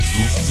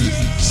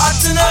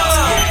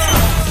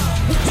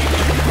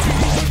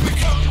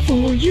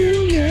For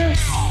you, yeah.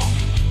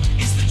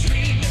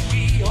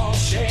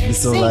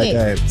 Sing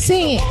it.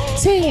 Sing it.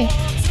 Sing it.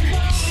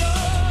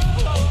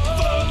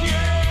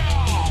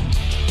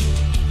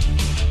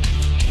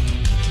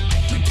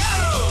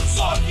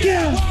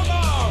 Yeah.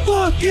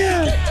 Fuck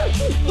yeah.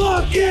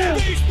 Fuck yeah.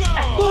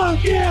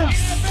 Fuck yeah.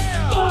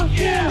 Fuck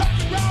yeah.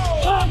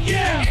 Fuck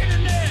yeah.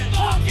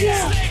 Fuck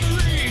yeah.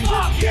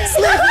 Fuck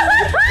yeah.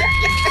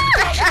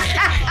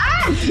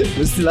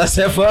 We still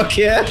say fuck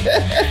yeah.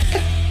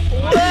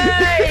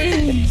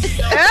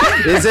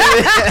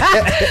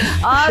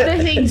 All the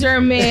things are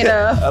made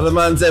of. Other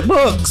man said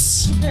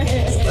books.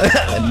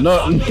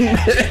 Nothing.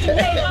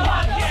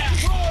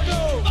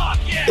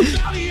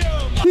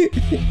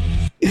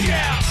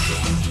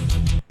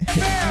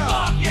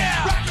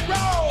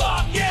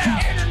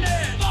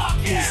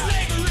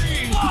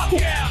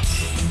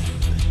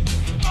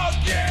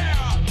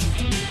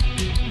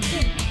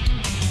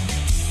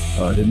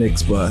 Oh, the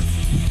next part.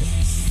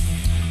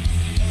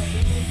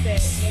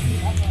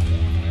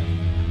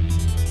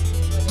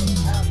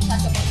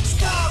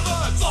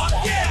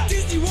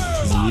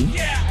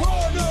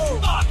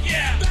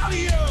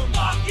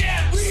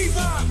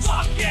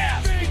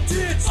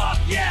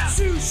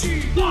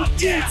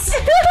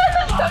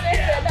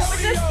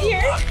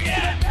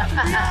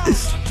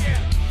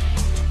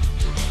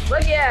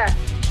 Look yeah.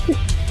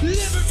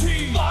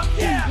 Liberty, fuck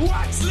yeah.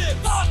 White slips,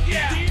 fuck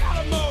yeah. The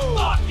Alamo,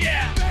 fuck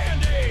yeah.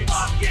 Band-Aids,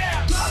 fuck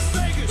yeah. Las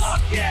Vegas,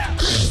 fuck yeah.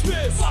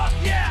 Smith, fuck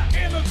yeah.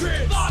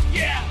 Immigrants, fuck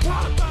yeah.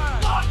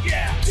 Qualified, fuck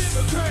yeah.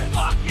 Democrats,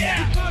 fuck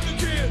yeah.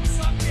 Republicans,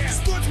 fuck yeah.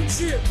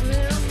 Sportsmanship,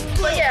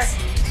 Look yeah.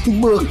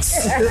 Books.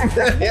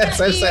 Yes,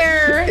 I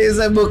said. It's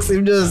a books.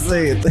 Him just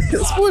say it.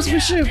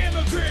 Sportsmanship.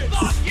 Immigrants,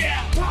 fuck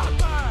yeah.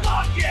 Qualified,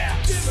 fuck yeah.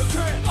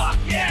 Democrats, fuck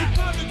yeah.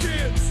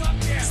 Republicans, fuck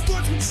yeah.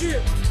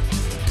 Sportsmanship.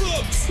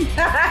 Fuck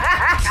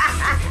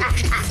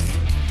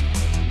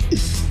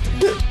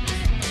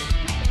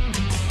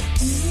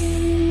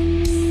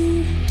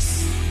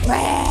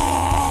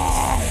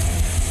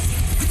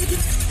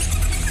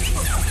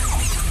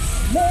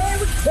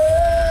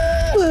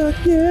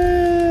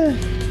yeah.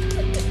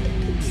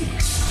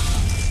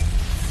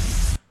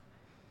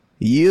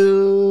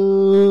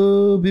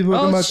 You be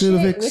welcome back to the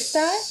fix. We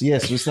start?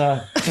 Yes, we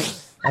start.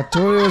 I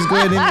told you I was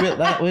going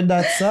in with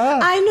that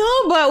song. I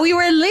know, but we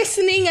were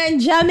listening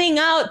and jamming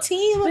out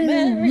Team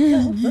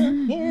America.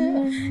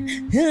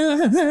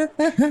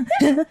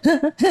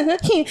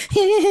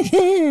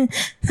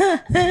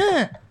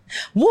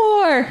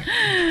 War.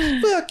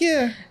 Fuck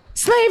yeah.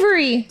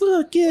 Slavery.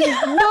 Fuck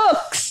yeah.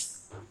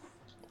 Books.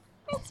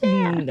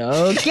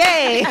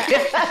 Okay.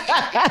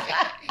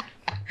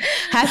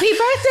 Happy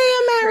birthday,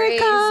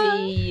 America.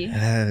 Crazy.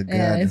 Oh, God.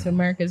 Yeah, it's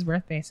America's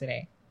birthday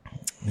today.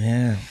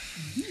 Yeah.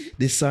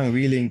 This song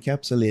really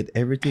encapsulates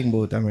everything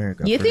about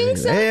America. You think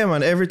so? Yeah,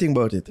 man, everything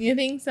about it. You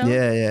think so?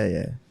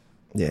 Yeah.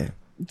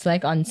 It's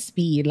like on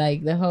speed,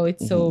 like the how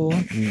it's so.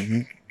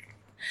 Mm-hmm.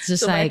 It's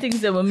just So many like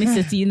things that were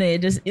missing, you know, you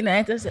just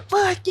say,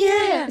 fuck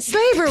yeah.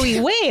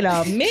 slavery. Wait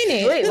a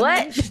minute. Wait,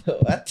 what?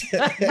 What?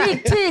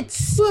 Big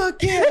tits.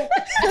 Fuck yeah.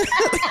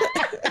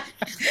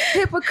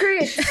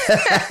 Hypocrite.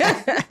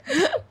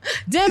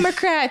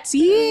 Democrats,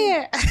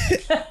 yeah.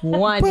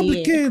 One year.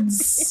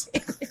 Republicans.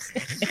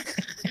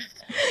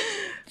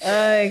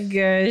 Oh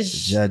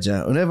gosh.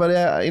 Jaja. Whenever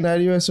they are in the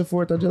US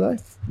for 4th of July?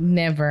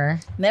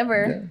 Never.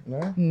 Never.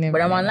 No? Never.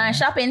 But I'm online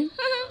shopping.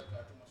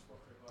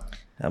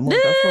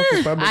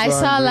 I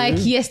saw like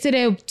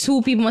yesterday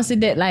 2 people must have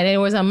died. Like there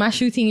was a mass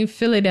shooting in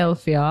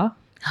Philadelphia.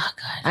 Oh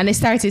God. And they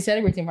started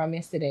celebrating from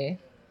yesterday.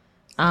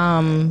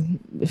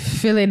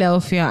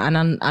 Philadelphia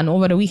and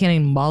over the weekend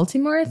in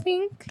Baltimore, I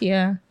think.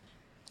 Yeah.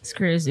 It's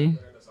crazy.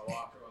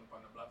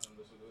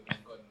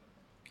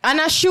 And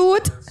a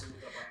shoot.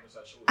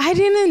 I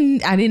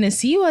didn't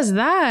see was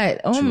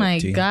that. Oh my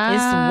Shooting. God.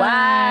 It's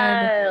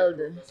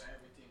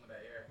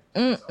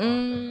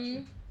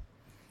wild.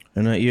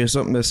 And I hear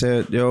something that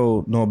said,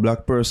 yo, no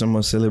black person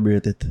must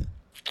celebrate it.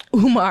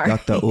 Umar.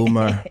 Dr.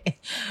 Umar.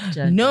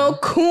 No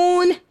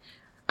coon.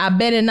 I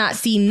better not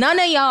see none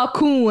of y'all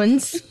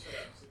coons.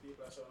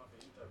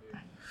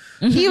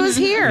 He was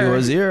here. He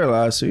was here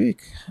last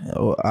week.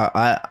 Oh,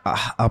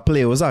 a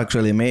play was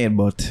actually made,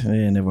 but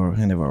it never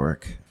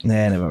worked.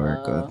 Yeah, it never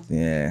worked out.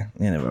 Yeah, it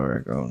never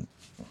worked out.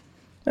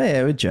 Oh,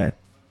 yeah, we tried.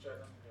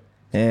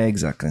 Yeah,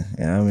 exactly.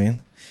 Yeah, I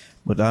mean.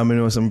 But I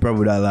know some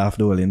probably that laughed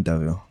the whole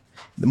interview.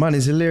 The man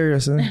is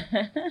hilarious, eh?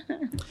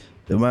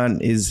 The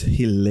man is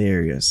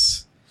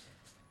hilarious.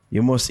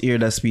 You must hear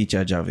that speech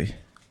at Javi.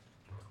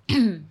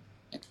 And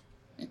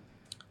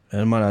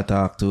the man I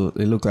talk to,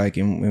 it look like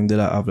him did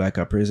have like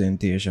a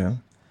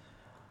presentation.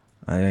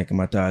 And like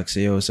him talk,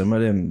 say, yo, some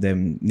of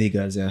them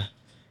niggas, yeah.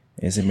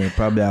 You see me,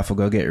 probably have to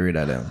go get rid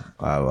of them.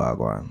 Go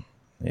on.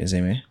 You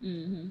see me?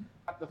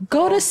 Mm-hmm.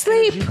 Go to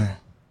sleep.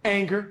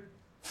 Anger.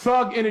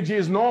 Thug energy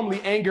is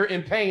normally anger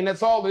and pain.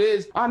 That's all it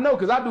is. I know,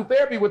 because I do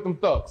therapy with them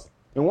thugs.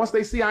 And once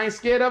they see I ain't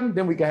scared of them,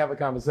 then we can have a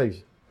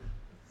conversation.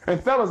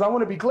 And fellas, I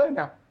want to be clear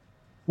now.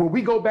 when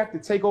we go back to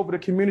take over the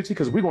community,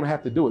 because we're going to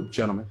have to do it,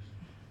 gentlemen,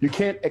 you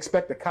can't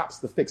expect the cops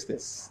to fix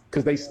this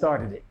because they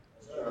started it.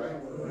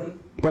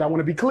 But I want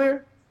to be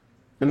clear,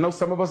 and I know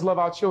some of us love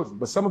our children,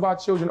 but some of our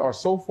children are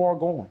so far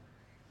gone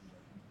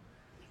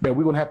that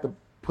we're going to have to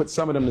put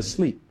some of them to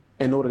sleep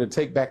in order to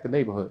take back the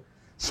neighborhood.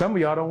 Some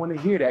of y'all don't want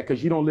to hear that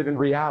because you don't live in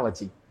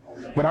reality.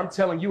 But I'm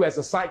telling you, as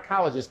a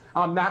psychologist,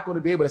 I'm not going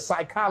to be able to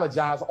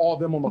psychologize all of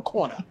them on the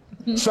corner.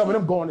 Some of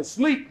them going to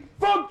sleep.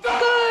 Fuck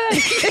that!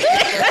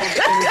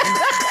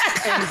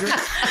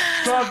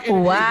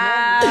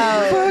 Wow.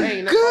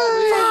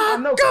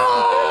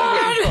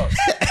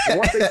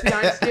 Once they see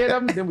I ain't scared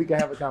of them, then we can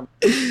have a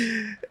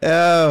conversation.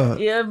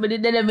 Yeah, but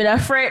then they've been a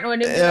friend when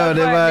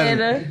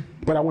they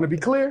But I want to be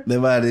clear. The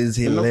man is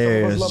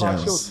hilarious, some of us love our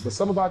children, but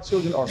some of our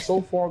children are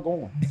so far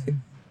gone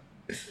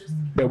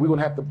that we're going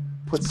to have to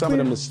put some of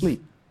them to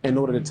sleep in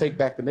order to take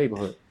back the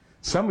neighborhood.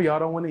 Some of y'all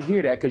don't want to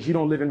hear that because you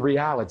don't live in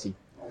reality.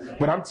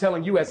 But I'm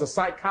telling you, as a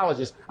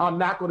psychologist, I'm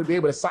not going to be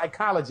able to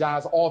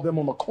psychologize all of them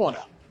on the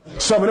corner.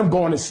 Some of them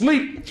going to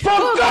sleep.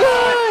 Fuck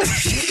God!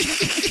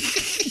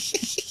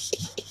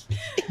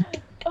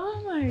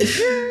 Oh my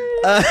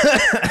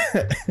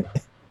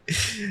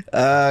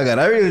God. God,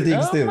 I really think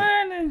Oh, still.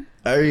 man.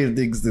 I really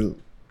think still.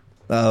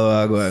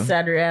 Oh, go on.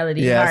 Sad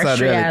reality. Yeah, Harsh sad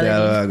reality.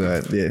 reality. Oh, go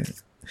on. Yeah.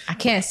 I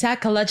can't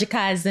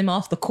psychologize them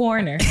off the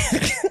corner.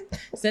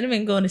 Instead of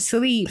them going to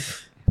sleep.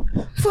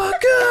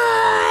 Fuck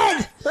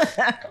God!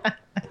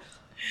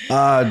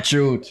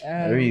 Truth.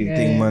 I really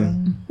think,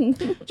 man.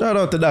 Shout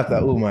out to Dr.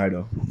 Umar,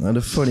 though. One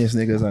of the funniest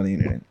niggas on the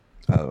internet.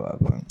 Oh,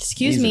 go on.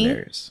 Excuse He's me.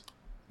 Hilarious.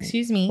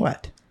 Excuse me.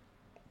 What?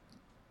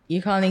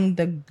 You're calling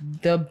the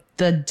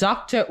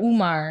Dr.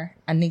 Umar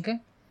a nigga?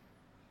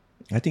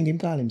 I think him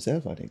call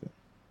himself a nigga.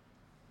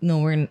 No,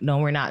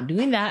 we're not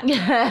doing that. We We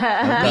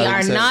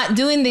are not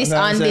doing this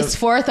on this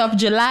 4th of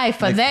July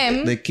for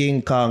them. The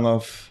King Kong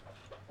of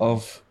I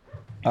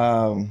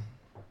don't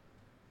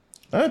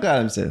call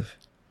himself.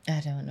 I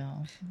don't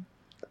know.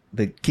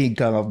 The King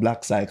Kong of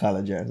black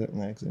psychology or something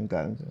like that.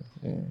 Call himself.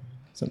 Yeah.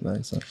 Something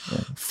like that. Yeah.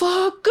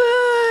 Fuck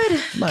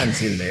good. Man's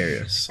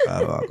hilarious.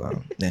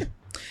 Yeah.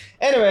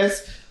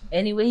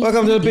 Anyway.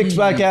 Welcome to the Fix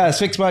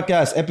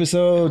Podcast,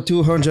 episode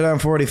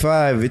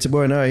 245. It's a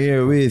boy now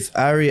here with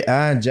Ari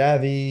and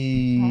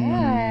Javi.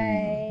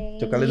 Hi.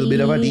 Took a little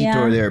bit of a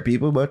detour there,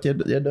 people, but you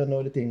don't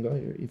know the thing. Go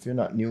here. If you're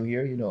not new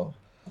here, you know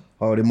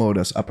how the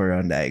modus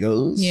operandi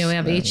goes. Yeah, we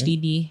have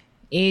HDD.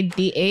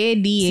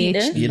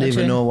 ADHD. You don't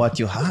even know what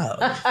you have.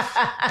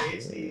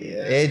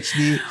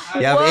 HD.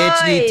 You have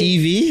HD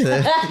TV.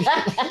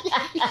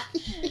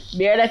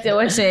 Bear that you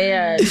want to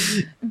say.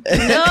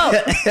 No.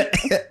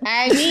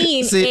 I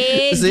mean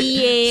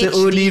ADHD.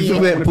 who need to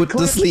put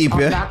to sleep,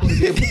 I'm yeah? not going to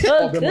be able to put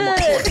all of them on the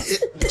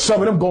corner.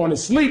 Some of them going to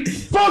sleep.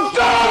 Fuck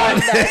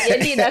God! You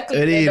need that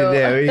We need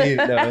it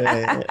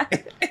there.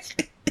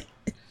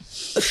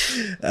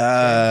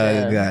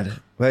 Oh, God.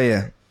 Well,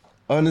 yeah.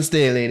 On the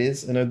stay,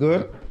 ladies. You know,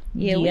 good?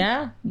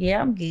 Yeah,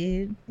 I'm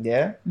good.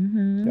 Yeah?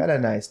 Mm-hmm. Got a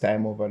nice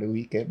time over the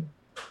weekend.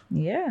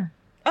 Yeah.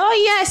 Oh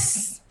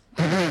yes.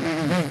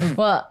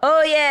 Well,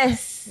 Oh,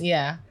 yes.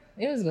 yeah.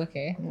 It was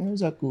okay. It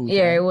was a cool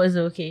Yeah, time. it was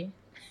okay.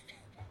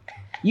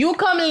 You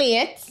come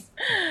late.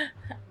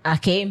 I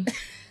came.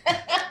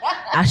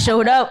 I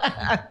showed up.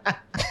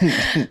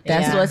 That's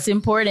Yeah. what's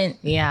important.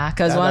 Yeah,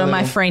 because Yeah, one of that my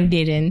little- friend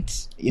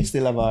didn't. You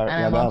still have a...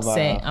 And I'm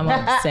upset. I'm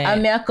upset. I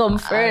mean, I come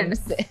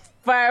first.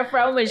 Far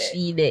from a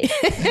she day.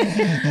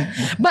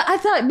 But I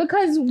thought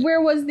because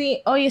where was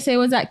the? Oh, you say it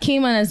was at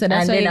Cayman, and so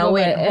that's And why then you I go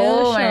went by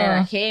home and I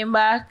Elshaw. came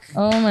back.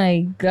 Oh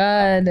my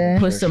God.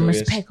 Put some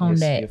respect on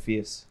that. Your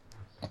face.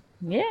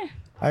 Yeah.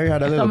 I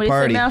had a little Somebody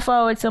party. send me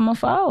forward, someone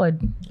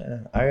forward.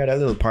 I had a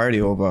little party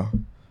over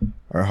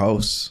our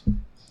house.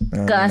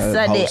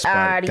 Casa de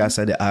Ari.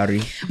 Casa de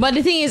Ari. But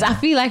the thing is, I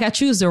feel like I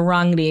choose the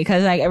wrong day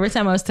because like every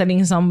time I was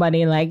telling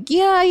somebody like,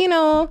 yeah, you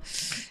know,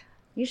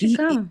 You should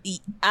come.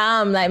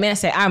 like man, I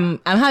say I'm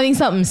having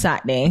something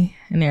Saturday,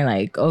 and they're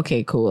like,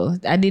 okay, cool.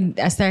 I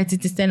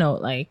started to send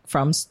out like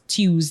from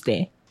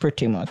Tuesday,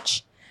 pretty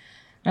much.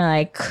 I'm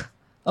like,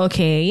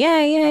 okay,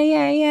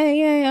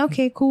 yeah,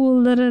 okay,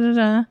 cool, da da da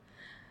da.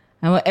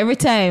 And every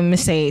time I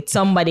say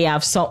somebody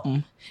have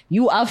something,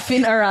 you have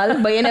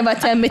funeral, but you never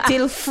tell me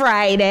till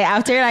Friday.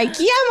 After like,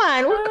 yeah,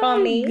 man, we're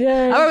coming.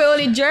 God. Or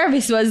only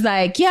Jervis was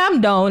like, yeah,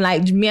 I'm down.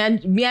 Like me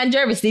and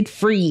Jervis did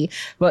free,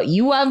 but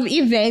you have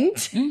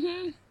event.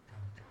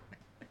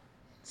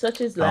 Such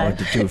is I went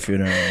life. to 2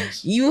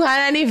 funerals. You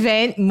had an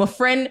event. My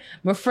friend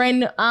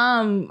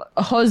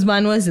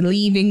husband was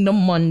leaving the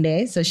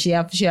Monday, so she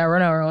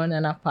run around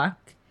and a pack.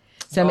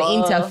 So I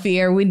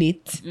interfere with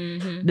it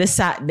the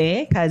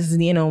Saturday because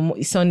you know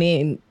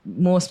Sunday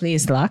most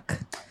places lock.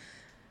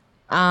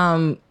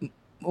 One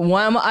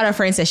of my other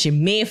friends said she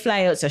may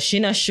fly out, so she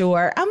not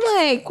sure. I'm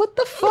like, what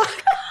the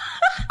fuck?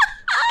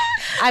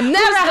 I'm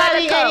never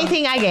having come?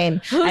 anything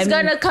again. Who's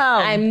gonna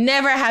come? I'm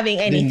never having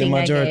anything Didn't the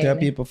majority again. of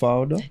people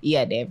found though?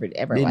 Yeah,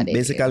 everyone did.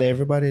 Basically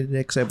everybody did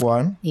except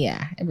one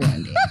Yeah,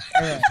 everyone did.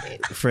 Everyone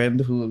did. friend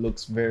who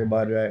looks very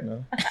bad right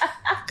now.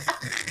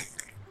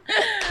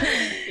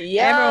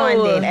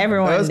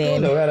 Everyone That was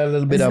did. cool. We had a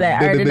little bit It's of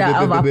like, I did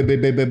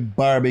that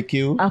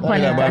barbecue. Up Like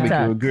on a the barbecue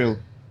top. grill.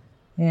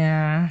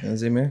 Yeah. You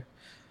see me?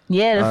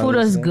 Yeah, the food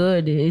was Honestly.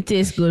 good. It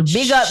tastes good.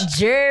 Big up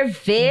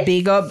Jervis.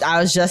 Big up. I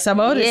was just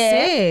about to Yeah.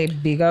 say,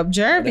 big up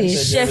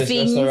Jervis.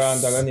 Chefings.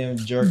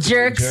 Jerks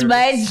Jerks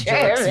by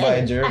Jerks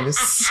by Jervis.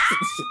 Jervis.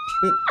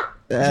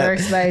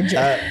 Jerks by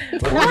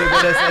Jervis. What are you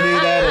gonna say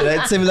that?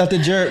 That's similar to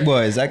Jerk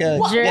Boys. I can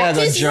What yeah,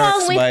 is Jerks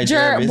wrong by with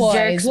Jerk Jervis. Boys?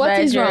 Jerks What by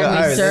is wrong Jervis. All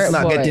with right, Jerk let's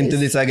not Boys? get into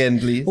this again,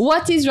 please.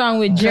 What is wrong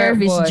with Jerk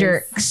Jervis Boys?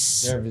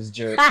 Jerks. Jervis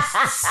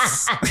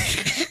Jerks.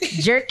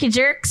 Jerky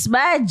Jerks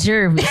by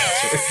Jervis.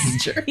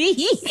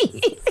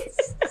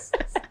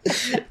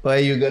 Why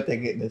you gonna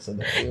take it this one?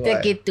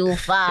 Take it too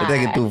far. You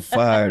take it too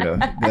far though.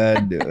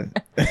 God do it.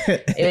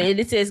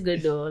 It tastes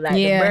good though. Like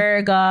Yeah. the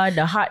burger,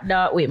 the hot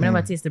dog. Wait, I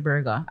never taste the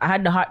burger. I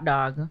had the hot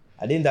dog,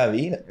 I didn't have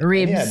either.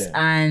 ribs,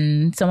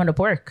 and some of the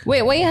pork.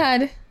 Wait, what you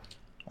had?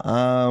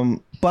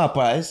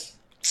 Popeyes.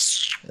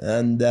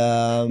 And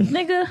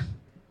Nigga.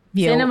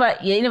 Yo. So you never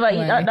eat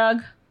Why? hot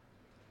dog?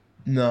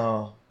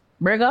 no.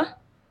 Burger?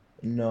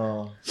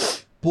 No.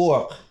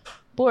 Pork.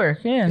 Pork,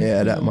 yeah.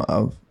 Yeah, that might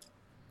have.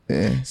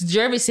 Yeah.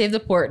 Jervis saved the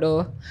port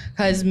though,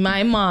 cause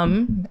my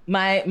mom,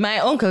 my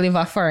uncle live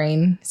a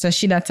foreign, so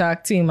she da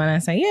talk to him and I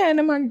say, yeah,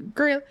 I'm a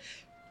grill.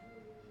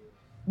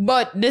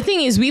 But the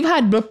thing is, we've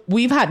grilled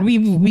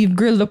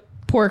the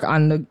pork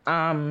on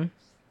the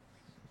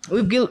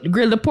we've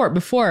grilled the pork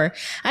before,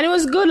 and it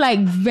was good, like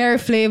very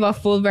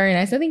flavorful, very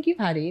nice. I think you've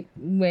had it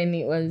when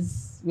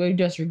we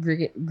just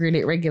grill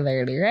it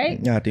regularly, right?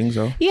 Yeah, I think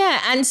so.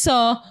 Yeah, and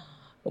so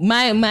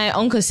my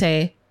uncle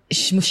say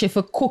she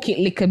for cook it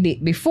little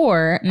bit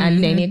before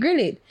and then you grill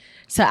it.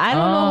 So I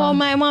don't know how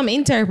my mom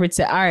interprets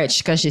it. All right,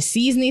 because she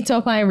season it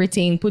up and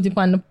everything, put it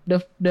on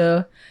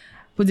the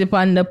put it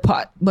on the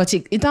pot, but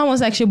it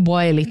almost like she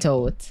boil it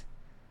out.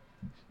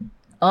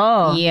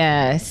 Oh.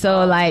 Yeah,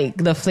 so like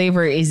the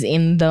flavor is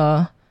in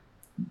the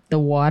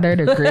water,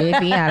 the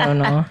gravy. I don't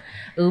know.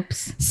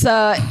 Oops.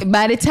 So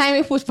by the time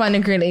we put on the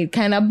grill, it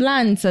kind of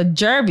bland. So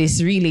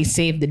Jervis really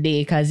saved the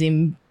day because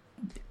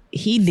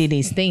he did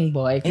his thing,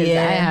 boy. Because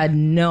Yeah. I had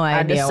no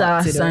Add the idea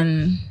what to sauce do.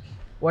 and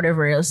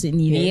whatever else it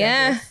needed.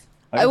 Yeah.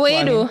 Are you What you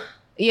do? twanging?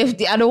 You have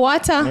to add the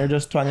water, You're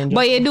just twanging.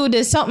 but you do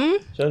the something.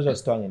 She was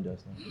just twanging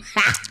just now.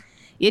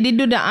 You did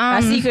do the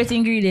A secret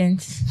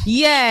ingredient.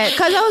 Yeah,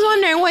 because I was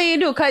wondering what you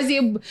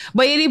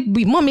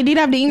do. Mommy did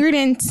have the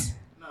ingredients,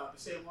 No, the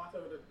same water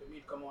with the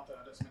meat come out and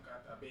just make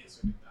a base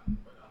with it and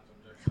put on some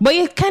jerky. but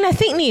you kind of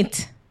thicken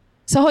it.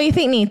 So how you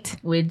thicken it?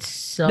 With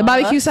sauce. The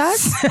barbecue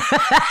sauce?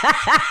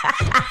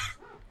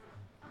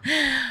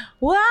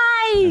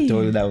 Why? I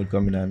told you that would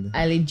come in handy.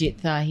 I legit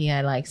thought he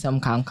had like some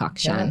Can I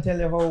concoction. tell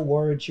you how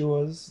worried she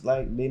was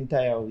like the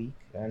entire week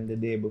and the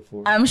day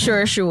before? I'm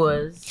sure she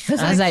was.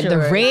 I was like, the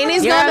Sure. rain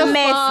is You're gonna a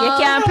mess. fall.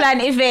 You can't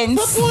plan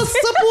events. Suppose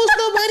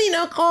nobody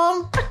not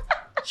come.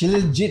 She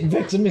legit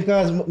vexed me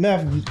because me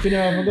have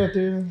forgot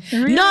to.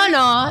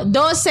 No,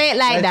 don't say it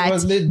like Like, it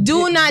was that. legit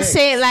Do not vexed.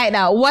 say it like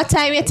that. What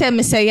time you tell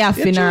me say you have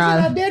You're choosing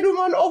funeral? a dead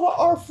woman over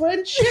our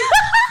friendship.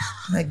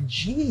 Like,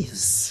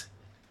 jeez.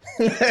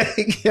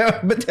 Like, yeah,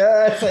 but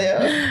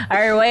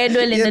Or why you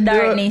dwell in the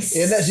darkness?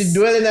 Yeah, that she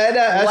dwelling like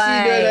that.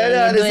 Why I see dwelling like you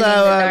that. dwell in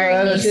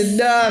the darkness? She's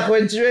dark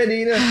when she's ready.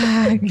 You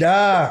know?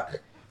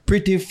 Dark.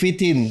 Pretty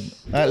fitting.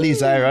 At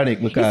least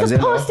ironic because,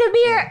 Supposed to be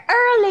here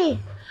early.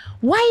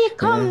 Why you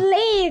come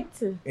late?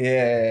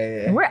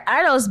 Yeah. Where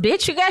are those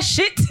bitch? You got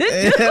shit to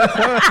do.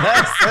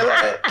 So,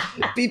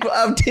 like, people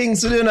have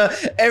things to do now.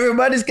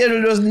 Everybody's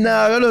schedule just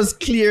now. Just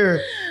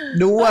clear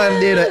the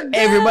one day that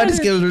everybody's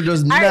schedule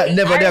just not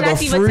never there go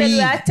even tell free. you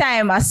that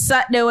time. I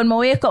sat there when I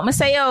wake up. I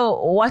say, yo,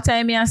 what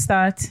time you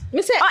start?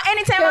 Me say,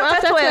 Anytime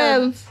after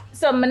 12.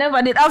 So I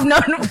never did have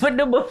nothing to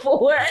do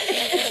before.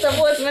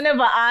 Suppose I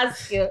never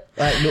ask you.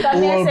 Like the Because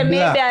I old say maybe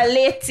black. I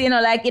late,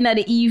 like in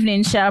the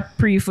evening, sharp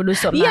pre for do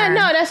something. yeah,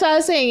 no, that's what I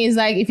was saying. Is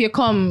like if you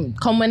come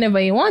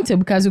whenever you want to,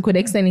 because we could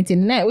extend it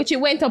in the night, which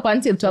it went up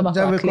until 12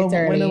 Never o'clock come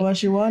literally. whenever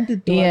she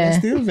wanted to. Yeah. And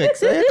still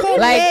vexed. You come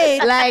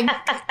Like,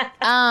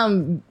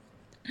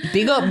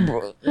 big up,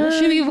 bro. What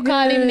should we even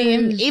call him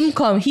name? Him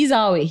come. He's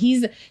always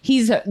he's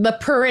the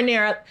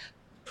perennial,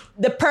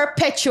 the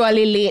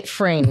perpetually late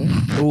friend.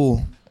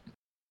 Ooh.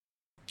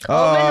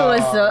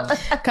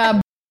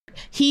 Cause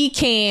he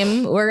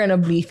came. We're gonna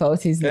bleep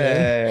out his name.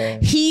 Yeah.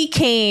 He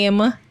came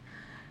like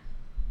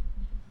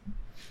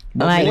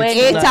When-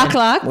 8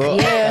 o'clock. Well,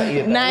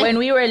 Yeah. Nine- When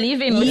we were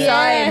leaving, we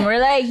saw Yeah. him. We're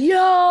like,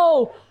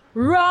 yo,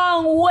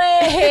 wrong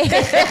way.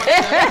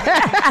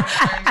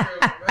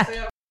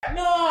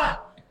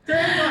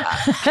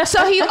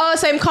 So he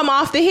also him come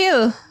off the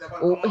hill.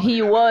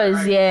 He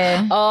was,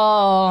 yeah.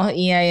 Oh,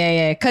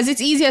 yeah. Because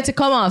it's easier to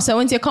come off. So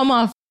once you come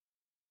off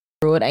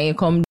the road and you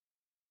come,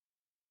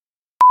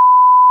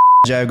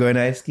 Drive going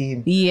ice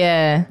scheme.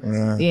 yeah.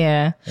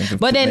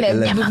 But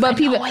then, but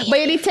people, where you but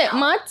you did take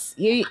mats.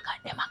 Them are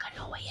gonna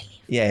know where you live.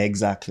 Yeah,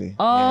 exactly.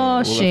 Oh,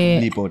 yeah,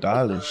 shit. Bleep out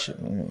all this shit.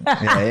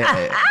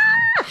 Yeah.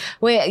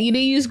 Wait, you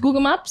didn't use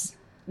Google Maps?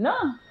 No.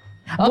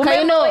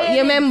 Okay, Remember where you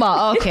you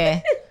remember.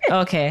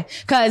 Okay.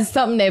 Because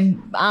something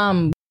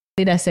that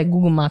did I say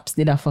Google Maps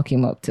did I fuck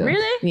him up too?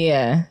 Really?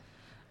 Yeah.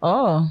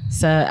 Oh.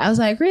 So I was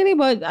like, really?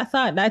 But I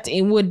thought that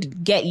it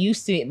would get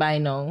used to it by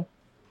now.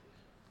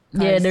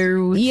 Yeah, the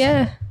route.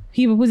 Yeah.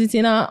 People put it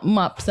in our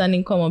maps and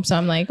it come up. So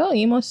I'm like, oh,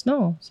 you must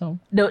know. So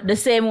The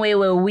same way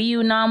where we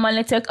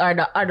normally take or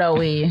the other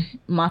way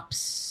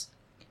maps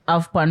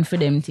have fun for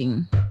them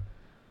thing.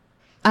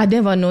 I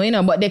never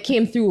know, but they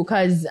came through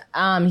because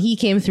he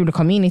came through the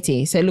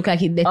community. So it looked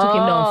like they took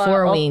him down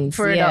 4 winds.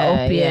 Further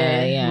up,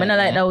 yeah. I don't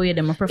like that way. I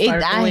prefer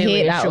the I way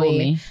hate that way.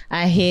 Me.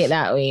 I hate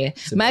that way.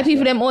 My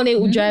people, them only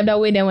who drive that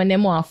way, then when they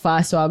more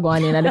fast, so I go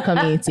on in the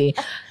community.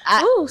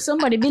 Oh,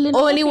 somebody building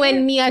only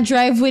when me I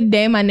drive with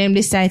them and them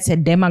decide to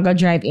them I go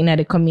drive in at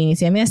the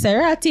community. And me I say,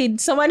 Ratted,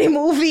 somebody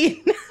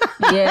moving.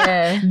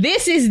 Yeah.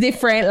 This is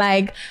different.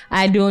 Like,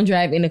 I don't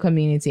drive in the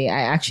community. I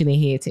actually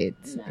hate it.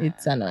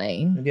 It's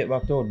annoying. You get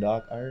back to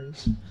dark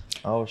areas.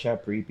 How shall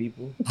pre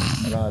people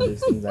and all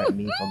these things like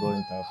me for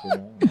going to a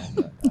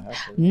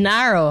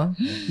funeral.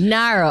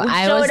 Narrow.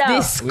 I was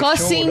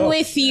discussing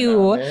with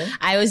you.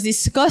 I was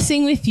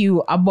discussing with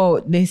you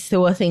about this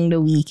whole thing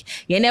the week.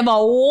 You never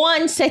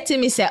once said to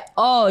me, say,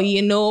 oh,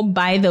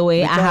 by the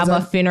way, because I have a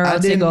funeral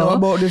to go. Know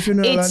about the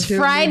funeral. It's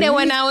Friday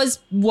when I was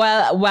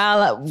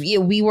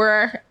we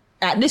were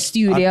at the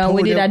studio and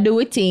we did a do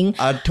a thing.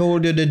 I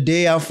told you the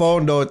day I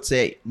found out,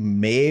 say,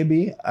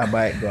 maybe I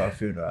might go to a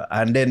funeral.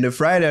 And then the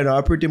Friday,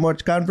 I pretty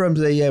much confirmed,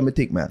 say, yeah, me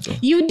think, man. So.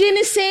 You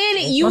didn't say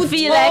it. You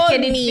feel told like you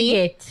didn't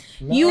me. forget.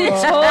 You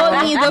told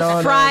me the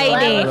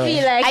Friday. I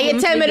feel like and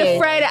you tell me the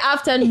Friday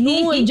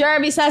afternoon,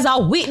 Jarvis has a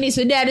witness.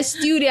 So there at the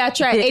studio, I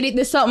try to edit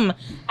the something.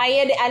 I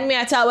edit and me,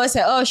 I tell her, I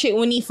say, oh shit,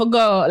 we need to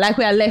go. Like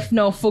we are left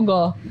now for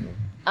go.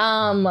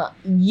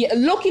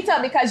 Look it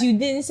up because you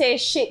didn't say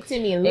shit to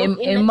me. Look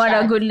in the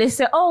mother chat. goodly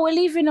say, oh, we're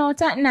leaving out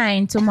at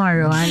 9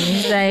 tomorrow. And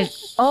he's like,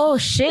 oh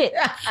shit.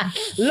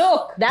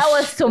 Look, that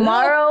was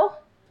tomorrow.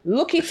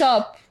 Look it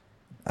up.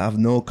 I have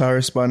no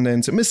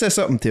correspondence. Let me say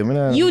something to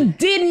you. You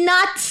did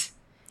not.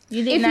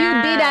 You did if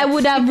not. you did, I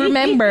would have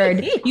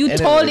remembered. You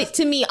told it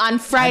to me on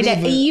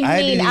Friday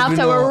evening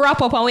after we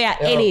wrap up and we are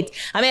edit.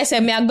 I mean, I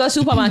said, I go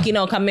supermarket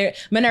now because I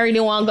don't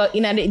really want to go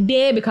in the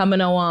day because I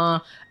don't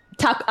want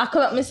I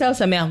come up myself,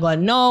 so I go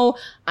no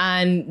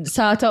and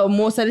start out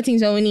most of the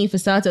things that we need for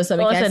start out. So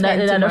we can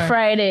spend that the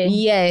Friday.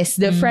 Yes,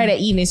 the Friday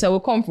evening.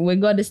 So we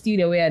go to the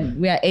studio, we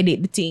are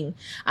edit the thing,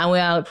 and we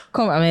are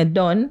come and we're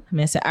done.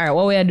 I say, all right,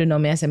 what we are doing now?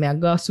 I say, I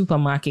go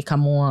supermarket,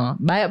 come on,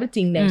 buy up the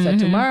thing them. So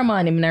tomorrow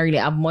morning, I don't really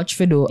have much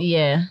to do.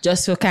 Yeah,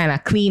 just to kind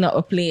of clean up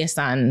a place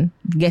and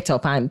get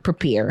up and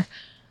prepare.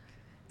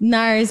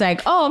 Nara's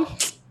like, oh,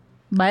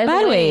 by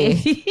the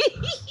way.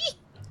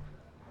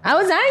 I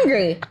was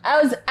angry.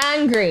 I was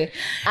angry.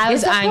 You're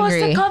supposed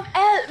to come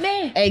help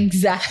me.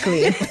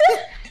 Exactly.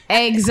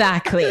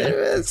 Exactly.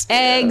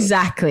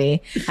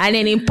 And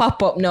then he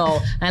pop up now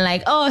and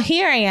like, oh,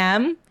 here I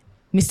am,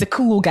 Mr.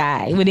 Cool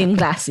Guy with him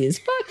glasses.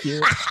 Fuck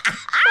you. Fuck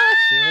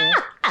you.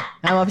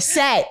 I'm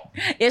upset.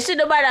 You should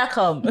have better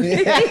come. No,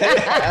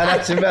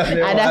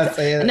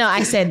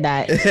 I said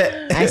that.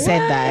 I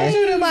said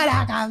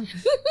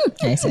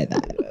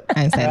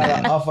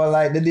that. Offer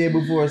like the day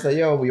before, say,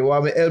 yo, you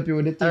want me to help you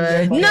with the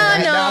thing?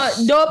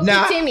 Don't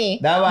pity me.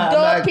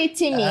 Don't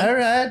pity me. All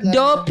right.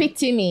 Don't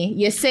pity me.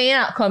 You say you're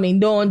not coming.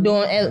 Don't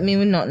help me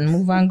with nothing.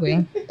 Move on,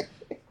 going.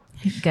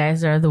 You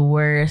guys are the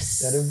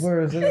worst. They're the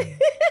worst.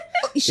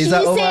 She's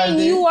saying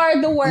you are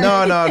the worst.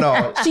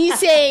 No. She's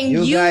saying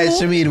you guys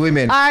should meet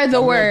women are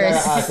the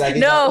worst.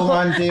 No,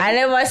 I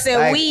never say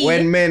like we.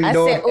 When men I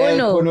don't say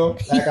help Uno,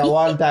 like a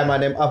one time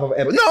and them offer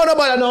help. No.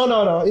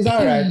 It's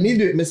all right. Me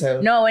do it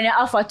myself. No, when you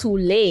offer too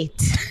late.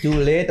 Too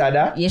late at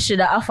that? You should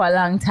have offered a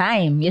long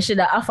time. You should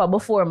have offered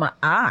before my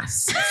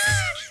ass.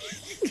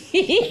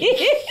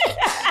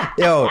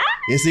 Yo,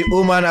 you see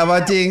woman have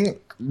a thing.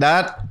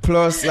 That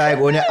plus like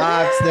when you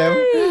ask them,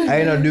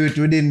 I don't do it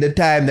within the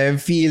time they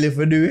feel if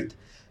you do it.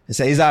 They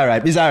say, it's all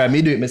right, me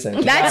do it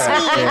myself. That's me.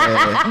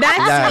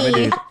 That's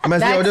me. I'm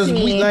just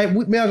me. Like,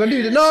 with me, I'm gonna do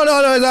it. No,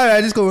 it's all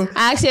right, it's cool.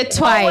 I asked you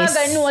twice.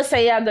 I'm gonna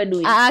say you're gonna do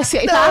it. I asked you,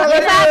 if I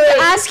have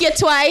to ask you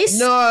twice,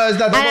 no, it's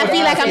not and I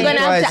feel like I'm gonna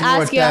have to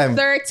ask you time. a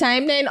third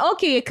time, then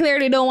okay, you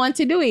clearly don't want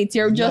to do it.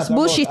 You're just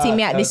bullshitting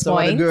me at this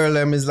point. The girl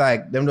them is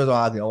like, them doesn't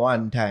ask you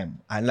one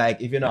time. And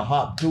like, if you're not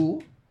hot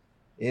too,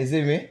 you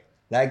see me?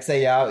 Like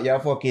say you're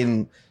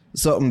fucking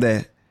something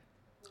there.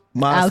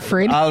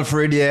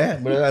 Alfred, yeah.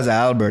 But that's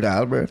Albert.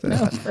 Alfred.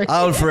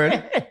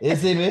 You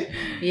see me?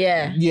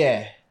 Yeah.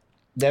 Yeah.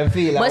 They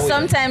feel like but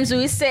sometimes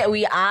we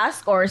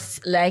ask or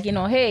like,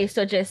 hey,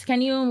 suggest,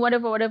 can you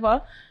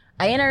whatever.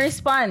 I ain't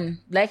respond.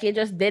 Like you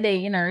just did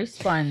it, you know,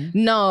 respond.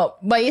 No,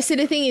 but you see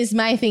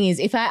my thing is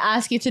if I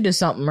ask you to do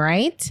something,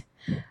 right?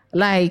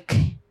 Like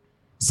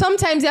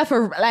sometimes you have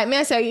to, like me,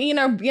 I say,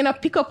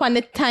 pick up on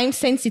the time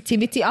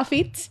sensitivity of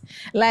it.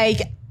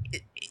 Like,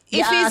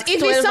 if it's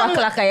 12 something,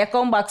 o'clock, you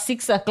come back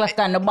 6 o'clock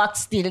and the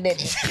box still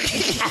dead. or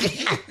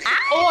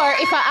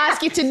if I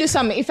ask you to do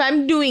something, if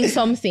I'm doing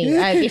something,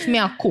 like if me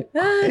a cook,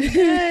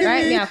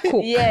 right? Me a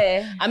cook.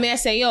 Yeah. I mean, I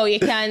say, you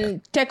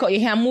can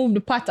move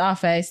the pot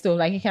off and stuff.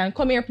 Like, you can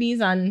come here,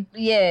 please, and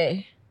yeah.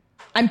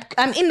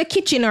 I'm in the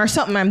kitchen or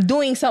something, I'm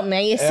doing something,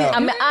 and you see,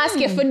 I'm ask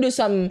you to do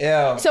something.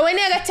 Yeah. So when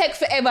you gonna take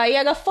forever, you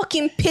gonna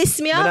fucking piss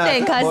me off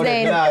then, cause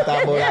then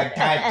Talk about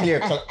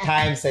like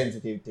time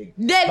sensitive thing.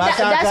 That's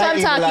what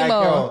I'm talking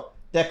about. Yo,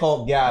 take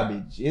out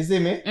garbage. You see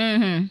me?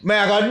 Mm-hmm.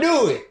 Man, I gotta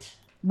do it.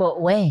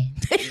 But when?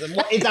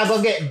 It's not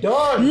gonna get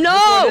done.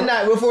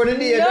 No. Before the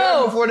day,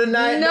 No. before the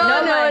night.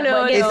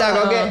 No. It's not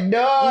gonna get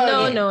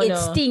done. No. It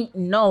stink.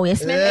 No, you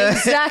smell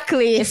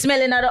Exactly. You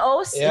smelling at the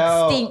house.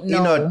 Yo, It stink. No.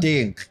 You know,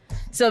 think.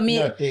 So me,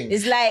 Nothing.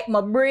 it's like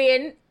my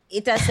brain.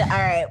 It has to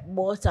alright,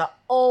 about an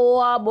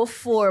hour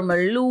before I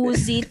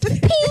lose it.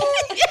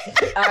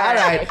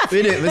 Alright,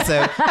 we do it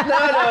myself. No,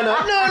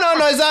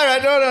 it's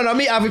alright. No.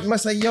 Me have it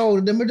myself. Yo,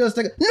 then me just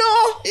take it. No,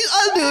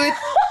 I'll do it.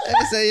 And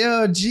I say,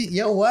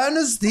 yo, why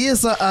not stay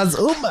so as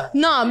Uma?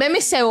 No, let me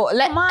say,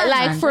 like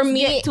man, for just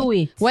me, get to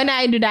it. when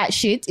I do that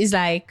shit, it's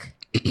like,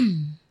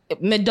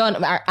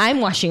 I'm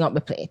washing up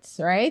the plates,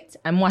 right?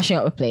 I'm washing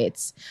up the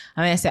plates.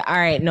 I'm gonna say, all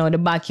right, no, the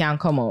bag can't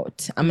come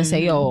out. I'm gonna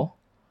say, yo,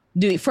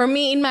 do it. For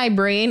me, in my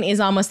brain, is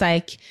almost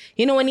like,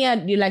 you know, when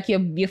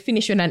you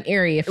finish with an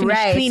area, you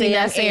finish cleaning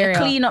that area,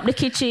 clean up the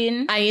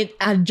kitchen. I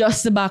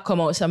adjust the bag come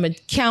out, so I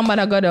can't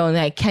bother go down.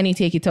 Like, can you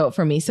take it out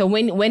for me? So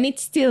when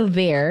it's still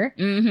there,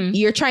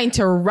 you're trying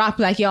to wrap,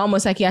 like you're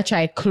almost like you're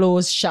trying to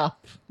close shop.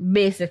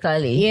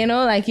 Basically, You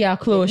know, like you're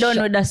close done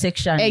shop. with that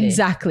section.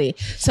 Exactly.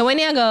 So when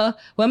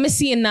me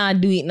see you now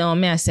do it now,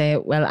 I say,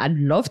 well, I'd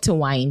love to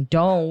wind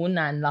down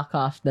and lock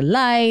off the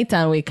light,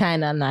 and we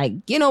kind of like,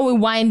 you know, we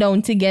wind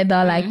down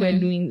together, like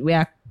we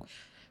are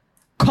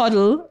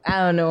cuddle. I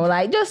don't know,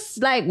 like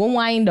just like we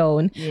wind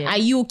down,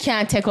 and you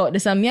can't take out the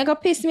something. You're gonna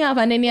piss me off,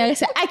 and then you're gonna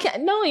say, I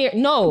can't.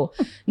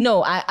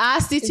 No. I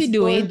asked you to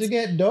do it. To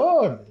get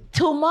done.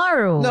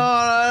 Tomorrow.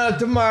 No,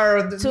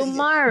 tomorrow.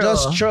 Tomorrow.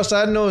 Just trust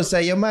I know,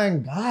 say your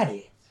man got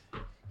it.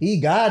 He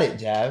got it,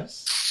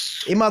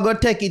 Jabs. He might go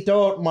take it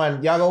out,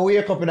 man. Y'all go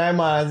wake up in that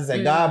man and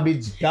say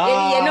garbage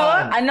gone. You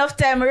know, enough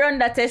time run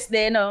that test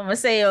there, you know. I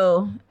say,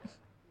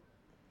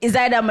 it's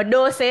either my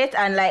door set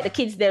and like the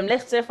kids them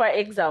left, say for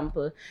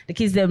example, the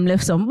kids them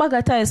left some bag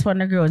of tires on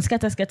the ground,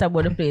 scatter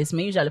about the place.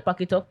 Me usually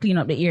pack it up, clean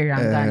up the area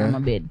and go on my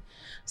bed.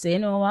 So you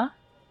know what?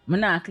 I'm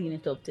not clean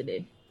it up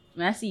today.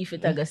 I see if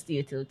it's going to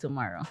stay till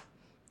tomorrow.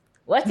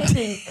 What do you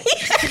think?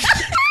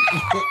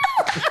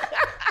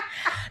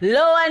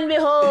 Lo and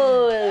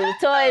behold,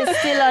 toy is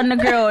still on the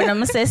ground. I'm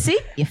going to say, see,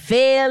 you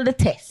failed the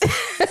test.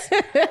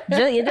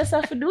 You just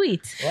have to do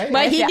it.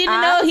 But he didn't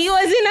know he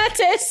was in a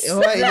test. You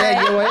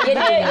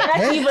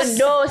not even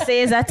though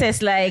says a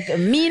test, like,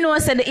 me know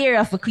said the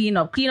area for clean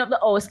up the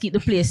house, keep the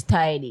place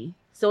tidy.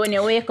 So when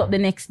you wake up the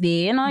next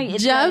day, you know,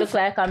 it don't look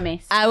like a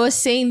mess. I was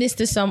saying this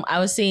to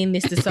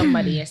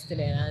somebody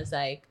yesterday, and I was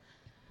like,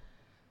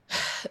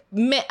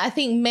 I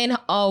think men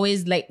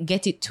always like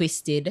get it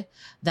twisted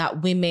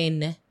that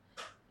women,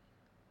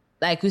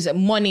 like who's a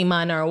money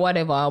man or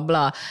whatever,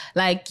 blah.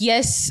 Like,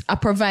 yes, a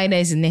provider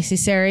is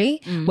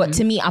necessary, but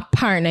to me, a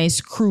partner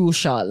is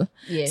crucial.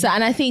 Yeah. So,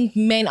 and I think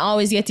men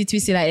always get it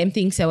twisted, like them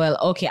think, say, well,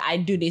 okay, I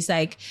do this.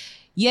 Like,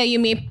 yeah,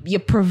 you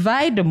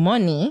provide the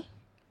money,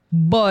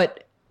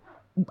 but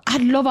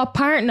I'd love a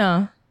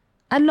partner.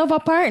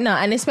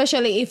 And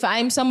especially if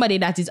I'm somebody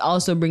that is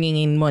also bringing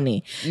in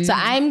money. So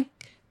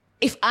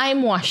if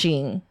I'm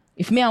washing,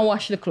 if me I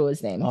wash the clothes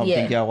then. I don't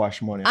think I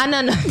wash money.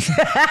 No.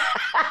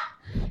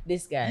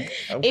 This guy.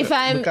 If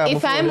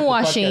I'm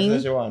washing, I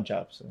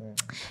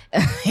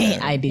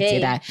did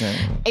say that.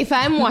 Yeah. If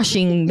I'm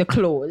washing the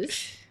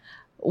clothes,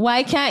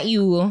 why can't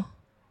you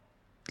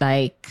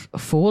like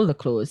fold the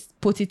clothes,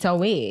 put it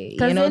away?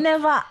 Because they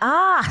never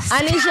asked.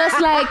 And it's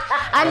just like,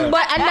 and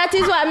that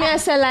is what I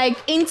say, like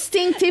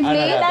instinctively,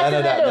 it's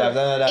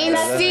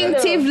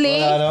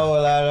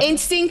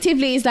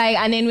like,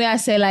 and then we are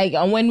say like,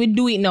 and when we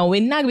do it now,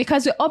 we're not,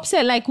 because we're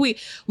upset, like we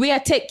are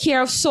take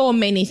care of so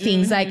many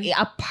things, like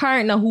a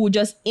partner who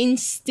just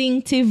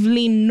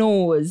instinctively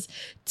knows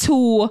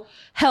to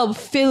help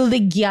fill the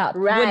gap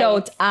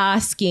without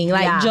asking.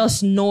 Like,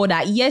 just know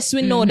that, yes,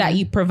 we know that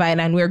you provide,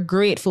 and we're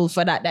grateful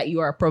for that you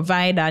are a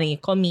provider and you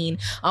come in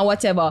and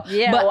whatever.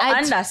 Yeah, but I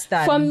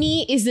understand. For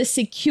me, is the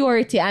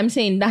security. I'm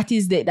saying that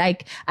is the,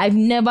 like, I've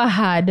never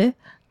had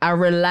a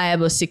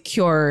reliable,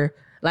 secure,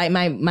 like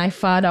my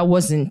father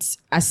wasn't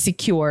a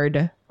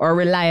secured or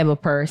reliable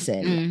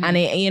person. And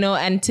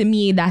and to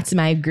me, that's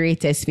my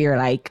greatest fear.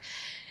 Like,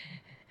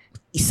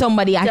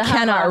 somebody I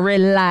cannot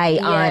rely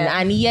on.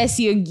 And yes,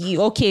 you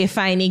okay,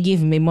 fine, you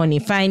give me money,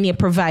 fine, you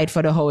provide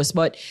for the house,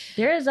 but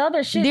there's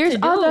other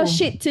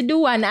shit to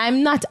do, and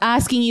I'm not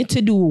asking you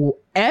to do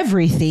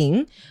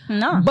everything.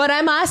 No. But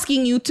I'm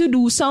asking you to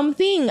do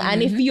something.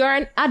 And if you're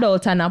an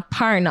adult and a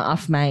partner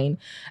of mine,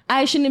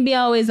 I shouldn't be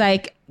always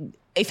like,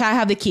 if I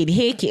have the kid,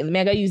 hey kid, I'm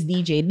gonna use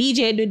DJ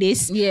do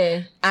this,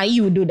 and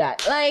you do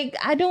that. Like,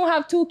 I don't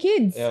have 2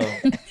 kids. Yo, say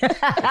them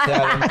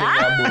things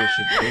are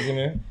bullshit. Isn't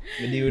it?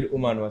 You deal with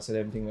woman who said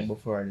them things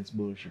before, and it's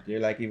bullshit.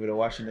 You're like, even the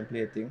washing the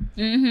plate thing.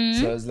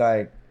 So it's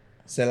like,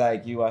 say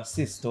like you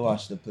assist to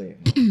wash the plate.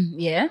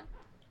 Yeah.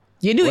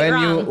 You do it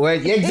wrong.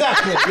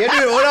 Exactly. You do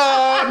it.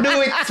 Don't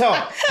do it so.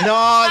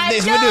 No,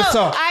 this we do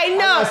so. I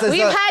know.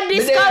 We've had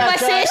this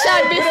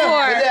conversation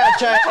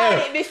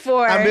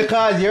before. And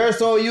because you're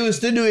so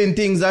used to doing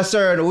things a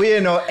certain way,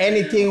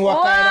 anything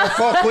what kind of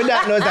fuck with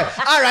that, it's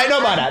like, all right,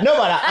 no matter.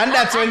 And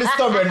that's when the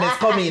stubbornness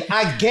come in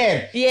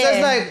again. Yeah. So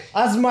it's like,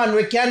 as man,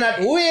 we cannot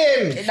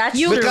win. That's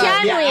You true.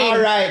 can win. All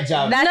right,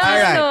 Jam. That's all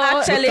right. no,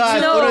 actually,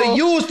 Because no. we're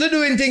used to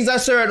doing things a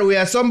certain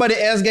way, somebody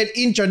else get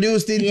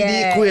introduced into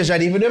the equation.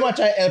 If they might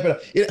try to help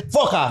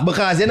fuck off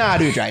because you know how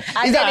to do it right. It's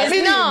like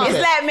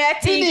me, I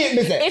think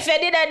if you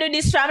didn't do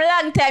this from a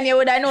long time, you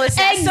would have known.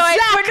 Exactly.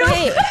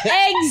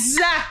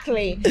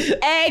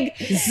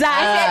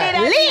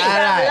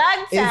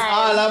 It's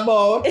all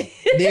about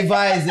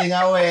devising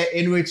a way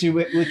in which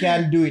we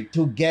can do it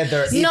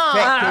together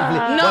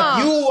effectively.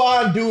 But you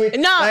want to do it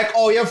like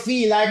you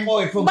feel like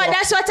it for But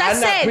that's what I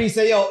said. And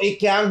say, it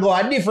can go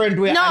a different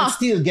way and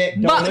still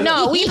get done. But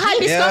no, we've had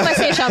this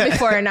conversation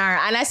before, Nara,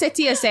 and I said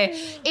to you, if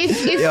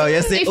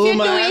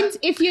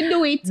you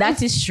do it,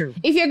 that is true.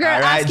 If your girl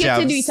asks you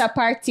to do it a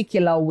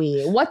particular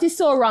way, what is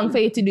so wrong for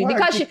you to do?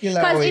 Because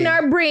in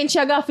her brain,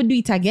 she got to do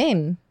it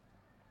again.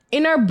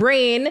 In her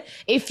brain,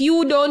 if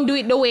you don't do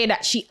it the way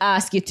that she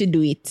asks you to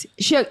do it,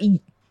 she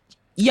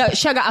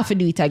got to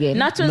do it again.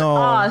 Not with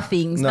all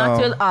things. Not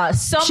with all.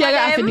 Some she of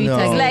have to them, do it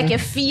again. like you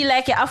feel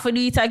like you have to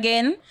do it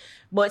again.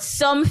 But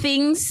some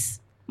things,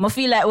 I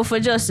feel like we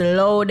just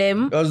allow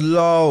them. Just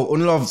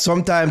love.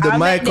 Sometimes the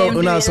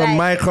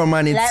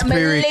micromanaged like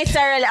spirit. I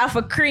literally have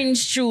to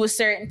cringe through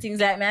certain things.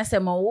 Like me, I say, I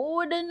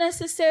wouldn't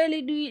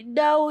necessarily do it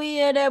that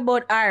way there,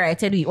 but all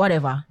right, I do it,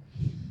 whatever.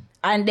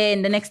 And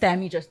then the next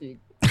time you just do it.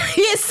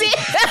 You see?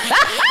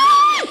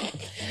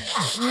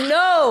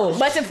 No.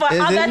 But for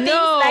other things,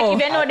 like if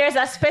you know there's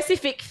a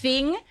specific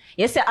thing,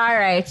 you say, all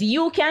right,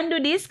 you can do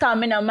this,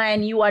 come in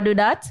mind you will do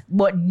that.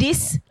 But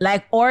this,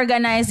 like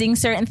organizing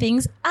certain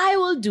things, I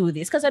will do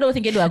this because I don't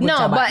think you do a good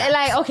job. No, but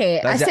like, okay.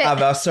 That's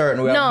have a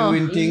certain way of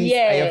doing things.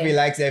 Yeah. And you feel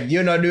like if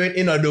you not do it,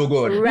 you not do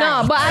good. Right.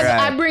 No, but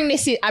I bring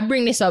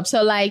this up.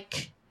 So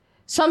like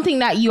something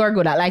that you are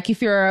good at, like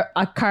if you're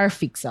a car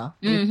fixer,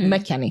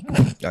 mechanic.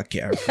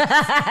 Okay.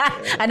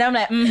 And I'm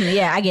like,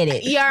 yeah, I get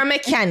it. You're a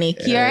mechanic,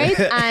 right?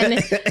 And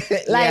like,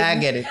 yeah, I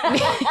get it.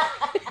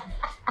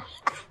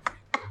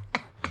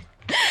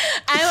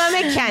 I'm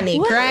a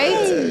mechanic,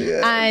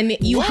 right? And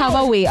you have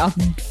a way of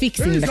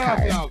fixing the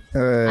car.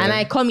 And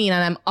I come in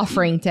and I'm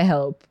offering to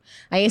help.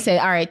 And you say,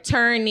 all right,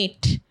 turn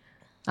it.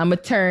 I'm going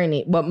to turn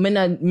it. But me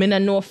not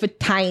know for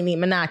tiny.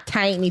 Me not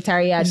tiny it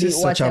or you do This is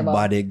whatever. such a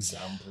bad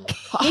example.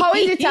 How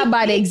is it a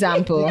bad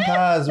example?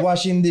 Because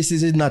washing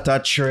dishes is not a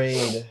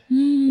trade.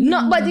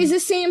 No, but it's the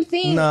same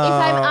thing. No. If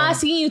I'm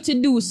asking you to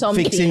do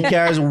something. Fixing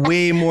cars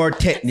way more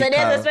technical. So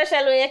there's a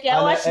special way you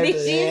can wash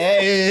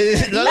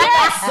dishes.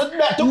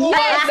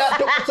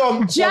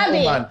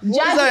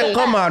 Javi,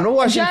 come on, we're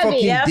washing Javi,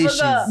 fucking yeah,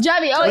 dishes.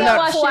 Javi, oh, you're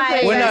washing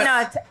plates. We're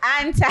not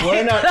anti.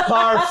 We're not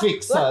car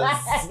fixers.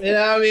 You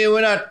know what I mean?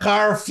 We're not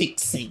car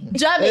fixing.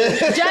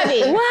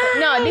 Javi.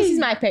 No, this is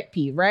my pet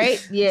peeve,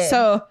 right? Yeah.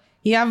 So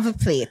you have a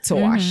plate to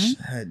wash.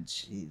 Oh,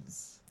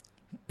 jeez.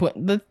 Put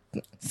the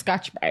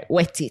Scotch Brite,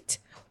 wet it.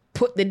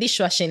 Put the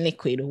dishwashing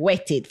liquid,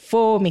 wet it,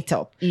 foam it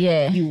up.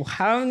 Yeah. You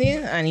have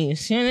it and you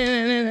see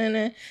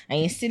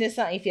this.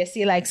 If you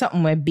see like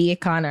something with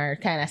bacon or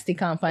kind of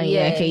stick on, and you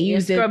can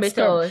use you scrub it, it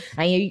out.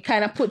 and you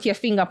kind of put your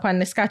finger upon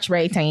the Scotch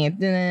Brite and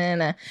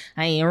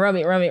you rub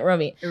it,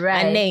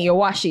 Right. and then you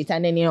wash it,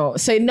 and then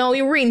so now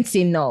you're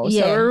rinsing now.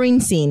 So we're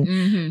rinsing.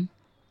 Mm-hmm.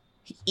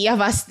 You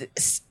have a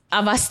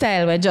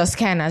style where just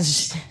kind of.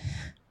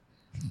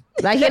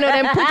 Like, then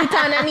put it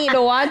underneath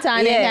the water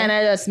and then kind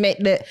of just make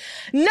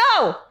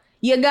No!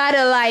 You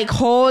gotta like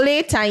hold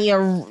it and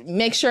you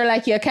make sure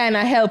like you kind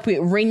of help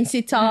it rinse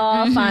it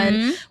off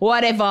and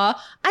whatever.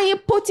 And you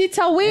put it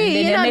away. And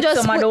then you make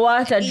some of the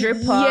water drip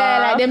off. Yeah,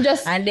 like them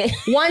just, and they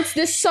once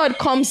the sod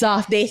comes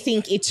off, they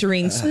think it's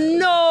rinsed.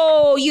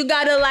 No! You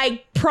gotta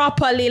like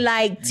properly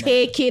like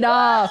take it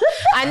off.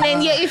 And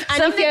then if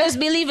you just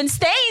be leaving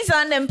stains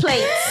on them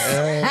plates.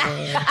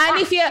 and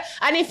if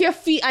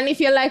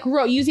you like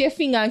use your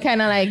finger and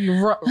kind of like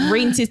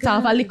rinse it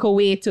off a little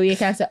way too, you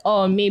can say,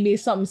 oh, maybe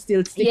something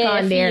still stick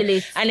on there,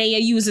 and then you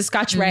use the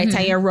Scotch Brite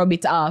and you rub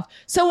it off.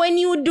 So when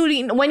you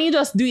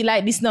just do it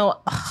like this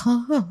now,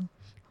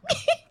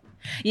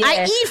 yeah.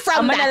 I eat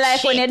from I'm that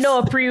like shit. when you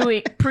don't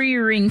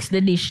pre-rinse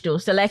the dish though.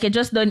 So like you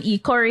just don't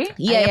eat curry.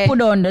 Yeah. And you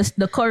put on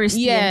the curry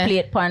steam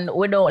plate pan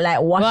without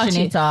like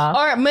washing it off.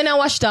 Or when I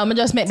wash it off, I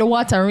just make the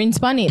water rinse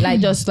pan it. Like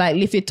just like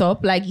lift it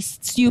up. Like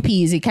stew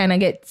peas, it kind of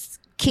gets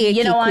cakey.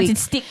 You don't want quick. it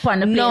stick on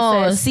the plate.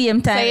 No, so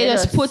same time. So you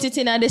just put it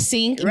in the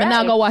sink. Right. I'm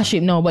not gonna wash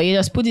it no, but you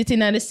just put it in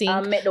the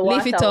sink. Make the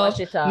lift water it up. wash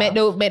it off. Make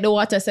the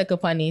water suck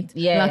up on it.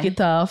 Yeah. Knock it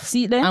off.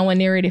 See there? And when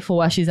you're ready for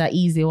wash, it's an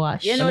easy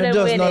wash. You know And the it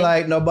just way not they-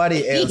 like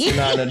nobody else in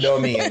the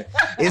domain.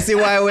 You see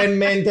why when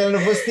men tell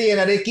them to stay in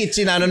the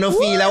kitchen and don't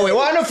feel away.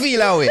 Why don't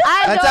feel away?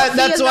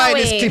 That's why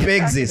this clip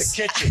exists.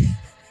 Kitchen.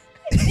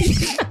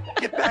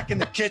 Get back in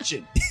the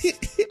kitchen.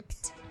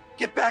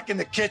 Get back in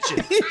the kitchen.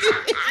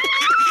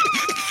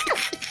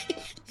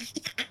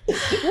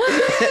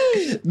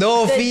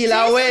 Don't feel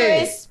away.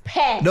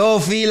 Disrespect.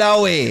 Don't feel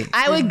away.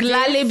 I would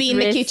gladly be in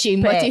the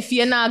kitchen, but if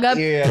you're not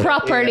gonna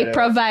properly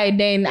provide,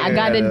 then I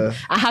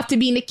have to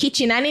be in the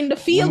kitchen and in the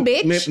field,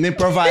 bitch. Me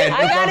provide.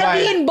 I gotta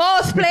be in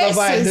both places.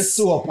 Provide the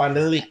soap and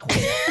the liquid.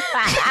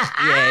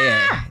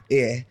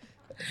 yeah.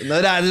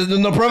 No, there's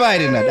no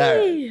providing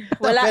that.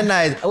 Well, That's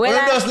nice. Well,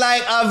 just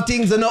like have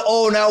things on the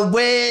own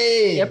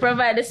way. You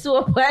provide the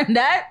soap and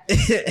that.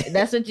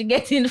 That's what you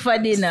get in for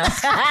dinner.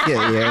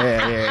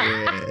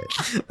 yeah.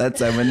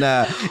 That's why I'm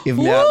not. If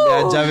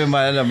I'm jamming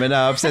man, I'm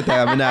not upset.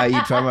 I'm not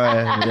eat from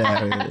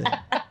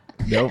her.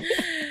 Nope.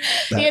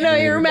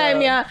 You remind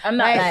me. I'm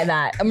not like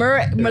that. I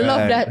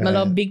love that. I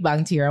love Big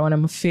Bang Theory. One of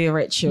my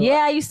favorite shows.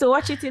 Yeah, I used to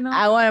watch it, One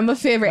of my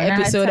favorite When I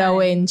had episodes time.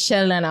 when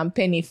Sheldon and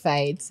Penny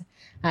fight.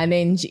 And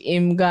then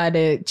him got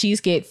a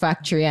cheesecake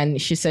factory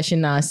and she said she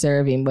not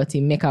serving, but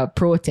he make a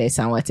protest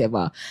and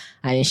whatever.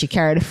 And then she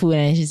carried the food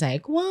and she's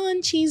like,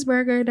 1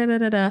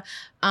 cheeseburger,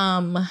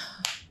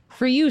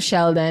 for you,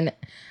 Sheldon.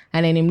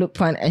 And then she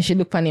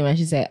looked on him and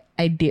she said,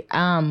 eat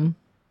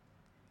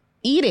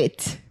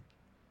it.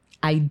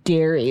 I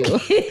dare you. I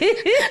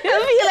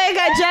feel like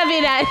I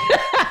jabbing that.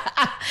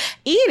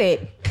 Eat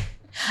it.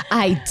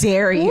 I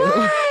dare you.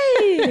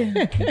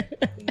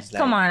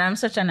 Come on, I'm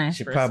such a nice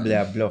She person. probably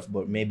a bluff,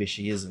 but maybe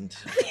she isn't.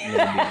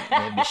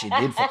 Maybe she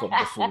did fuck up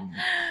the food.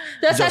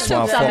 That's Just a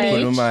want to fuck with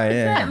bitch.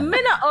 my I'm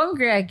not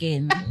hungry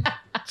again.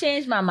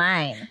 Change my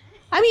mind.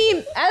 I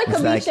mean, I like It's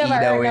a like bitch never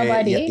either hurt way,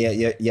 nobody.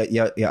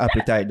 your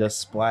appetite just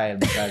spoiled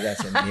because I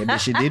said maybe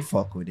she did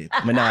fuck with it.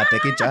 Me not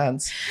take a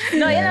chance.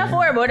 No, you're not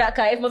worried about that,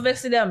 because if I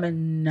vex with them, I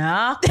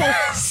nah cook.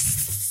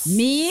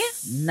 Me,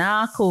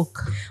 nah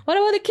cook. What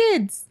about the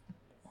kids?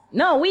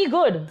 No, we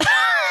good.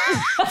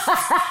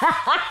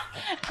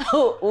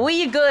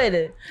 We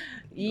good.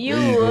 You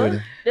We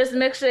good. just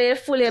make sure you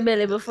full your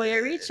belly before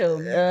you reach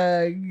home.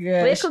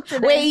 We cook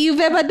today. Wait, you've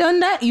ever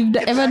done that? You've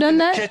ever done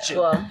that?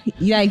 Well,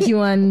 Like you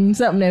want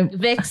something that,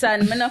 vex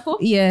and me not cook?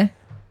 yeah.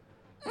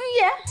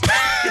 Yeah.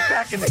 Get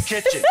back in the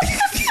kitchen.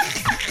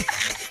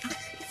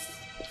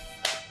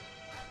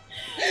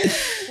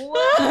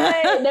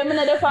 Why? Them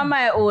not there for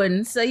my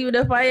own, so you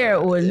there for your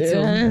own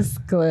too. That's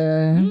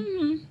clear.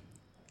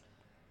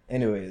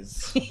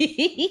 Anyways,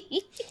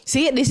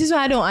 See, this is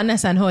why I don't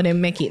understand how they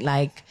make it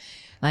like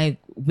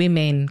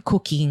women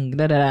cooking,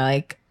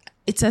 like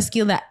it's a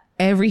skill that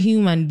every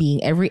human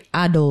being, every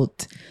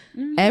adult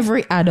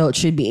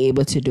should be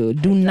able to do.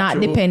 Do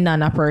not depend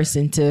on a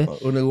person to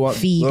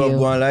feed you.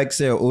 Go on like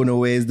say, Uno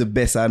way is the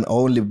best and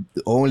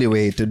only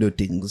way to do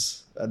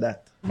things.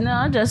 That.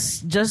 No,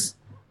 just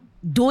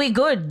do it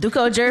good. Look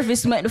how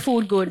Jervis make the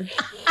food good.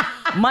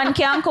 Man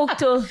can cook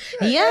too.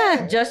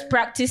 Yeah. Just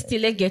practice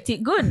till you get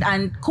it good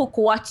and cook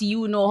what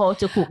you know how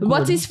to cook.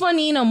 What good. is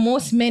funny,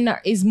 most men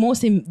is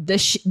mostly the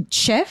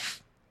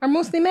chef are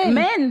mostly men.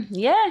 Men,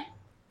 yeah.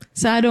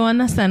 So I don't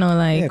understand how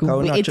Yeah, 'cause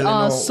we it naturally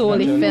all know-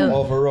 solely naturally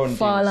overrun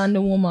fall things. on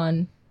the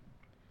woman.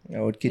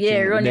 Kitchen,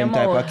 Yeah, run your them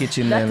type mouth. of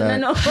kitchen. That's then,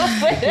 enough.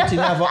 kitchen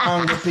have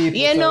angry people.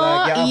 You so know,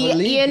 like, you have to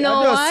leave. you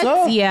know Just what?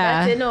 so.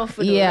 Yeah. That's enough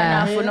for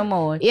Yeah. for no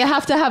more. You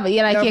have to have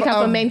you have to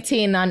have-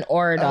 maintain an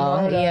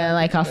order. Yeah,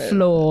 like a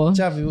flow.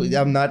 Chavi,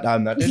 I'm not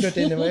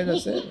entertaining what I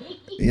said.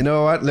 You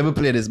know what? Let me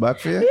play this back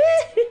for you.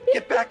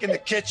 Get back in the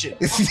kitchen.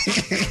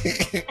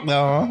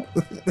 No.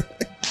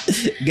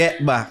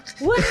 Get back.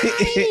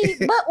 Wait,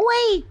 but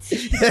wait.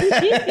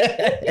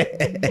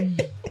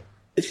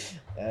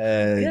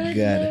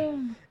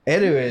 God.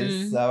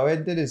 Anyways, so I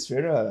went to this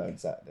funeral on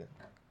Saturday.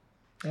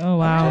 Oh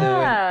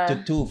wow. I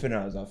went to 2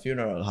 funerals. A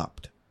funeral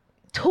hopped.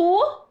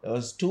 2 There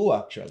was 2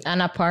 actually.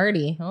 And a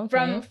party.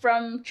 Okay.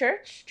 from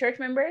church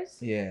members.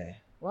 Yeah.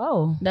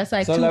 Wow, That's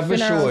like So 2 let me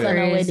show funerals you. and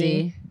a crazy.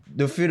 wedding.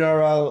 The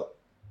funeral.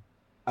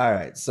 All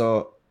right.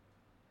 So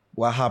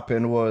what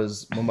happened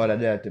was my mother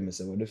did tell me,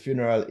 so what the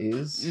funeral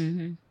is,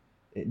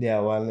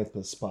 there one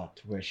little spot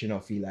where she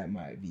don't feel like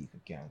my vehicle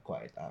can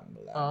quite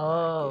handle. And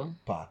Oh.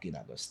 parking,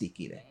 I go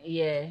sticky there.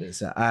 Yeah. They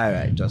say, all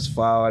right, just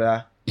forward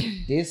her.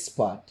 This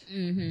spot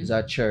is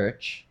a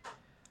church.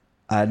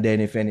 And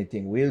then if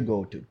anything, we'll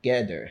go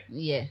together.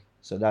 Yeah.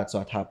 So that's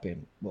what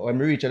happened. But when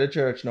we reach the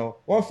church now,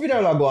 one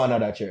funeral I go on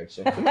another church.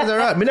 So, I said,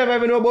 right, me never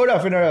even know about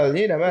that funeral.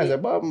 You know, I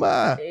said,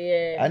 Bamba.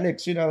 Yeah. And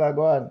next funeral I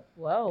go on.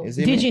 Wow. You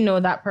see Did me? you know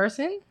that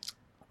person?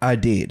 I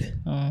did.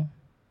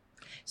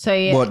 So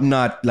you But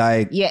not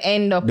like you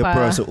end up the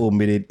person who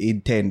did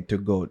intend to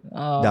go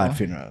that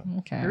funeral.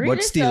 Okay. Really?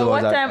 But still so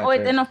was what at- time? at Oh, it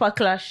church. ended up a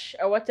clash,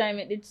 or what time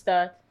it did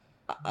start?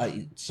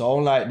 It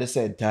sound like the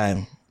same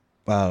time.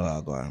 Well,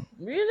 I go on.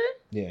 Really?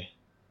 Yeah.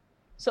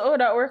 So how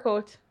that work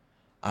out?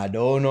 I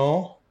don't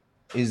know.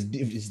 It's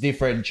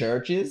different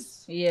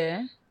churches.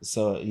 Yeah.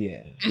 So,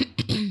 yeah.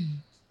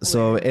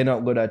 So, end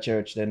up go to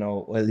church, then,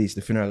 or at least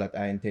the funeral that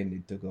I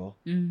intended to go.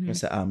 I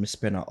said, I'm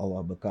spend an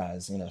hour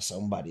because,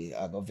 somebody,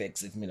 I go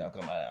vex if me not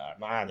come out.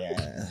 Man,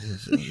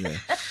 yeah.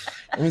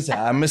 I said,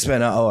 I'm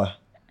spend an hour.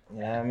 You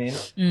know what I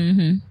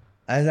mean?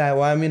 I was like,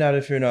 why me not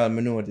the funeral? I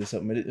noticed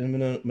something. I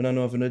don't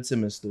know if you know the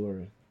same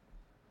story.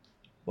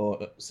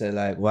 But say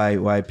like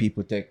why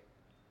people take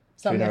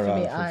Something for funeral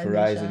me for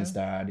Rising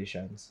Star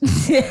auditions.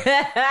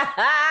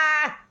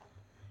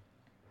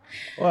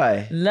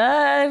 Why?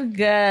 Lord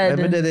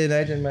Every God.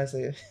 day I tell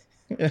myself,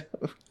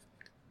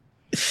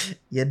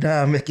 you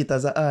don't make it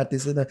as an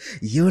artist,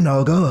 you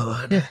know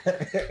good.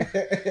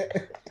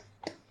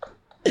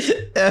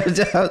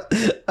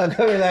 I'm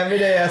coming like every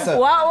day.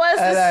 What was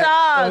the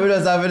song? We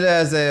just have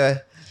to say,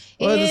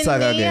 what's the song In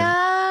the again?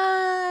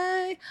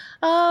 eye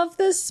of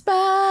the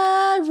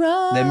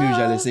sparrow. Them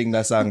usually sing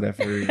that song there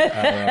for real.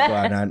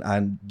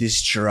 And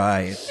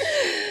destroy it.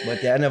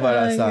 But yeah, I never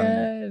that song.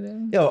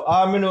 God. Yo,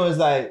 all I know is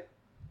like,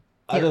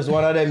 I just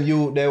one of them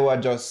youth, they were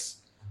just,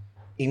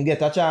 him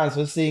get a chance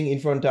to sing in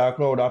front of a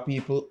crowd of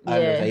people.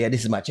 And Yeah. like, yeah,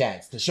 this is my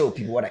chance to show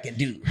people what I can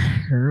do.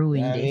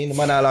 Ruined I it. mean, the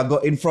man all go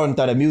in front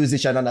of the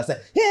musician and I say,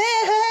 you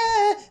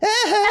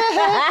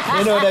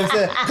know them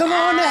say, come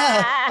on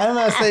now. And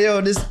I say, yo,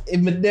 this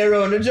if they're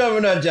on the drum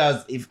or not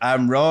jazz. If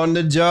I'm round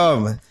the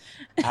drum,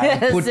 I'm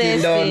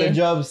putting down the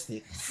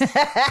drumsticks.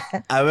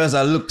 I was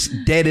look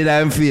dead in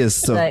my face.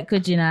 So Like,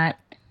 could you not?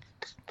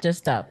 Just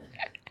stop.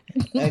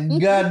 and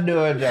God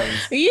do a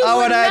drums. You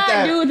would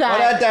not do that. One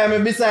that time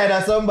I'm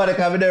beside somebody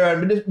come there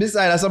and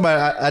beside somebody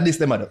I this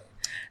them up.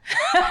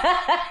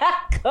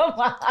 Come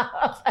on.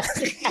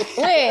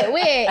 Wait,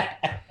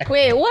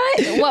 what?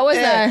 What was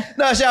that?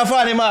 No, she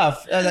found him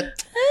off. I was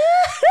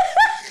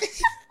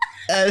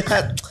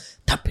like,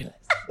 tap it.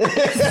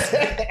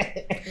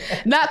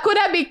 That could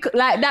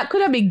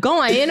have been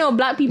going. You know,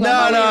 black people. No,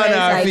 are no, it's no,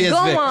 like, face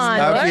go vex. on.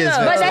 Our face vex.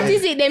 But that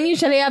is it. Them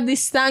usually have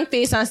this stank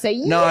face and say,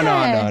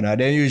 yeah. No.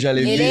 They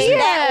usually It listen. ain't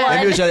that They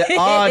one. usually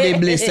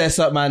audibly say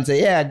something and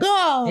say, yeah,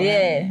 go.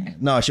 Yeah.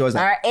 No, she was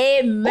like, Or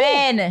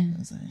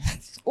amen.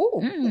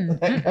 Ooh.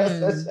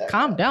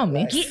 Calm down,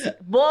 man.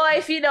 Boy,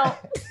 if you don't.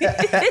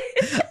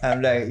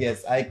 I'm like,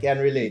 yes, I can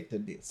relate to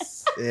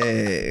this.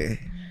 Yeah.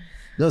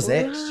 Those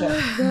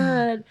extra.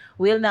 Good.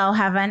 We'll now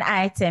have an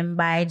item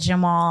by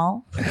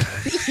Jamal. You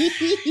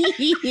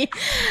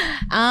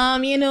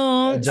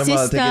know,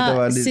 Jamal, take it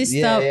over this. sister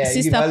you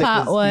give a little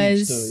Pat speech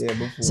was too,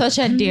 before. such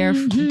a dear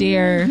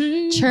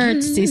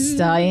church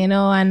sister, you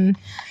know, and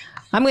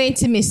I'm going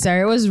to miss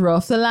her. It was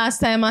rough. The last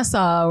time I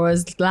saw her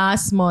was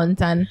last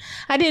month, and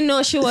I didn't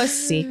know she was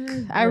sick.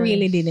 I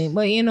really didn't.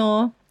 But you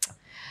know,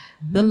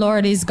 the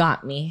Lord has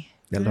got me.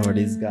 The Lord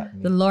has got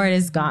me. The Lord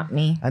has got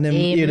me. And then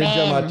hear the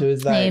drummer too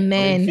is like,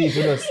 Amen. when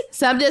people just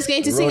So I'm just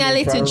going to sing a running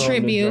little around the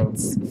tribute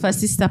drum. for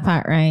Sister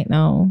Pat right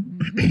now.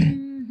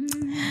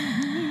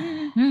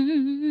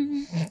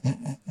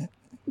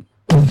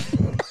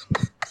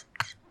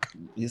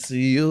 You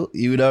see, you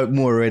would have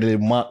more ready to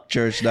mock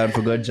church than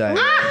for God join.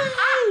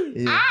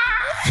 Yeah.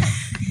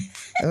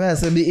 I mean, I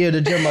say, me hear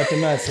the drummer to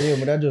me, I say, yo,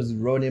 but I just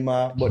run him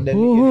off. But then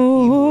me hear the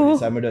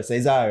keyboardist, and me just say,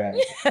 it's alright.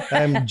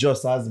 I'm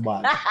just as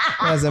bad.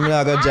 I say, I'm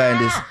not going to join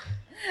this.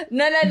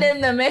 None of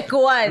them to make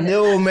one.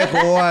 No, make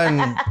one.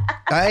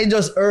 I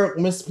just irk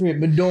my spirit.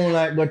 Me don't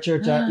like go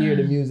church and hear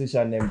the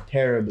musician them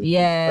terrible.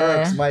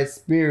 Yeah. Irks my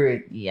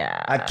spirit.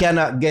 Yeah. I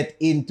cannot get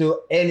into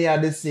any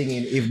of the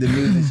singing if the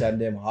musician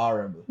them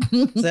horrible. So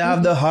you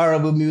have the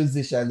horrible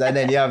musicians and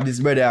then you have this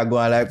brother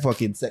going like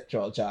fucking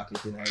sexual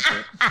chocolate, you know.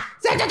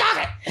 Sexual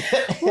chocolate!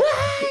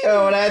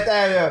 Yo, when I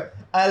tell you,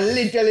 I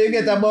literally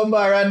get a bomber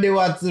and the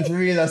what's for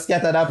real and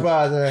scatter the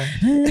applause.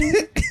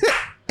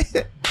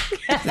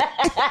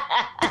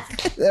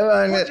 Put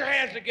your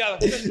hands together,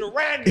 Mr.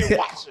 Randy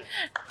Watson.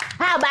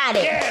 How about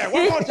it? Yeah,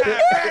 one more time,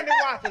 Randy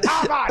Watson.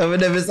 How about it? I'm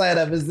never side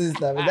of his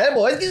sister. But that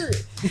boy's good.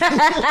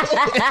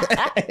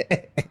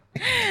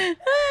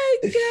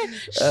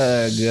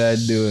 Oh, God,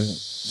 dude.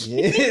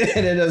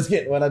 Yeah, they just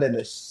get one of them.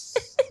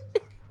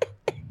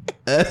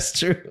 That's true. That's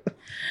true.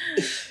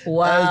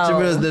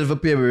 Because they for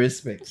pay me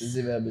respect. You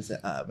see what I'm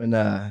saying?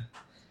 Nah.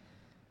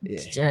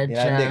 Yeah.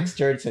 Next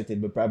church setting,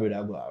 but probably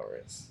not go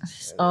hours.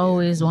 It's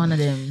always one of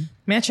them.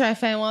 May I try to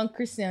find one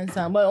Christian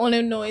song, but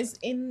only know it's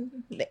in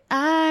the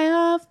eye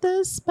of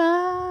the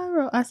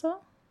sparrow. I saw.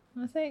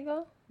 I think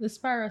go the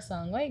sparrow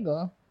song. Where you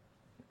go?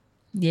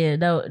 Yeah,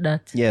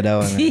 that. Yeah, that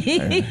one.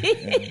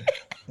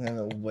 I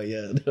know, but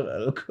yeah,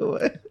 look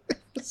away.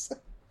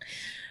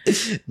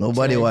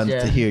 Nobody wants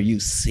to hear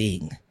you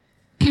sing.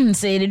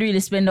 So you did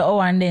really spend the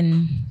hour and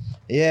then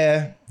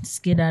Yeah,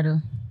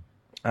 skedaddle.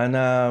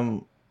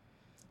 and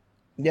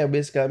yeah,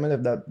 basically, I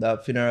left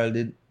that funeral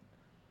did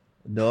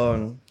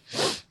done.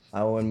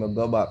 And when I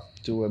go back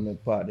to when I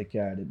parked the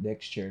car at the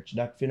next church,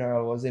 that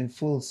funeral was in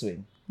full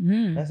swing.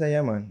 I said,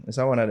 yeah, man, it's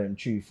one of them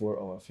 3-4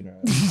 hour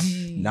funerals.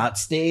 Not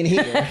staying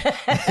here.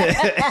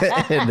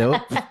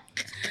 Nope.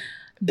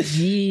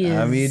 Jeez.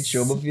 I mean,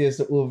 show my face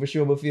to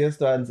overshow my face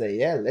to and say,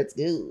 yeah, let's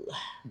go.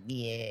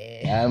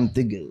 Yeah. Time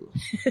to go.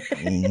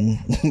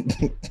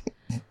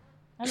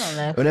 I don't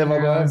like Whenever I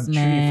go funerals, 3-4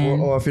 man.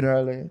 hour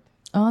funeral, like,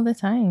 All the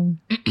time.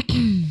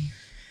 3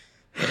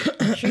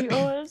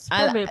 hours?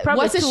 Probably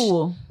what's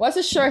two. What's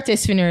the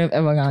shortest funeral you've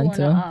ever gone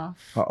to? an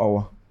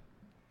hour.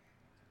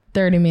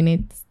 30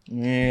 minutes.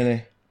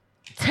 Really?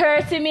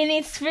 30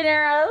 minutes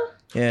funeral?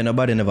 Yeah,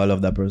 nobody never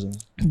loved that person.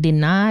 Did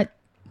not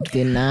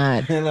Did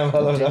not. You Did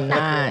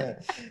not.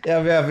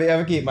 have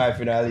to keep my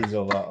funeral at least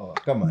over. Oh,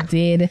 come on.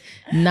 Did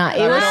not. I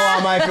don't know how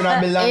my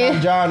funeral be long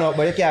and drawn up,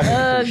 but you can't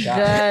Oh, be too short.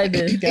 God.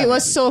 It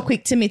was so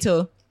quick to me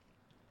too.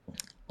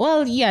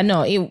 Well, yeah,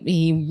 no,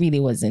 he really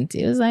wasn't.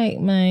 It was like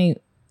my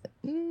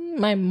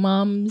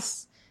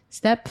mom's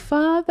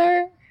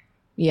stepfather.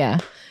 Yeah.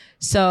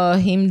 So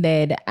him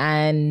dead,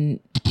 and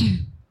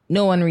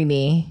no one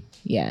really,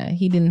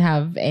 he didn't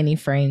have any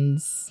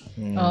friends.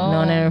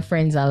 None of her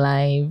friends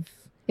alive.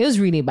 It was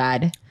really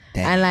bad.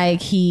 Damn. And like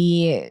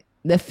the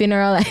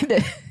funeral, like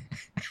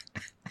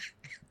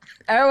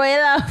Are we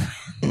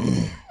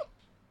laughing?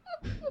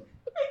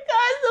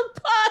 Because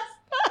the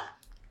pastor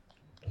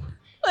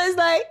was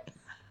like,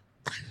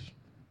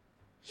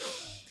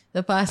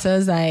 the pastor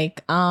was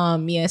like, so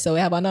we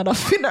have another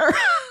funeral.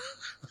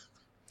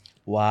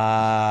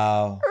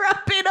 Wow.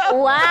 Wrap it up.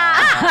 Wow.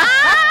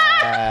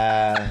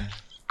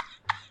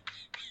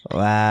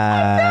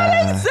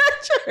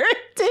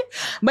 Exaggerating.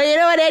 But you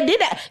know what they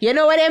did? You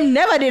know what they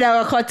never did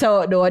our cut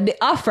out though? The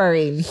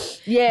offering.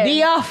 yeah.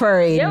 The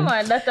offering. Yeah,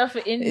 man, that's off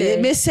in there.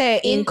 Me say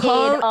in In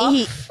come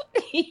aid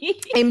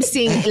him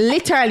sing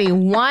literally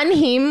one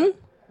hymn.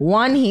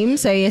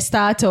 So you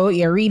start out,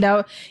 you read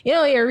out,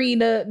 you read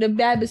the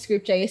Bible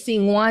scripture, you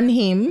sing one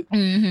hymn.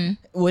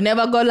 Mm-hmm. We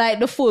never go like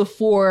the full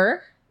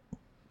 4,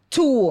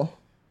 2.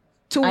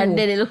 And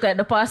then they look at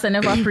the pastor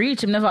never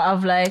preach, him never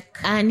have like,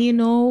 And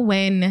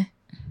when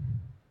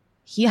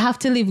you have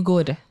to live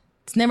good,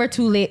 it's never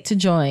too late to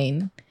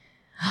join.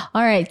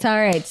 All right.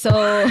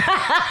 So,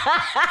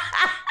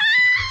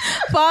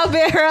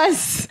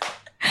 pallbearers,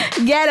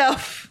 get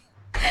off.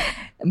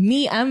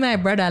 Me and my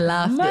brother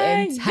laughed the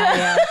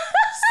entire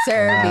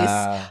service.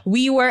 Wow.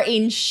 We were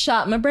in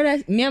shock. Me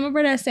and my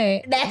brother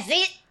say, "That's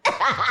it."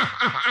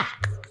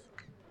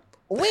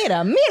 Wait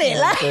a minute,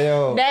 like So,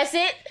 yo, that's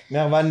it. we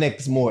have a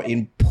next more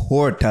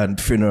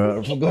important funeral.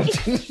 I forgot.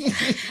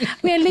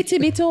 we're a little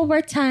bit over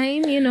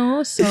time,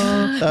 so.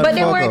 But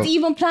they fuck weren't up.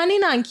 even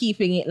planning on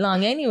keeping it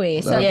long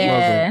anyway. So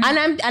Yeah.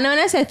 And when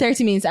I said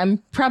 30 minutes, I'm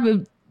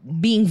probably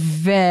being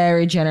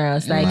very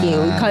generous,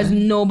 because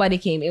nobody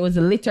came. It was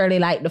literally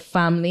like the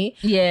family.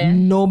 Yeah.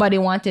 Nobody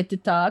wanted to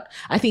talk.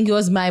 I think it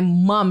was my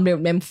mom.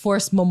 Them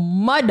forced my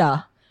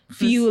mother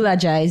to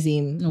eulogize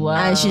him. Wow.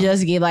 And she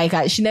just gave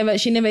she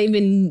never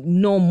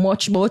even know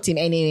much about him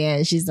anyway.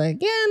 And she's like,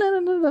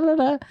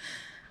 yeah.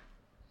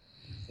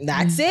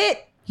 That's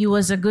it. He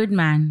was a good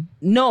man.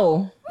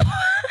 No.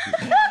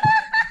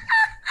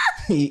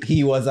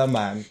 he was a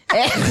man.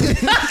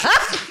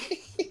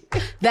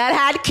 That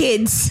had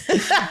kids.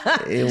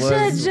 It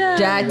was.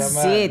 That's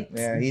a man. it.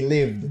 Yeah, he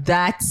lived.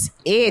 That's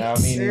it. I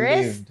mean, he lived.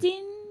 Rest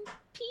in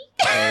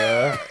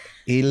peace.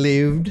 He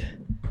lived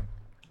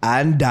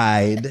and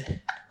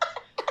died.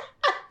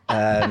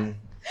 And,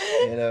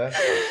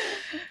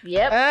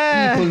 Yep.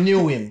 people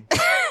knew him.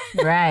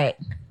 Right.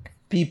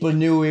 People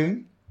knew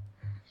him.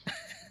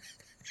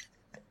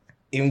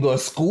 Him go to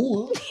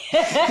school.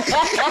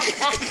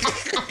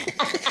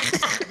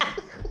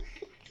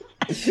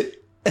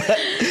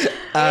 That's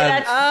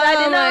sad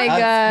Oh my enough.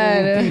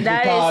 God. People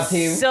That taught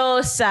him. is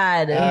so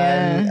sad.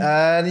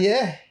 And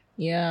yeah.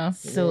 Yeah.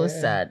 So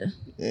sad.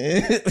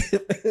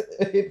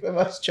 If I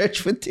was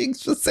church for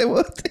things for say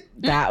what?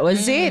 That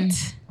was it.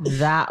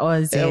 That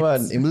was Yeah, it.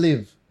 man, him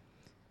live.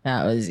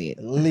 That was it.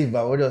 Live,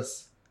 I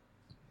was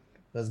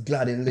just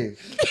glad him live.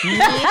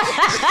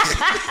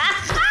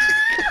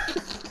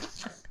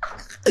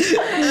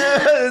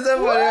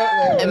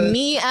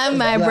 Me and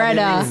my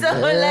brother So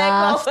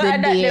laughed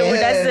like, the that they would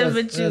day. have said for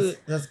you.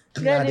 Just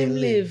Let glad him him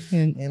live.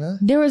 live. You know?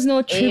 There was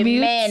no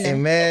tribute. Amen.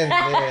 Amen.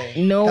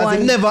 Yeah. No 'Cause he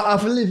one. never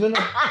have to live,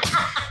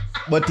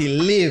 but he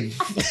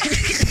lived.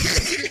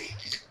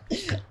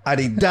 And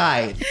he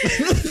died.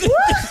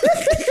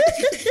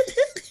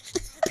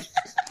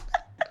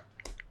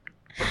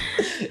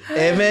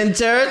 Amen,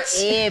 church.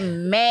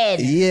 Amen.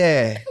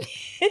 Yeah.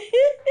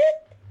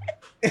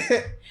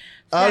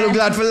 I'm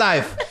glad for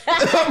life.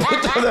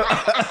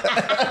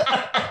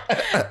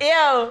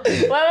 Yo,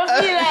 when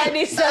I feel like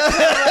this,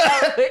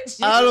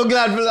 I'm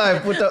glad for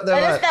life. Put up the I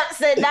man. just stop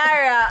saying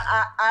Dara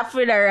a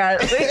funeral.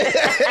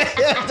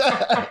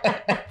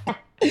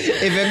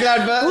 If you're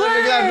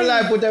glad for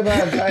life, put up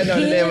hand. I know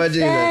the name of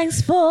Jesus.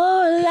 Thanks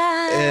for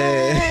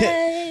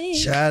life.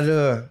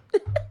 Shadow.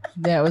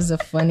 That was the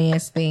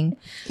funniest thing.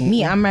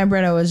 Me and my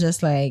brother was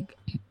just like,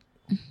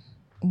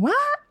 what?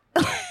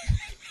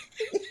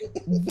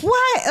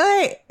 What?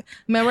 Like,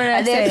 my brother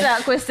And they said,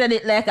 start question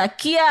it like a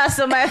chaos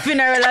on my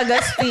funeral I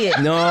got stay.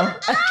 No. A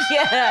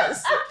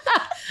chaos.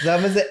 So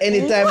I say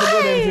anytime I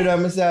go them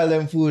funeral, I say all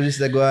them food just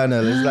to go on.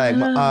 It's like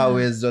I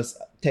always just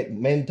take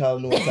mental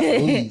notes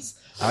at least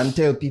and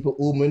tell people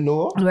who me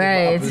know.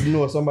 Right. If I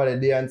know somebody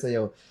there and say,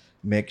 yo,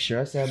 make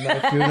sure I say my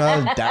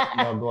funeral, that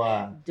no go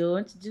on.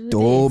 Don't do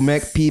Don't this.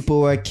 make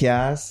people who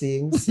can't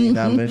sing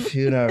at my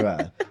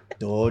funeral.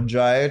 Don't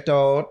dry it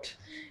out.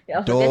 You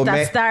have to Don't get a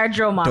make- star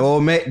drummer.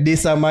 Don't make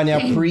this a man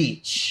you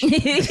preach.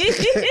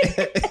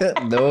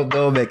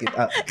 don't make it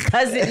up.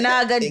 Cause it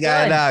not good. You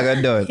got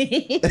done.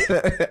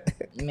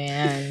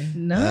 Man.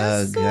 No,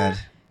 Oh sir. God.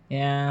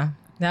 Yeah.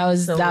 That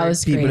was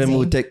People crazy. them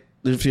who take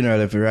the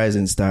funeral of the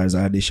Rising Stars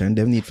audition,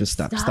 them need to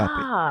stop. Stop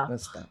Stop. it.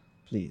 Let's stop.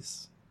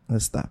 Please.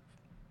 Let's stop.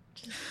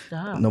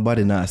 Stop.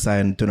 Nobody not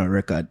signed to no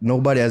record.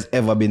 Nobody has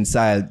ever been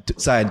signed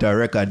to a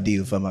record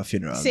deal for my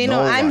funeral. Say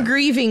no, I'm one.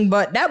 grieving,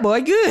 but that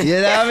boy good.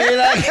 You know what I mean?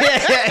 Like,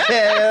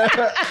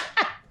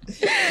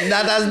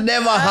 that has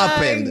never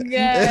happened.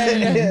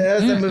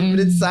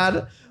 It's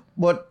sad.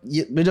 But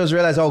we just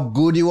realize how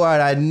good you are.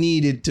 I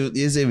needed to,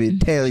 you see me,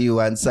 tell you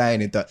and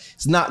sign it.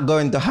 It's not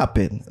going to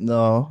happen.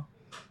 No.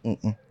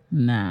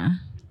 Nah.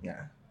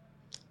 Yeah.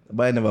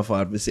 But I never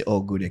thought we say,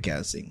 oh, good, you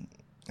can sing.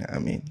 I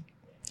mean,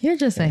 You're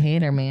just a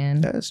hater,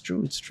 man. that's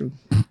true. It's true.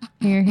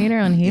 You're a hater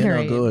on You're hater.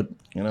 not good.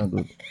 You're not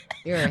good.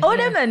 You're a Oh,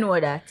 hater. them don't know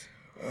that.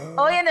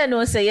 Oh, you don't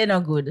know, say you're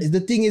not good. The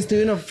thing is to,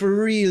 you know,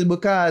 for real,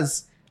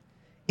 because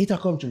it'll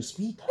come through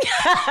speaker.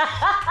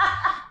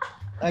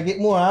 I get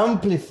more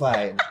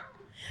amplified.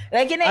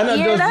 Like you And don't not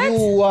hear just that?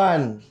 you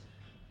one.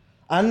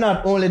 And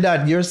not only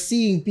that, you're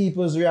seeing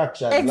people's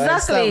reactions. Like,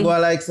 Exactly. stop go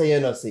like say you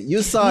know see.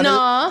 You saw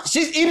No.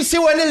 him see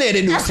when the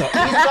lady do so. He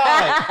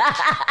saw it.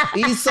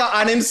 He saw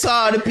and him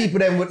saw the people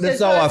them with the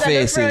sour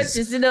faces.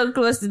 You sit down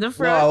close to the No,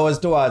 front. I was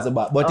towards the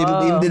back. But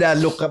him did that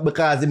look up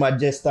because him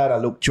just started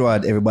look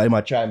toward everybody.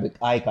 Him try and make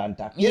eye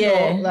contact. You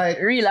know, like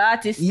real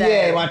artist style.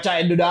 yeah, I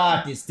try to do the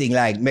artist thing,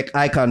 like make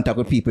eye contact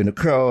with people in the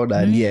crowd,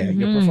 and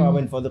you're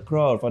performing for the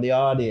crowd, for the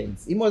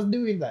audience. He must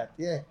doing that,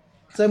 yeah.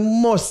 So he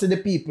must see the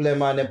people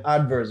them and them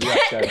adverse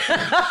reactions.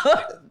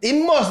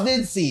 He must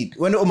did see it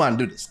when the woman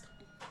do this.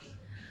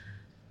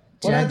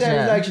 One of the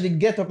times like she did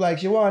get up like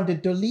she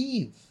wanted to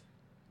leave.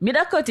 Me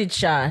da cut it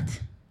short.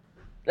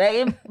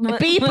 Like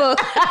People,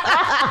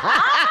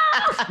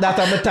 That's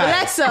how my time.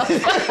 bless up.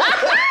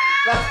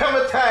 That's how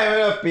my time, you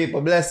know,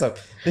 people. Bless up.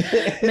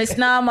 Miss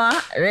Nama,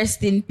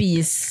 rest in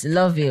peace.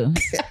 Love you.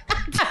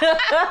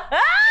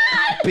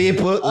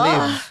 People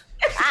live.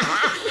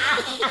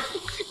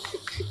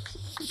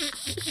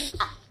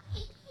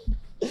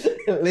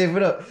 Live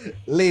it up.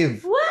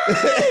 Live.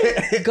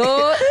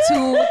 Go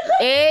to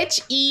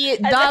HE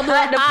double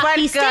the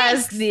hockey podcast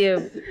sticks.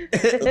 name.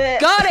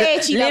 Go to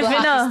HE double Live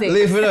it up. hockey sticks.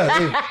 Live it up.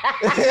 Live.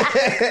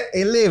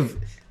 Hey, live.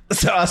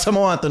 So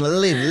someone want to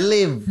live.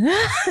 Live.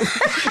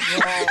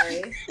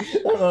 I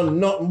don't know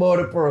nothing about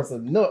the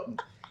person. Nothing.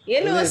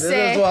 You know, Live. This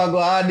say. is why I go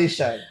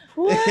audition.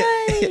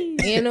 Why?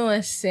 You know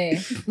what say.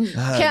 Can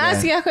I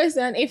ask you a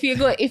question? If you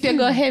go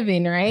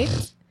heaven,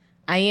 right?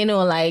 And you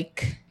know,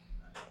 like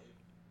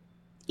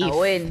I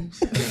win.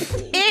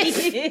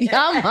 if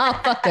y'all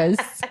motherfuckers.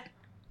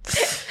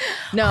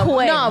 No,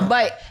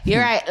 but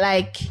you're right,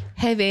 like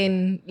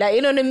heaven, like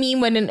you know the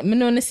meme when I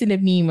know see the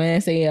meme when I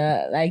say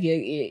like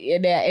you're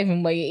there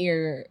heaven but you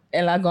hear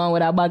Ella going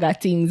with a bag of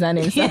things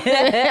and stuff.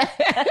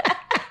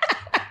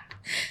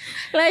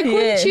 Like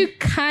wouldn't you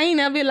kind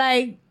of be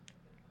like,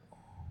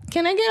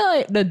 can I get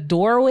out the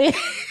doorway?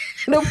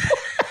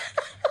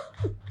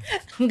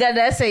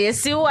 Gotta say, you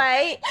see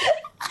why?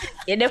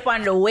 You're up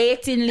on the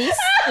waiting list.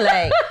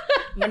 Like,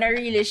 I'm not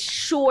really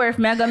sure if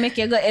I'm gonna make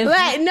you go every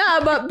Like no,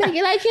 but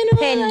like you know,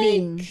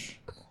 pending. like,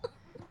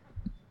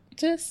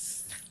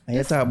 just And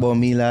you talk about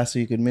me last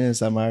week with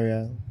Minister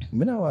Maria. I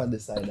don't want to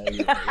decide that.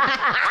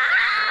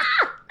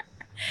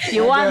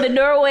 You want the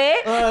doorway?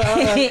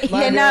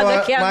 You're not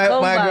gonna can't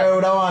come my back. girl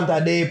would want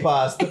a day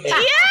pass.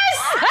 yes,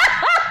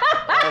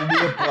 And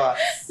day pass.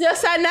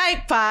 just a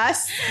night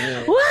pass.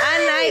 What? A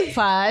night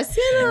pass,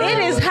 you know. It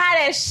is hot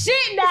as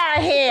shit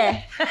down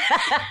here.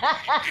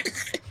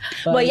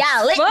 But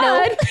y'all lit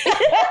though.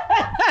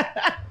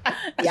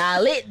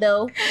 Y'all lit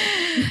though.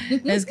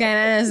 It's kind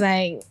of just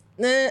like,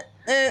 and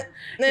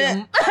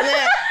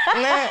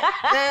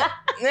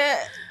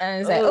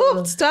it's like,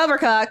 oops, it's 12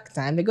 o'clock.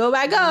 Time to go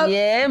back up.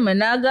 Yeah, man,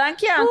 not gonna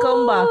can't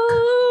come back.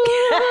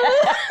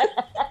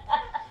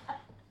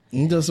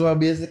 You just want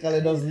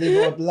basically just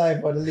live out life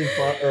or live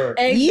for earth.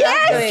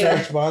 Exactly.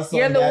 Church for Sunday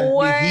You're the and be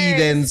worst.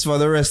 heathens for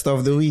the rest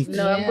of the week.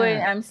 No,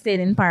 I'm staying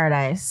in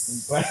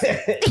paradise.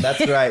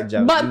 That's right,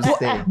 Jam. You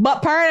stay.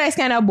 But paradise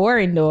kind of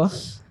boring though.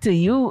 To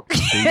you.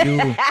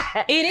 You.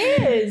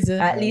 It is.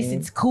 At least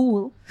it's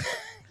cool.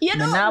 You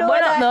don't Nah, know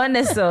but that. not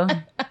done so.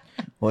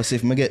 What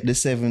if me get the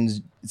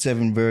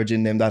seven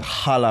virgin them that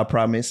holla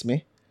promise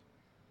me?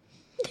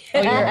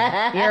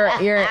 Oh,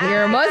 you're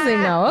a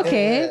Muslim now.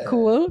 Okay,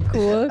 cool.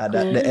 And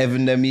that the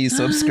heaven them me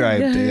subscribe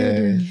to.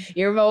 Yeah.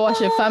 You ever watch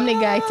a Family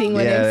Guy thing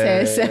when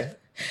it says,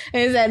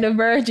 it's like the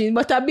virgin,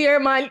 but a beer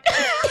man.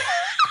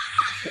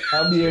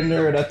 I'll be a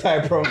nerd, I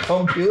type from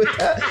computer.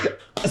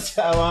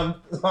 So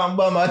I'm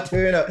bummer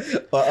turn up.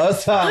 But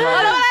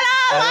Osama.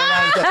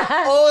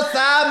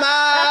 Osama!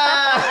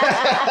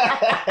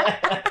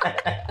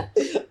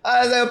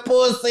 I said,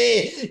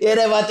 pussy. You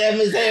never tell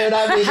me say you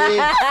don't believe.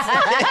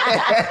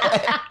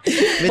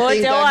 But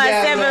you want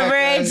 7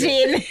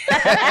 virgin.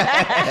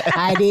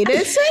 I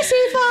didn't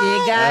specify. You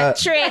got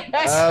tricked.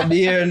 I'm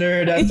here,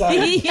 nerd.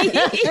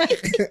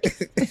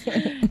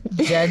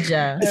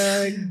 Jaja.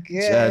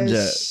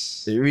 Jaja.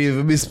 You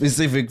really be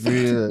specific for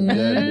you.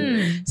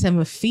 So I'm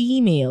a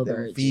female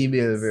virgin.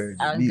 Female virgin.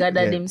 I'm glad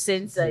that them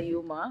sense of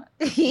humor.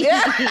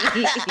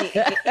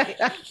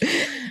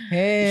 Hey.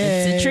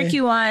 It's a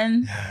tricky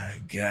one. Oh,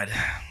 God.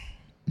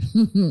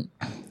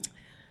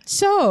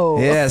 So.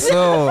 Yeah,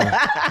 so.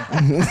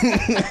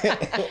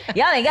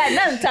 Y'all ain't got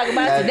nothing to talk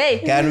about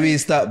today. Can we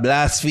stop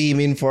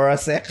blaspheming for a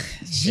sec?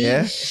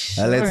 Yeah?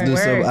 And let's do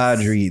some words. ad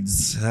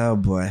reads. Oh,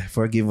 boy.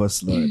 Forgive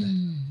us, Lord.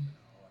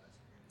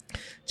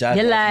 Chat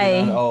You has lie.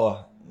 been an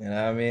hour, you know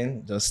what I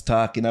mean? Just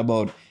talking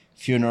about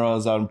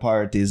funerals and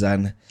parties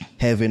and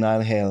heaven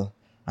and hell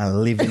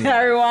and living.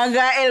 Everyone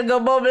got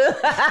Elgo bubble.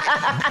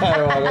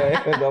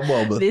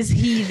 Bubble. This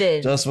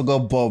heathen. Just for go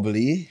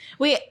bubbly.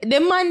 Wait, the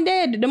man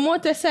dead. The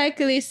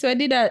motorcyclist who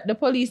did that. The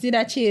police did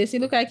that chase. He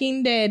look like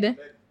he dead.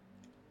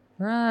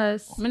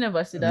 Ross. I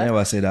never see that.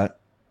 Never say that.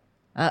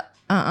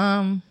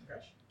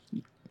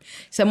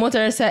 So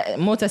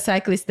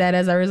motorcyclist died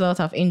as a result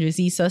of injuries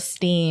he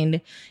sustained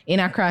in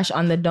a crash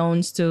on the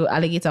Downs to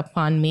Alligator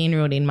Pond Main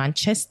Road in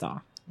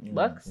Manchester.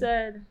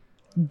 Backside.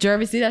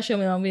 Jervis did that show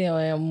me on video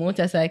where a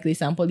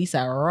motorcyclist and police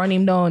are run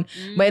him down.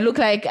 But it looked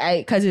like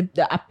a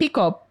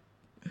pickup.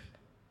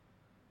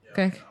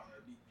 Okay.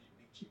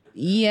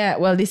 Yeah,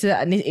 well, this is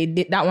that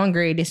one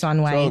gray, this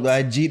one white. So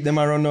that Jeep them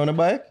around down the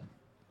bike?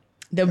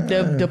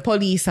 The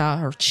police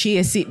are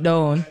chase it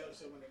down.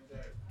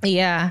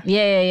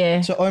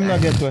 Yeah. So I'm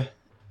not get to it.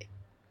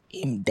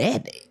 Him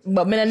dead.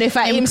 But me don't know if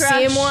I Him him crash.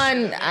 same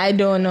one. I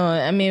don't know.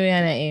 I maybe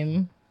I not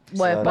him.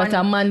 Boy, But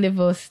a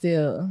Mandeville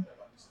still.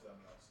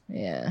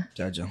 Yeah.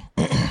 Jaja.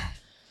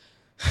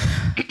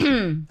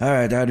 All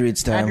right, ad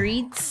reads time. Ad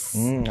reads.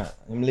 Him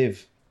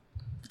live.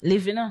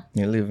 Live, you know.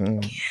 You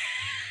live.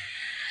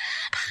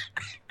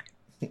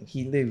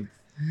 He lived.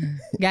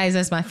 Guys,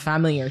 that's my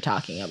family you're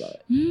talking about.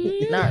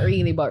 Not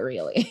really, but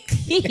really.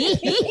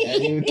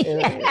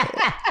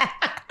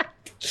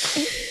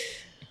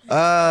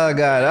 Oh,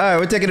 God. All right,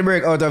 we're taking a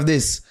break out of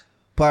this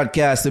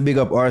podcast to big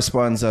up our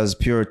sponsors,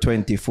 Pure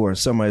 24.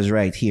 Summer is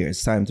right here.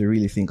 It's time to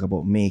really think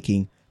about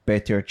making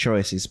better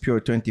choices. Pure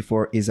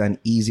 24 is an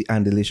easy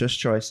and delicious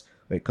choice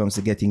when it comes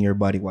to getting your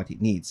body what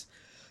it needs.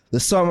 The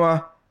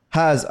summer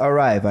has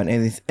arrived, and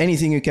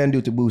anything you can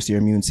do to boost your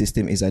immune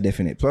system is a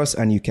definite plus,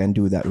 and you can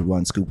do that with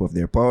one scoop of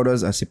their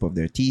powders, a sip of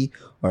their tea,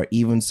 or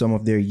even some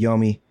of their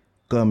yummy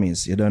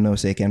gummies. You don't know,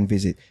 so you can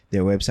visit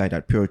their website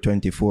at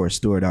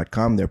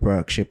pure24store.com. Their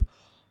product ship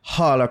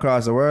all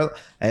across the world.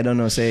 I don't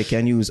know, so you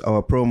can use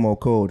our promo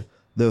code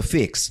The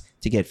Fix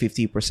to get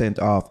 50%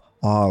 off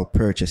all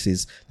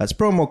purchases. That's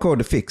promo code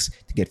The Fix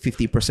to get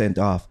 50%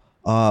 off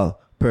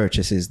all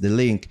purchases. The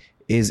link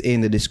is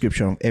in the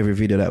description of every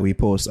video that we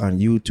post on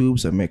YouTube,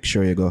 so make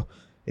sure you go,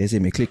 you see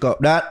me, click up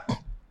that.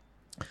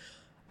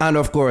 And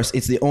of course,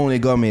 it's the only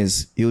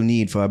gummies you'll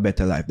need for a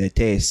better life. They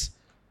taste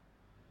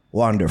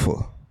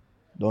wonderful,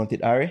 don't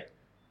it, Ari?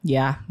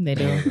 Yeah, they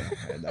do.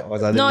 That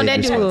was a No, they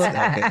late do.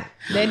 response. Okay.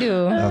 They do.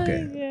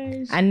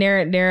 Okay. And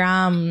they're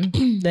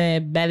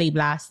the belly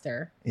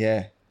blaster.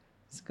 Yeah.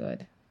 It's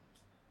good.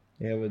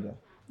 Yeah, we do.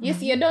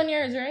 Yes, you done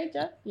yours, right,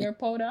 Jack? Your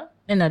powder.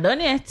 And not done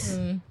yet.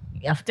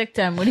 You have to take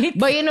time with it.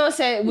 But you know,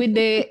 say with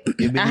the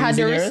been I had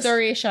the using yours?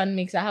 restoration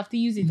mix. I have to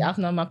use it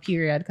after my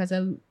period because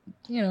Oh,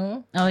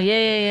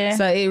 yeah.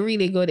 So it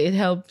really good. It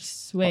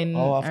helps when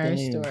How I often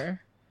you-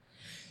 restore.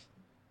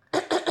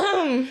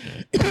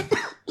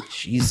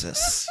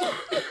 Jesus.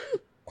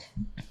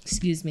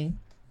 Excuse me.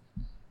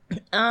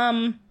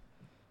 Not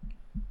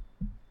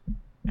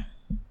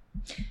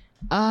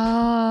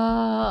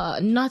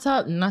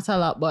a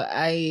lot, but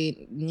I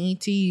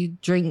need to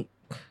drink.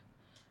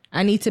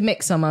 I need to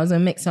mix some. I was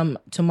gonna mix some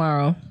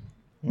tomorrow.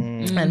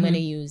 I'm gonna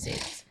use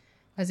it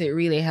because it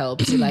really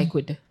helps, like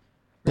with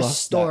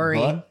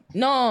restoring. What?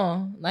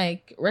 No,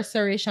 like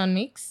restoration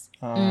mix.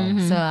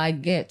 So I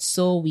get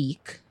so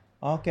weak.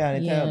 Okay, and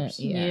it Yeah, helps.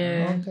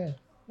 yeah. Okay.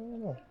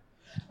 All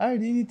right,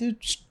 you need to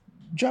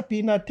drop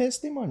in that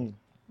testimony.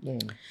 Then.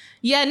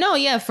 Yeah, no,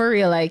 yeah, for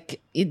real.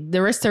 Like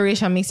the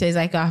restoration mix is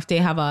like after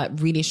you have a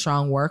really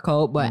strong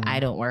workout, but I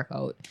don't work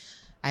out.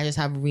 I just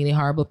have a really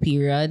horrible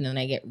period and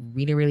I get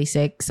really, really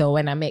sick. So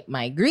when I make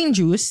my green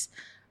juice,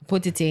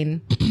 put it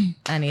in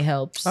and it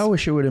helps. I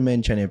wish you would have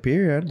mentioned your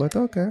period, but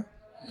okay.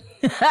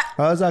 I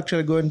was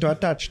actually going to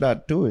attach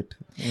that to it.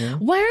 Yeah.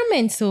 Why are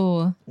men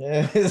so?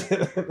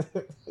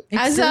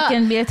 It still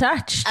can be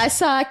attached. I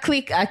saw a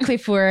clip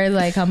where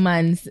like a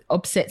man's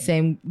upset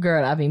same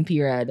girl having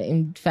period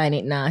and find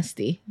it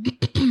nasty.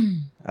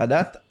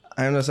 That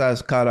I understand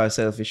it's called her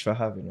selfish for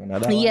having one.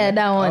 That Yeah, one.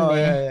 that one Oh,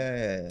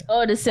 there. yeah.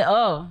 Oh, they say,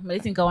 but I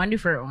think I want a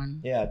different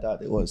one. Yeah, I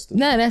thought it was too.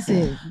 No, that's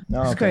it.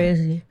 No, It's okay.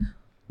 crazy.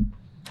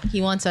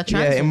 He wants a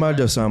trans. Yeah, it might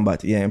just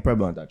somebody. Yeah, he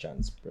probably want a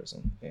trans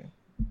person. Yeah.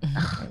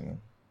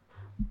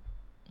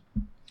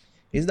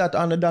 Is that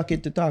on the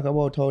docket to talk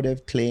about how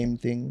they've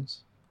claimed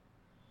things?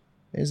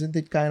 Isn't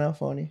it kind of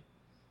funny?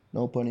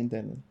 No pun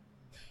intended.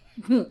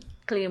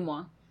 Claim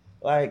one.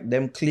 Like,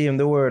 them claim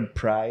the word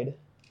pride.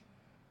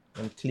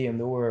 Them claim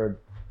the word...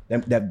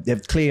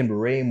 They've claimed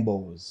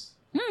rainbows.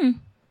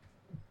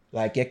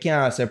 Like, you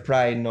can't say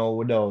pride now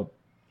without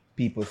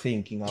people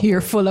thinking of...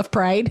 You're full of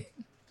pride.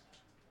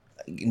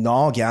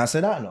 No, can't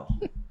say that no.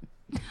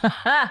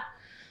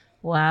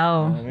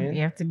 Wow. You know what I mean?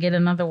 You have to get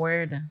another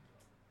word.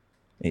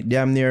 It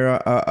damn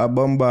near a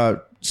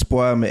bomba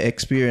spoil my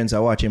experience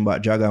of watching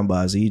about Dragon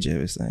Ball Z,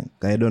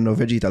 I don't know if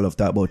Vegeta love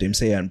talk about him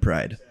Saiyan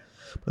pride.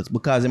 But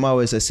because him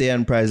always say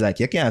Saiyan pride, like,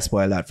 you can't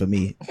spoil that for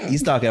me.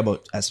 He's talking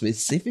about a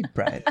specific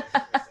pride.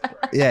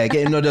 Yeah,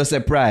 you know, just say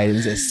pride.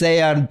 He says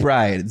Saiyan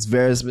pride. It's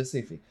very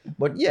specific.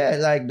 But yeah,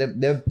 like,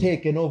 they've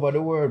taken over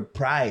the word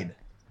pride.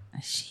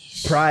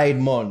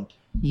 Pride month.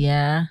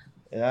 Yeah.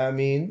 You know what I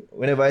mean?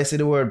 Whenever I say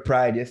the word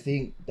pride, you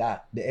think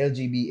that the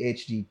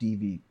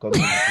LGBTQ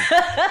community.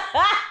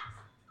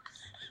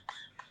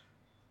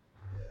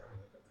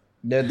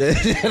 No,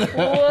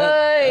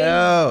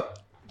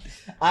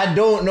 I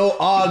don't know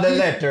all the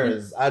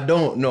letters. I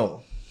don't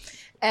know.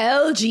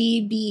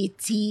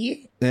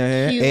 LGBT.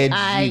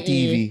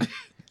 HGTV.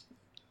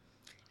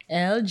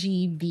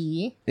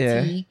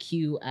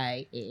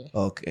 LGBTQIA.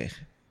 Okay.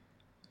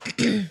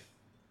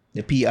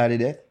 The P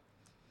added it.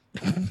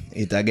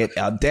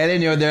 I'm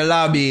telling you, they're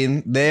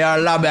lobbying. They are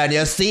lobbying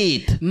your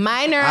seat.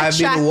 Minor I've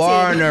attracting.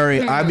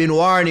 been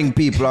warning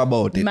people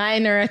about it.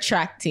 Minor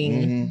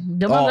attracting.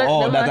 They want to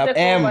take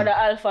over the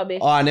alphabet.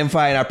 Oh, and then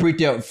find a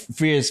pretty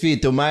fierce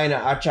feet to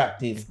minor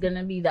attractive. It's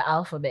gonna be the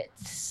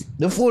alphabets.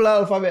 The full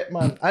alphabet,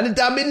 man. And it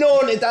have been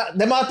known,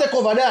 they might take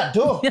over that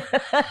too.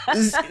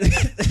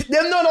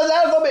 Them known as the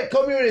alphabet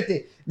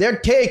community. They're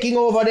taking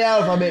over the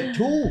alphabet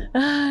too.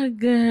 Ah,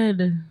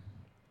 good.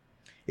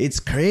 It's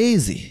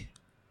crazy.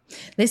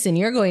 Listen,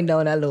 you're going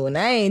down alone.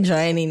 I ain't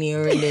joining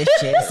you in this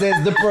shit.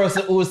 Says the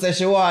person who says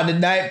she want the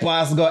night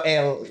pass go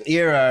L.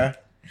 Hear her.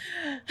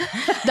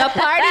 The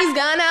party's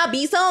gonna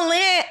be so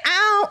lit.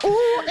 Ow,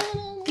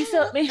 ooh, Kiss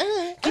up me.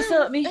 Kiss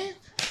up me.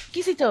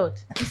 Kiss it out.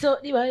 Kiss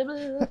out the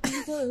Bible.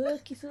 Kiss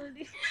out. Kiss out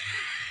the...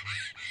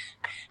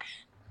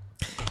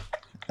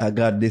 I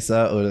got this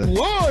out.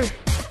 Whoa!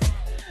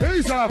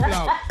 He's off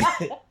now.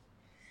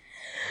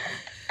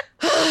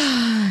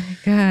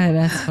 God,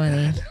 that's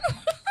funny.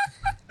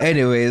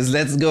 Anyways,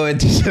 let's go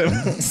into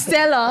some.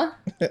 Stella.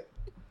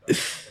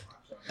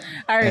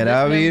 And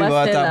I mean,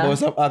 what about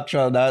some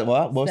actual that?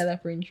 What? Stella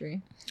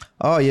Printry.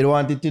 Oh, you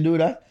wanted to do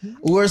that?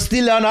 We're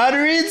still on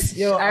Aries?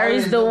 Yo,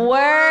 Aries the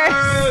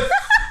worst.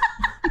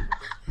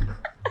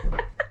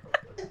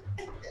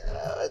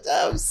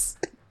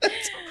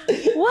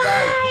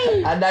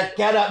 Why? And that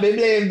cannot be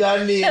blamed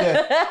on me.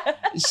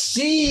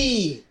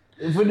 She.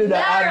 If we do the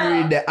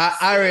Aries, the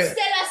Aries.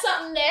 Stella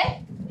something there.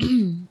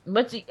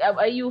 But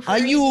are you for Are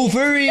you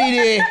for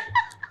reading?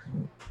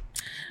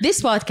 This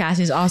podcast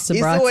is also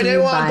It's brought when to they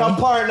you want a by...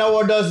 partner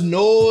who does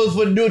knows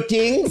for do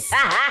things.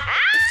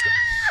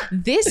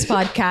 This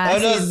I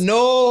podcast just is...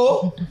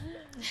 know.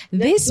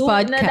 This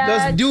podcast...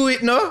 Just do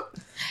it, no?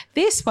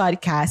 This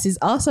podcast is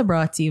also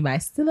brought to you by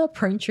Stella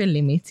Printer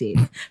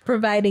Limited,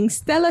 providing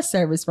Stella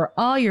service for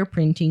all your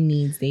printing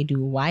needs. They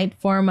do wide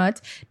format,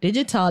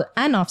 digital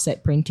and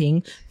offset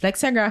printing,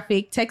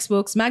 flexographic,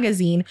 textbooks,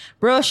 magazine,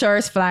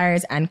 brochures,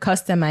 flyers, and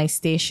customized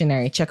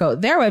stationery. Check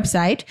out their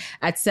website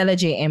at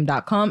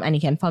stellajm.com and you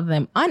can follow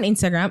them on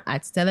Instagram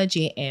at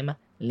stellajm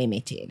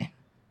limited.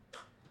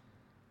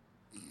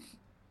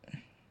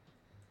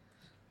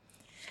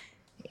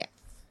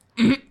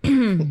 There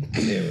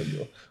we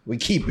go. We're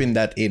keeping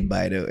that in,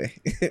 by the way.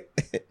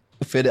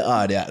 For the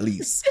audio, at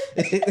least.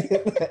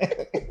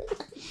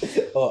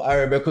 Oh, I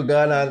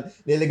remember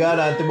nearly gone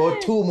on to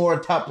about 2 more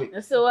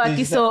topics. So I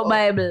kiss out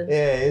Bible.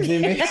 Yeah, you see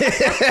me?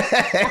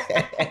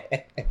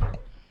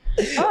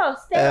 Oh,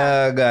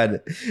 Stella. Oh,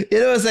 God. You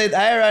know, so it's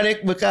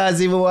ironic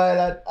because even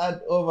while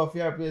at over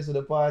Fair Place with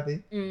the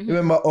party,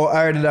 remember how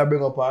I did I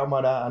bring up her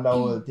mother and the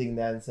whole thing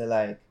there and say,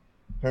 like,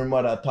 her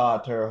mother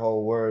taught her how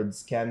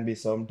words can be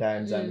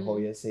sometimes and how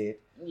you say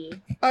it. Yeah.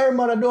 Her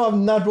mother don't have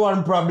not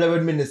one problem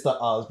with Minister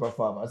Hall's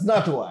performance.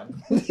 Not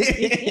one. So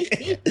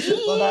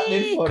that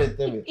didn't funny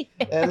to me.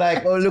 And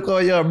like, oh, look how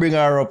you bring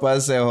her up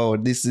and say, oh,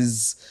 this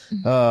is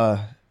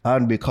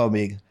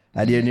unbecoming.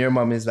 And then your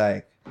mom is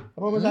like,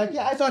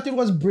 yeah, I thought it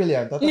was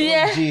brilliant. I thought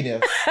it was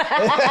genius.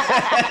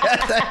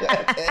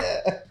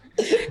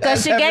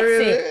 Because she gets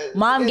it.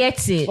 Mom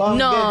gets it. Mom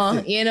No,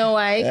 gets it. you know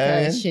why?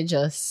 Because she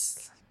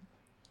just...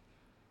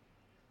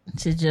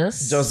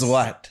 Just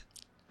what?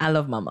 I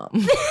love my mom.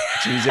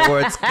 Choose your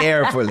words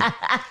carefully.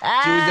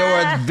 Choose your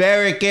words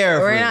very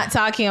carefully. We're not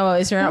talking about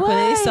this. We're not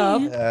putting this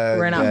up.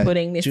 We're not Okay.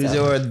 putting this Choose up.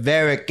 your words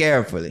very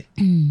carefully.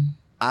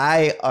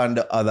 I, on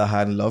the other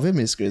hand, love you,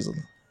 Miss Grizzle.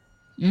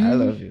 I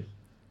love you.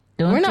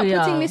 Don't We're not you,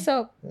 putting y'all? this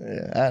up.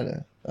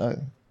 Yeah, I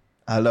know.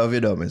 I love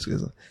you though, Miss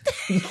Grizzle.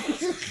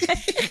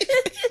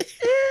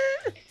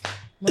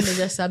 Mommy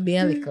just a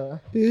biblical.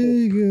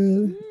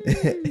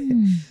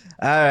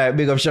 All right,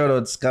 big up shout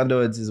outs,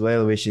 condolences,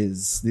 well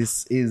wishes.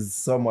 This is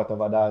somewhat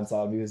of a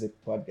dancehall music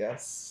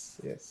podcast.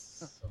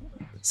 Yes.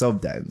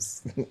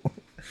 Sometimes.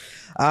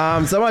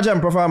 Summer Jam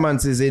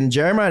performances in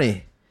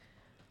Germany.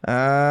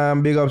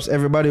 Big ups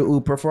everybody who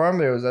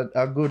performed. There was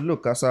a good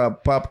look. I saw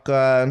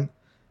Popcorn,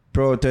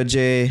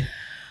 Protege,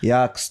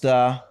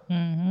 Yaksta,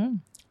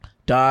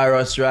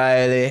 Taurus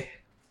Riley.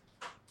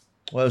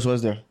 What else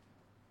was there?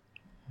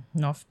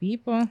 Enough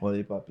people. Whole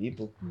heap of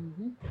people.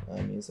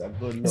 I mean, it's a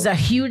good look. It's a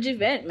huge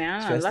event,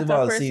 man. It's A lot of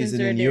festival persons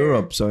season are in there.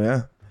 Europe, so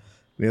yeah.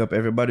 Big up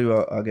everybody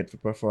who I get to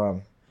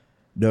perform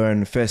during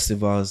the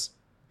festivals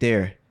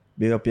there.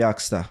 Big up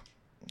Yaksta.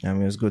 I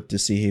mean, it's good to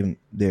see him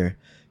there.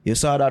 You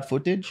saw that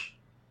footage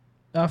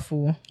A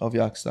fool. of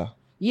Yaksta?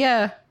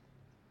 Yeah.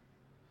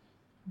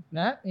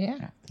 That,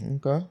 yeah.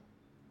 Okay.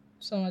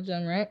 Summer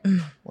Jam, right?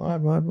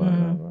 What.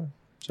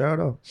 Shout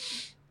out.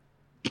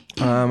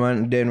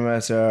 And then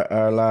was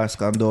our last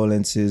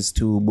condolences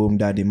to Boom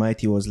Daddy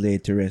Mighty. Was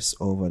laid to rest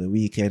over the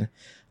weekend.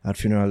 That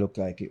funeral looked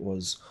like it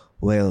was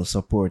well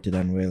supported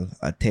and well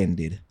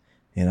attended.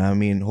 And I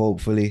mean,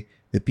 hopefully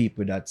the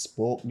people that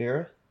spoke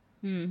there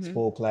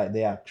spoke like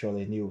they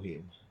actually knew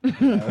him.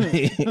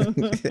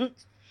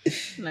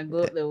 I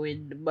go up there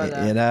with the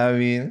bugger. You know what I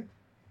mean?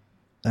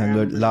 And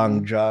good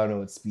long drawn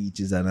out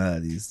speeches and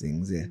all these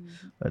things, yeah.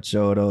 But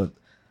shout out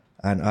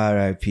and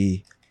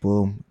RIP,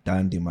 Boom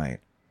Dandy Might.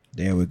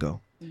 There we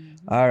go.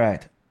 All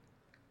right.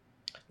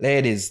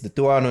 Ladies, the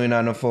two are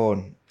on the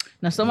phone.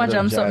 Now, so much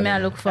I'm something I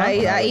look for.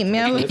 I eat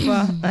me look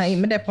for. I eat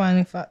me that one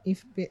if a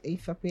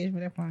page me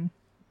that one.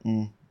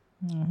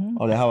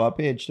 Oh, they have a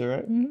page too,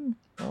 right?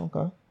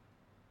 Okay.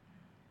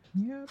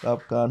 Yeah.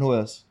 Popcorn, who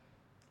else?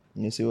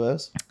 You see who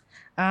else?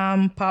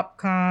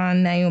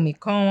 Popcorn, Naomi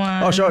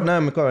Cohen. Oh, short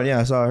Naomi Cohen. Yeah,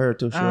 I saw her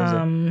too. She was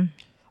there.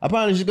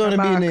 Apparently she's going to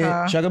be in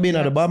Rebecca. she's going to be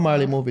in the Bob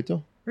Marley movie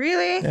too.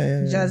 Really?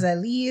 Yeah. Jazz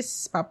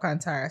Elise, Popcorn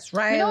Taurus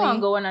I don't want to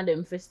Riley, go one of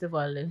them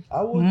festival. Then.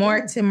 I would.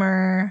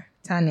 Mortimer,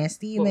 Tanya But with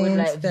Stevens,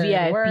 like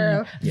Third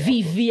World,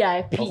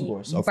 VIP. Of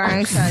course. Of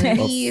Barrington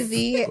course.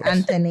 Levy,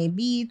 Anthony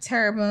B,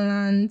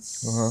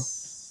 Turbulence,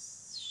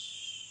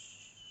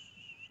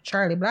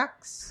 Charlie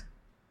Blacks.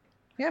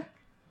 Yeah.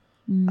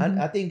 And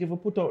I think if we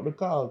put out the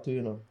call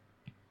to,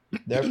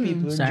 there are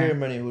people in Sorry.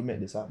 Germany who would make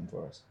this happen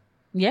for us.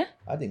 Yeah?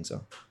 I think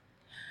so.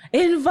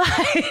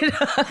 Invite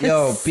us.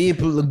 Yo,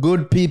 people, the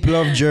good people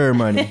of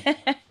Germany.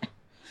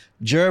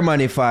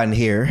 Germany fan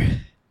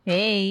here.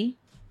 Hey.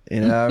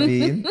 You know what I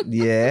mean?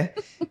 Yeah.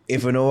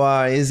 If you know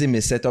what is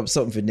me set up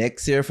something for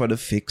next year for the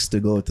fix to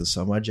go to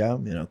Summer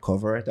Jam,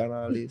 cover it and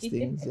all these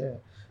things. Yeah.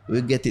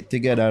 We'll get it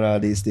together and all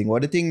these things.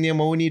 What the thing name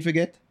we need to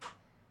get?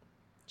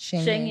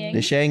 Shenyang. The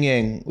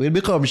Shenyang. We'll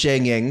become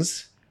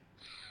Shenyangs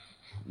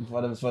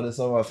for the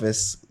summer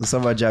fest, the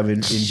Summer Jam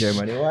in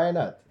Germany. Why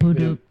not?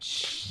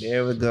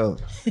 There we go.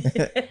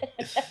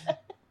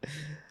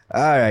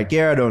 All right,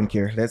 Kara Don't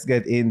Care. Let's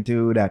get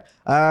into that.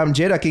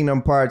 Jada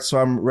Kingdom parts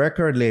from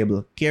record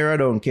label Kara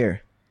Don't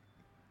Care.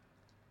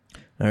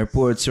 The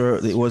reports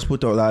it was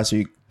put out last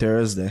week,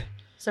 Thursday.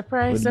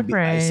 Surprise.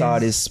 I saw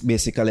this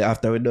basically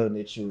after we done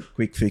it shoot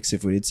quick fix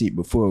if we did see it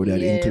before we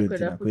had Yeah, included could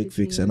in have a put quick it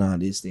fix in. and all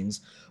these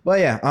things. But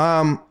yeah,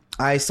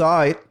 I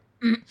saw it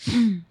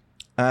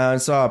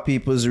and saw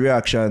people's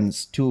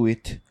reactions to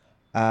it,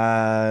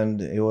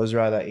 and it was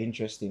rather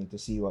interesting to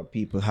see what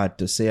people had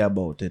to say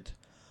about it.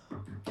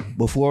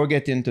 Before we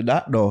get into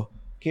that though,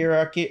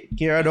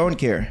 Kira don't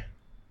care.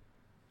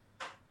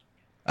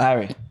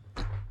 Ari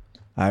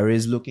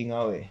is looking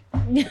away.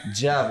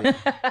 Javi.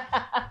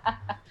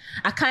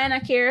 I kind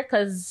of care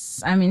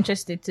because I'm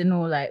interested to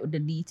know like the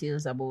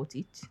details about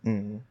it.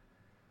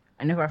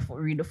 I never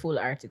read the full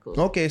article.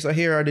 Okay, so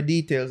here are the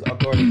details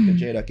according to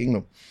Jada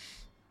Kingdom.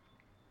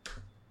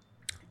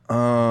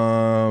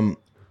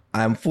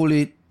 I'm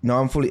fully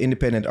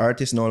independent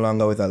artist, no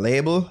longer with a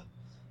label.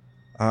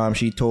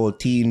 She told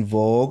Teen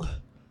Vogue,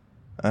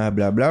 blah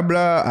blah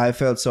blah. I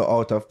felt so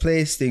out of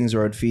place. Things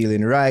weren't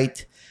feeling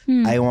right.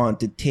 I want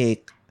to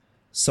take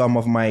some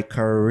of my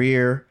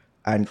career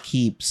and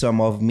keep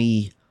some of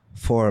me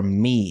for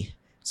me.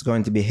 It's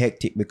going to be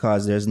hectic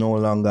because there's no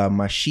longer a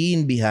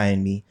machine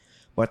behind me,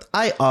 but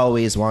I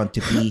always want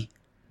to be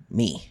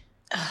me.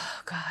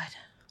 Oh God.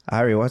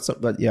 Ari, what's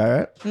up? But you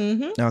alright?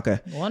 Mm-hmm. Okay.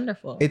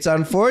 Wonderful. It's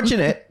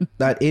unfortunate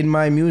that in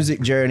my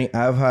music journey,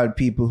 I've had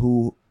people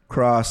who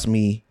crossed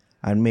me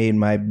and made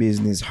my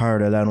business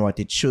harder than what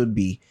it should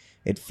be.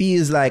 It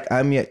feels like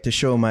I'm yet to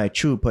show my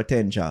true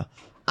potential.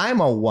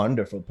 I'm a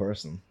wonderful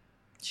person.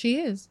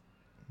 She is.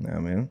 You know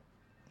what I mean?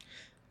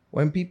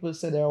 When people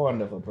say they're a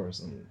wonderful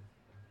person,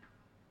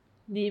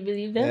 Do you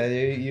believe them?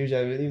 you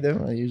usually believe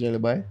them. I usually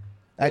buy.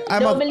 Like,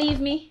 Don't believe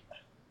me.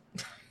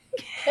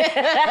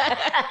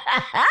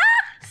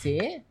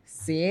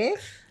 See?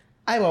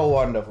 I'm a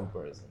wonderful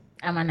person.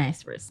 I'm a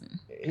nice person.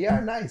 You're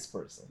a nice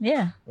person.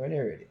 Yeah. When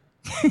you're ready.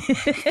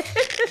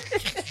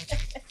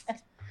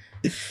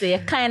 So you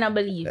kind of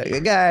believe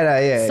it.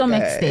 Yeah, Some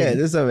kinda, extent.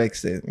 Yeah, to some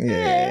extent.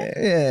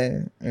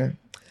 Yeah.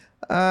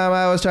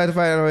 I was trying to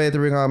find a way to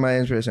bring all my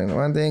inspiration.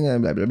 One thing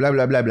and blah blah blah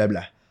blah blah blah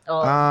blah.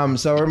 Oh.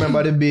 So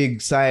remember the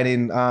big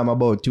signing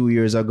about 2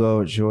 years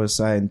ago. She was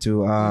signed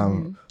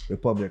to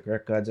Republic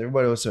Records.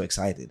 Everybody was so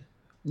excited.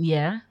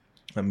 Yeah.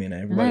 I mean,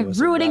 everybody was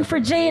rooting for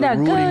Jada.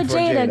 Good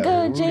Jada.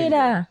 Good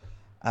Jada.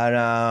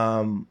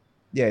 And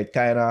yeah, it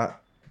kind of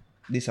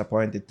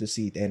disappointed to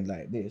see it end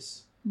like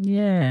this.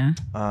 Yeah.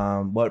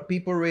 But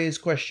people raise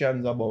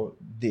questions about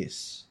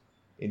this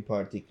in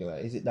particular.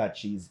 Is it that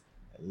she's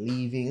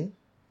leaving,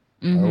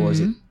 or was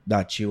it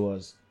that she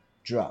was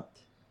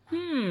dropped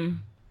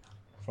from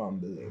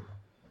the label?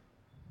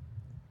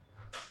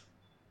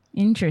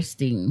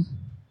 Interesting.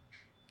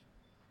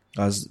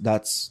 Because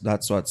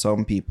that's what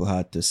some people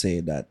had to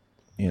say, that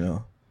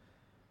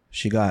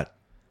she got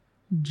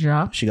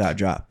Drop.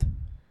 dropped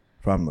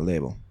from the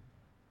label.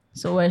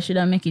 So why should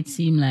I make it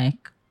seem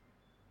like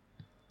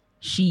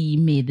she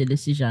made the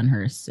decision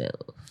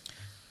herself?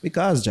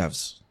 Because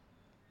Javs,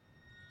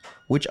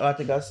 which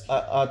artists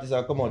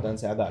have come out and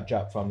say I got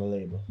dropped from the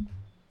label?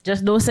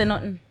 Just don't say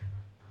nothing.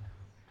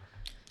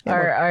 Yeah,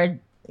 or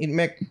it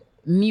make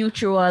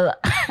mutual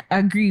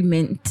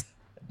agreement.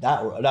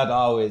 that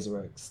always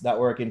works. That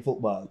work in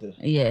football too.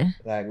 Yeah.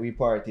 Like we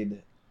partied.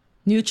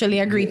 Mutually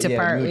agreed to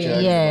part.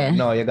 mutually Yeah. agreed.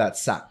 No, you got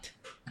sacked.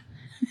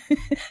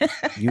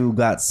 You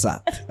got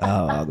sacked.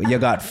 You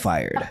got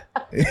fired.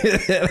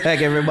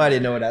 Like everybody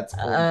know that's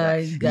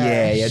coach. Gosh.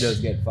 Yeah, you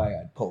just get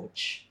fired,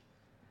 coach.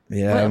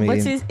 Yeah, But, I mean,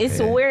 but it's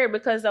weird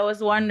because I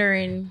was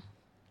wondering,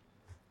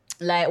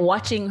 like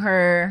watching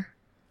her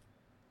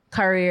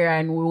career,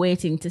 and we're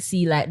waiting to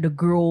see like the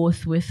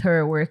growth with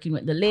her working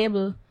with the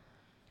label.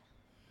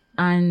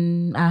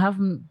 And I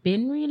haven't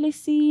been really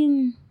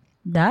seeing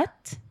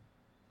that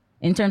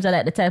in terms of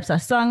like the types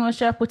of songs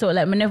she put out.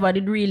 Like me never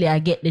did really I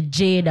get the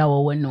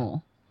Jada we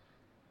know.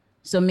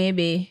 So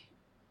maybe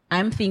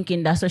I'm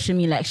thinking that's what she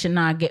mean, like she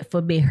not get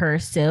for be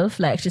herself.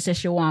 Like she said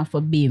she want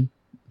for be,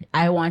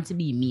 I want to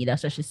be me.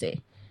 That's what she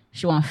say.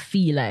 She want to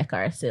feel like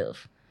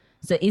herself.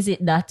 So is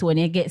it that when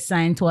you get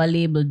signed to a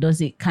label,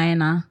 does it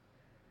kind of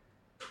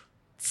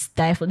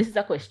stifle? This is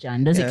a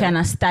question. Does it kind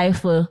of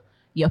stifle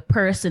your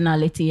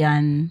personality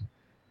and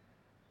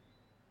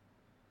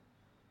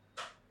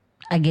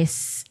I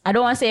guess, I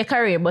don't want to say a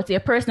career, but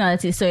your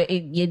personality, so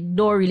you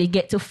don't really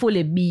get to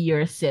fully be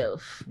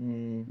yourself.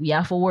 You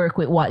have to work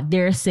with what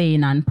they're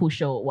saying and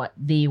push out what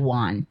they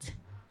want.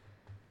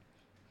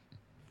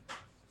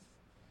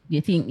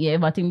 You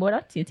ever think about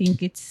that? You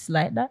think it's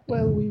like that?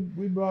 well, we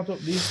brought up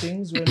these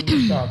things when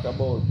we talked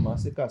about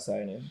Massacre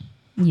signing.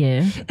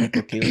 Yeah.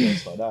 People killed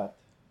us for that.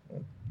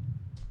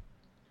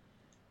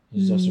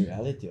 It's just the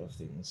reality of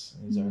things.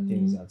 These are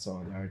things that some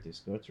of the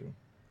artists go through.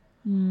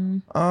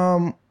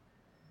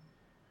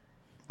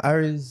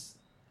 Ari's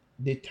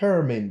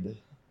determined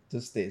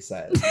to stay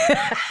silent.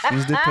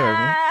 She's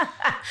determined.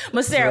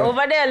 But Sarah,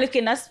 over there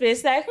looking at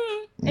space like,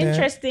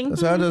 interesting.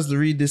 So I just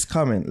read this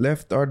comment.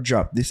 Left or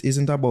dropped. This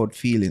isn't about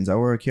feelings. I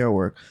work here,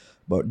 work.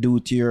 But due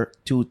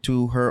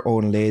to her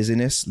own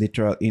laziness,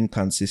 literal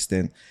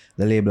inconsistent,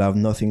 the label have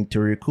nothing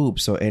to recoup.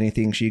 So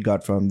anything she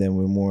got from them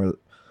will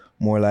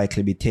more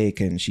likely be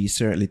taken. She's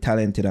certainly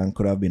talented and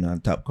could have been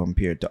on top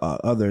compared to all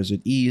others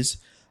with ease.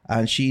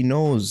 And she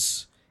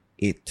knows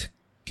it.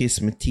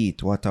 Kiss me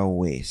teeth, what a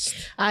waste.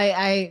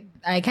 I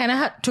kind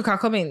of took a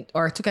comment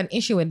or took an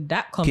issue with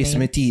that comment. Kiss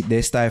me teeth,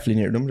 they're stifling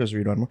your... Let me just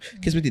read one more.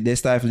 Kiss me teeth, they're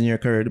stifling your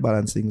career to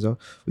balance things out.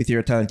 With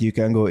your talent, you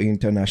can go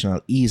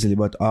international easily,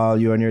 but all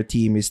you and your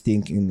team is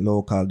thinking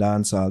local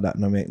dancehall, that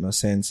no make no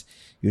sense.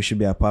 You should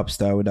be a pop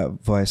star with that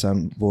voice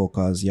and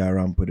vocals. You're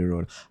ramp with the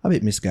road. A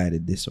bit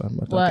misguided, this one,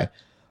 but What? okay.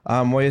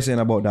 What are you saying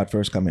about that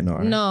first comment?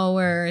 Nora? No,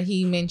 where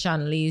he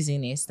mentioned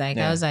laziness. Like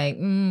I was like,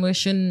 we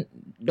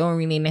don't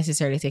really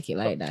necessarily take it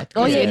like that.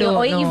 Oh, yeah, You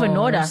don't you even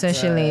know that. So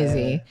she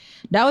lazy.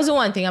 That was the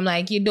one thing. I'm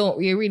like, you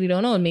really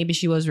don't know. Maybe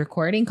she was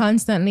recording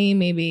constantly.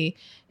 Maybe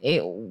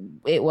it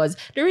was.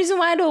 The reason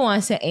why I don't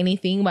want to say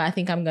anything, but I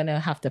think I'm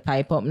gonna have to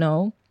pipe up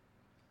now,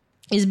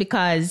 is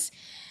because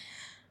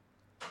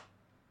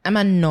I'm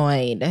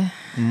annoyed.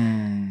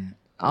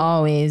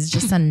 Always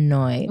just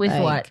annoyed. With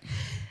like, what?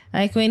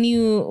 Like when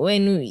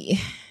we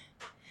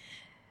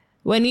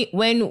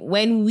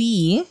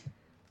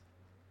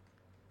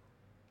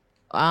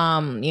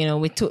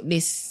we took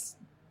this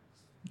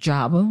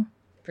job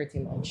pretty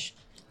much.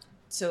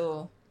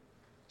 So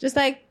just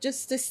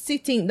to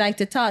sitting, like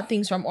to talk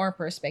things from our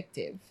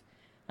perspective.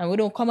 And we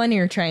don't come on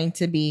here trying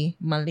to be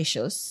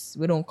malicious.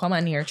 We don't come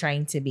on here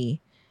trying to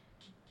be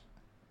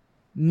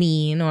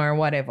mean or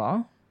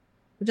whatever.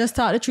 We just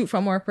talk the truth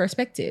from our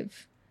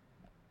perspective.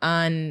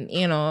 And,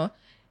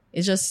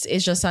 it's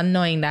just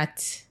annoying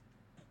that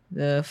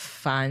the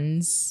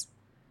fans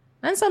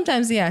and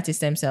sometimes the artists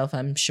themselves,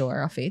 I'm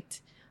sure of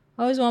it,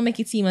 always want to make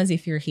it seem as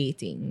if you're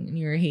hating and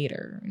you're a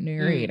hater and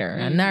you're a hater.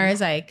 And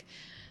Nara's like,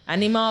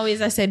 and him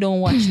always I said,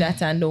 don't watch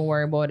that and don't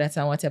worry about that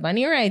and whatever. And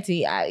you're right,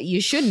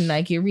 you shouldn't,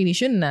 like you really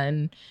shouldn't.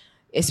 And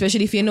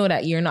especially if you know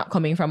that you're not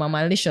coming from a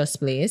malicious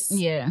place.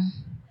 Yeah.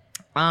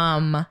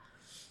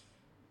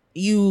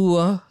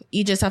 You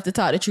just have to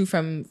talk the truth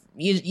from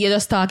you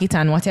just talk it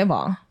and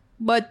whatever.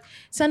 But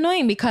it's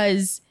annoying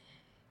because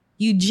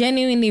you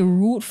genuinely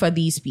root for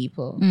these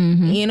people.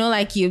 You know,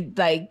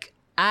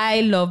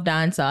 I love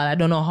dancehall. I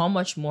don't know how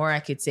much more I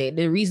could say.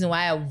 The reason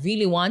why I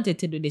really wanted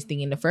to do this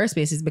thing in the first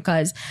place is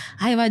because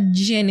I have a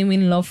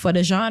genuine love for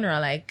the genre.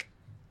 Like,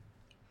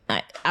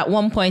 at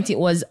one point I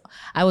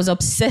was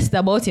obsessed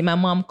about it. My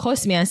mom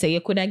cussed me and said,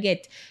 you could have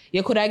get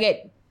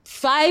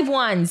 5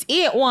 ones,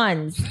 8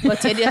 ones,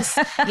 but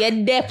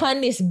you're deaf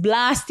on this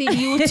blasted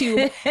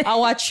YouTube.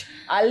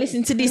 I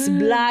listen to this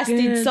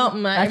blasted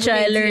something. I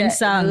try to learn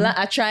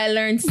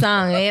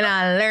song. And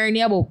I learn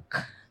your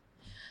book.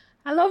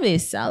 I love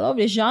this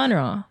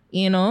genre,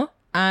 you know?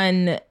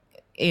 And,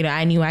 you know,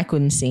 I knew I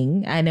couldn't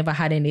sing. I never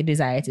had any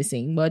desire to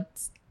sing, but,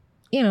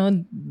 you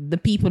know, the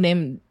people,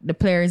 the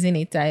players in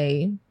it,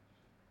 I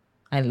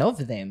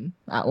love them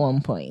at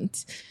one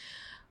point.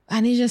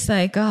 And it's just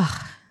like,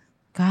 oh,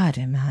 God,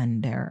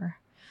 man, there are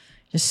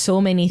just so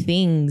many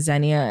things.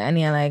 And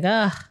you're like,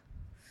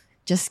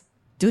 just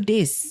do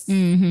this.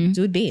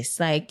 Do this.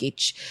 Like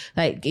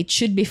it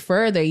should be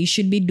further. You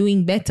should be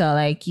doing better.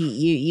 Like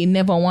you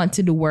never want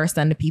to do worse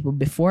than the people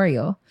before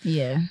you.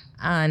 Yeah.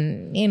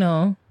 And, you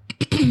know,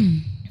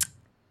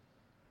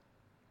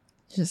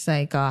 just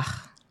like,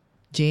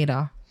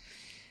 Jada,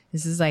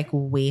 this is like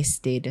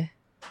wasted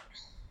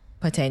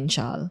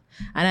potential.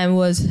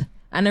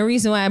 And the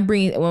reason why I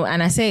bring it,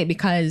 and I say it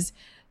because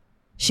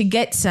she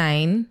gets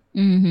signed.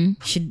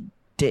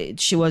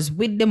 She was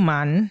with the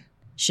man.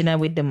 She not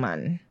with the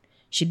man.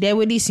 She there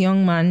with this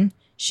young man.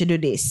 She do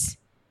this.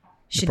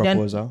 She The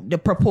proposal. done the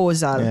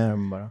proposal. Yeah, I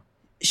remember.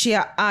 She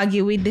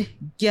argue with the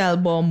girl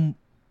about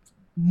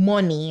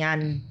money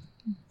and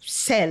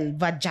sell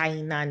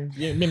vagina and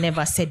me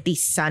never said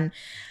this and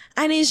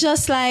it's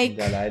just like,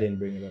 Girl, I didn't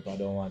bring it up. I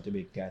don't want to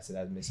be casted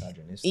as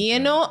misogynist. you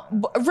know,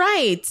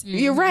 right?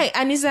 You're right,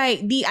 and it's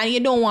like and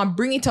you don't want to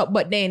bring it up,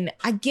 but then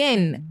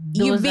again,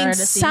 you've been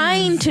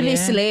signed to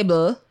this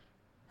label,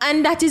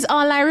 and that is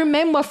all I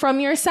remember from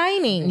your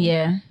signing.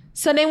 Yeah.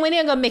 So then when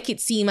you're gonna make it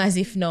seem as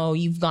if no,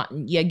 you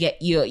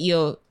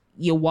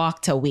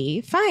walked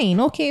away.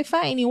 Fine, okay,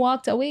 fine, you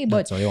walked away, but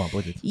That's how you want to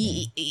put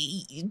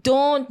it.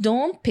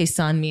 don't piss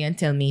on me and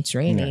tell me it's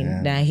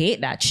raining. I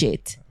hate that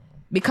shit.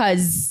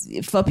 Because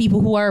for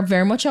people who are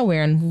very much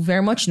aware and who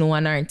very much know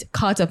and aren't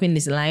caught up in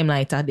this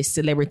limelight of this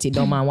celebrity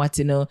dumb and what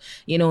to know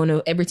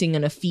everything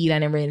in the feed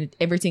and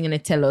everything in the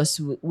tell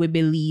us we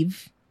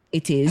believe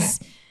it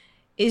is.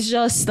 It's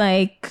just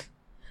like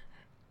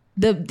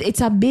it's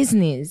a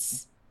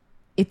business.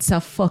 It's a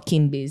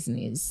fucking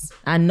business.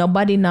 And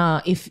nobody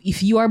now,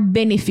 if you are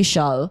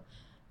beneficial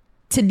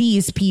to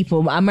these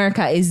people,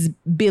 America is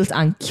built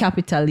on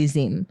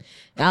capitalism.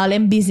 All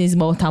them business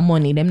about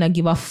money. Them not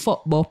give a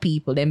fuck about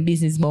people. Them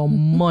business about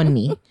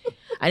money.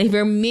 And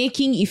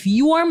if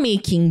you are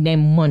making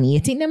them money, you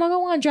think them are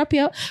gonna want to drop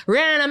you?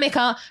 Rihanna make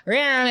a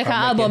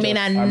album in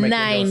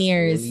 9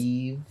 years.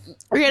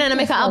 Rihanna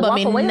make an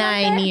album in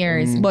 9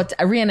 years, but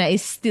Rihanna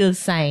is still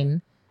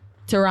signed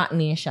to Rock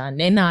Nation.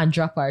 They not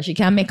drop her. She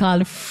can make all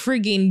the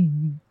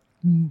friggin'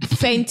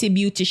 Fenty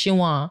beauty she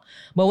want,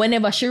 but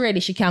whenever she ready,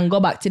 she can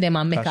go back to them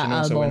and make an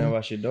album. So whenever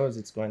she does,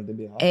 it's going to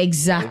be hot.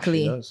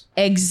 Exactly.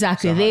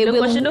 So they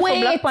will wait.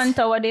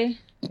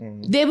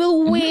 They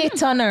will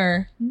wait on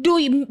her.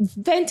 Do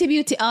Fenty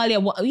beauty all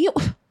you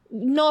want,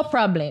 no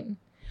problem.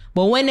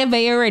 But whenever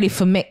you're ready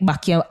for make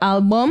back your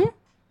album,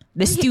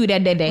 the studio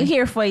there, we're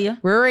here for you.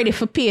 We're ready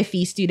for pay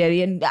fee studio.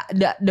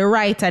 The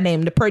writer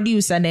them, the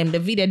producer them, the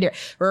video there.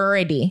 We're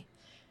ready.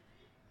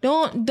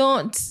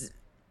 Don't.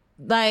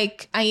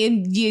 Like,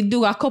 and you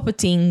do a couple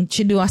things.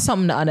 She do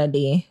something the other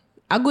day.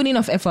 A good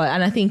enough effort,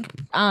 and I think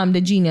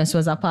the Genius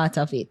was a part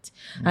of it.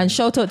 And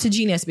shout out to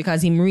Genius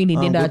because he really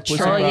did that.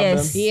 Oh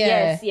yes.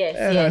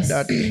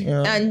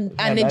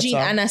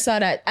 And I saw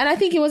that, and I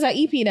think it was an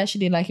EP that she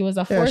did. Like it was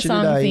a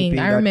 4-song thing.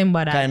 I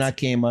remember that. Kinda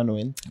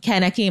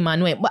came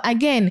and went. But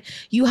again,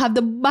 you have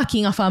the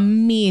backing of a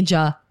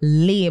major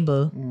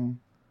label.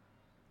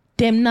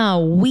 Them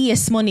now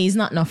waste money is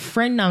not no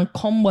friend and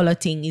combo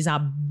thing. Is a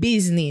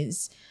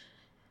business.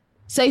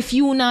 So if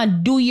you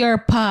not do your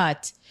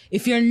part,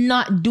 if you're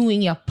not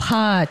doing your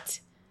part,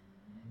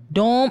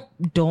 don't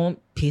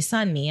piss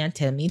on me and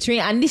tell me it's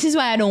real. And this is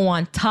why I don't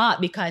want talk,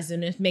 because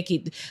make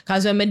it,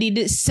 because when I did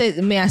this,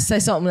 I say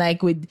something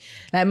like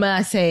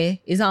I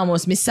say it's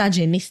almost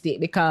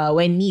misogynistic, because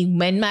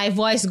when my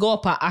voice go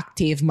up a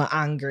octave, I'm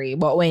angry.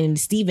 But when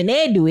Stephen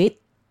A do it,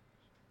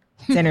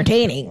 it's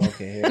entertaining.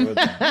 Okay, here we go.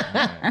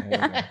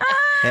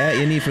 Yeah,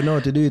 you need to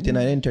know to do it in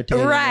an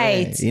entertaining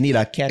right way. You need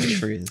a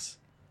catchphrase.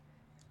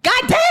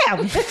 God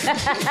damn!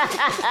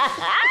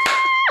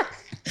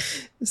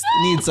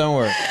 Need some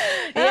work.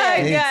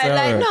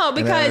 No,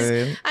 because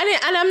and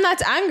I'm not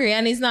angry,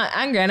 and it's not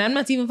angry, and I'm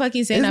not even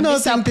fucking saying I'm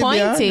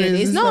disappointed.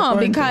 It's no,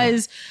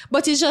 because,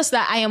 but it's just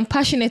that I am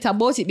passionate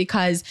about it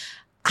because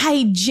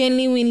I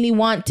genuinely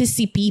want to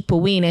see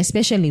people win,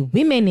 especially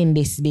women in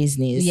this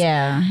business.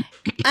 Yeah,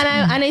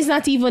 and it's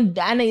not even,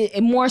 and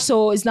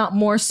it's not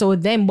more so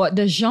them, but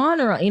the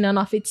genre in and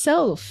of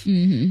itself.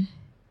 And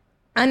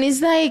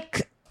it's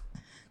like,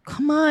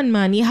 come on,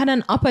 man. You had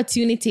an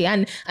opportunity.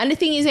 And the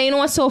thing is, you know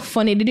what's so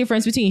funny? The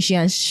difference between she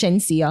and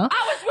Shensia.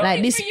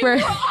 Like this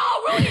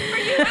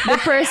the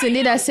person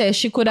did that say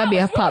she could have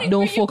been a pop,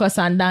 don't focus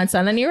on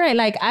dancehall. And you're right,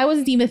 like I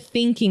wasn't even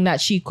thinking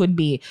that she could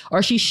be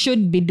or she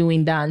should be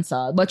doing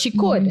dancehall, but she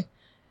could.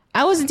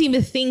 I wasn't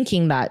even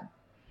thinking that.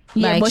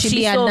 Yeah, Like, but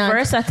she's so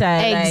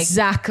versatile.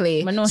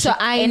 Exactly. Like, so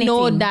I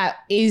know that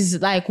is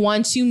like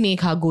once you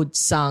make a good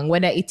song,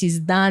 whether it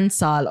is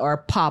dancehall or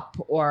pop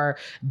or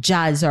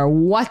jazz or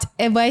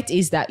whatever it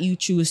is that you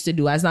choose to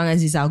do, as long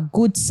as it's a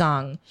good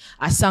song,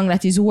 a song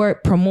that is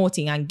worth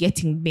promoting and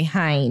getting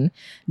behind,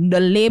 the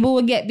label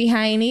will get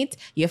behind it,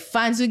 your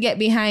fans will get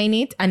behind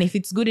it, and if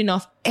it's good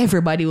enough,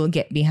 everybody will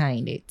get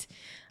behind it.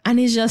 And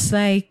it's just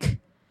like,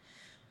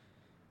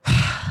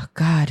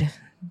 God.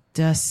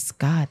 Just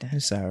God.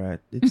 It's all right.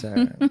 It's all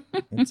right.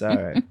 It's all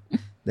right.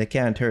 They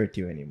can't hurt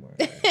you anymore.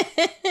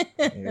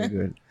 Right? You're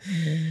good.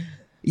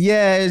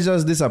 Yeah, it's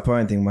just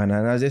disappointing, man.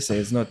 And as I say,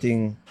 it's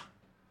nothing.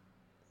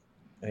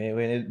 I mean,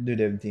 when you do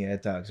them things,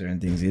 attacks certain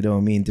things, you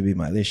don't mean to be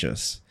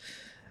malicious.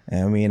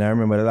 I mean, I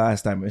remember the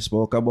last time we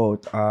spoke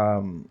about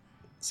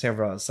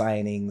several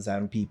signings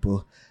and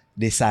people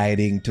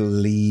deciding to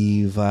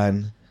leave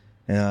and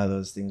all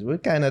those things. We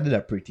kind of did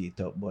that pretty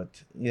tough,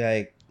 but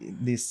like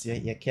this,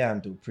 you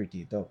can't do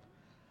pretty tough.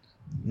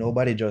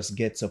 Nobody just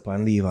gets up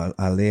and leave a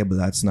label.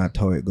 That's not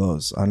how it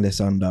goes,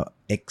 unless under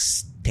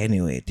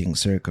extenuating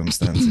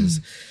circumstances.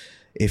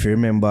 If you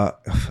remember,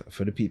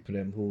 for the people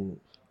them who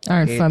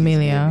aren't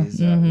familiar,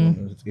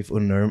 if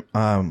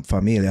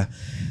familiar,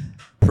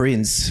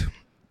 Prince,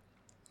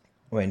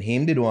 when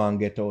him did want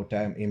to get out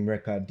time in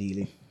record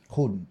deal, he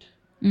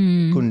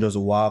couldn't just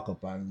walk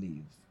up and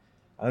leave.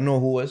 I don't know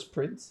who was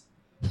Prince.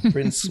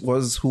 Prince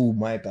was who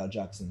Michael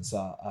Jackson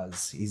saw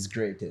as his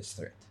greatest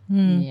threat.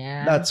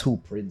 Yeah. That's who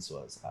Prince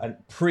was. And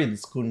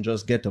Prince couldn't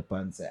just get up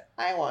and say,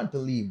 I want to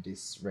leave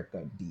this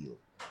record deal.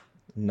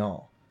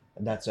 No.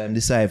 And that's why I'm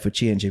decided to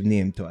change his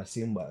name to a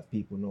symbol.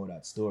 People know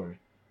that story.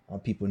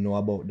 And people know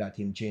about that,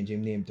 him changing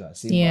his name to a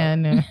symbol. Yeah,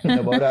 no.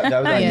 About that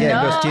was like,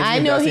 just change I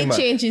him know to a he symbol.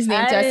 changed his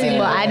name to a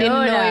symbol. I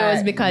didn't know it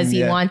was because he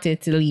Yeah. wanted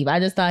to leave. I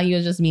just thought he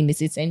was just being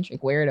this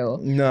eccentric weirdo.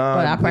 No,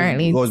 But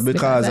apparently it was it's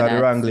because of the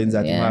that. wranglings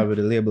that he Yeah. had with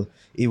the label.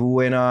 Even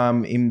when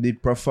him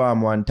did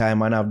perform one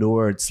time and have the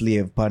word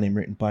slave upon him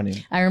written upon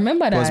him, I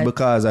remember it was that.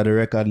 because of the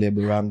record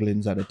label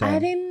wranglings at the time. I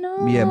didn't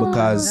know. Yeah,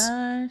 because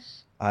Gosh.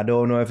 I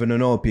don't know if you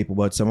know people,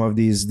 but some of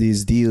these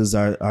deals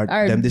are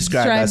them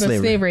described as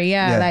slavery.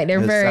 Yeah, like they're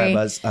very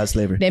described as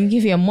slavery. them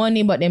give you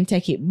money, but them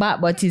take it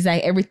back. But it's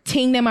like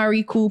everything them are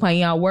recoup and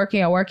you work,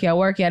 like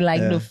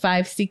the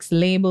 5-6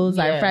 labels,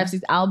 like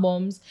 5-6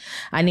 albums,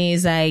 and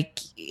it's like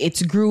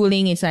it's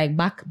grueling. It's like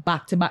back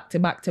to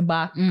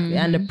back,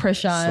 and the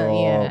pressure.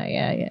 So,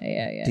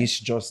 yeah. This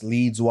just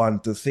leads one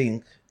to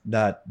think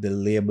that the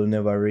label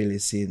never really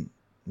seen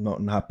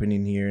nothing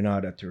happening here in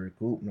order to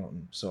recoup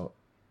nothing. So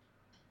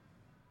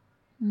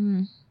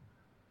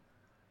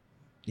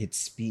it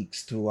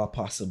speaks to a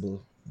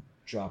possible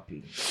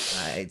dropping.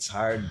 It's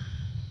hard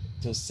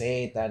to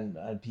say it,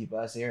 and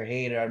people say you're a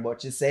hater,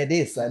 but you say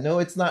this. I know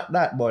it's not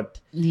that, but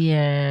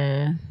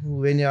Yeah.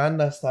 when you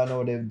understand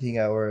how everything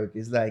at work,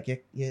 it's like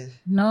you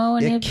No,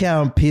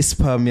 can't piss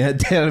on me and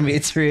tell me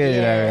it's real.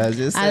 Yeah.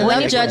 I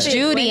love Judge put it-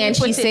 Judy, when you and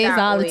she put it says that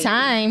all the way.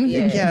 time.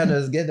 You can't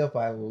just get up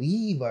and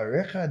leave a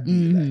record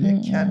deal.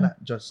 You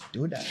cannot just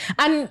do that.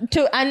 And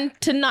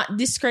to not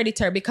discredit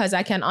her, because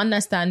I can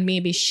understand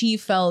maybe she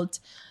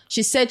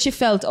said she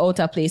felt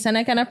out of place, and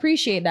I can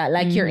appreciate that.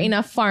 Like you're in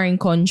a foreign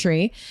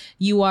country,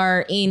 you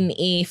are in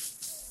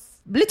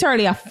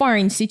literally a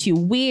foreign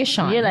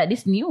situation. Yeah, like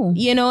this new.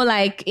 You know,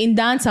 like in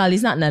dancehall,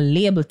 it's not a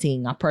label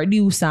thing, a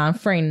producer and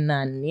friend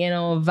and, you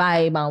know,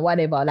 vibe and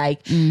whatever.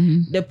 Like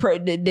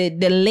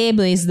the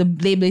label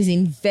is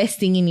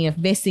investing in you,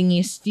 investing in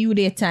your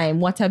studio time.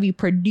 What have you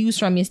produced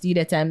from your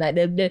studio time? Like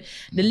the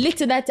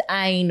little that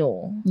I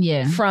know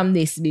from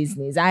this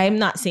business, I'm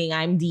not saying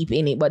I'm deep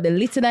in it, but the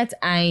little that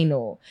I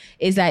know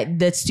is that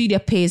the studio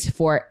pays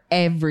for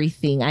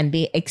everything and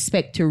they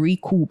expect to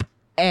recoup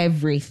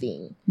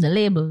everything. The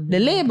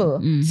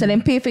label. So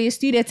them pay for your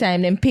studio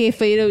time, them pay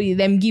for you,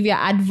 them give you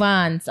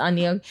advance on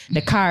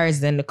the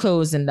cars and the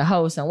clothes and the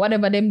house and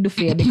whatever them do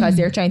for you, because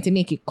they're trying to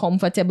make it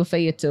comfortable for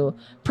you to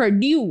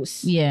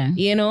produce. Yeah.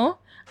 You know?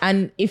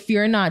 And if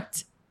you're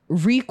not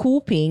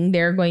recouping,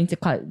 they're going to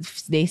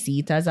they see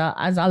it as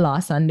a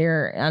loss on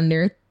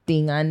their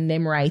thing and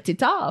them write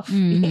it off.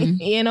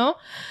 You know?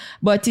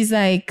 But it's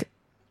like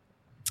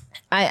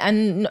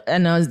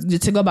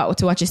to go back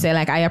to what you said,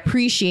 like I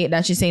appreciate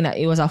that she's saying that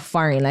it was a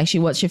foreign, like she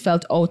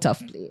felt out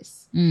of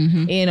place,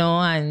 you know,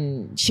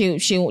 and she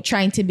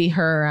trying to be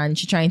her and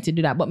she trying to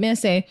do that. But may I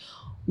say,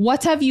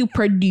 what have you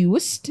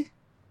produced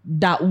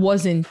that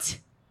wasn't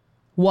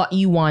what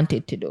you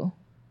wanted to do?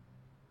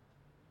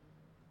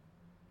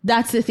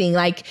 That's the thing.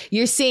 Like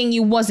you're saying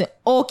you wasn't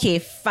okay,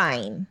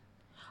 fine.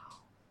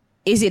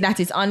 Is it that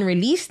it's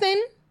unreleased then?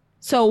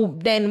 So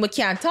then we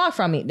can't talk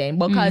from it then,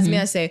 because me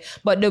I say,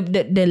 but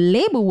the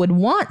label would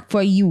want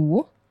for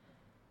you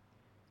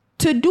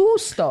to do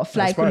stuff, That's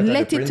like part of the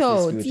let it Prince's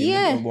out. duty.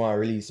 Yeah. He didn't want to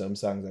release some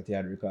songs that he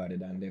had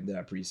recorded and them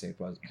that precinct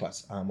wasn't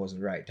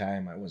the right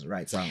time, it wasn't the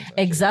right songs.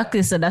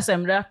 Exactly. So that's why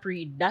I'm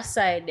that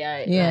side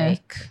there. Yeah.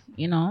 Like,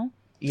 you know.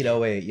 Either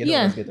way, you don't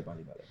always get up on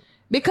the ballot.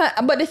 Because,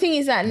 but the thing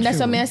is that, and that's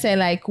what I say,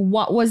 like,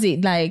 what was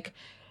it like?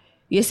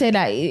 You said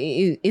that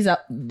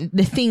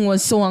the thing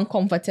was so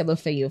uncomfortable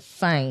for you,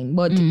 fine.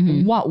 But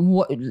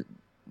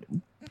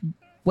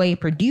what you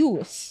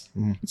produce?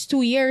 It's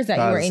 2 years that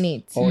you were in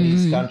it. All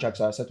these contracts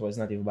are set was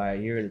not even by a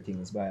yearly thing,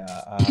 it's by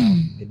a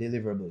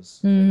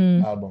deliverables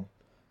album.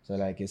 So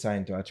like you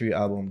signed to a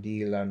 3-album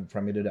deal, and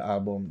from you do the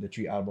album, the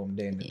 3-album,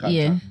 then the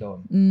contract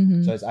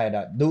done. So it's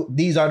either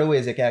these are the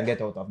ways you can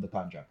get out of the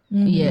contract.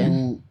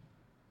 Yeah.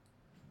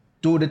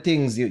 Do the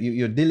things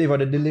you deliver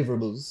the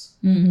deliverables,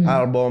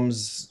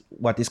 albums,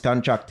 what is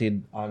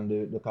contracted on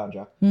the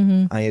contract,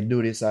 and you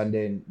do this, and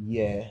then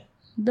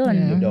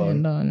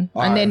done.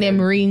 And then them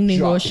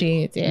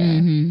renegotiate,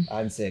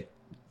 and say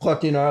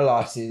cutting our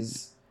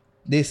losses.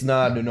 This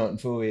not do nothing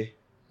for we.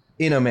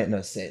 It don't make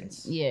no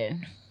sense. Yeah.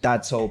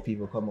 That's how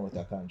people come out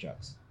of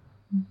contracts.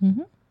 You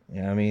know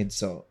what I mean?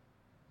 So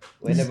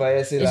whenever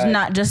you see It's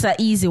not just an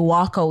easy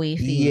walk away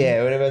thing.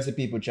 yeah, whenever I see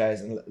people try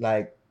to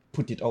like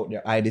put it out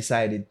there, I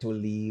decided to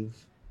leave.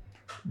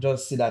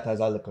 Just see that as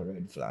a little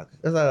red flag.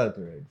 It's a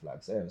little red flag.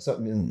 So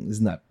something is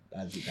not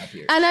as it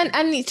appears.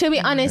 And to be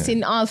honest,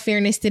 in all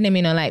fairness to them,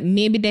 you know, like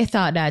maybe they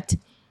thought that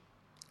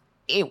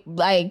it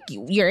like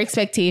your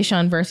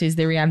expectation versus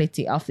the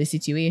reality of the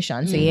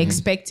situation. So you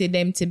expected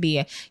them to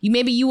be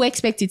maybe you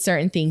expected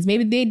certain things.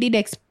 Maybe they did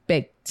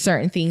expect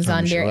certain things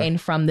on their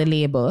end from the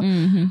label.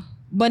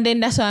 But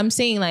then that's what I'm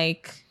saying,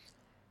 like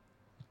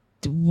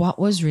what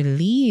was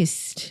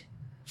released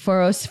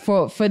for us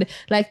for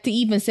like to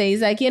even say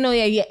is like, you know,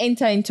 you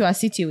enter into a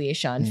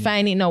situation,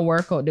 fine, it not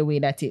work out the way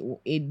that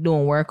it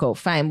don't work out,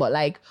 fine, but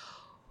like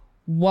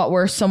what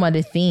were some of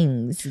the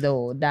things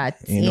though that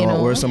you know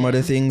what were some of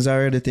the things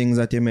are the things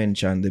that you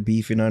mentioned, the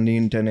beefing on the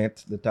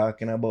internet, the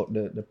talking about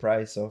the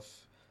price of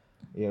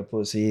your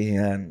pussy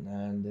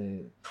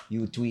and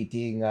you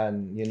tweeting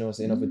and you know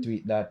saying up a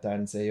tweet that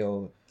and say,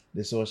 yo,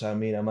 the social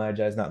media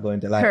manager is not going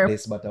to like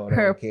this, but I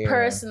don't care.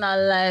 Her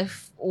personal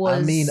life was,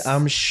 I mean,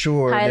 I'm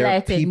sure there are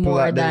highlighted people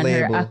more at the than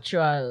label. her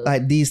actual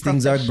Like these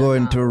things are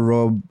going to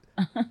rub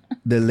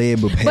the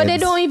label heads. but they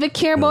don't even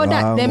care about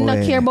that. Them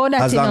not care about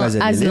that,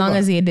 as long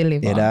as they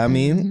deliver. You know what I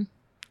mean?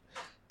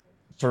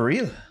 For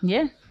real.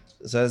 Yeah.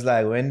 So it's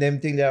like when them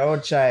think they're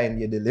outshine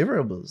your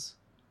deliverables.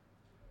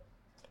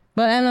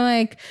 But I'm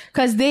like,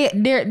 because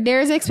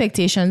there's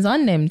expectations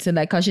on them to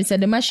like, cause she said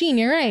the machine,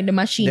 you're right, the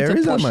machine There to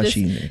is a push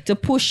machine. to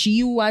push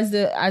you as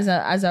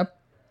a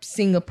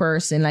single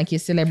person, like your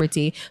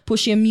celebrity,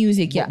 push your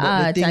music, your But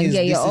the art, thing and is,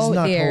 get you this is out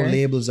not there. how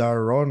labels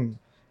are run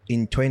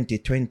in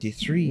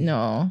 2023.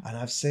 No, And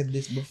I've said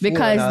this before.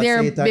 because and I'll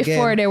say it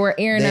before again. they were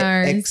They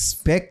A&Rs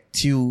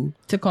expect you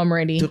to come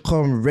ready. to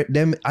come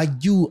them. Are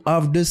you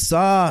of the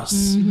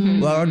sauce?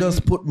 Well,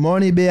 just put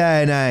money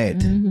behind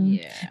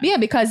it. Yeah,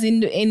 because in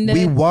the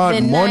We want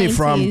the money 90s,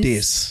 from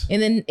this.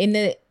 in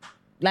the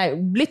like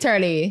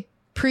literally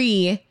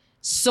pre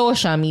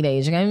social media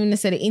age, I can't even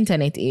say the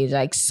internet age,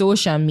 like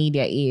social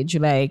media age,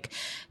 like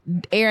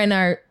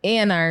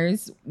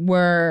A&Rs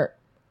were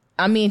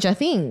a major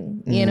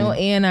thing. You know,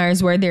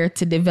 A&Rs were there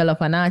to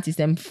develop an artist,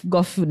 them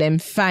go for them,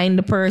 find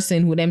the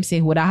person who them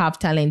say would have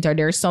talent or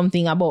there's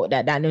something about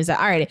that them say,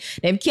 all right,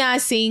 them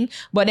can't sing,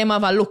 but them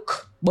have a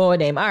look about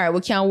them. All right,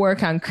 we can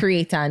work and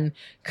create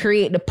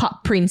the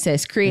pop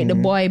princess, create the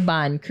boy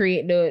band,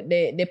 create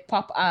the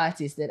pop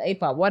artist, the hip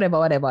hop, whatever.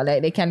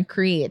 Like they can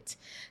create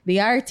the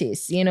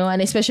artist, you know,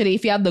 and especially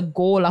if you have the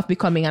goal of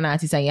becoming an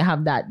artist and you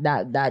have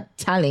that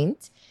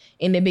talent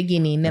in the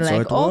beginning, they're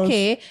like,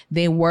 okay,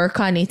 they work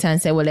on it and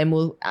say, well, then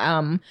we'll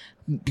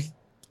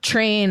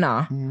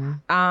trainer,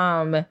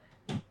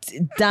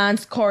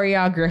 dance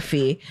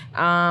choreography,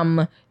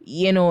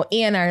 you know,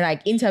 A&R,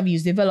 like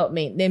interviews,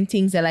 development, them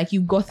things that like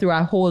you go through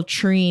a whole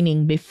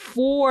training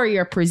before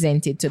you're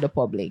presented to the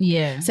public.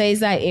 Yeah. So it's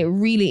like it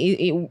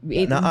really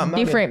it's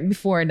different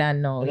before that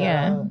now.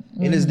 Yeah.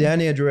 In this day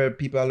and age where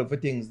people are looking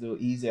for things do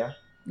easier.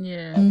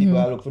 Yeah. People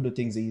are looking for the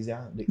things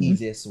easier, the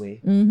easiest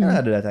way. You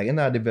not do that again.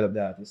 Not develop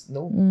the artist.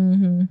 No.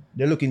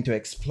 They're looking to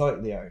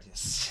exploit the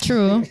artist.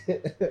 True.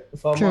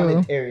 For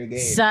monetary gain.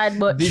 Sad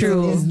but This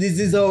true. This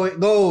is how it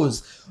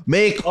goes.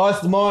 Make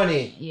us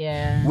money.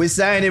 Yeah. We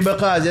sign it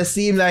because you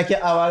seem like you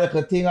have a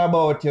little thing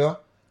about you.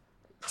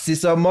 See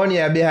some money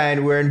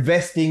behind. We're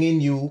investing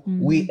in you.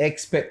 We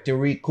expect to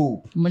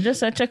recoup. But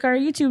just check our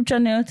YouTube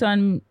channel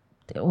and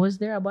was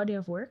there a body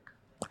of work?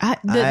 The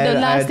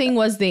last thing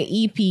was the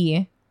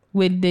EP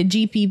with the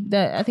GP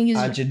that I think is,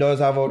 And she does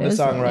have out the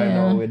song right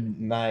now with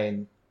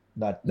 9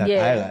 that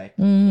I like.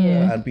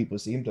 Yeah. And people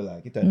seem to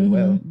like it and do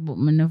well. But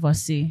me never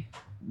see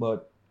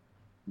But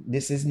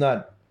this is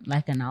not.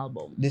 like an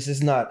album. This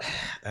is not.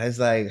 It's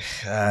like,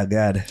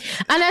 God.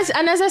 and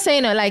as I say,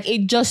 you know, like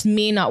it just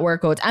may not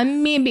work out,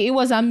 and maybe it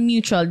was a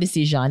mutual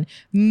decision.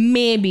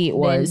 Maybe it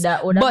was. Then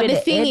that would have but been the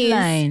the thing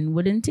headline,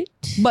 wouldn't it?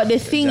 but the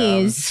thing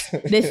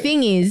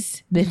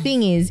is, The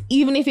thing is,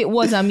 even if it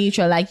was a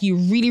mutual, like you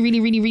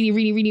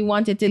really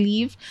wanted to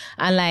leave,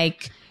 and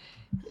like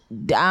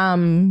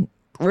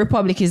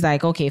Republic is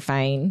like, okay,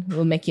 fine,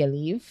 we'll make you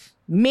leave.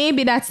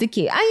 Maybe that's the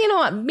case. And you know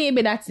what?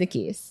 Maybe that's the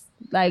case.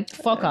 Like,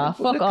 fuck off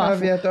with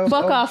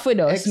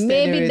us.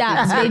 Maybe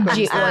that's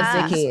legit was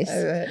the case.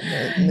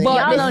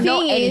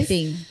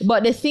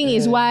 But the thing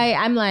is why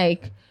I'm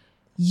like,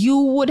 you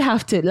would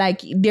have to,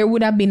 like, there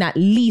would have been at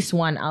least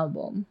one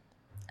album.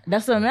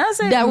 That's what I'm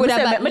saying. There would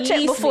have at check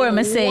least before been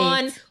I say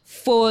one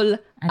full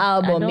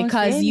album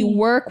because you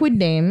work with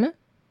them.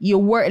 You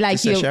work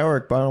like you. She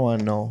work on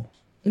one now.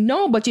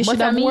 No, but you should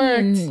have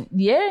worked.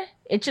 Yeah,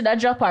 it should have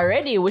dropped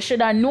already. We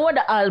should have know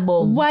the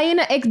album. Why you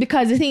not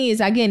because the thing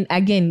is again,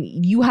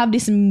 you have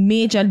this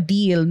major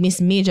deal,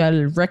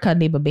 major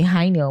record label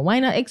behind you. Why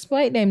not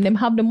exploit them? Them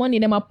have the money,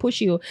 them will push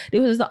you. There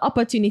was the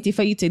opportunity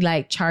for you to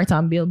like chart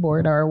on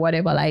Billboard or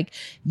whatever. Like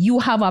you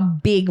have a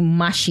big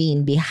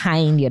machine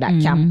behind you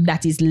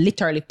that is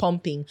literally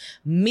pumping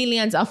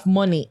millions of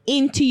money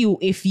into you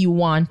if you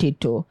wanted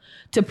to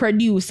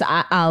produce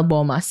an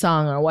album, a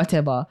song or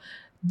whatever.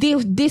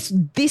 This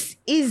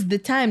is the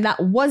time. That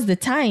was the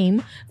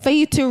time for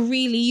you to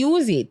really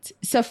use it.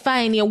 So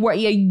fine, you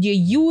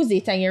use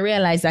it and you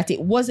realize that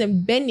it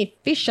wasn't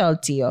beneficial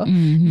to you.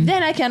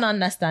 Then I can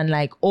understand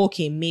like,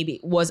 okay, maybe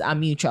it was a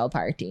mutual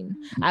parting.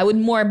 I would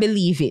more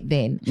believe it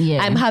then.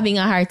 Yeah. I'm having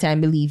a hard time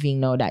believing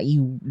now that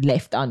you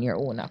left on your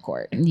own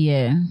accord.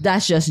 Yeah.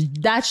 That's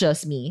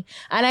just me.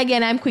 And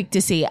again, I'm quick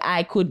to say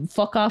I could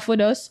fuck off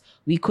with us.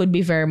 We could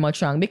be very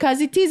much wrong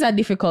because it is a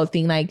difficult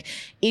thing. Like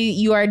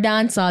you are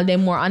dancehall, they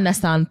more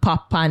understand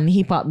pop and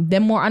hip hop. They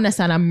more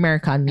understand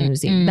American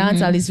music.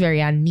 Dancehall is very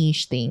a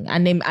niche thing,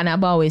 and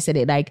I've always said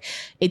it. Like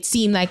it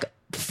seemed like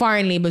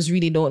foreign labels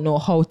really don't know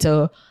how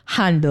to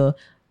handle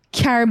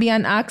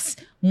Caribbean acts,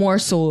 more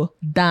so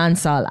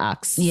dancehall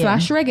acts, /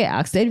 reggae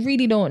acts. They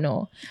really don't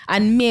know,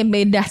 and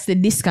maybe that's the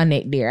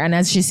disconnect there. And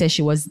as she said,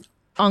 she was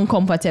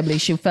uncomfortable.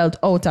 She felt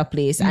out of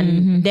place,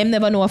 and them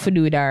never know what to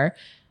do with her.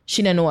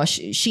 She never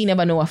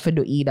know what to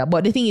do either.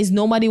 But the thing is,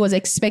 nobody was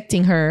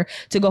expecting her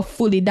to go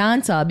fully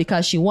dancehall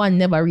because she, one,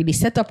 never really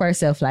set up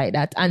herself like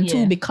that. And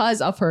two,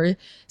 because of her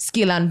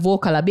skill and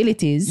vocal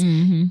abilities,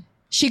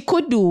 she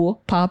could do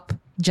pop,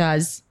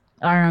 jazz,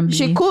 R&B.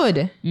 She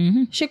could.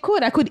 She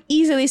could. I could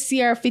easily see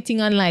her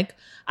fitting on like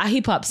a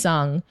hip hop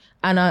song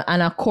and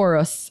a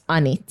chorus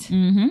on it.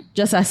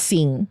 Just a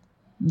sing.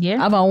 Yeah.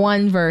 Have a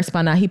one verse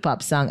on a hip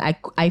hop song.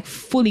 I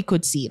fully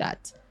could see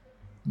that.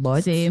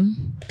 But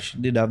same. She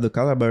did have the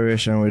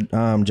collaboration with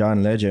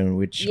John Legend,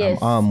 which I'm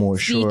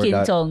almost sure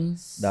that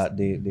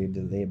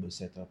the label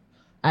set up.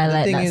 I like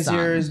that song. The thing is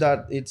here is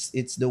that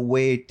it's the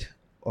weight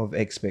of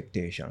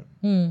expectation.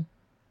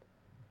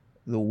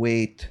 The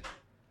weight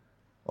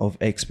of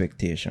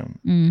expectation.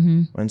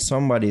 When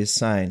somebody is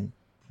signed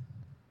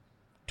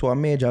to a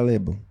major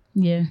label,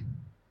 there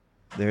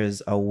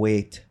is a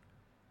weight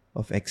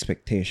of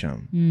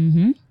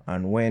expectation.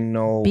 And when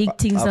now big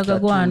things are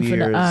going on for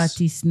the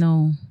artist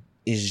now.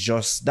 It's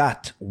just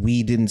that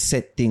we didn't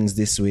set things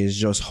this way. It's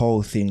just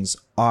how things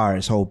are.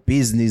 It's how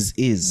business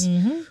is.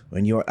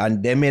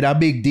 And they made a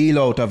big deal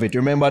out of it.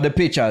 Remember the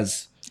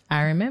pictures?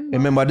 I remember.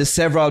 Remember the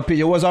several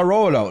pictures? It was a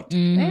rollout.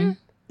 You know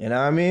what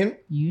I mean?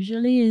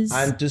 Usually is.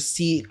 And to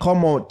see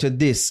come out to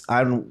this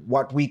and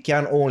what we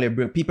can only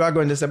bring. People are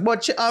going to say,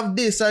 but she have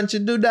this and she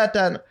do that.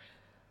 And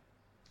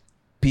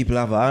people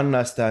have to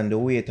understand the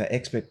weight of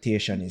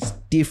expectation is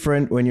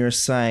different when you're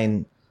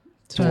signed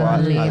to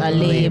a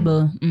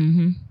label.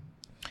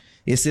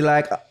 You see,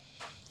 like, I'm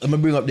going to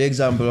bring up the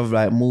example of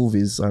like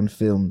movies and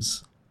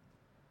films.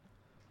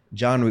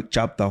 John Wick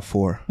Chapter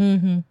 4.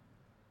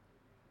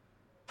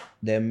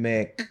 They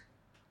make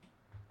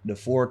the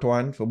fourth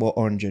one for about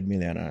 100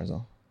 million or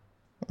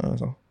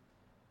so.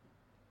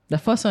 The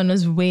first one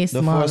was way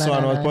smaller. The first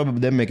one was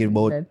probably, they make it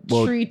about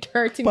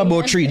 $3.30 million.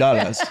 About $3.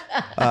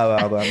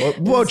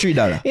 About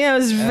 $3. Yeah, it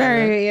was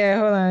very,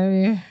 hold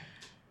on.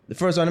 The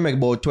first one they make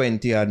about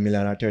 20 odd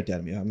million or 30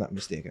 odd million, I'm not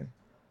mistaken.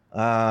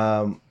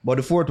 But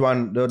the fourth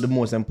one, the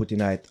most I'm putting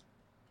it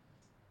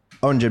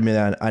 100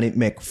 million and it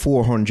make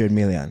 400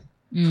 million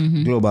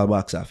global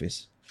box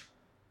office.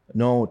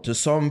 Now, to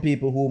some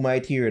people who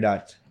might hear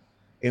that,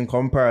 in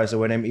comparison,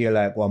 when them hear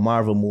like what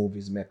Marvel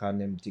movies make on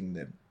them thing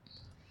them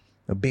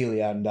 $1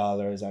 billion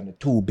and the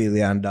 $2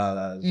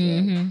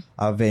 billion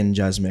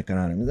Avengers making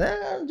on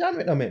them. John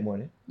Wick don't make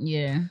money.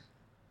 Yeah.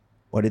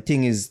 But the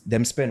thing is,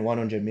 them spend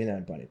 100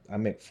 million on it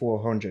and make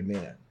 400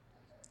 million.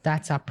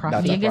 That's a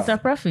profit. You get a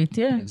profit,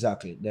 yeah.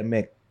 Exactly. They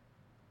make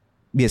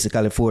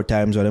basically 4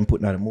 times what them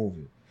putting on a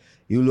movie.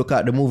 You look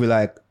at the movie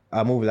like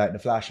a movie like The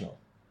Flash now.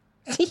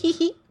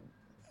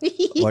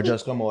 Or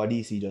just come out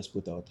DC just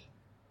put out.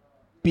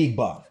 Big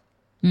bang.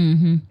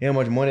 You know how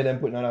much money them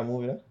putting on that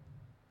movie now?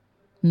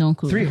 No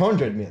clue.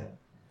 300 million.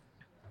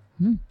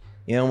 You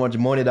know how much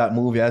money that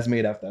movie has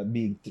made after a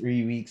big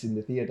 3 weeks in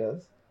the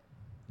theaters?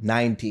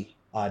 $90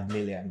 odd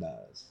million.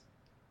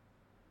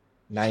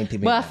 90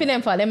 But million. for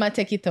them, for them, I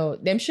take it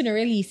out. Them shouldn't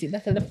release it.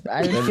 That's the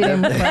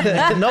film.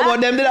 No, but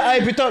them did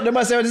hype it up. They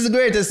must say, this is the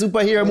greatest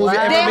superhero movie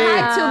They ever had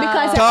made. to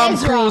because Tom of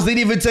Ezra. Cruise didn't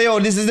even say,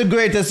 this is the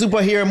greatest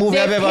superhero movie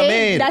I've ever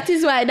made. That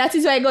is why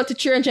I got to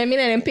 300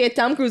 million and pay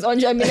Tom Cruise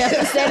 100 million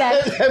to say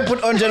that. They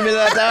put 100 million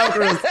on Tom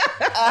Cruise.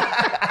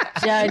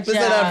 Jaja. They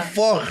said that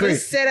fuckery.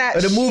 Say that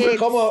When the movie shit.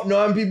 come out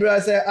now and people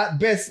are saying, at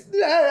best,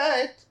 it's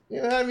alright. You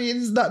know what I mean?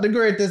 It's not the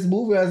greatest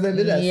movie as they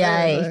did that.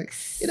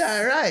 Yikes. It's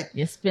alright.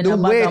 You spend The a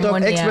bag weight of of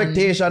money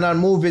expectation on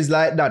movies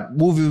like that,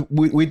 movie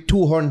with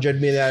 200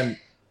 million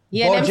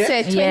Yeah, budget. them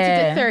said 20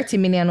 Yeah. to 30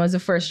 million was the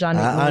first John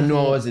Wick I movie.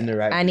 know I was in the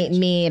right. And it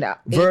made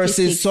Versus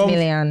 86 some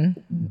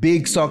million.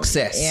 big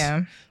success.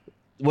 Yeah.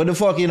 What the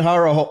fucking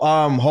horror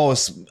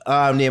house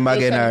name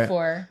again?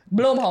 A24.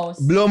 Blumhouse.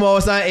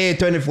 Blumhouse and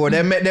A24.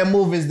 They make them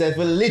movies that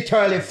for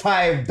literally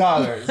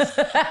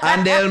 $5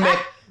 and they'll make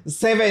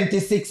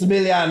 $76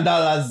 million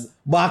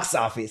box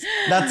office.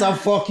 That's a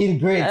fucking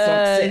great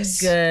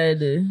success.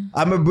 Good.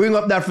 I'm gonna bring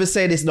up that for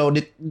say this now.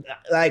 The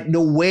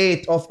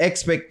weight of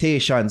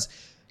expectations.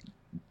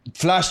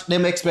 Flash,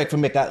 them expect to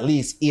make at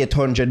least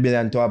 $800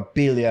 million to $1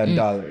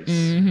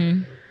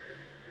 billion.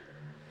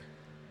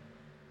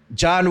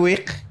 John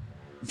Wick,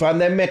 from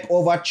them make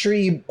over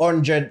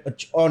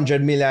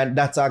 300 million,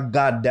 that's a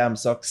goddamn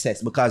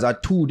success because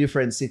of two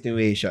different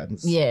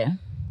situations. Yeah.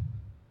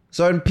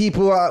 So when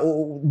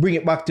people bring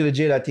it back to the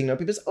Jada thing, now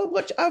people say,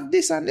 but you have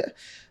this and that.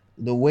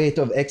 The weight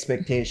of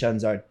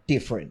expectations are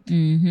different.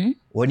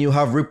 When you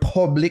have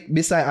Republic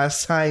beside a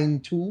Sign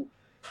 2,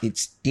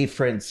 it's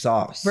different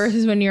sauce.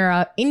 Versus when you're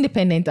an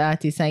independent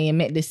artist and you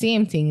make the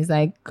same thing. It's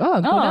like,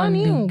 good on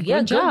you. Yeah,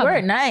 Good job.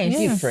 work. Nice.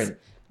 Yeah. Different.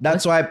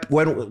 That's why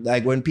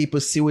when people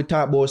see we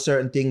talk about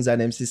certain things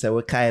and them say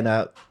we kind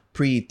of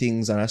pre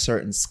things on a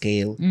certain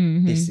scale,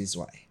 this is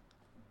why.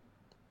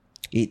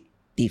 It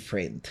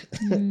different.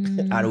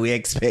 And we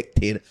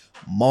expected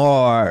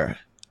more.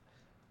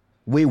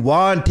 We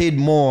wanted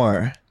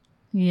more.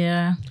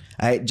 Yeah.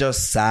 I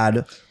just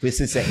sad. We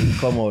see say he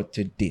come out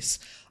to this.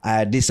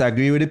 I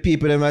disagree with the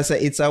people that might say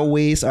it's a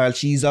waste or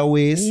she's a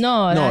waste.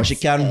 No, no, that's she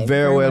can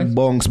very well much-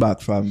 bounce back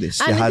from this.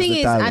 She And the has thing the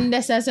is,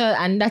 talent.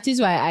 and that is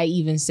why I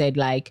even said,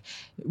 like,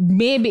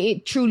 maybe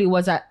it truly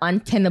was an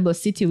untenable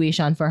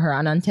situation for her,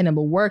 an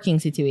untenable working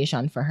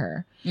situation for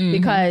her.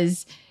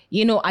 Because,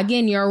 you know,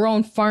 again, you're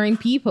around foreign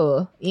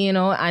people, you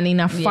know, and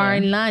in a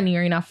foreign land,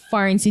 you're in a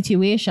foreign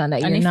situation that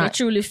And you're if not.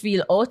 you truly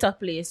feel out of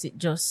place, it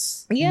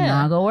just Yeah.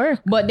 not gonna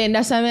work. But then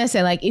that's what I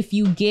say, like, if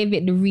you gave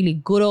it the really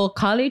good old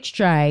college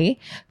try,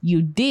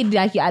 you did,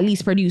 like, you at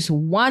least produce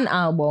one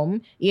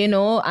album, you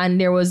know,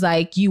 and there was,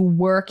 like, you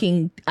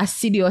working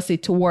assiduously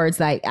towards,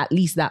 like, at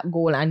least that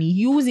goal and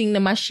using the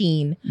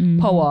machine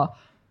power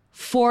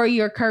for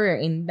your career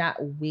in that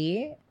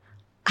way,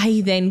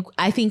 I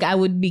think I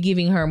would be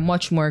giving her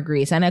much more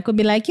grace. And I could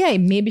be like, yeah,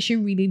 maybe she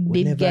really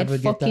did get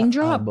fucking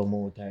dropped.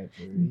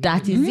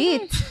 That is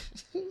it.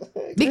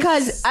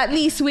 Because at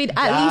least with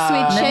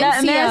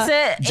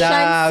Shensia,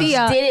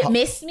 Did it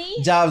miss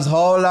me? Jobs,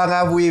 how long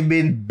have we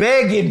been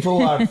begging for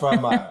one from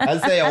her? I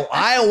say,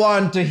 I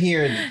want to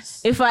hear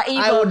this. If I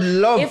even, would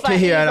love to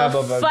hear an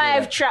album of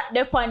 5 that. track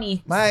the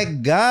funny. My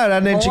God,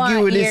 and then she I give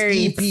want with hear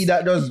this EP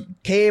that just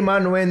came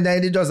and went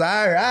and it just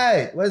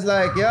alright. Was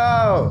like,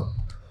 yo,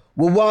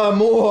 we want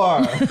more.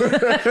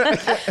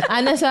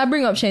 and that's why I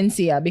bring up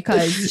Shensia,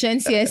 because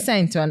Shensia is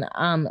signed to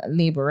an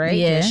label, right?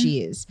 Yeah. Yes,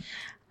 she is.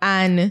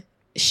 And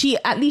she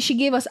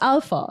gave us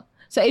Alpha.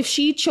 So if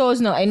she chose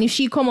no, and if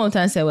she come out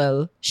and say,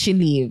 well, she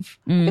leave,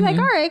 be like,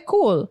 all right,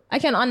 cool. I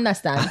can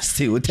understand. I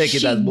still would take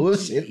it as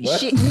bullshit.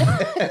 But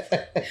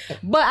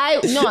But I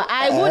wouldn't,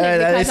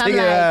 That because is I'm thinking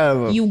like,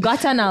 album. you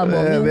got an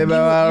album. Maybe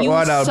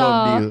one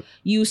album deal.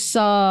 You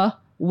saw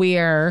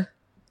where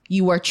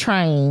you were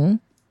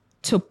trying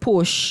to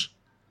push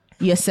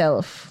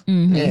yourself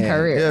in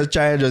career. Just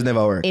try, it just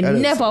never work. It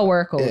never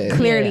worked out. Yeah.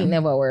 Clearly, it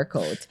never worked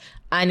out.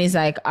 And it's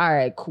like, all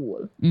right,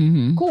 cool.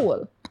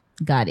 Cool.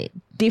 Got it.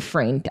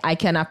 Different. I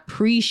can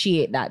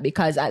appreciate that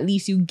because at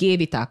least you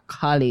gave it a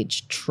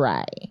college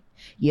try.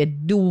 You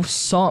do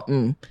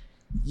something.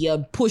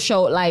 You push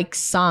out like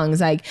songs,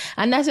 like,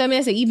 and that's what I mean.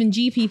 I say even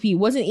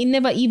GPP it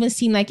never even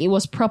seemed like it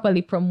was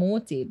properly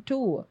promoted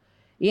too.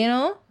 You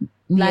know,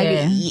 like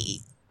Yeah.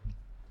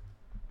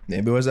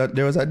 Maybe there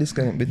was a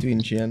disconnect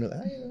between she and I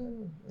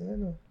don't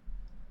know.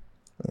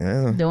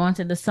 Yeah, They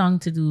wanted the song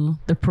to do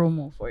the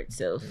promo for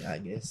itself. I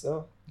guess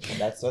so.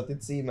 That's what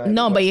it seemed like.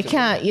 no, but you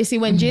can't. You see,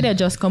 when Jada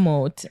just come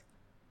out,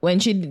 when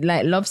she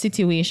like Love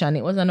Situation,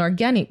 it was an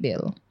organic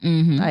bill.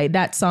 Like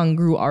that song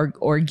grew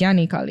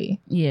organically.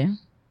 Yeah.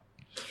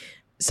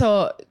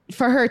 So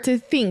for her to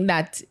think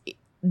that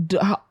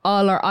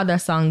all our other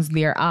songs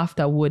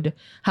thereafter would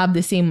have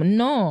the same,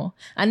 no.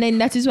 And then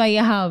that is why you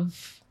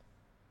have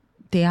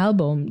the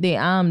album,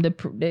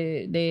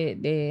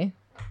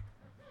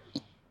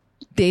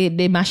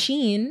 the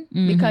machine,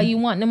 because you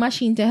want the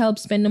machine to help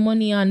spend the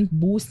money on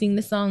boosting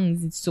the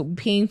songs. It's so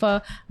paying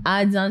for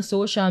ads on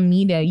social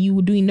media,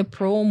 you doing the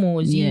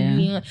promos, you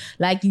doing,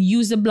 like,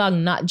 use the blog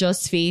not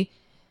just for.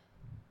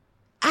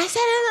 I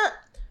said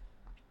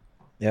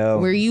Yeah.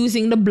 We're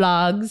using the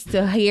blogs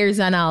to here's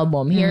an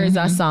album, here's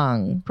a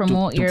song.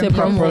 Promote your to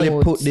Properly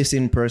promote. put this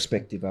in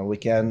perspective, and we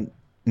can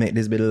make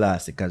this be the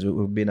last because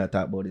we've been talking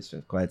about this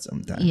for quite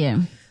some time. Yeah.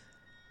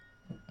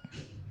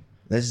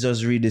 Let's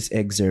just read this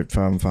excerpt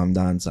from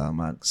Dancehall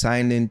Mag.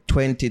 Signed in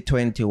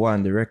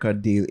 2021, the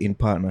record deal in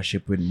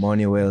partnership with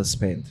Money Well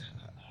Spent,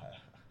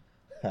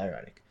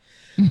 ironic,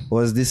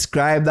 was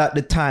described at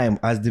the time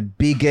as the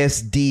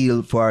biggest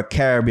deal for a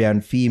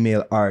Caribbean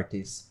female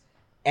artist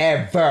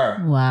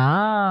ever.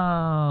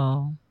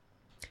 Wow.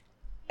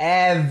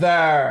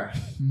 Ever.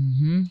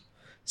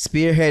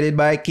 Spearheaded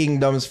by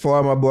Kingdom's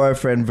former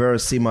boyfriend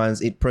Verse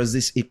Simmons, it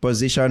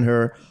positioned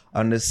her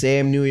on the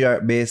same New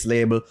York-based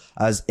label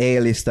as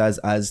A-listers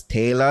as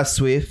Taylor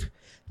Swift,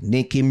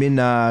 Nicki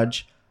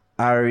Minaj,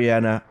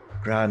 Ariana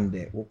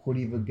Grande. We could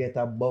even get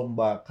a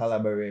bomba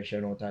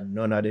collaboration out of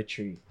none of the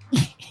three.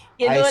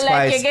 You know, Ice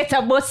like Spice. you get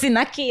a bus in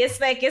a case,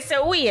 like you say,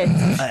 wait.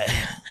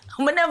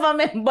 I never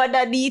remember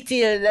the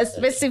detail, the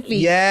specific.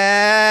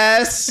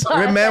 Yes.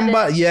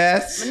 Remember?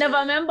 Yes. I never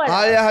remember All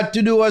that. you had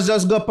to do was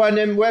just go up on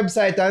them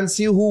website and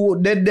see who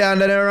did there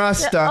under the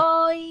roster.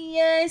 Oh,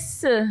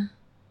 yes.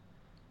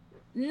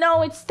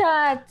 No, it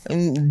starts.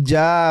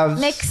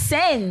 Jobs. Makes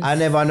sense. I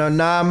never know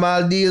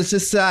normal deals to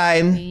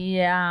sign.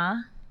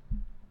 Yeah.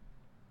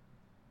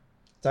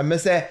 So I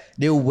say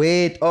the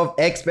weight of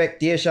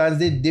expectations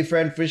is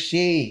different for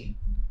she.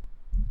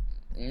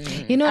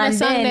 You know And the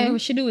song then- that we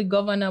should do with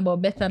Governor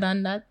about Better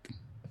Than That?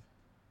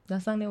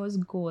 That song that was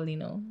gold, you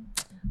know.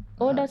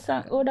 Oh, that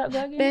song. Oh, that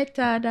go again.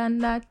 Better Than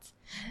That.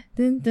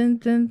 Dun, dun,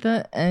 dun,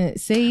 dun.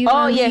 Say you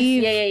Oh, and yes.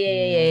 leave.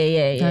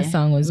 Yeah. That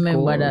song was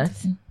Remember gold.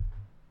 that.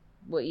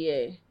 But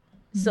yeah.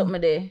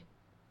 Something there.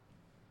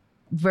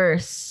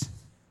 Verse.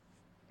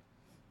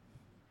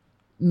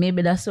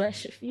 Maybe that's why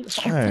she feels.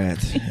 All right.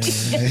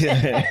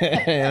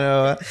 You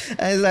know,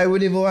 and it's like we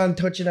didn't even want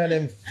touching on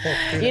them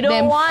fuck. You don't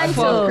Them want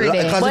fuck to. with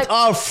Because But- it's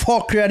all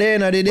fuck at the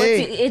end of the But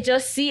day. it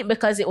just see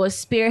because it was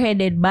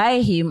spearheaded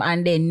by him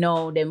and then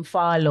now them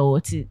follow.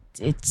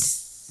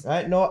 It's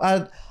Right now,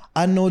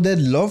 I know they'd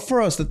love for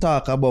us to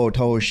talk about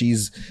how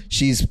she's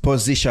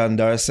positioned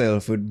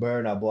herself with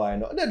Burna Boy.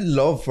 No, they'd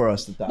love for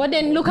us to talk. But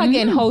then look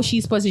again how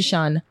she's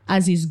positioned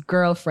as his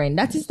girlfriend.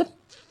 That is the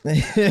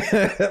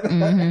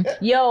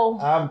yo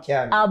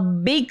Can. a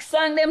big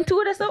song them too.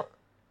 That's up.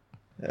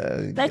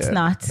 That's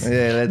not.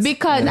 Yeah, let's,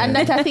 because and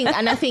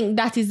I think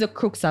that is the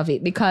crux of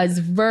it because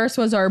Verse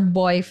was her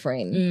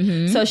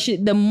boyfriend, so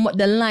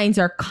the lines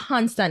are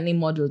constantly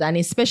muddled, and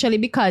especially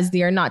because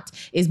they are not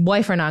his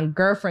boyfriend and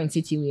girlfriend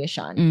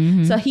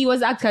situation. So he was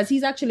because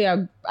he's actually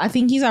I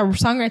think he's a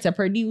songwriter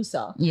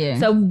producer. Yeah.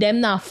 So them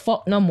not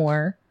fuck no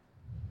more.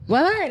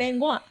 Well, alright, then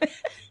go on.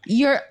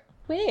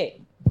 Wait.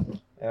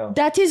 Yeah.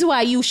 That is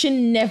why you should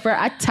never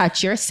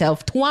attach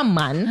yourself to a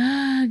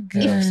man,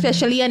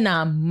 especially you're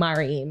not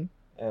marry him.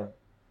 Yeah.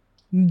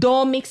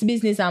 Don't mix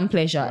business and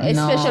pleasure,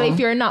 especially if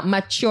you're not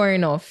mature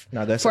enough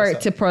No, that's for what's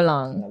it to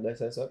prolong. No,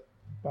 that's so.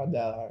 Bad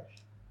that harsh.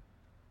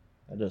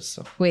 I just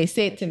so. Wait,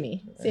 say it to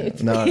me. Say it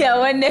to me. No, Yeah,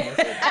 when they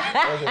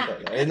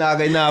it's not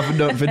enough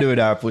for do with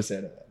our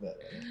pussy.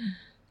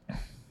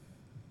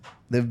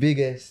 The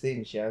biggest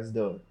thing she has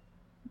done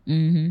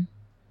in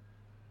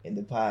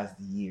the past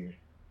year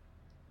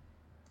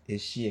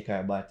is shake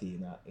her body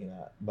in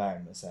a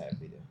Bar Messiah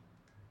video.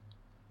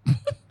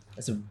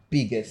 That's the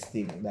biggest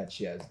thing that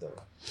she has done.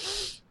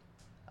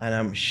 And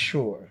I'm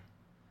sure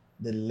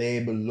the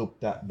label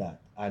looked at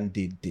that and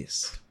did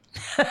this.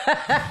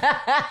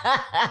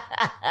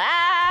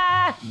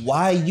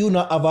 Why you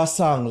not have a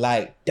song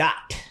like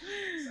that?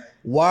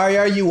 Why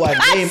are you a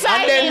name?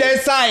 And then they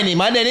sign him,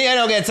 and then he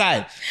don't get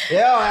signed.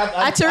 Yeah,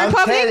 At the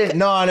Republic?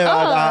 No,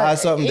 I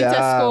something there.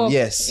 Interscope.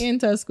 Yes.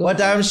 Interscope.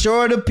 But I'm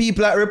sure the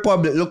people at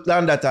Republic looked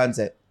on that and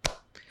said,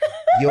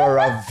 "You're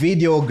a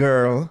video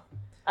girl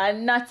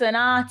I'm not an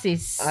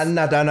artist. and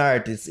not an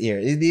artist here.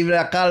 It's even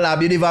a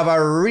collab. You didn't have a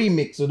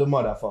remix with the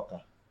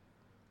motherfucker.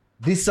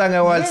 This song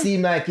I will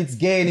seem like it's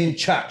gaining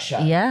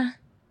traction. Yeah.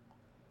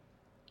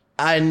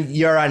 And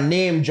you're a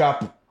name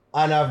drop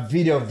and a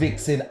video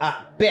vixen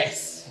at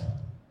best.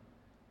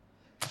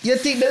 You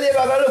think the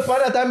label gonna look for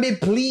that and be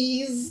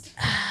pleased?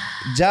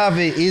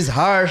 Javi is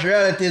harsh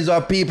relatives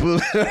what people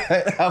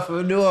have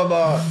to know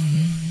about.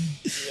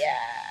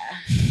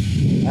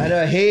 Yeah. I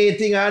know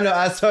hating, I know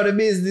that's how the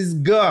business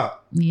go.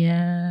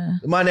 Yeah.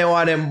 The man they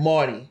want them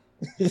money.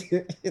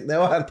 They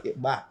want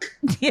it back.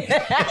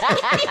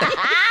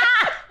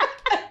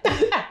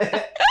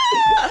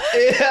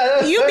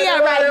 You be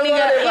alright,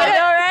 nigga. You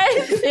know,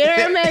 right? You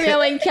don't remember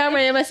when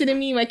Cameron ever see the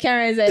meme where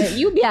Cameron said,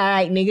 "You be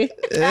alright, nigga."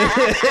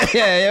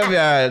 Yeah, you'll be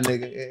alright,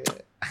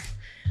 nigga.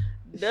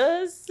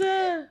 Does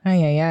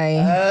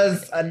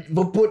And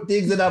we put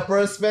things in a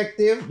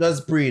perspective,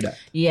 just breathe that.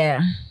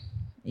 yeah.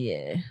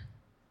 Yeah.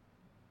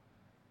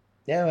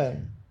 Yeah,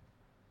 man.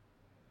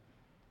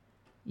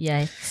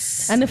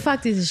 Yikes. And the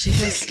fact is, she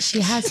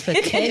has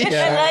potential.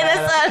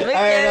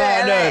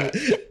 Alright,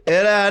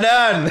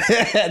 done.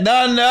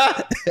 Done, no?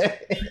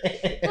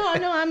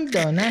 No, I'm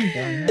done.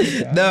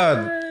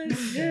 Done.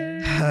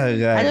 Oh,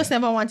 God. I just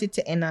never wanted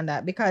to end on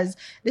that because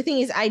the thing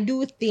is, I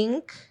do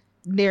think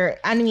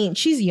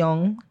she's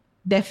young,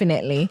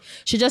 definitely.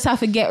 She just have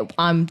to get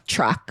on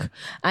track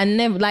and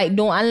never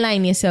don't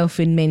align yourself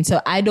with men.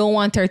 So I don't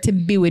want her to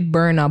be with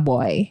Burna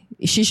Boy.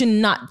 She should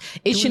not.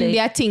 It shouldn't be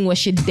a thing where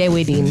she there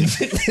with him.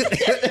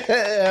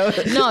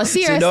 No,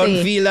 seriously. She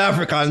don't feel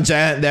African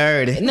giant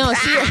dirty. No,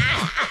 seriously.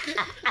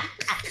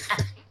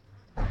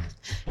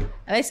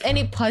 Let's end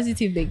it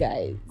positively,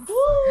 guys.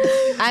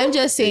 I'm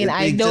just saying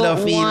I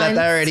don't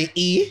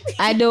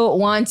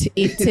want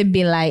it to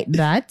be like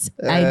that.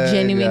 I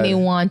genuinely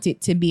want it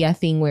to be a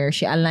thing where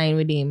she aligned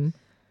with him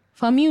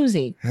for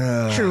music.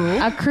 True.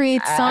 I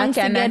create songs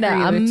together.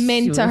 I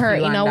mentor her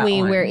in a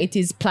way where it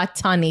is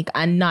platonic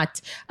and not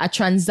a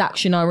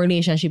transactional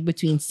relationship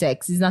between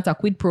sex. It's not a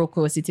quid pro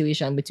quo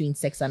situation between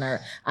sex and a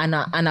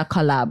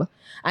collab.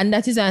 And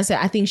that is why I say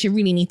I think she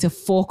really need to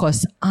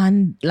focus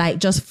on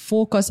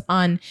focus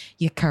on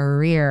your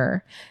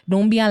career.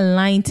 Don't be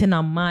aligned to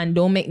no man.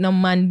 Don't make no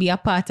man be a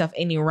part of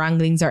any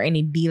wranglings or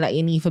any deal that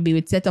you need to be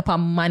with. Set up a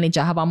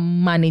manager. Have a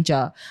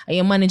manager. And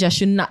your manager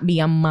should not be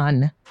a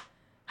man.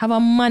 Have a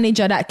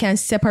manager that can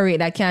separate,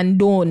 that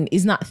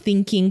is not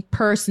thinking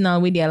personal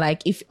with you.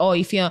 Like if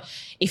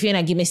you're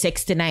not give me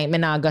sex tonight,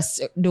 I'm not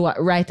gonna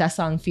write a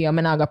song for you, I'm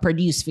not gonna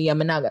produce for you, I'm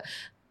not gonna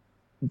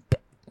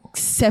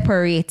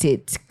separate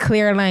it.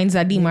 Clear lines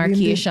of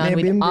demarcation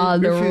with all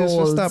the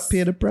roles. Stop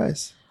pay the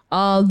price.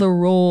 All the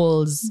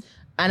roles.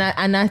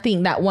 And I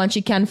think that once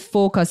she can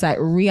focus,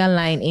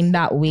 realign in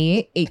that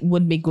way, it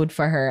would be good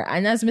for her.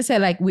 And as we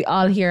said, we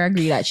all here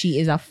agree that she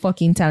is a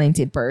fucking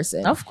talented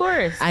person. Of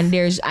course. And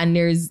there's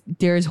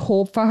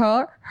hope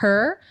for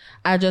her.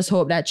 I just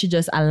hope that she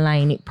just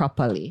align it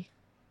properly.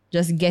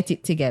 Just get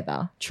it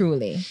together.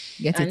 Truly.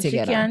 Get it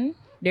together. She can.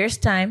 There's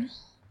time.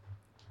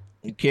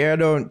 Care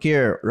don't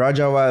care.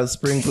 Roger Wild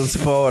sprinkles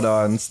powder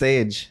on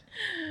stage.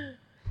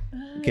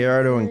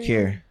 Care don't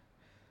care.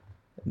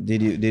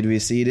 Did we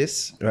see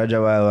this? Roger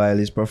while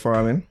he's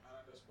performing?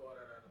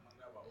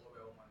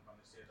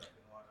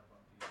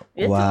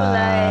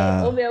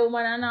 Wow. Like Obe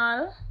woman and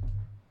all.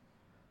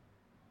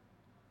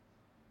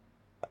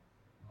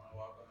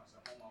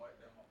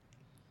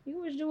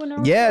 You was doing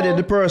a yeah,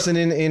 the person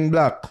in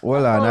black.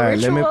 Hold on, all right.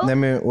 Let me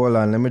hold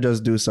on. Let me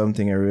just do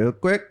something here real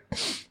quick.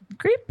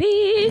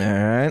 Creepy. All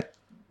right.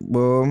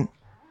 Boom.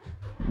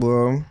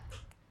 Boom.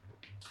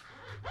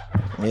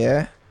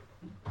 Yeah.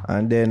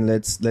 And then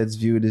let's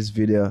view this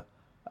video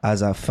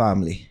as a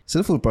family. So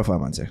the full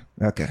performance here.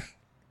 Okay.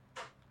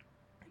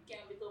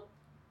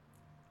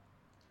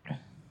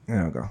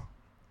 There we go.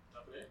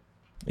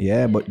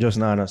 Yeah, but just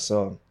not a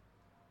song.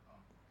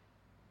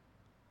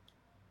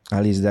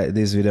 At least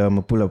this video I'm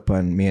gonna pull up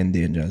on me and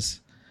Dangerous.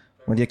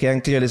 But you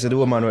can clearly see the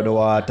woman with the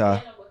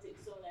water.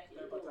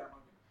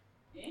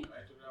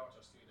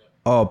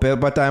 Oh,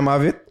 Pelpa Time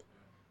have it?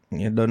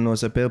 You don't know,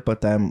 so Pelpa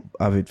Time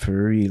have it for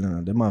real.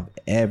 You they have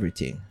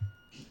everything.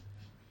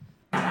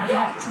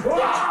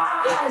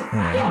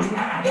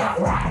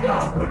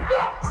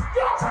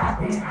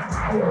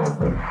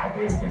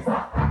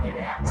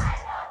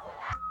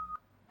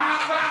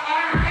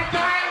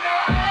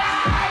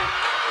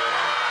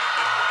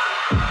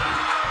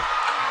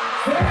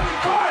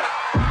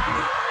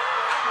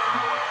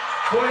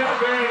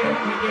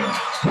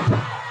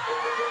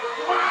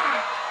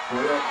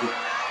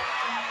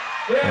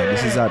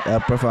 This is a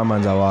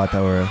performance of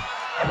Water World.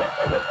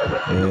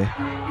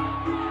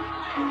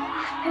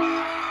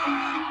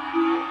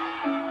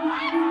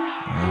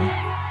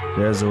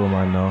 There's a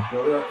woman now.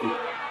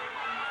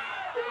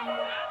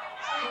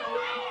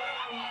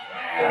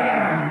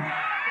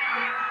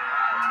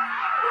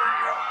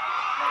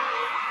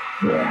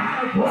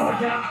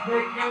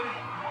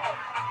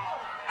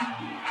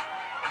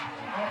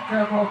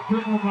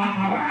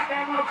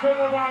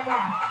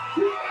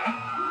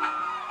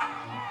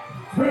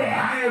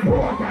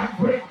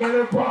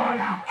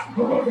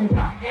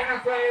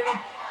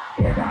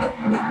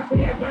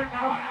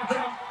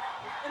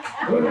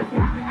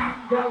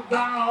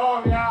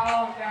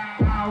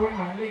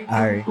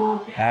 Harry,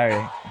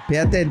 pay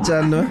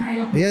attention, no?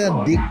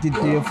 You're addicted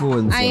to your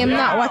phone. So. I am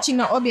not watching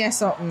the Obi or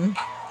something.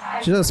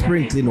 She just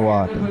sprinkling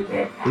water.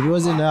 If you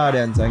was in the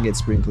audience and get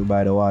sprinkled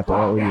by the water,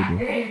 what would you do?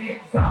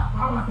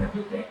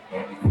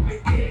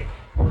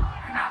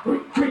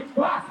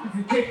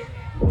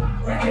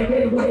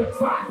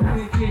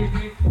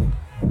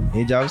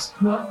 Hey, Jobs?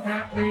 In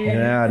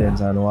the audience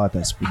and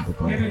water sprinkled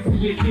by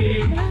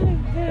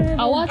you.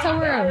 A Water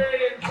World?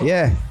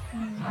 Yeah.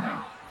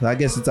 So I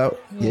guess it's out.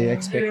 Yeah, you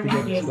expect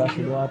to get splashed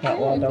with water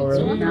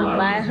world? Not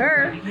by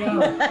her.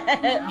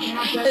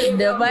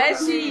 The by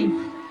she.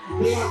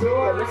 She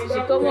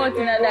come out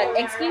in that.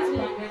 Excuse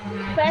me.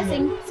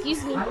 Passing.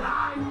 Excuse me.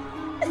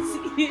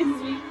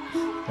 Excuse me.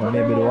 Or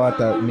maybe the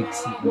water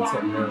mix with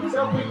something else.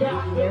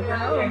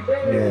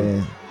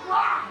 Yeah.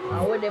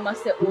 How they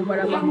must say over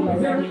the back.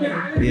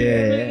 Yeah.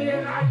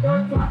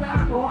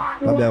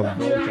 Probably have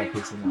voucher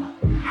piece in it.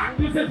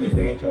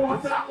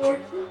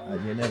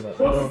 You never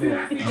don't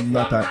know. I'm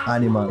not an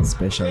animal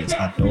specialist.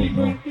 I don't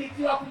know.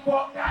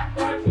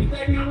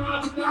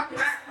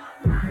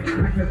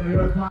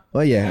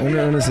 Oh yeah,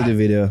 when you see the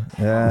video.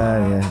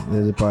 Yeah.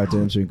 There's a part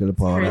where him sprinkle the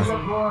powder.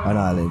 And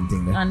all them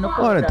thing there. And the What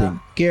powder. a thing.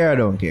 Care or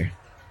don't care?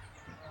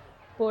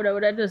 Powder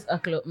would have just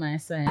uckle up my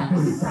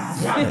sinus.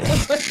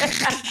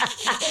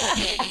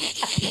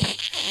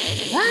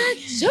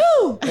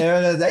 Achoo!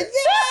 Everyone's like,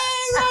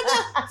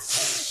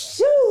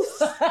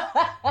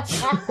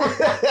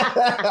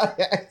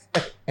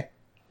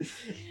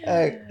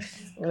 like,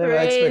 whenever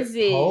I expect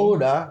Crazy.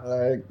 powder,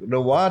 like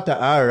the water,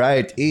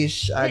 alright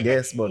ish, I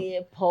guess, but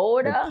Yeah,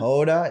 powder? the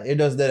powder, it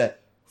does that.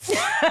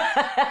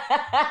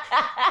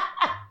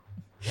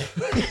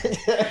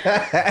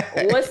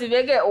 What if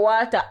you get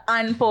water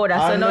and powder so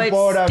And now the it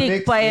powder stick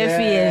mix- by your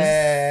face?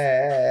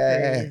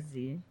 yeah.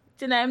 Crazy.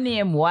 It's name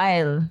name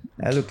Wild.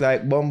 I look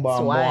like Bumba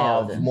It's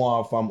wild.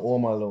 more from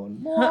Home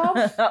Alone.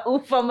 Who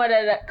from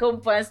mother that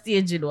come on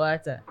stage with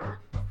water?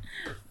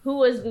 Who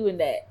was doing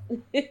that?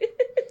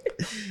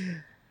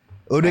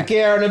 Who the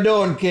care and the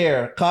don't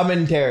care?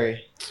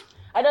 Commentary.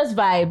 I just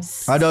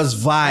vibes. I just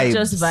vibes.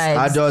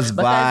 I just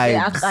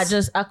vibes.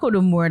 vibes. I could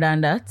do more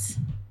than that.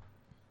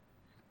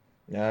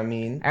 You know what I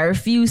mean? I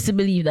refuse to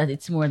believe that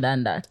it's more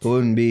than that.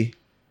 Couldn't be.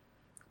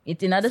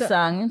 It's another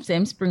song,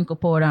 same sprinkle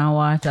powder and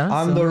water.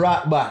 On so, the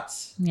rat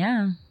bats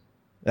yeah.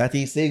 that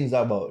he sings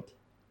about.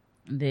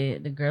 The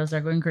girls are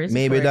going crazy.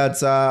 Maybe for it.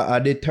 that's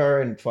a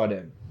deterrent for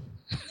them.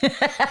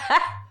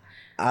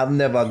 I've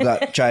never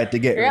tried to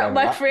get rid Yeah, of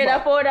but rat afraid bat.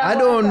 of powder. I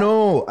don't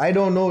know. I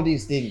don't know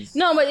these things.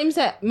 No, but him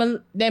said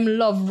them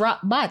love rat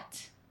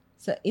bat.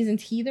 So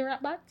isn't he the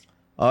rat bat?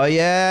 Oh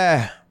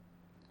yeah.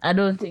 I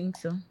don't think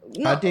so.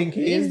 I think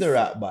he is the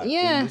rat bat.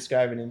 Yeah. He's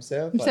describing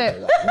himself as So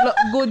the rat bat.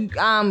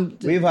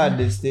 good We've had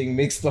this thing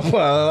mixed up a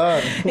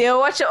lot. Yeah,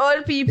 watch the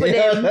old people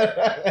them.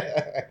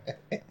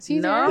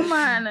 Caesar. No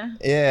man.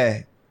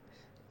 Yeah.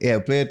 Yeah,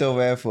 play it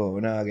over F4.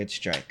 We're not get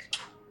strike.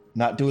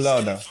 Not too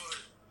loud now.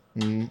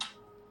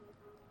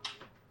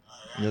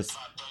 Just.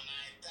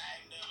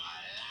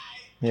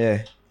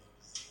 Yeah.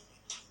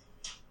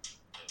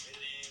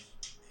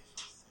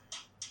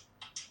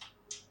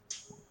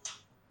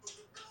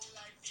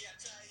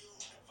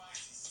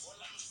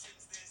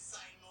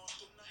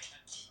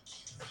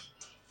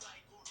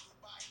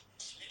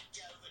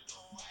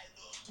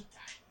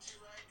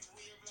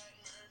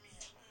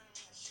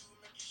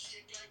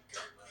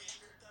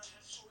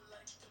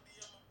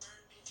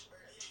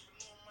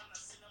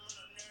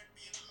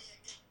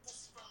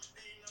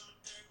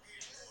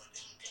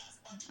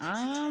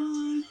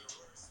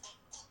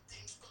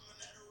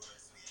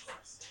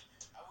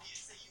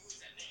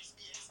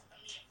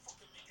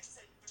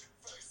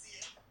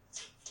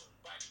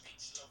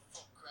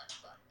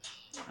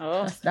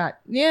 Oh, that's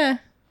that. Yeah.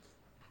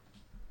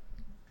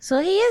 So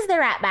he is the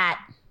rat bat.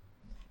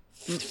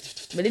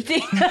 But the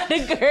thing that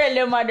the girl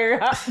them are the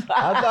rat bat.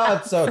 I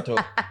thought so too.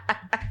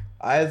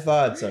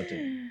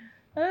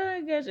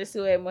 Oh gosh,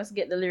 so I must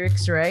get the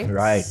lyrics right.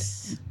 Right.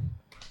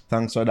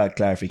 Thanks for that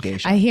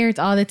clarification. I hear it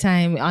all the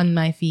time on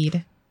my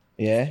feed.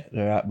 Yeah,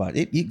 the rat bat.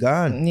 It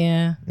gone.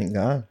 Yeah. It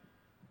gone.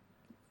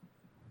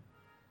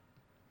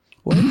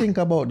 What do you think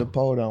about the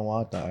powder and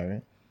water,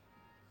 Ari?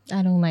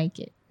 I don't like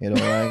it. You don't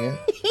like it?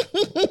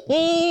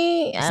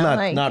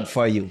 It's Not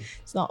for you.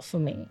 It's not for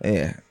me.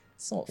 Yeah.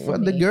 It's not for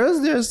But me. the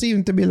girls there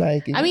seem to be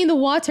liking it. I mean, the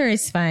water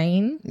is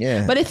fine.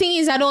 Yeah. But the thing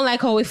is, I don't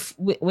like how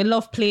we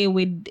love play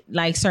with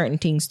like certain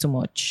things too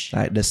much.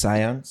 like the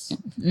science.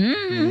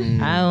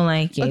 I don't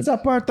like it. It's a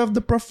part of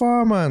the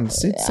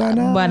performance. It's an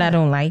art. But I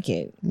don't like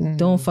it.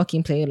 Don't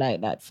fucking play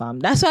like that, fam.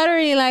 That's why I don't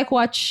really like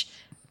watch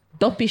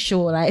Duppy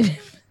show. Like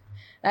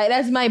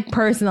that's my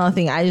personal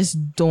thing. I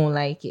just don't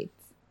like it.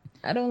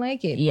 I don't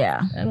like it.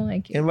 Yeah. I don't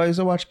like it. Anybody used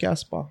to watch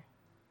Casper?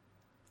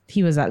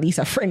 He was at least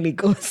a friendly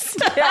ghost.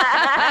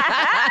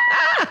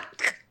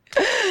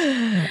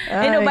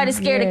 Ain't nobody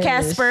scared of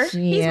guess, Casper.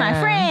 He's my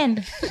yeah.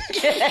 friend.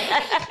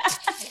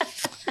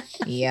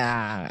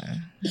 Yeah.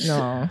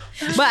 No.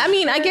 But I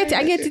mean, I get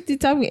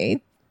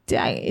it.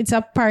 It's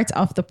a part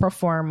of the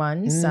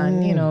performance,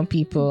 and you know,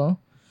 people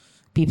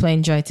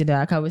enjoy to do.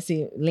 Like I would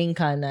say,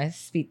 Lincoln, I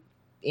spit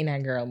in a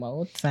girl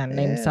mouth and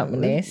then something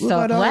there. So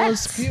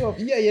what?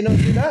 Yeah, you know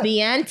do that.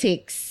 The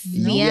antics.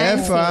 The Yeah,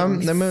 antics.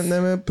 fam. Let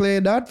me play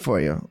that for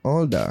you.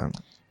 Hold on.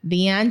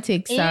 The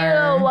antics Ew.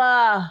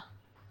 are.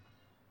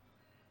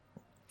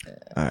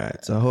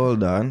 Alright, so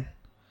hold on.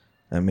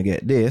 Let me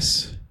get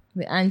this.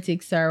 The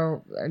antics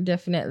are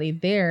definitely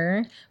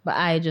there, but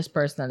I just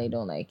personally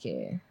don't like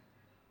it.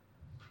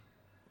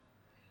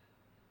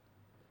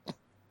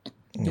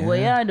 The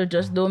way I do,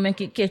 just don't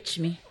make it catch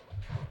me.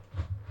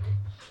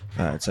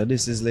 Alright, so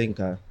this is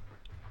Lincoln.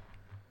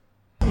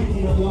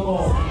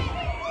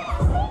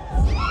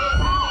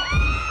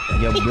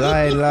 You're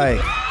blind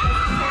like.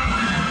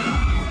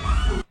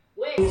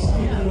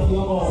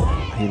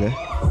 You there?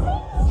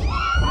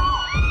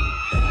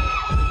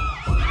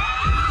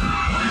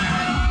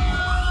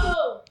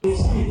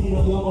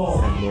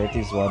 And there it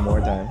is one more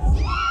time.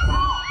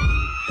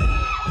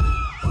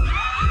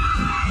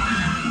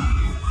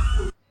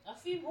 I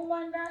feel who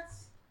want that.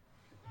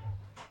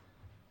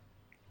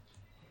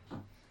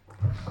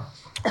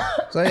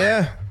 So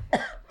yeah.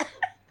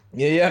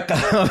 Yeah.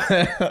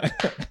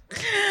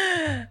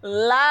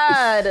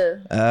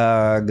 Lord.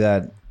 Oh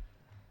God.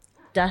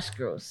 That's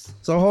gross.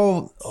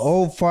 So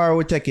how far are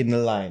we taking the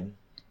line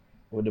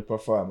with the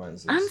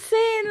performances? I'm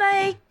saying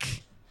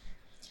like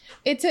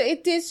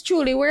It is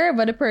truly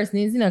wherever the person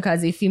is,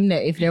 because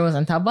if there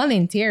wasn't a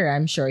volunteer,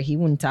 I'm sure he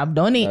wouldn't have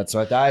done it. That's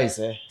what I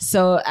say.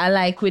 So I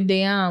like with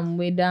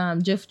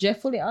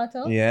Jeff Fully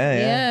Auto.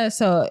 Yeah.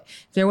 So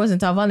if there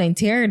wasn't a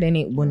volunteer, then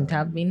it wouldn't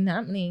have been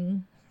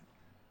happening.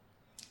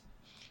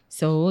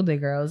 So the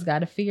girls got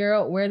to figure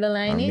out where the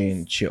line is. I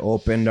mean, she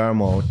opened her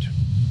mouth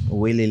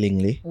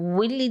willingly,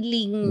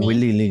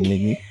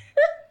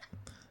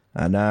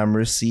 and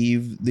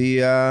received the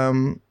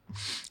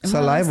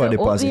saliva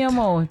deposit. Open your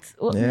mouth.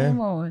 Open your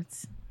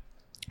mouth.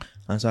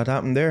 That's what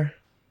happened there.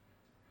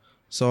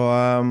 So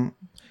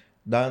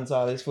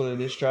dancehall is fully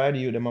destroyed.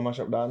 You them mash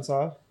up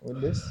dancehall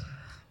with this?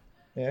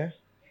 Yeah.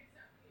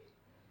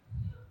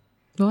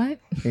 What?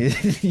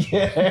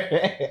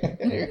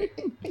 Yeah.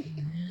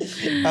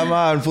 Come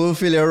on,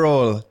 fulfill your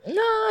role.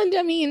 No,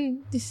 I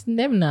mean, this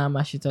them not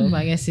mash it up.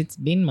 I guess it's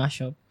been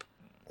mashed up.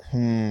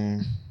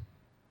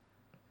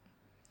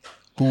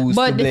 Who's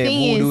But to the blame?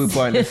 thing Who do we is-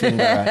 point the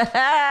finger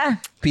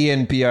at?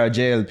 PNP or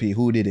JLP?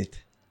 Who did it?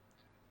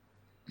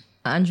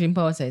 Andrew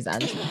Power says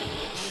Andrew.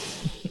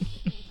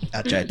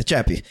 I tried to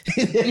chap you.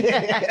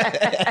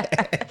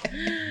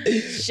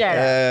 Shut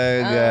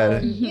up.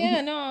 God.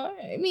 Yeah, no.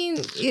 I mean,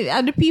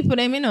 are the people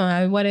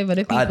them, whatever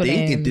the people I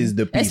think them. it is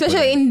the people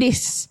Especially them. in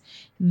this.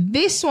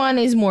 This one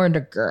is more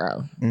the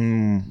girl.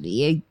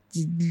 It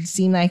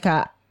seemed like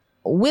a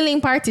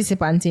willing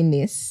participant in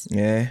this.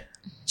 Yeah.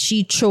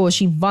 She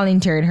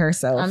volunteered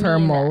herself, her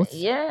mouth.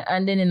 Yeah,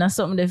 and then in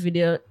something the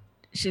video,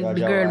 the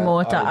Roger, girl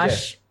mouth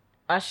Jeff.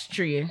 ash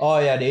tree. Oh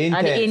yeah, the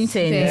intense.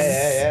 The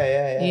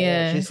intense.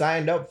 Yeah. She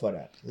signed up for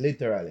that,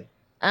 literally.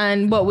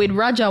 But with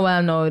Raja,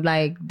 well, no,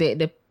 like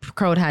the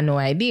crowd had no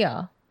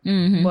idea.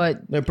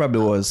 But There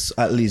probably was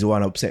at least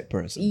one upset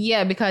person.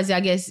 yeah, because I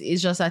guess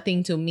it's just a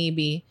thing to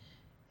maybe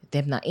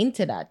they're not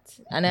into that.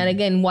 And then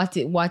again,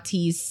 what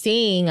he's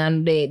saying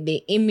and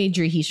the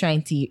imagery he's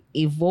trying to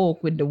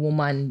evoke with the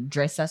woman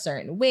dressed a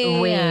certain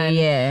way. And,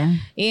 Yeah.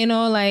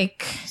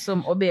 like,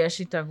 Some obey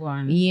shit are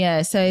going.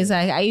 yeah. So it's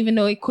like, even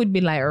though it could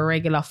be like a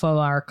regular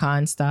flower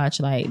cornstarch,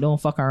 like, don't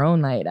fuck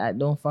around like that.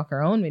 Don't fuck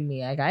around with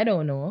me. Like, I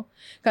don't know.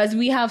 Because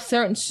we have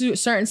certain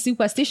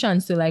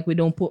superstitions to, like, we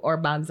don't put our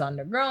bags on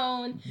the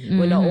ground.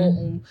 We don't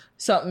open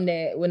something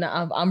that we don't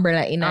have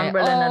umbrella in our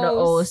Umbrella in the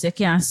house. house, you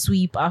can't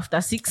sweep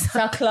after 6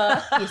 o'clock.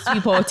 You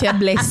sweep out your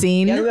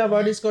blessing. Can we have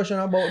a discussion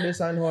about this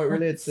and how it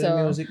relates to the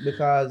So- music?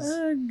 Because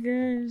Oh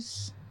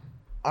gosh.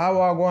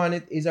 our one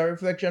it is a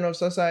reflection of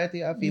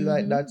society. I feel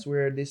like that's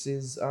where this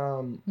is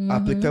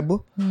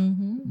applicable.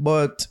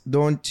 But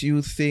don't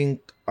you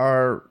think,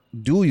 or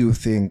do you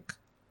think,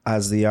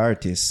 as the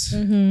artist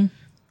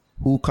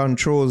who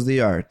controls the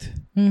art,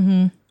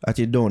 that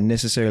you don't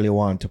necessarily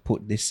want to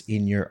put this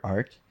in your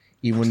art,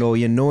 even though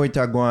you know it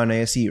are going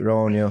and you see it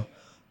around you?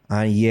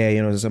 And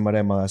yeah, some of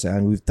them are saying,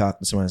 and we've talked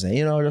to someone saying,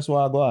 just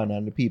want to go on,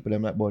 and the people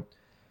them like, but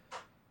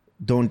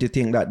don't you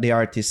think that the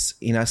artists,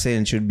 in a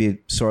sense, should be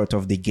sort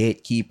of the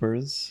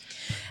gatekeepers?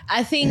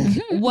 I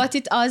think what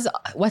it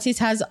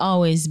has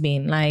always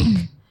been like,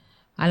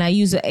 and I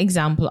use the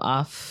example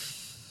of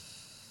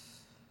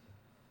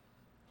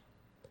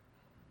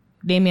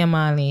Damian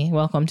Marley,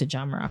 Welcome to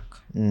Jamrock,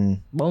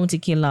 Bounty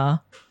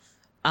Killer,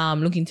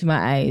 Look Into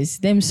My Eyes,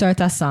 them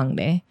sort of song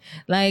there.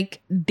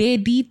 Like, they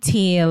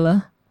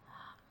detail,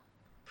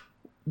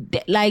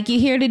 like, you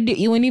hear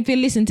when you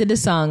listen to the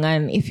song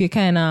and if you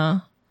kind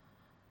of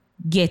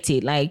get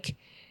it, like,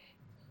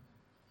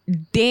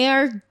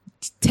 they're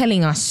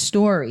telling a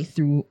story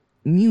through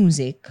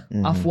music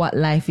of what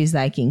life is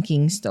like in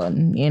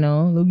Kingston.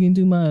 Look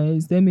into my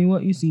eyes, tell me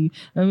what you see.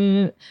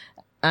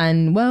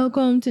 And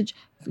welcome to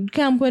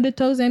camp where the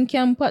thugs and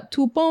camp put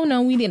 2 pound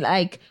and weed in,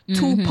 like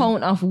 2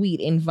 pound of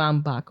weed in Van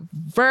Back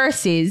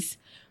versus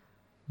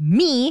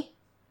me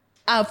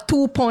have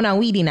 2 pound of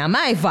weed in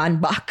my Van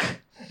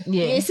Back.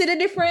 Yeah. You see the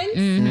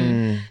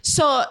difference?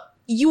 So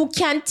you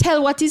can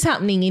tell what is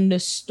happening in the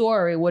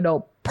story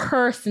without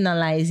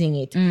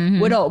personalizing it,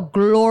 without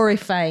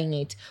glorifying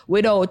it,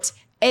 without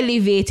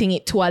elevating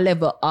it to a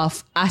level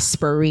of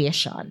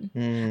aspiration.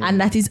 And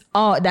that is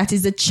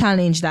the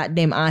challenge that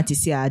them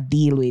artists here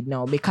deal with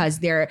now, because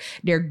they're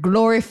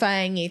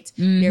glorifying it,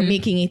 they're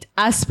making it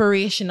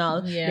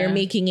aspirational, they're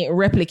making it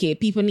replicate.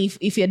 People need,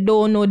 if you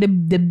don't know the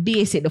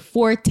basic, the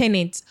 4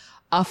 tenets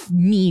of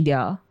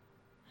media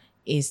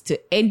is to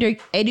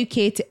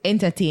educate, to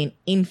entertain,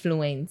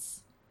 influence.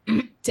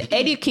 To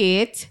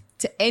educate,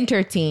 to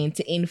entertain,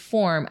 to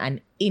inform,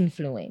 and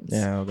influence.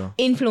 Yeah, I'll go.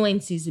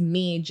 Influence is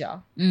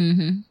major.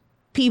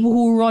 People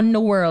who run the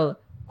world,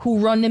 who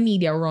run the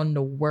media, run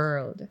the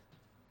world.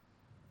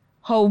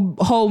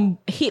 How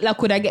Hitler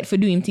could I get for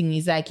doing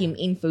things like him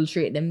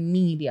infiltrate the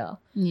media.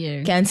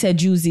 Can say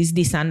Jews is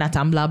this and that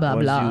and blah blah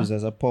Was blah. used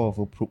as a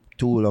powerful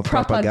tool of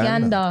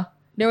Propaganda.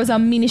 there was a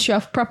ministry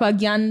of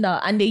propaganda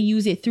and they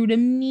use it through the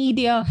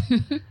media.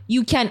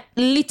 You can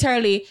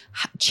literally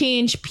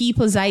change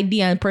people's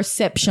idea and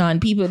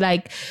perception. People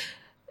like,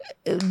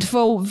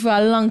 for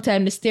a long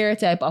time, the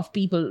stereotype of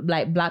people,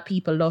 like black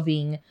people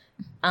loving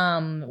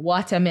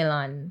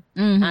watermelon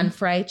and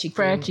fried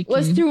chicken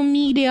was through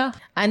media.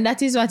 And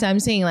that is what I'm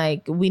saying.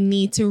 Like, we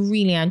need to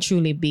really and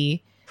truly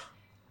be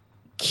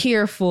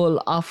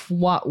careful of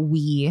what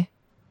we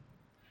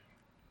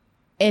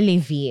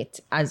elevate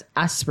as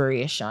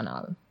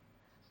aspirational.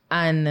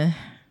 And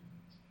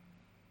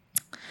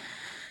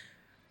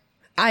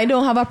I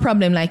don't have a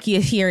problem like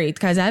you hear it,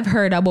 because I've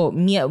heard about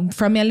me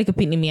from a little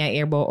pitney, me I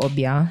hear about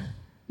Obia.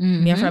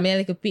 Me from a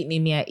little pitney,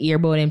 me I hear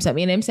about them. So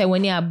me them say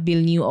when you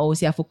build new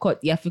house, you have to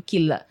cut, you have to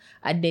kill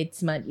a dead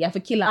man, you have to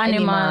kill an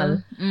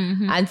animal.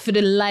 And for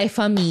the life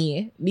of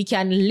me, we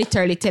can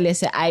literally tell you,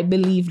 say, I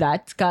believe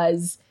that,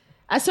 because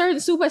a certain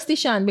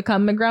superstition,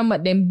 because my grandma,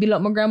 them build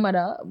up my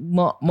grandmother,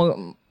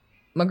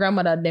 my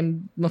grandmother,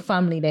 them, my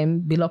family, them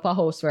build up a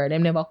house for her.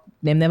 Them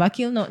never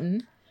kill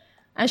nothing.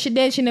 And she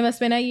dead, she never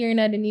spent a year in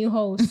the new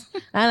house.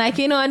 And like,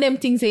 you know, them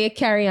things that you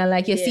carry on,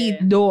 like you see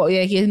it though,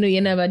 like, you know, you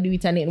never do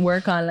it and it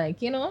work on,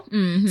 like, you know.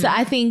 So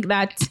I think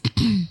that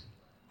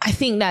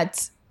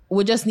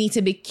we just need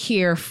to be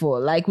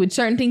careful. Like, with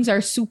certain things are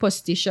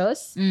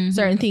superstitious,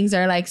 certain things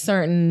are like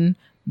certain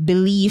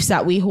beliefs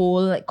that we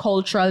hold, like,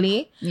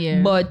 culturally.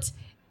 Yeah. But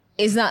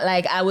it's not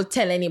like I would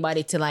tell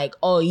anybody to, like,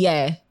 oh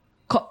yeah,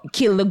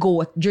 kill the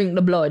goat, drink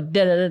the blood,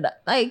 da da da.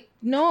 Like,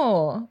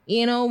 no,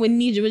 you know, we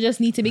just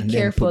need to be and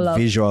careful then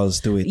put of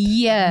visuals to it.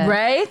 Yeah,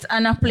 right.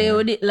 And I play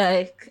with it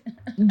like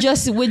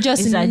we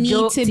just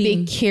need to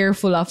be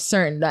careful of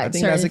certain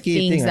things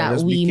thing,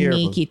 that we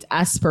make it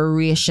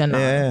aspirational.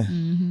 Yeah.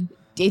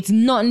 It's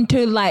nothing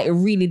to like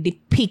really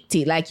depict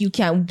it. Like we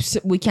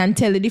can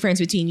tell the difference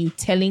between you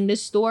telling the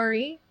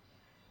story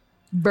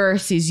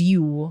versus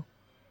you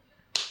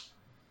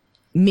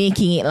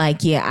making it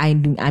like, yeah,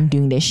 I'm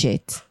doing this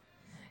shit.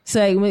 So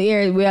like,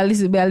 we are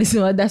listening.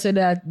 That's what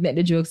that make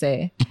the joke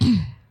say.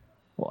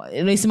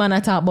 This man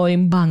I talk about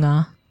him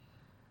banger.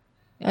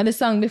 And the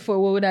song before,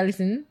 what would I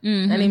listen?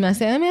 And he must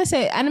say,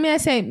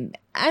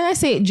 I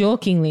say it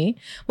jokingly,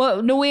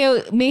 but the way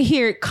I may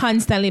hear it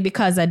constantly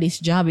because of this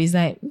job is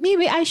like,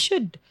 maybe I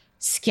should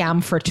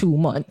scam for 2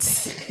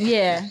 months.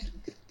 Yeah.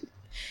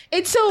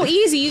 It's so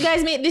easy. You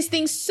guys make this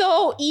thing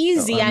so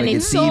easy, and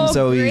it's so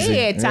great. Easy.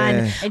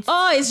 And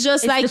it's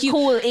just like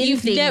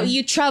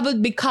you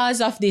traveled because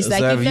of this.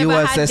 Like, so you've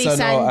never had this and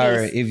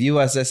this. If you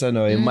assess or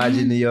no,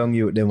 imagine the young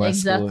youth them at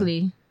school.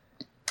 Exactly.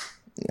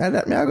 And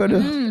that me I go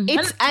do.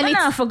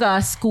 I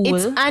forgot school.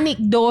 It's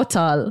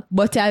anecdotal,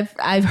 but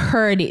I've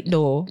heard it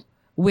though,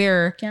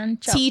 where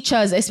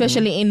teachers,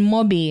 especially in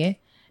Mobi,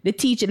 the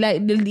teacher,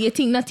 like, you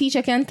think the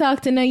teacher can talk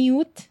to the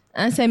youth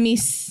and say,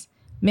 Miss,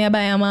 may I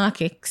buy a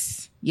markex?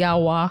 Yeah,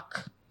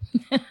 walk.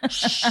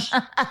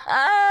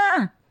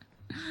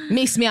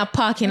 Miss, me a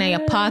parking at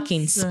your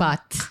parking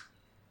spot.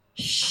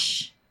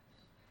 Shh.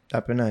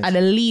 That'd be nice. At the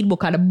lead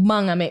book at the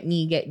banger make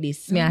me get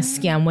this. Me a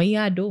scam. What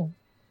you do?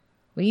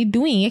 What you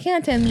doing? You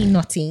can't tell me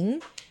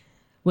nothing.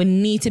 We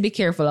need to be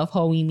careful of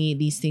how we make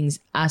these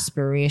things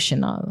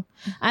aspirational.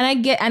 And I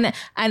get, and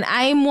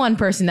I'm one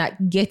person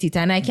that get it,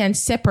 and I can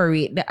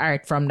separate the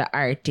art from the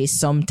artist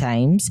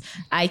sometimes.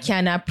 I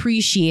can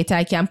appreciate,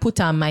 I can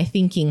put on my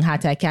thinking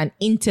hat, I can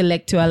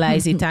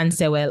intellectualize it and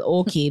say, well,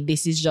 okay,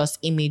 this is just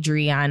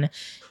imagery and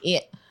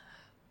it.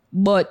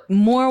 But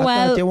more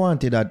I thought you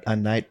wanted a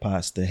night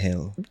past the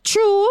hell.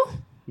 True.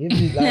 Like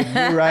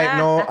you right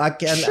now, I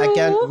can't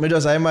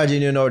I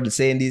imagine, you know,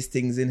 saying these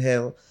things in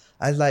hell.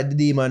 I was like the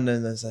demon,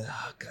 and I was like,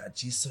 oh God,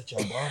 she's such a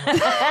bomb.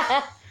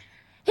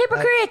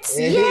 Hypocrites!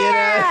 Like,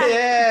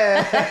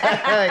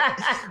 like,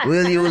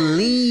 will you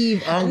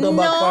leave and go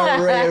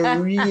back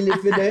for really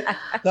for that?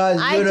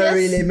 Because you're not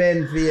really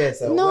meant for it.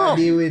 So no,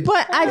 with,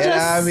 but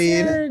darkness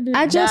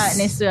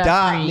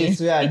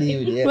we are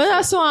dealing with. But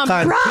that's why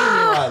I'm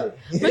proud.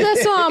 But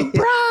that's why I'm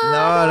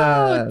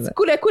proud. No.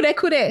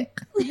 Kude.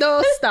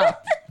 Don't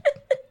stop.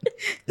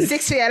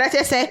 6 feet, that's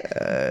just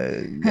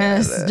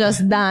it.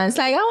 Just dance.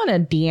 Like, I want to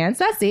dance.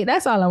 That's it.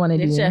 That's all I want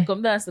to do.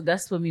 Come dance to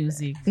gospel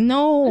music.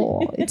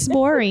 No, it's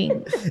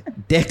boring.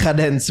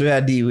 Decadence, we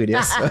are dealing with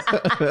this.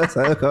 That's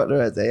how I got the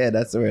right. Yeah,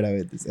 that's the word I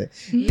meant to say.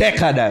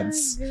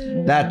 Decadence.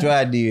 That's what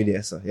I deal with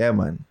this. So, yeah,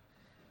 man.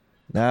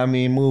 Now, I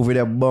mean, move with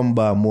a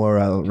bomber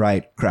moral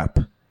right crap.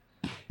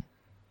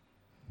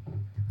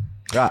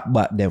 Rap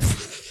back them.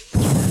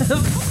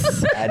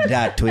 And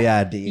that we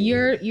are dealing.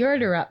 You're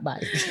the rap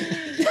back.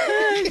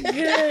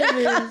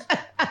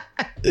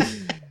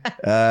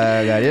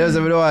 God, you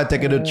know want to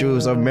take you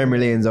through some memory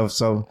lanes of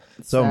some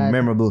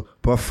memorable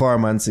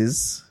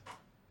performances.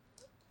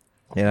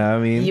 You know what I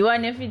mean? You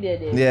want a video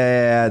there?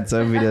 Yeah, I had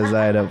some videos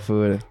lined up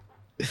for it.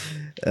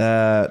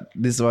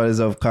 This one is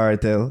of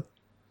Cartel.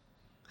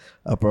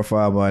 I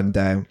perform one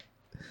time.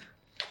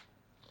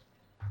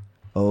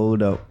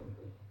 Hold up.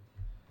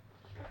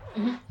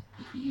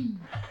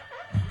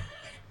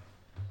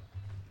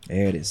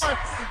 Here it is. Up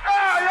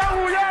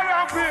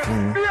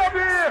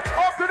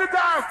to the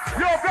time.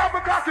 Yo, grab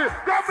the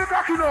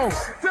cocky now.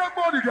 Take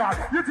bodyguard.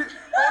 You think,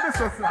 oh, this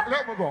is slack.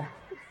 Let me go.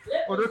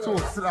 Oh, the two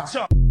slack.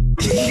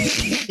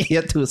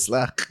 You're too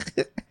slack.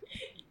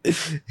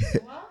 Hey,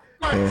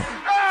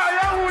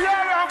 Yahoo,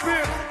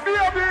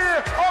 Baby,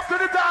 up to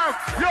the time.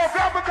 Yo,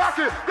 grab the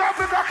cocky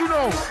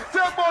now.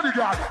 Take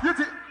bodyguard. You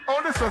think,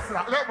 oh, this is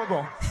slack. Let me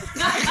go.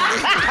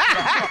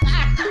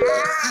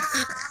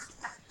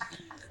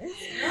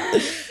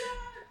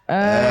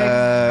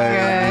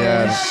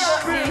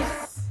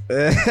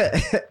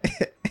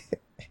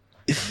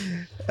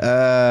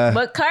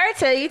 But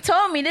Carter, you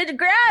told me to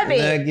grab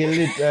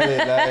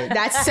it.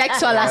 That's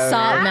sexual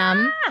assault,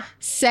 ma'am.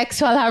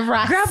 Sexual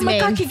harassment. Grab my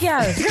cocky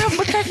girl.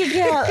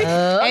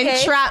 Okay.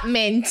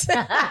 Entrapment.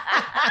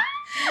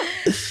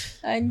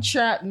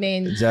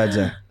 Entrapment.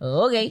 Jaja.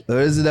 Okay. So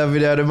this is the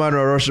video of the man who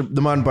rush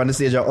the man on the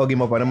stage and hug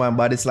him up and the man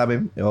body slap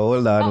him. Yo,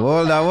 hold on.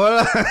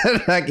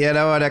 Like, yeah,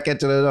 that one I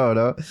catch it now,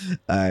 no?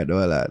 Alright,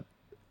 hold on.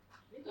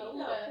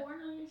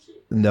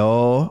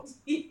 No.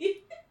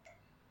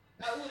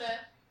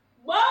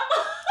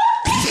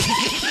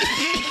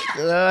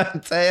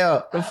 Tell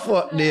you, the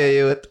fuck there,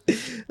 youth.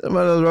 The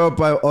man was run up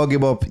and hug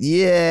him up.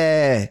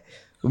 Yeah.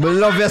 We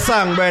love your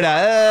song, brother.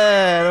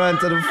 Hey, the man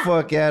to the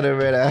fuck out of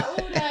brother.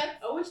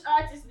 Which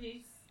artist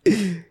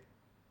is?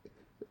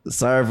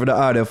 Sorry for the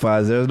audio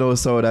files. There's no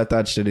sound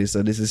attached to this,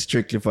 so this is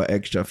strictly for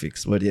extra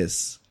fix. But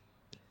yes.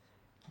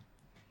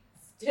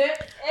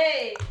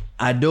 Hey.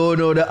 I don't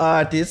know the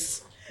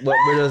artist, but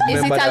we just Is it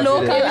remember a that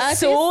local video. artist?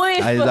 So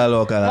if It's a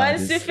local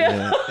Once artist. if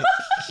Yeah.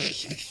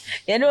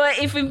 you know what,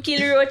 if him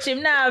kill Roach,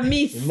 him now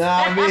miss.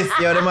 Nah, miss.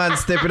 Yo, the man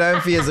stepping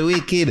on face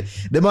wicked.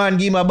 The man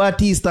give him a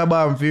Batista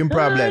bomb for him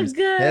problems.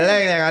 God.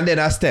 And then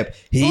a step.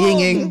 He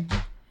yinging.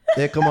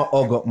 They come a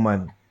hug up,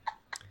 man.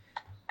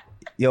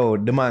 Yo,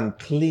 the man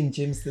clinch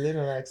him still, you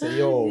know, like say,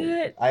 yo,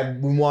 God. I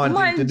want him to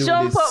Man do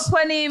jump this. up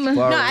on him. for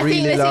No, a I think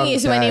really the long thing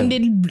is when him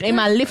time. did him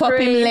a lift up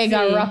him leg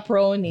and Crazy. wrap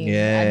round him.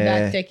 Yeah. And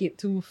that take it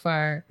too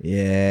far.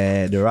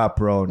 Yeah, the wrap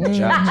round.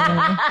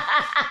 Yeah.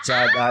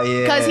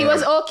 Because he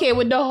was okay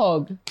with the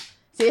hug.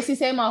 So you see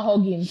him a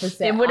hug him for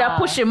They would have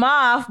pushed him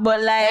off,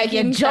 but like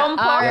you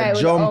jump up. Alright,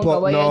 with jump the hug,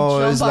 up, but no,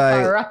 you it's jump up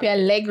and like- wrap your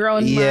leg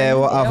round, Yeah, man.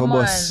 what half a man.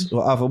 bus?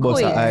 What half a bus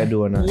Queen. I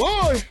do now?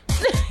 Whoa!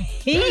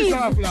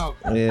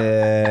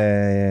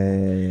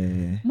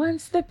 Yeah. Man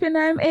stepping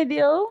on him head,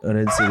 yo. I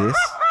didn't see this.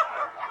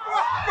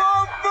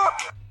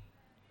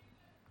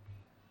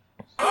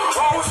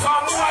 Oh,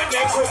 someone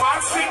they come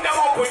and stick them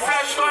up with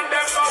flesh on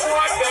them,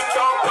 someone them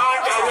don't count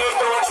their way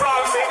to a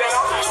frog, see them.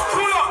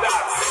 Pull up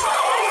that.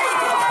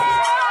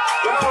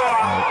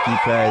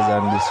 Keep your eyes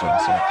on this one,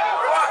 sir.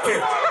 Rock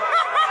it.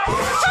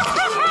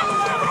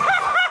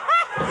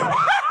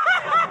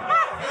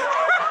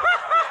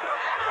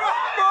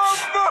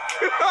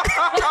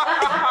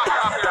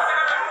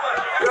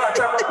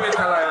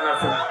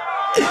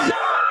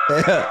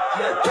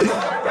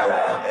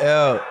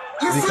 Yo,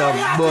 we can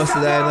bust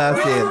that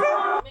last thing.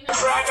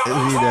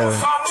 Video.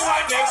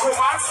 Someone they come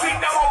and stick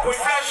them up with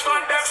flesh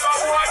on them,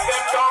 someone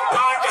them don't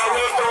count their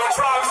way to a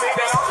frog, see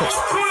them.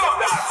 Pull up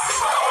that.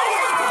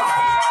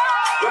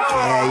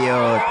 Yeah, yo.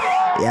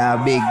 Yeah,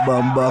 big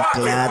bum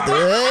buckler.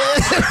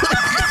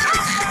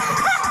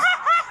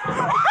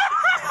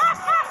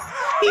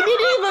 He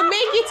didn't even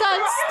make it on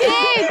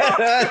stage.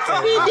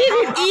 He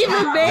didn't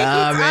even make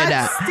Nah, it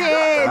brother. on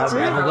stage.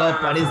 I'm go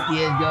up on the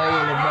stage, go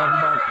in the bum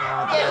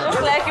buckler. It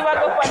look like he was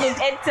up on his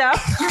head top.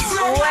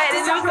 Why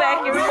does it look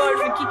like he was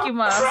about to kick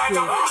him off?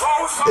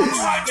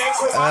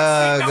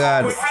 Oh,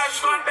 God.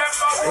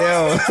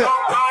 Yo.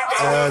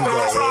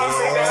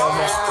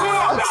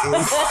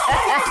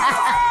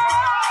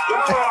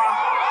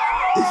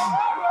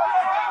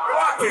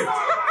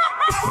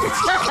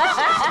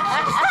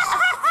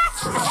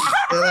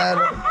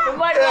 The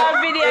man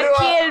on video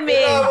kill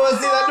me. I was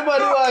see that the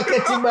man who was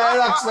catching by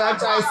rocks and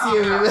try to see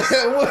him.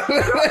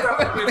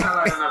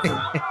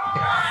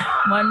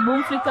 Man,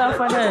 boom flick off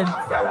on that.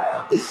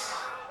 You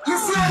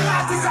see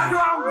that is a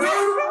wrong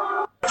thing?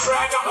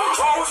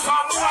 Oh,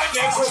 someone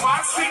they come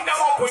and stick them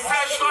up with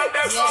flesh on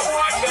them,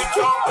 someone they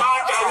don't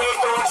count their way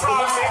to a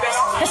frog, see them.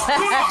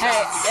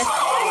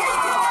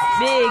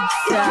 Big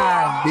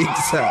star. Big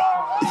sir.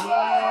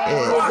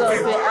 Big up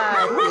the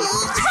artist.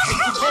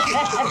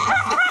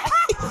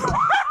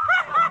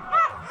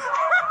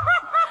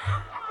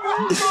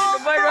 The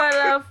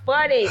man was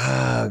funny,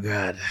 Oh,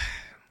 God.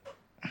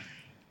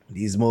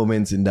 These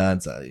moments in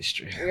dance are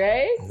history.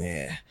 right?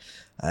 Yeah.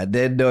 I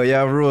did though, you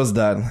have Rose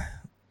done.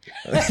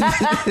 We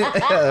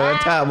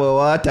talk about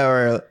Water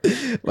World,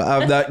 but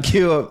I'm not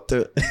queued up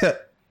to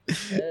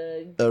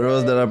the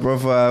Rose that I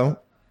perform.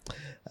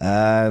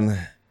 And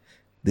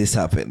this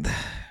happened.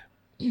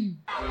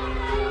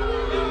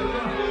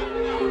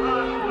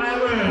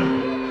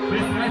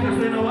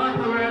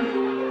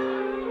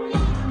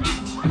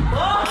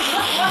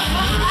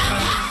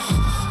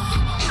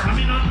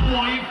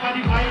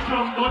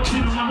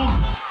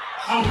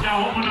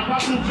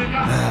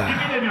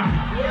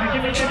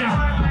 Give me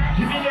them,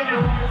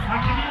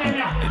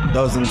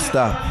 Doesn't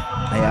stop.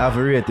 I have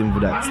a rating for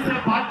that still.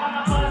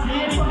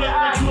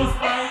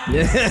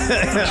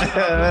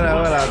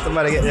 Hold on.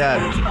 Somebody get the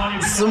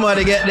artist.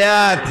 Somebody get the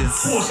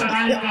artist.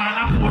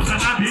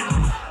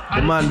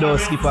 The man don't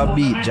skip a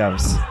beat,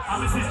 Jams.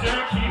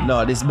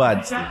 No, this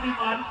bad still.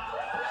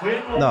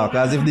 No,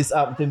 because if this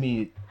happened to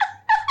me,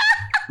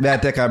 may I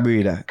take a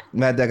breather?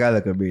 May I take a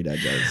little breather,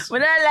 Jams?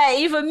 But I like,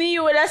 even me,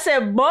 you would have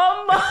said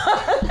bomba.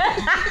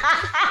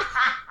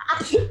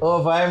 Oh,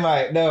 if I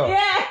might, no.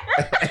 Yeah.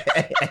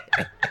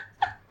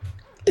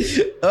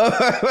 Oh,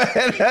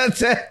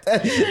 that's it.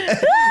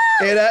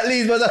 It at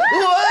least was a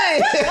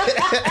why?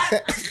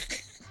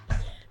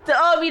 To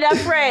all be that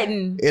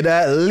friend. It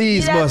at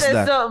least was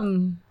that.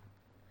 Something.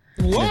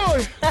 Whoa!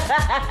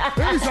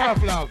 Please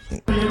off, love.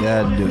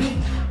 God do.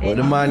 But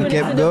the man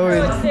kept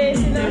going. I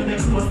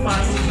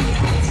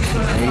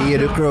hear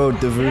the crowd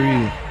to for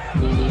real.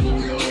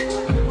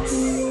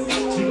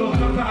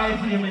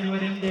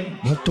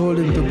 I told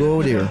him to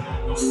go there.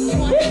 You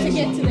wanted to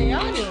get to the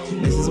audience.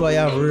 This is why you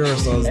have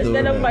rehearsals though.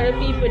 Instead of for the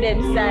people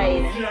them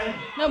side.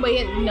 No, but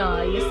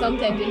you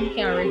sometimes you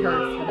can't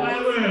rehearse for that.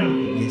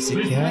 Yes,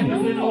 you can.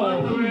 No.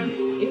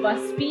 If I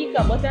speak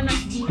up, but I'm not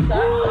speaker.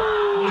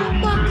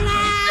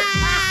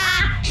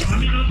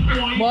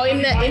 Boy,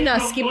 him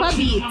not skip a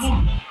beat.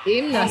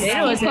 Him not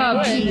skip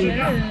a beat.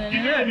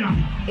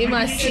 Him a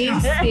sing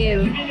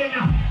still.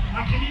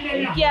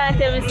 You can't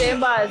tell me say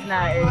bars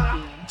now,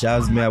 Earthy.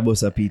 Jazz me a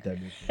boss a Peter.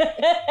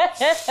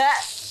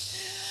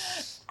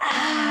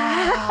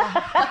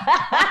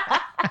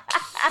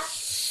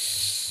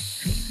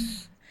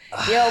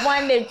 Yo,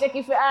 one day check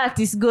if your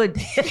artist good.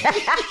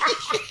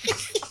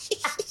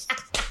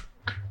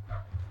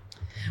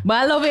 But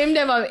I love him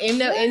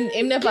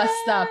never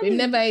stop. Him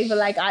never even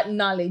like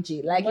acknowledge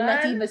it. Like he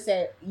not even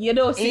say, you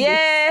don't see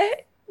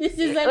this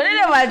is an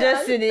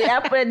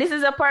illusion. This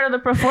is a part of the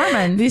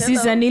performance. This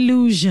is an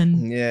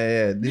illusion.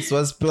 Yeah. This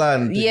was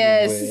planned.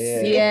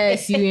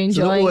 Yes, you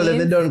enjoy so the it.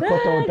 they done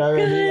cut out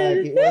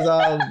already. Like it was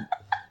all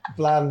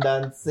planned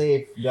and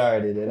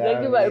safeguarded. You know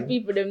Look what I about mean?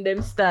 people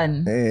them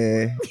stand.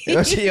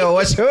 Watch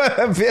your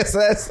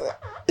faces.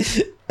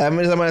 I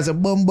mean, someone say,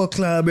 Bumbo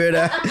Club,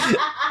 brother.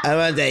 I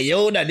want to say,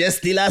 yo, that you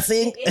still a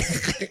sing?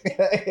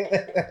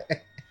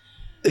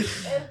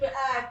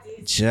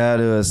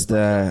 Shadow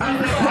star.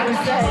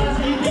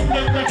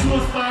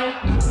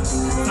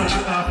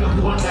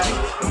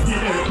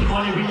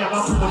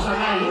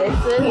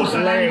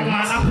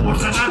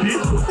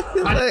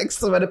 Like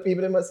some of the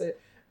people, they must say,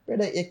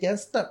 brother, you can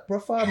stop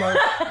performing.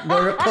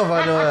 Go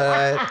recover now,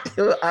 right?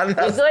 You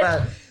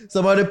understand?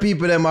 Some of the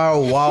people, them are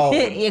wow.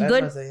 You're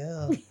good. I must say,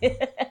 yeah.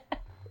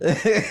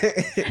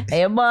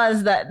 Hey,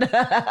 boss,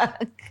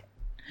 that.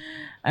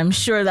 I'm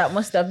sure that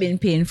must have been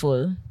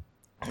painful.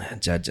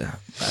 Jaja.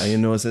 You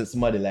know, since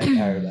somebody like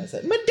Arab, I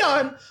said, me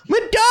done.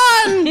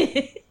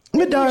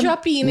 Me done.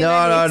 Drop in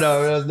No.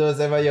 Don't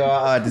say you're an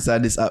artist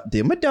and this up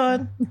there. Me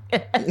done.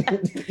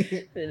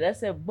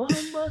 That's a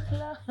bomba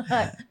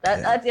clap.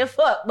 That's your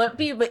fuck. But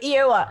people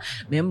hear what?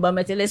 Remember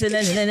me to listen.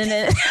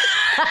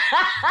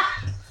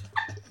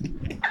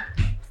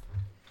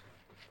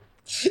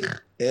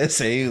 Yes,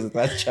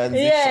 that's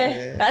transition.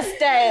 Yeah, that's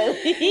style.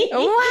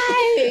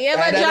 Why? You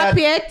ever drop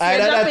it? I You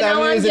don't drop it have on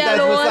one music as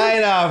girl we alone?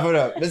 sign off for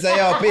them. They say,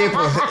 yo,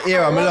 people,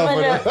 here, I'm love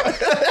for them.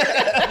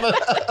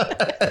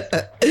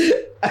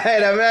 I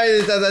don't know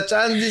it as a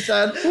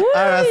transition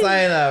or a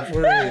sign off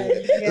for real.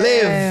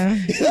 Live.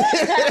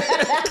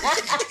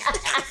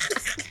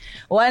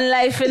 One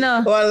life, you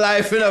know. One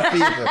life,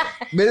 people.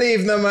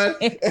 Believe no, man.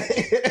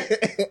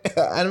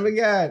 And my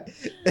God.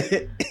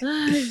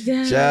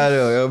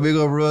 Shadow, you're big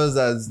up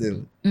Rosa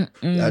still.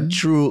 A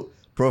true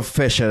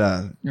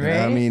professional. You know what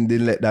I Right. mean?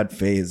 Didn't let that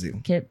phase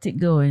you. Kept it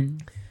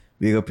going.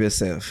 Big up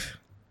yourself.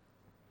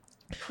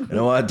 You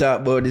know what I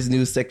talk about this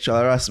new sexual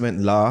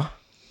harassment law?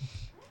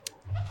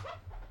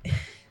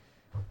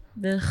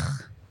 Ugh.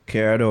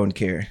 Care or don't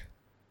care.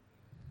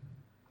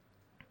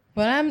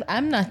 But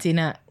I'm not in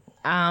a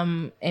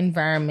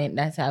environment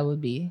that I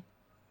would be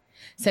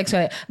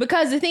sexual,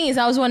 because the thing is,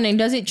 I was wondering,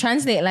 does it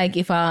translate like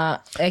if I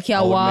I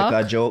would walk?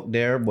 make a joke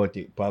there, but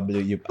I'll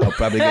probably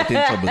get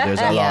in trouble. There's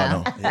a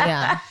law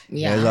now.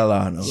 Yeah. There's a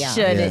law now. Yeah.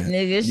 Shut it,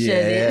 nigga, shut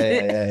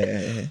it.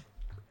 Yeah.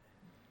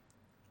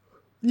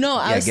 No,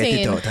 I was Get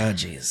saying. it out,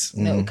 jeez.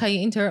 No, can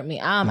you interrupt me?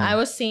 I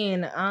was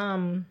saying,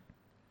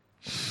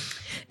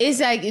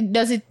 it's like,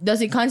 does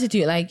it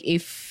constitute like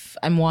if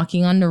I'm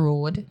walking on the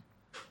road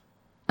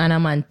and a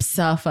man pss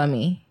off at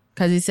me?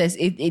 Because it says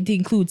it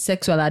includes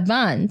sexual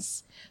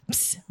advance.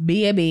 Psst,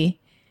 baby,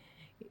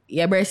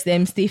 your breast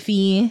them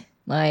stiffy,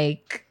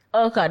 like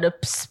Okay, the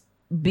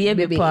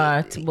baby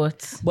part,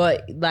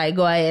 but like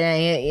go ahead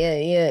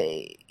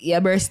and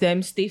your breast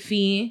them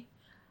stiffy.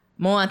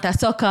 I want to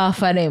suck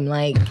off of them,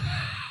 like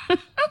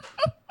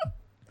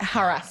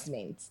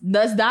harassment.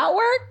 Does that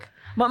work?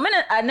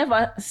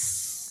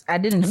 I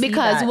didn't see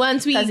Because that.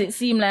 once we- because it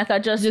seemed like I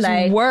just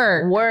like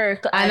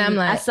work, And I'm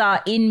like- I saw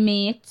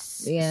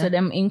inmates, Yeah. so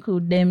them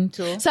include them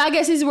too. So I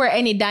guess this is where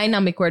any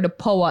dynamic where the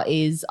power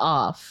is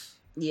off.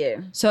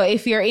 Yeah. So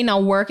if you're in a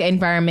work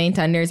environment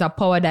and there's a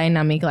power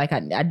dynamic, like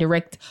a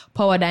direct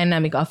power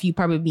dynamic of you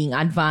probably being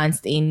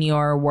advanced in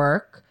your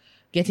work,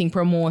 getting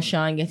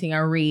promotion, getting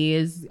a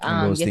raise,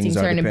 those getting things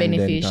are certain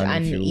dependent benefits, on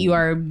and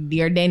if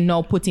you're then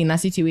now put in a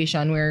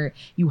situation where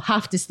you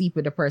have to sleep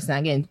with the person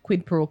again,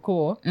 quid pro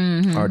quo.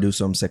 or do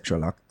some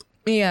sexual act.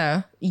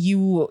 Yeah,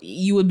 you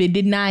will be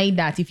denied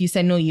that. If you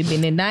say no, you've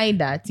been denied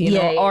that, you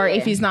know. Or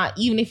if it's not,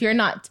 even if you're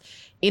not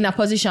in a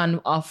position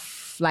of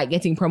like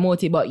getting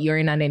promoted, but you're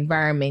in an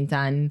environment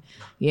and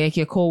like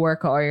your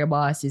coworker or your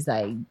boss is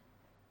like,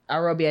 I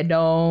rub you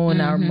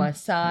down or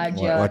massage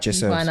you. Watch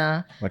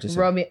yourself. Watch yourself.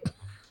 Rub it.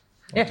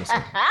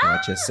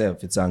 Watch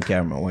yourself. It's on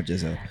camera. Watch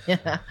yourself.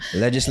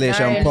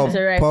 Legislation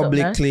Alright,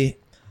 publicly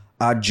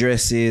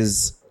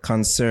addresses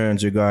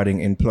concerns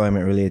regarding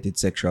employment-related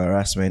sexual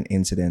harassment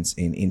incidents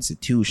in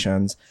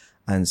institutions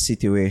and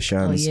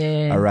situations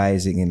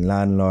arising in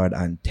landlord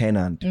and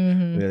tenant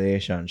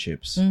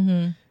relationships.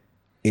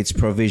 Its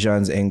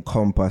provisions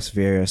encompass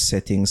various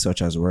settings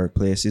such as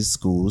workplaces,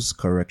 schools,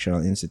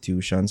 correctional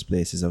institutions,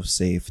 places of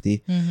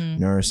safety,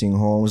 nursing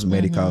homes,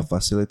 medical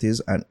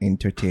facilities, and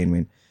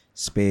entertainment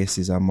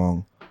spaces,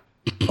 among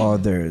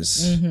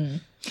others.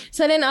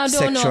 So then I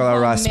don't know. Sexual how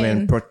Harassment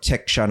men-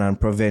 Protection and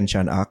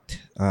Prevention Act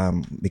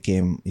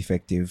became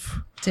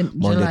effective to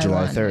Monday,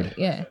 July 1. 3rd.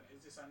 Yeah. Is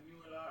this a new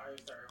law or is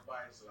it a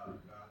revised law?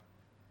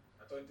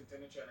 I 2023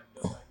 and just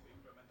like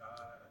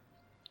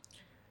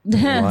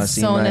implement It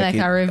seem Sounded like it-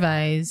 a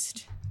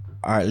revised.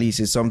 or at least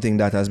it's something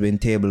that has been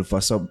tabled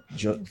for some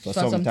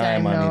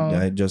time now.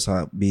 and it just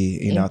be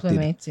enacted.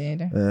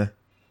 Implemented.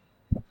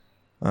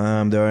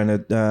 During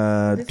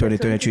the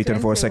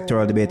 2023-24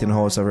 sectoral debate in the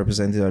House of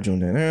Representatives June,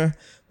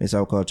 Minister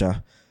of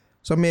Culture.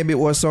 So maybe it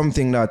was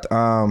something that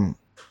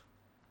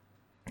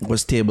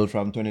was tabled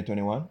from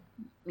 2021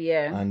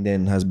 and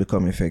then has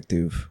become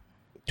effective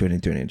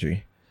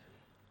 2023.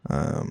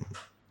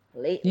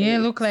 Yeah,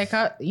 look like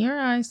your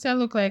eyes still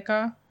look like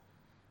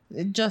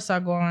it just are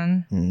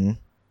gone.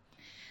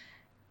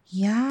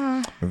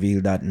 Yeah.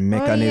 Revealed that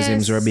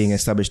mechanisms were being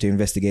established to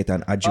investigate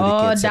and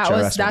adjudicate sexual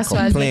harassment that's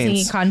why I was getting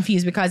complaints.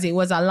 confused because it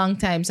was a long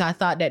time. So I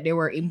thought that they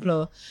were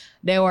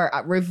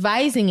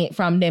revising it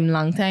from them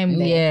long time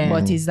then. Yeah.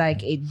 But it's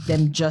like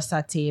them just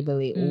a table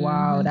it.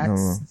 Wow,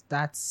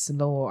 that's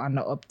slow on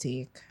the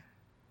uptake.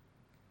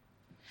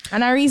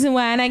 And a reason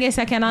why, and I guess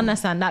I can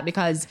understand that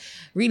because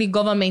really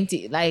government,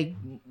 like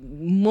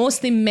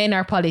mostly men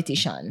are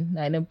politicians.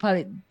 Like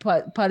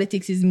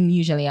politics is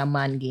usually a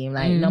man game.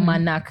 Like no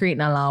man not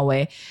creating a law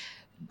where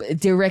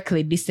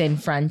directly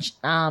disenfranchise,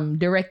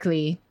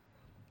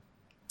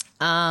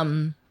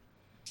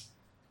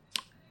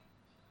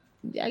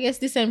 I guess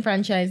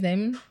disenfranchise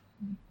them.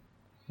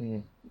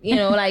 You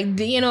know, like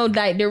they know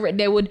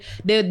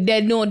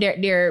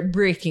they're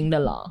breaking the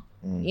law.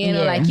 You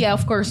know, like,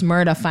 of course,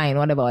 murder, fine,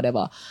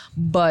 whatever.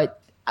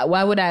 But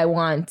why would I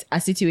want a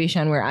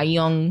situation where a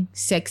young,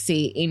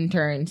 sexy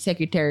intern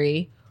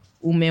secretary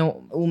who may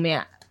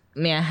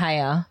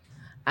hire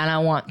and I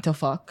want to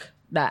fuck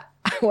that?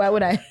 Why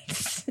would I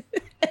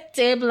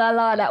table a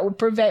law that would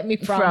prevent me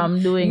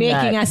from doing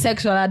making that? a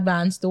sexual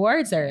advance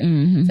towards her?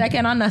 So I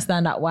can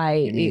understand that why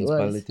It it means was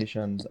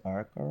politicians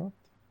are corrupt.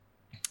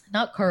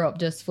 not corrupt,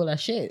 just full of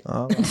shit.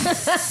 Oh.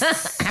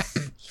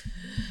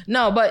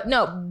 No, but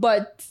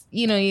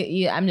you know,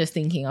 I'm just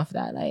thinking of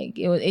that. Like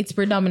it's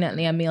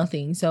predominantly a male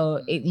thing,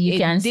 so You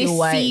can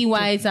see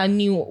why it's a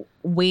new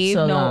wave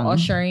so now long.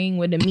 ushering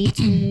with the Me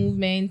Too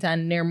movement,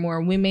 and there are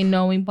more women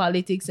now in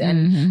politics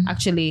and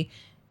actually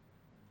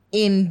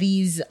in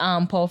these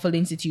powerful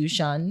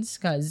institutions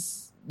because.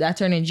 The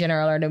Attorney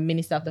General or the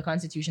Minister of the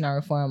Constitutional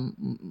Reform,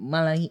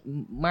 Marlene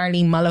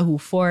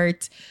Malahoo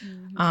Fort,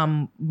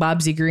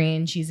 Babsy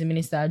Green, she's the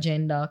Minister of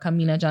Gender,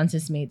 Kamina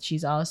Johnson-Smith,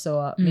 she's also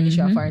a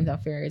Minister of Foreign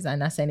Affairs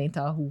and a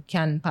senator who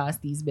can pass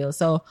these bills.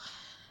 So,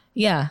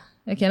 yeah,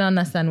 I can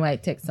understand why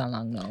it takes so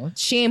long now. It's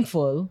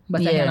shameful,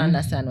 but I can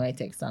understand why it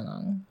takes so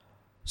long.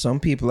 Some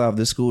people have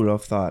the school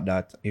of thought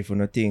that if you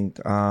don't think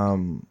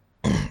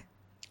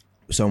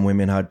some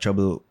women had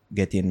trouble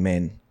getting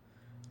men,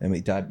 I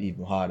mean, that'd be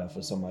even harder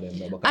for some of them.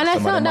 Because And I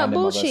some of thought them that are gonna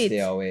bullshit. Stay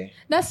away.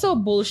 That's so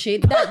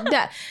bullshit.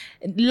 That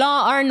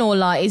law or no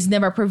law is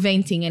never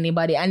preventing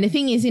anybody. And the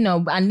thing is, you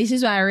know, and this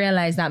is why I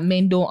realize that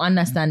men don't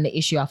understand the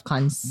issue of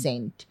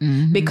consent.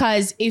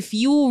 Because if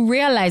you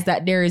realize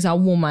that there is a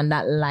woman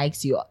that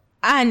likes you,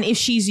 and if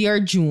she's your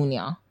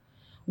junior,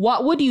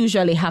 what would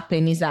usually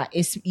happen is that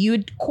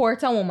you'd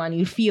court a woman,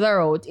 you feel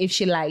her out if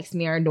she likes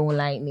me or don't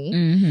like me.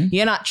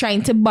 You're not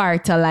trying to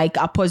barter like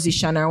a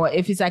position or what.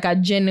 If it's like a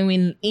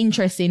genuine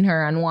interest in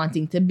her and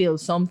wanting to build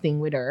something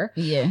with her,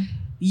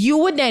 you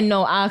would then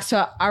now ask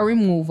for a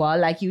removal,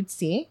 like you'd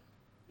say,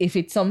 if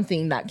it's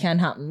something that can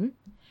happen.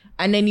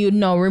 And then you'd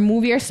now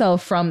remove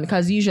yourself from,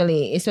 because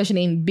usually,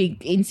 especially in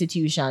big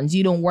institutions,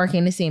 you don't work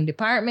in the same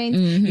department.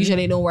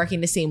 Usually don't work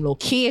in the same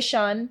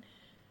location.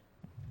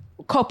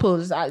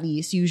 couples at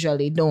least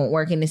usually don't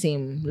work in the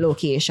same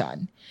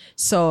location.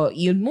 So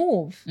you'd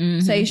move. So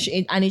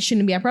and it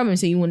shouldn't be a problem.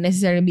 So you won't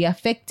necessarily be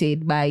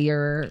affected by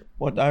your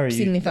What are you?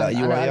 significant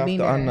You other have being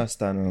to there.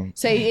 understand.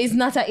 So it's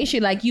not an issue.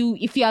 Like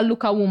if you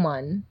look a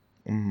woman,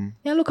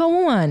 you look a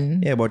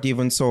woman. Yeah, but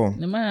even so,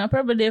 The man, I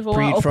probably there for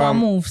Preet one up from- and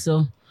move,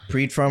 so.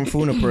 Preet from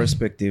Funa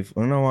perspective,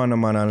 you don't want a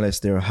man unless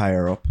they're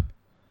higher up.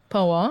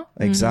 Power.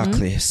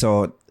 Exactly.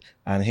 So,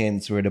 and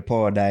hence where the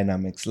power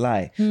dynamics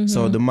lie.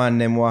 So the man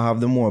them will have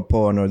the more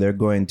power now, they're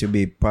going to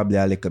be probably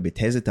a little bit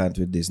hesitant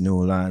with this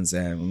new lands.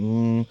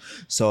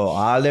 So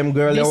all them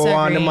girls they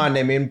want the Disagree. man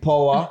them in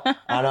power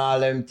and all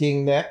them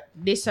thing there.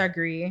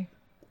 Disagree.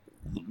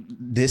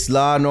 This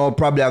law now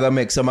probably gonna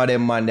make some of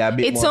them man they a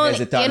bit It's more only-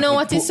 hesitant. you know to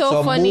what is put so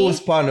some funny?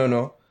 boost pan, you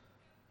know,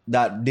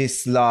 that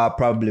this law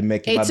probably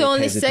make him a It's bit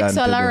only hesitant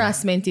sexual to do.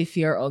 harassment if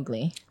you're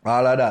ugly.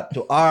 All of that.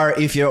 Or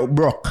if you're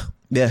broke.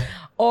 Yeah.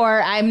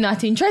 Or I'm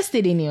not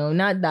interested in you.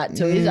 Not that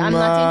too. I'm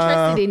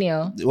not interested in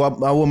you.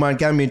 Well, a woman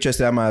can be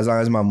interested in man as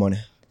long as my money.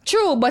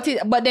 True, but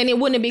then it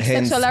wouldn't be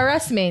Hence- sexual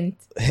harassment.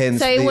 Hence,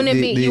 So it wouldn't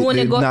be. You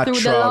wouldn't go through the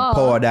natural law.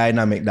 power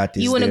dynamic that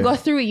is You wouldn't there. go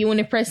through it. You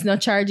wouldn't press no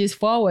charges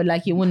forward.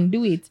 Like you wouldn't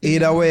do it.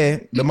 Either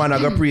way, the man I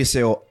go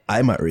pre-say, oh,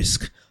 I'm at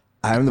risk.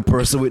 I'm the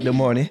person with the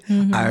money.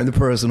 I'm the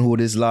person who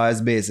this law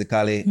has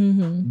basically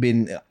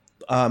been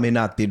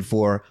enacted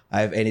for.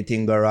 I have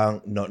anything go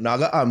wrong, not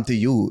go to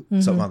you,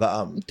 something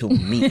go to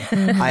me.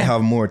 I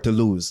have more to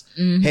lose.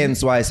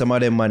 Hence why some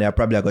of them money I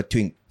probably got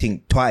to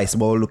think twice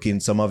about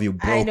looking some of you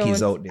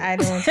brokies out there. I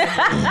don't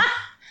agree.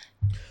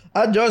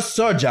 I just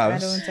saw I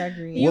jobs. don't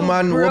agree.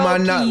 Woman,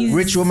 not, brokies.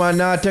 rich woman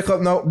now take up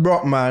no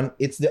broke man.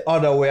 It's the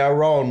other way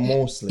around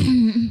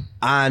mostly.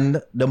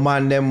 And the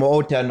man them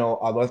out there now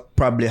I got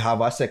probably have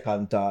a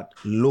second thought.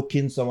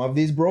 Looking some of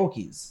these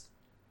brokies.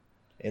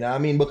 You know what I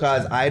mean?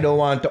 Because I don't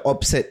want to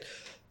upset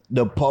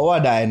the power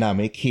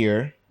dynamic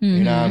here.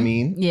 You know what I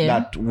mean? Yeah.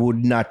 That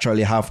would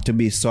naturally have to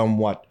be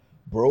somewhat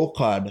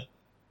brokered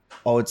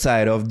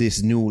outside of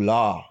this new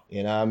law.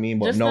 You know what I mean?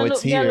 But Just now not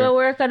it's look girl here. go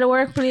work at the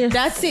workplace.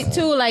 That's it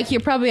too. Like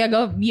you're probably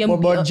gonna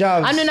But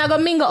jobs- and then I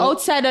gonna mingle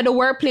outside of the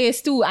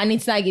workplace too. And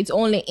it's like it's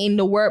only in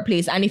the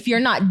workplace. And if you're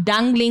not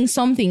dangling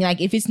something,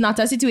 like if it's not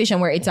a situation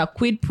where it's a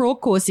quid pro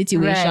quo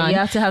situation, Right, you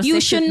have to have you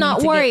sex should with me not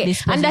to get worry.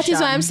 this And that is why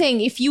position. I'm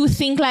saying if you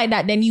think like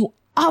that, then you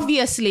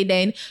obviously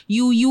then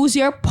you use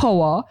your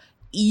power.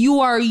 You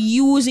are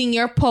using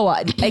your power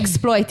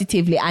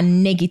exploitatively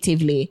and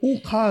negatively. Who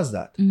caused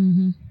that?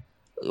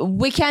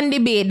 We can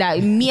debate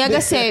that. Me I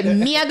gonna say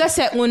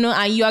uno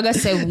and you gonna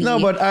say we.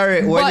 No, but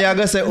alright, when But you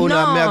gonna say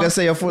una, me I gonna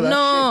say you're full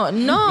of shit.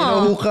 You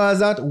know who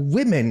caused that?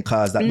 Women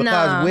caused that. Because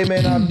Nah.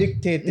 women have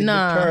dictated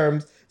Nah. the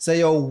terms.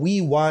 Say, yo,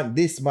 we want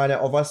this man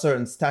of a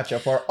certain stature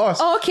for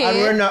us. Okay. And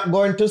we're not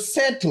going to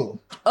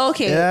settle.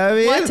 Okay, You know what I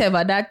mean?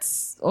 whatever.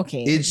 That's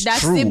okay. It's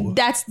that's true.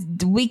 that's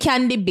we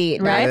can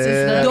debate, right?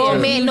 Yeah.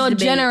 Don't make no Huge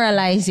debate.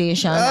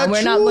 generalization. And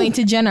we're not true. going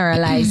to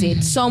generalize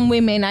it. Some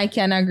women I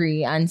can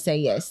agree and say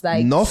yes.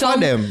 Like Enough some, of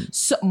them.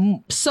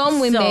 Some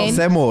women.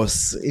 Say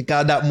most. It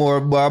got that more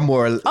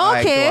like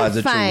Okay, towards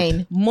the fine.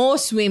 truth.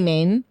 Most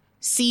women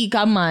seek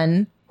a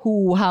man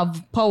who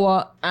have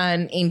power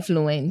and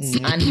influence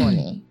and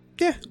money.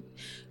 Yeah.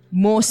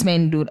 Most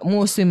men do.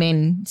 Most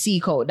women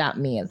seek out that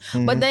male.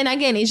 But then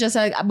again, it's just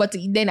like. But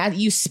then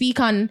you speak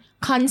on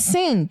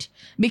consent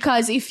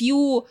because if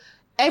you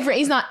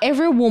it's not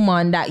every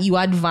woman that you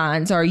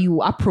advance or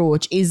you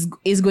approach is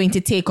going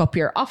to take up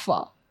your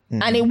offer,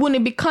 and it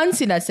wouldn't be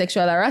considered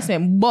sexual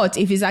harassment. But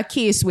if it's a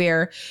case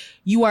where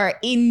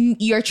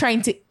you're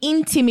trying to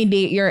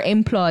intimidate your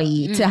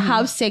employee to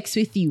have sex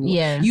with you.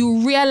 Yeah.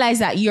 You realize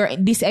that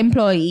this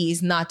employee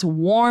is not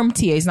warm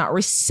to you, is not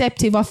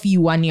receptive of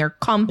you and your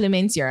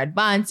compliments, your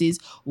advances,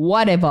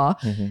 whatever.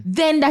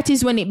 Then that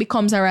is when it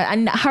becomes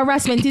and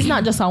harassment is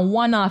not just a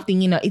one-off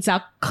thing, it's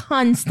a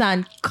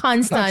constant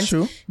That's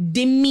true.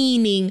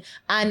 demeaning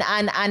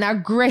and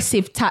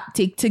aggressive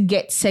tactic to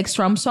get sex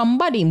from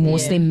somebody,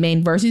 mostly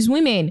men versus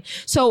women.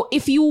 So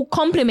if you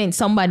compliment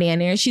somebody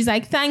and she's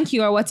like, thank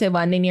you or whatever,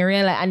 and then you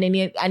realize, and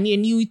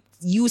then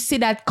you see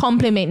that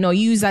compliment, no,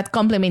 use that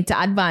compliment to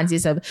advance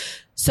yourself.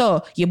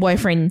 So your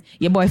boyfriend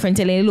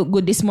telling you look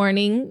good this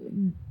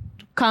morning.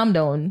 Calm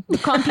down. The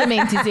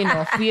compliment is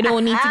enough. You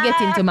don't need to get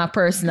into my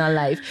personal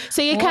life.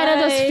 So you kind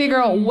of just figure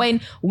out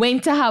when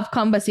to have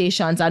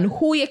conversations and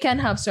who you can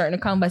have certain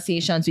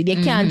conversations with.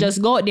 You can't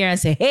just go out there and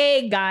say,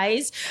 hey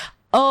guys,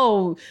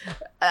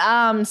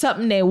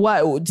 something there.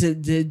 What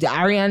the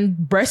Aryan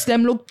breast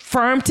them look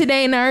firm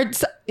today in her.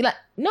 Like,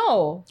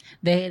 no.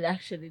 They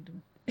actually do.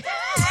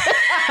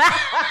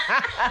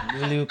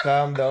 Will you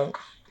calm down?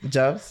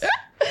 Jobs?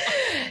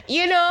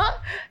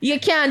 You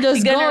can't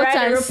just go gonna out write a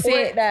and report?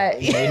 say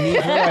that. You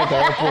need to write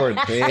a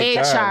report to HR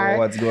HR. about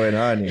what's going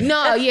on here.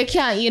 No, you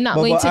can't. You're not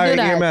going to I do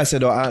that. hear me, I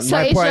said, though, So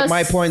my it's point, just-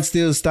 my point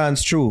still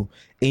stands true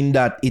in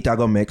that it a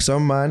gonna make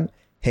some man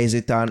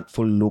hesitant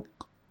for look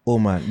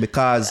woman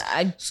because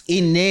I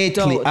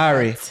innately, don't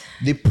Ari, that.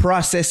 the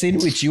process in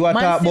which you are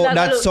Man talking still about a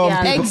that look, some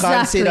yeah. people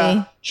Exactly.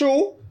 consider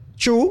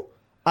true,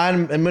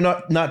 And me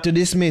not to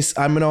dismiss,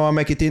 and me not want to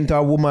make it into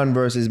a woman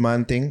versus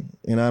man thing.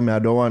 You know what I mean? I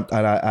don't want,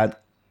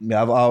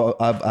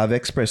 I've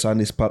expressed on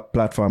this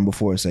platform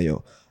before, say,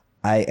 yo,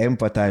 I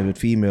empathize with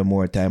female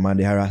more time and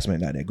the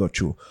harassment that they go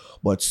through.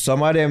 But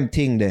some of them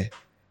things there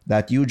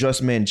that you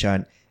just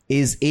mentioned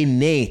is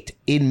innate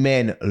in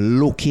men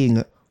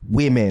looking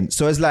women.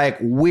 So it's like,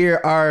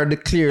 where are the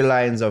clear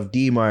lines of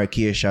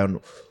demarcation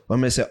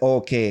when we say,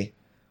 okay,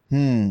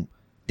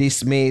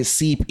 this may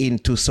seep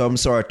into some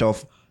sort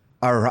of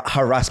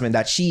harassment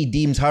that she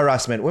deems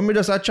harassment. When we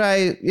just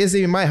try, you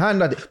see, my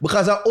hand at it,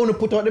 because I only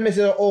put out the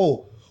message,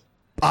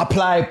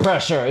 apply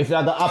pressure. If you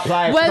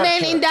apply well, pressure.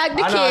 then in that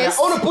the case,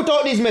 I only put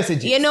out these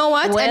messages. You know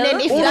what? Well, and then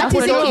if that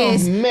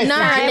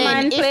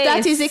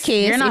is the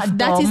case, if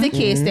that is the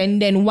case,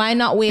 then why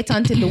not wait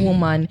until the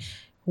woman?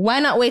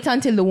 Why not wait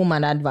until the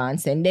woman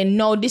advances? And then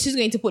no, this is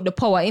going to put the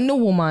power in the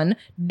woman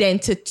then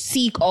to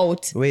seek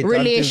out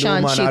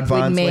relationship with men.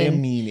 What do you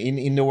mean?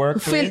 In the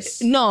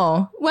workplace?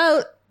 No.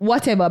 Well,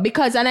 whatever.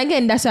 Because, and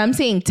again, that's what I'm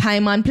saying,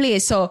 time and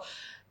place. So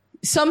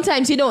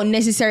sometimes you don't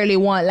necessarily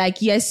want,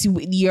 like, yes,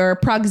 your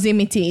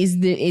proximity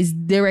is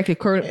directly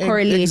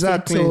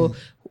correlated to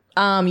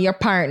your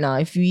partner.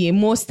 If you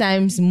most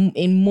times,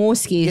 in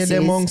most cases,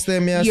 amongst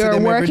them, you're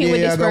working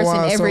with this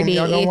person every day,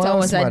 8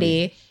 hours a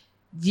day.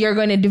 You're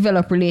going to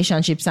develop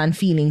relationships and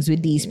feelings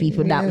with these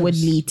people that would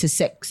lead to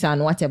sex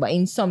and whatever.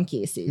 In some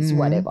cases,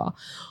 whatever.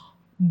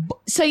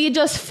 So you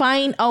just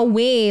find a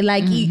way,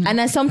 like, and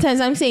then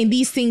sometimes I'm saying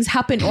these things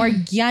happen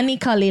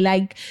organically,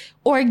 like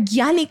one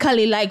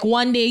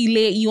day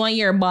you and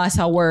your boss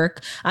at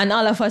work, and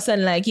all of a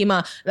sudden, like,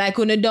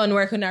 when you're done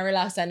work, when you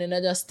relax and then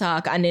you just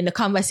talk, and then the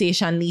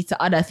conversation leads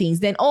to other things.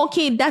 Then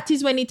okay, that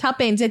is when it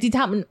happens. That it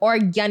happened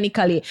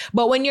organically.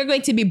 But when you're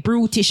going to be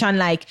brutish and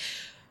like,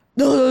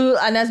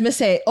 and as me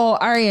say,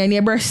 Ariane,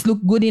 your breast look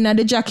good in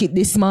the jacket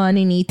this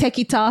morning. You take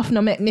it off,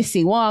 no make me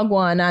see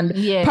wagwan and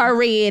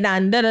parade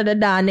and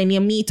da-da-da-da. And then you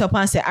meet up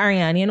and say,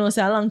 Ariane, you know, it's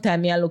a long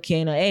time you look,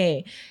 you know,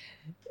 hey.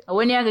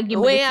 When you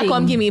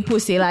come give me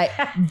pussy, like,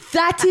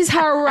 that is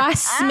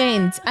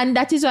harassment. And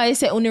that is why I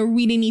say, you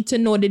really need to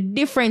know the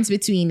difference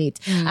between it.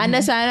 And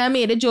that's why I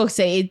made a joke,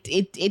 say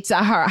it's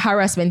a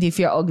harassment if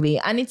you're ugly.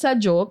 And it's a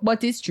joke,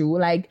 but it's true.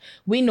 Like,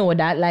 we know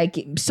that,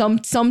 like,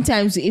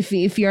 sometimes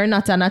if you're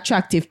not an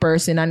attractive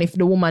person and if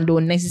the woman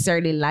don't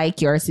necessarily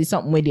like you or see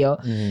something with you,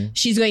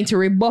 she's going to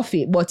rebuff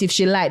it. But if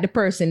she like the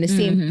person, the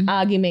same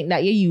argument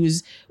that you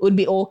use would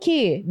be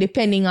okay,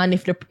 depending on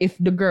if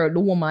the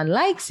woman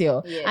likes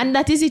you. Yeah. And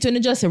that is it. When you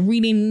just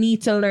really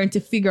need to learn to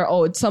figure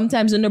out,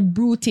 sometimes when a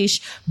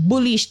brutish,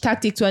 bullish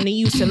tactics when they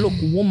used to look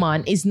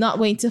woman is not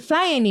going to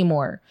fly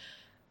anymore.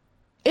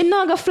 It's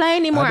not going to fly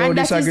anymore. I don't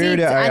disagree with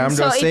you. I'm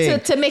just saying.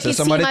 To make it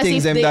some seem of the as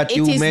things if that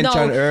you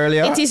mentioned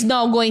earlier, it is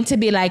now going to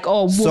be like,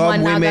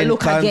 woman not going to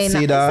look again.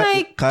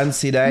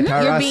 Consider it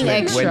harassment. You're being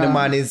extra. When the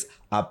man is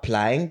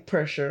applying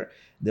pressure,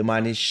 the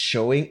man is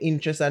showing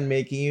interest and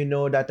making you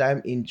know that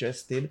I'm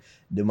interested.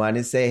 The man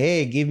is saying,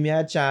 hey, give me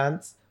a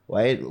chance.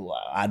 Why?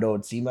 I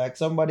don't seem like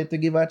somebody to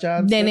give a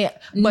chance. And you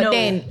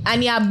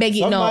beg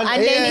it now.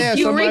 And then if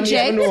you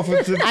reject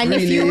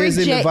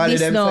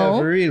this now,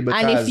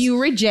 and if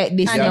you reject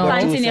this now,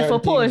 continue for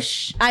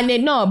push. And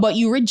then but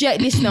you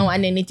reject this now,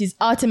 and then it is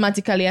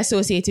automatically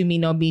associated with me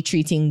not be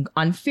treating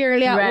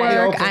unfairly at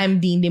work. Okay. I'm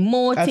being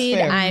demoted.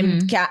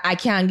 I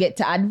can't get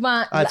to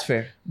advance. That's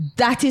fair.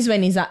 That is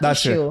when it's an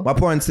issue. Fair. My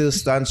point still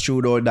stands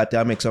true though,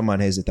 that makes someone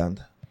hesitant.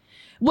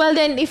 Well,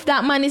 then if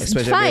that man is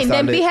fine,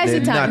 then be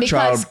hesitant,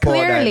 because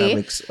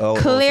clearly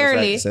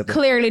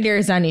there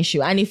is an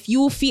issue. And if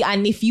you feel,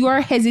 and if you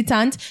are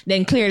hesitant,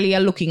 then clearly you're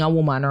looking a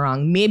woman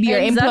wrong. Maybe you're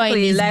employing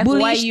these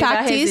bullish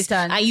tactics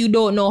and you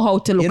don't know how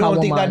to look a woman. You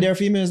don't think that there are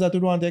females that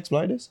would want to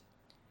exploit this?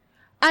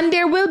 And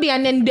there will be,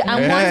 once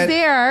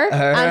they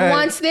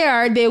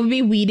are, they will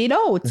be weeded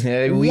out.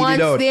 Have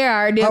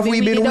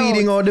we been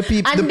weeding out the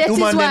people, the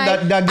woman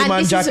that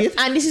demand jacket?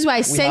 And this is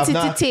why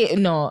sensitive.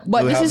 No,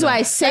 but this is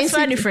why sensitive.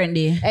 That's different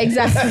day.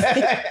 Exactly.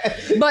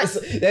 But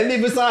then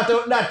people start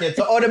out that yet.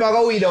 So all them are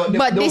going weed out.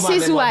 But this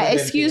is why,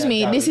 excuse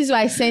me, this is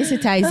why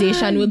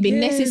sensitization will be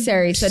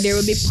necessary. So there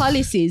will be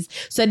policies.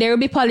 So there will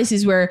be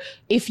policies where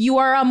if you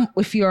are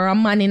a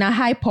man in a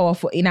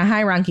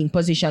high ranking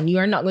position, you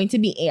are not going to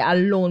be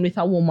alone with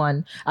a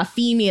woman, a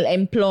female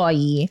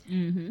employee.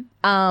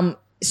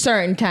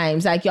 Certain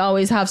times, like, you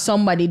always have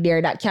somebody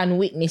there that can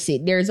witness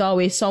it. There's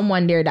always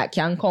someone there that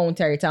can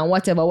counter it and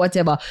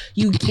whatever.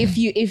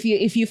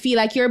 If you feel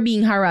like you're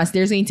being harassed,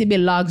 there's going to be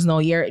logs now.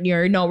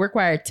 You're now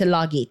required to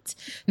log it.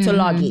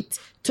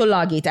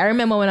 I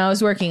remember when I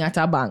was working at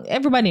a bank,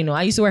 everybody know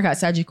I used to work at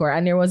Sagicor,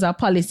 and there was a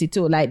policy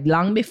too, like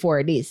long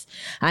before this.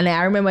 And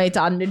I remember it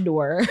on the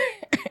door.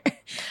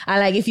 And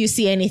like, if you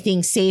see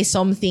anything, say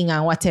something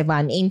and whatever,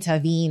 and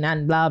intervene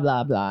and blah,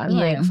 blah, blah. I'm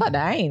like, fuck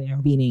that, I ain't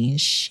never been in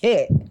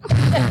shit.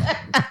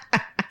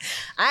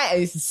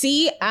 I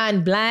see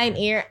and blind,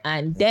 ear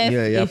and deaf.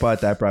 Yeah, part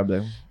of that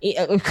problem.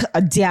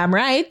 Damn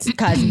right,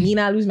 because me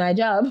not lose my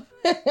job.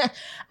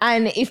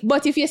 And if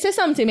you say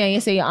something to me and you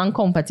say you're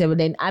uncomfortable,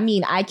 then I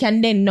mean, I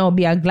can then now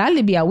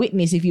gladly be a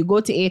witness. If you go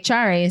to HR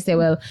and you say,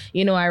 well,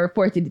 you know,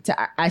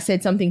 I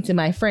said something to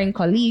my friend,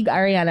 colleague,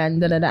 Ariana,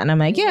 and and I'm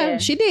like, yeah,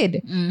 she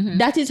did.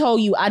 That is how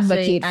you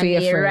advocate for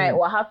your friend. Right,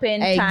 what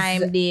happened,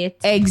 time, date.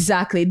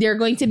 Exactly. There are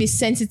going to be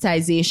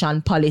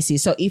sensitization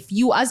policies. So if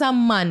you as a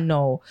man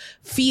now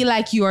feel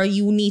like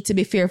you need to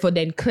be fearful,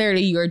 then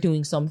clearly you're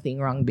doing something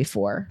wrong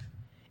before.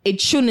 It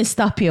shouldn't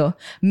stop you.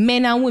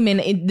 Men and women,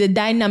 the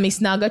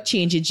dynamics now got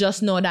changed. You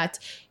just know that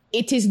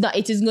it is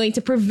going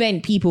to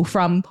prevent people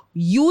from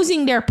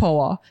using their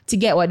power to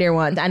get what they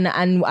want.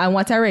 And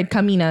what I read,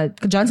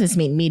 Kamina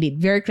Johnson-Smith made it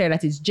very clear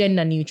that it's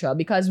gender neutral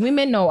because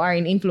women now are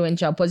in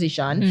influential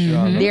position.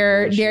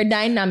 There are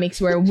dynamics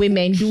where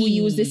women do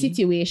use the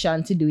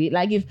situation to do it.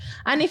 Like if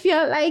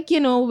you're like,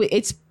 you know,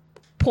 it's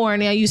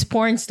porn, I use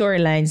porn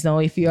storylines now.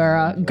 If you're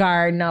a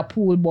gardener,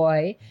 pool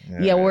boy,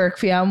 you work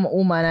for a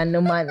woman and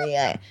the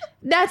man,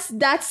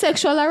 that's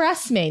sexual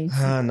harassment.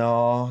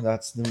 No,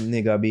 that's the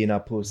nigga being a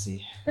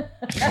pussy.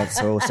 That's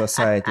how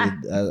society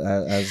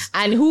has.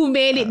 And who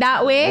made it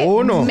that way?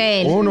 Oh no.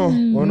 Men. Oh no.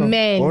 Oh no.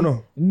 Men. Oh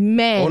no.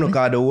 Men. Oh no,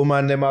 because the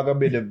woman them are gonna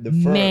be the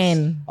first.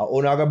 Men. Oh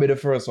no, are gonna be the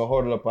first to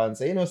huddle up and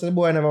say, you know, say the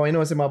boy never, you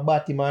know, say my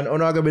batty man. Oh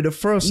no, are gonna be the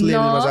first to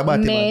label him as a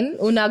batty man. Men.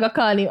 Uno gonna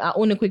call him.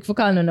 Uno quick for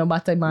calling no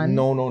batty man.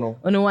 No. Uno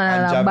want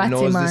And a Javi batty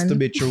knows man. this to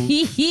be true.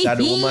 That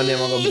the woman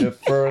them are gonna be the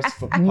first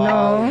for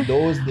call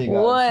those niggas.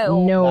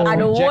 Well, No.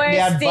 and the Reject the worst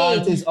thing.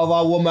 advantage of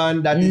a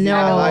woman that is in a No.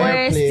 higher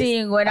Worst place.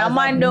 thing when a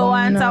man don't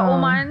want a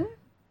woman,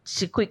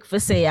 she quick for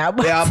say Yeah,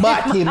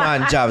 batty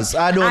man, Jabs.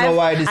 I don't know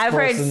why this I've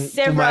heard person to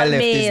several my left is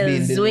being males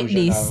with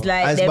delusional. this,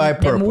 like And it's them- by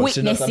them purpose. She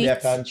witness doesn't be a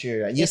it.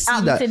 contrarian. You It see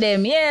happened that? to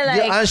them,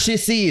 like And she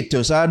see it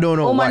too, so I don't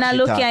know woman what are she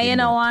looking talking and you don't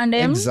about. want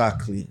them.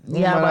 Exactly.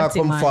 Yeah, Woman batty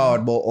come man.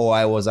 forward, but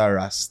I was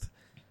harassed.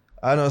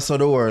 I know, so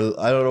the world,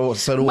 I don't know,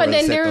 so the But world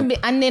then set there will up. be,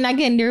 and then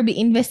again, there will be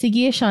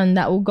investigation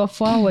that will go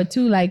forward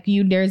too. Like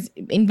there's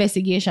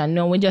investigation.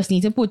 No, we just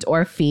need to put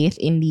our faith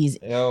in these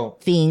Yo.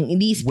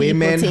 these people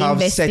Women to have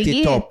set investigate.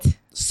 it up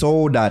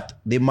so that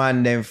the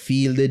man them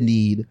feel the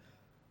need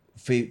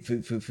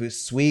for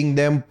swing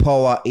them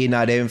power in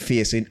at them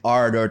face in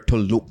order to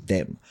look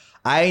them.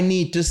 I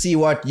need to see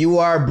what you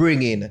are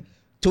bringing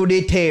to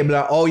the table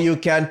and how you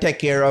can take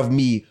care of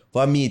me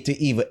for me to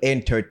even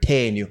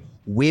entertain you.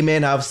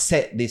 Women have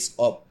set this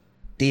up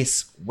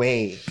this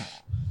way.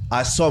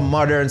 As some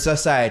modern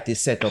society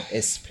set up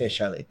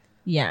especially.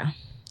 Yeah.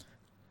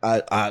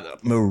 Am I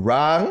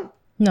wrong?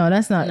 No,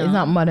 that's not. It's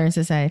not modern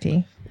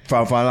society. For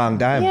a long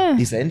time, Yeah.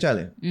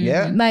 essentially.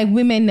 Yeah. Like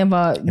women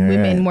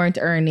weren't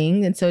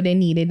earning, and so they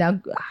needed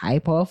a high,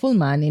 powerful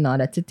man in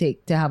order to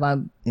have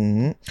a.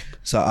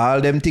 So all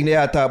them things they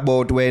are talk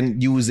about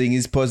when using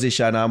his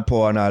position and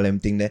power and all them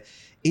things there,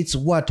 it's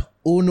what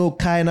Uno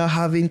kind of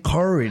have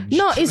encouraged.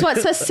 No, it's what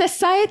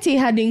society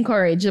had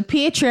encouraged. The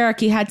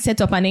patriarchy had set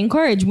up and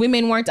encouraged.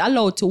 Women weren't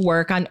allowed to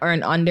work and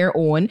earn on their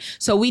own,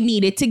 so we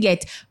needed to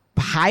get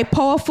high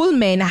powerful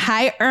men,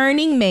 high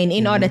earning men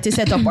in order to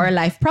set up our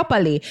life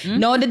properly.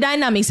 Now the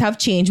dynamics have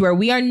changed where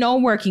we are now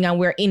working and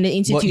we're in the But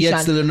institution. yet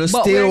still, you But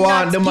still we're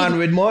want not the man giv-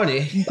 with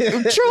money. True.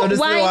 You Why still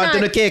want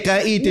not? the cake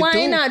and eat it Why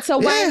too. not? So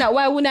why Yeah. not?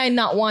 Why would I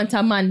not want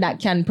a man that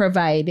can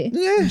provide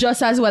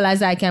just as well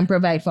as I can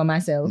provide for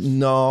myself?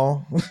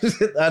 No.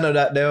 I know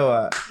that they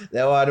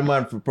want the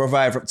man to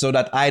provide for, so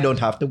that I don't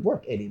have to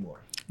work anymore.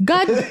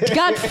 God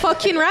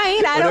fucking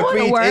right. I don't want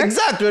to work.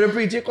 Exactly. The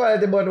preach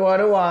equality, but what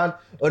I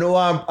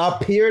want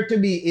appear to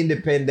be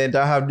independent.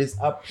 I have this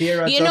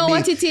appearance. You know of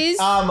what being, it is?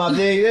 I'm a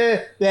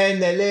lady,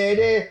 then the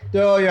lady.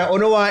 So you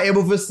don't want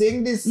able to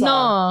sing this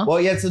song. No.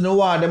 But yet you don't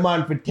want the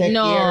man to take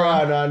No. care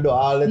of and do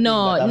all the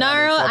No, things that a man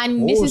narrow, is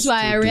and this is supposed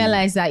why to I do.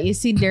 realized that you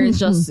see, there's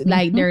just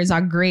like there's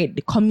a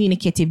great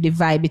communicative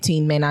divide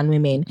between men and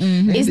women.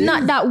 It's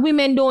not that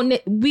women don't.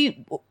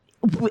 We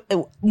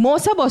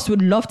most of us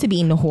would love to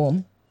be in the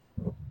home,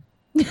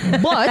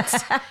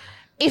 but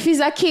if it's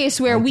a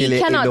case where we Kill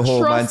it cannot in the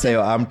home and trust. say,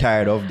 I'm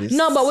tired of this.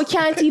 No, but we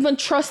can't even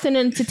trust in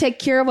them to take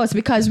care of us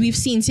because we've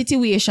seen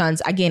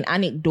situations, again,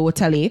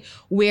 anecdotally,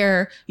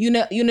 where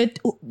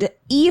the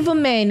evil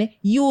men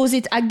use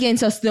it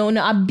against us, they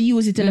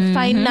abuse it, and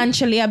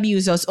financially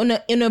abuse us,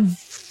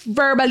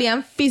 verbally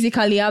and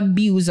physically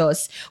abuse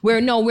us.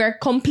 We're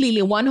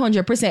completely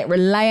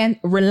 100%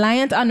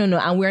 reliant on Uno,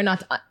 and we're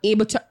not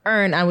able to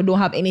earn, and we don't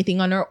have anything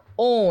on our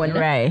own.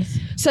 Right.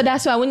 So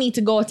that's why we need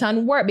to go out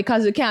and work,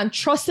 because we can't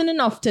trust in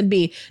enough to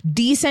be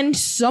decent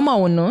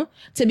somehow, no?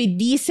 To be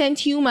decent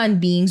human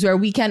beings where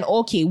we can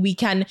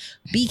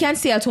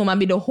stay at home and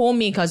be the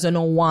homemakers we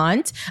don't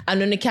want, and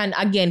then they can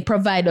again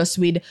provide us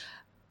with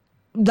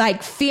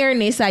like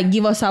fairness, like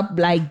give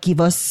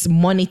us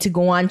money to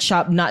go and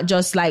shop, not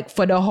just like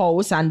for the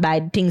house and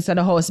buy things for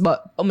the house,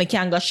 but we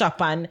can go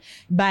shop and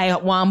buy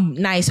one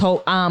nice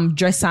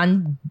dress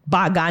and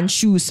bag and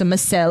shoes to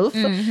myself.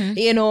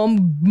 You know,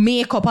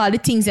 make up all the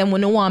things and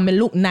when I want me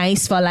look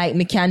nice for, like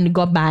me can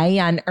go buy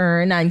and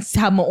earn and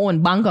have my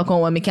own bank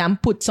account where me can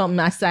put something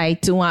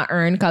aside to and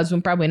earn, because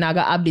we probably not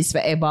gonna have this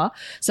forever.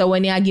 So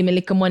when you give me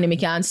little money, me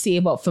can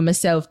save up for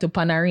myself to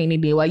pan a rainy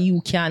day where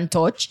you can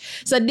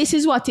touch. So this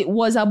is what it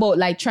was about,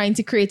 like trying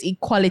to create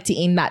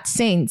equality in that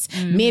sense.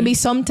 Maybe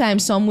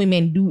sometimes some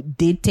women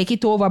did take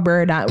it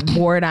overboard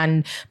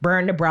and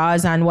burn the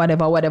bras and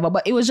whatever,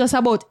 but it was just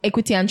about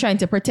equity and trying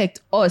to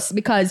protect us,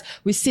 because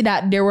we see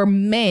that there were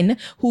men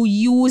who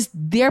used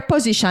their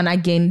position,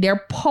 again, their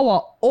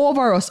power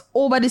over us,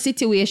 over the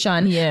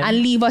situation, and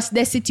leave us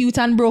destitute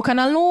and broken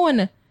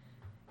alone.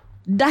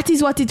 That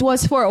is what it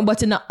was for,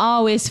 but you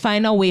always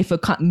find a way for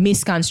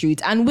misconstrue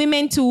it. And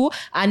women too,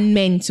 and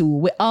men too.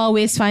 We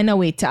always find a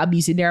way to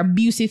abuse it. There are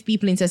abusive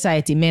people in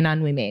society, men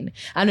and women.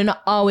 And we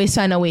always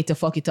find a way to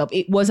fuck it up.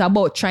 It was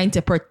about trying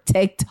to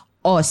protect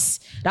us.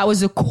 That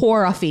was the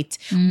core of it.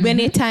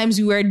 Many times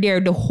we were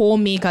there, the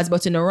homemakers,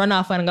 but you run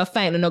off and go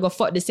find and go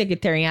fuck the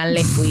secretary and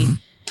left we.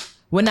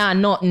 We not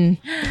nothing.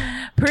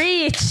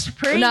 Preach.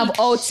 We not have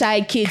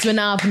outside kids. We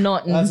not have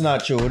nothing. That's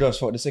not true. We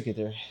just fuck the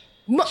secretary.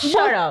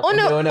 Shut up. On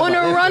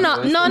a run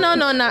off. No.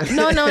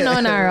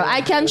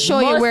 I can show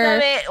you where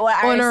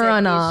on a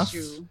run off.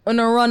 On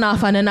a run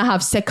off, and then I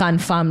have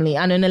second family,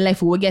 and then the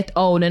left we get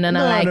old, and then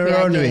I like me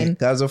again.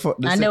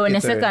 And then when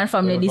the second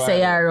family this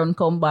year run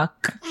come back.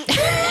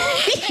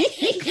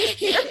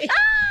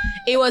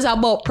 It was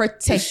about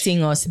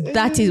protecting us.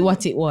 That is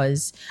what it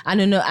was.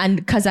 And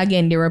because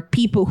again, there are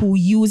people who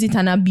use it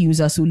and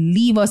abuse us, who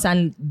leave us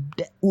and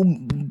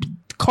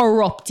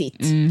corrupt it.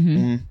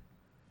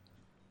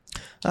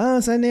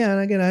 So yeah,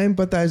 and again, I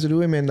empathize with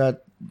women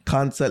that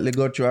constantly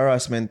go through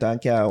harassment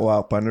and can't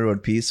walk on the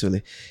road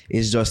peacefully.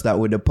 It's just that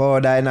with the power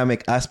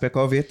dynamic aspect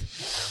of it,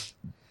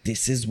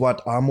 this is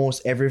what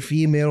almost every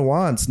female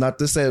wants. Not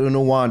to say you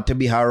don't want to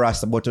be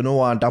harassed, but you don't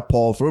want a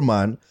powerful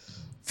man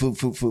for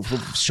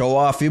show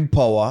off his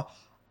power.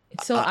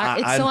 It's so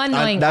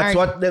annoying. And that's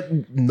what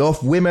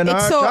enough women are.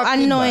 It's so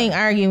annoying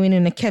arguing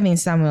in a Kevin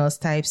Samuels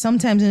type.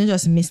 Sometimes you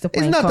just miss the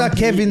point. It's not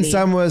completely. a Kevin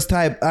Samuels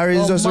type.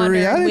 It's just a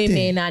reality.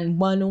 Women and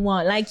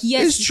one-on-one. Like,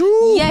 yes, it's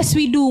true. Yes,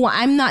 we do.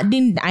 I am not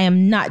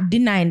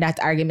denying that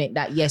argument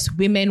that yes,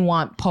 women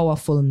want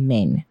powerful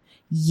men.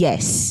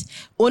 Yes,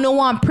 we don't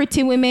want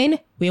pretty women.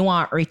 We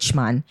want rich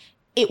man.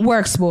 It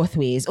works both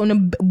ways.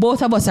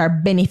 Both of us are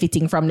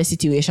benefiting from the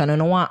situation. We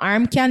don't want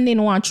arm candy, we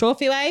want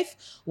trophy wife.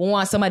 We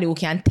want somebody who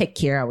can take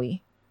care of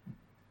we.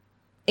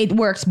 It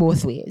works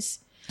both ways.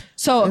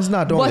 So, it's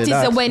not only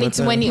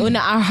when you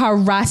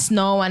harass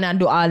now and I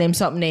do all them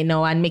something they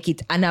know and make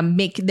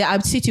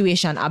the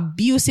situation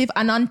abusive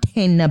and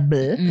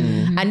untenable,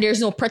 and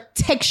there's no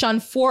protection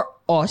for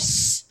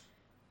us.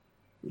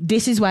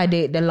 This is why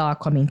the law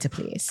come into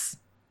place.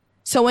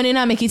 So when you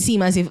not make it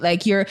seem as if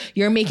like you're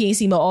making it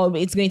seem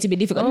it's going to be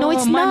difficult. No,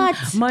 it's not.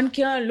 Man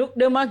can't look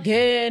them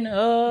again.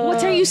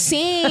 What are you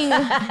saying?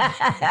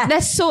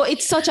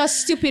 It's such a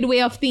stupid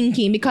way of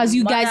thinking, because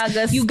you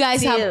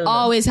guys have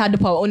always had the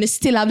power and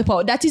still have the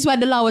power. That is why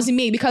the law was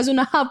made, because you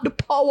don't have the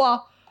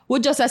power. We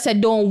just I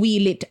said don't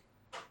wield it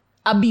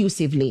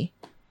abusively.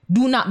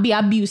 Do not be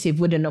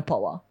abusive within the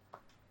power.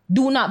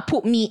 Do not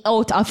put me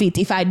out of it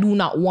if I do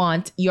not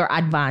want your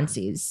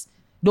advances.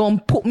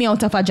 Don't put me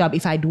out of a job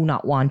if I do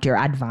not want your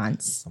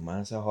advance.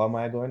 Man, so how am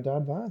I going to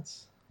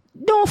advance?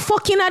 Don't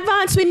fucking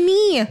advance with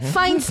me.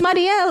 Find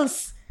somebody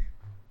else.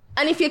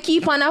 And if you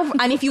keep on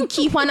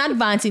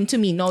advancing to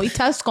me, now it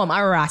has come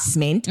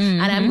harassment,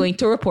 and I'm going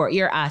to report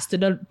your ass to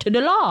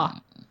the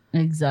law.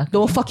 Exactly.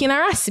 Don't fucking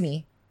harass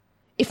me.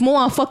 If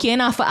more fuck you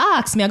enough for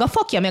ask me, I go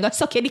fuck you. I go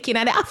suck your dick in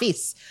the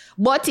office.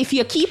 But if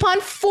you keep on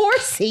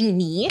forcing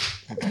me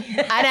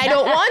and I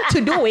don't want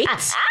to do it,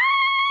 it's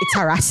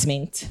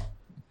harassment.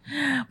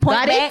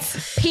 Got it?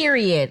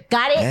 Period.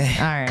 Got it? All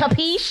right.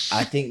 Capiche?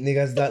 I think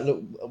niggas that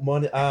look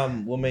money,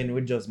 women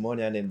with just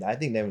money on them, I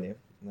think them live.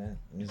 Nah,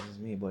 this is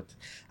me, but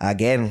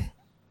again,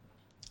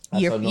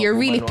 you're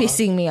really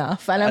pissing me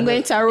off, and I'm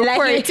going to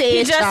report it to HR.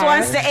 He just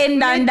wants to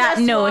end on that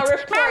note.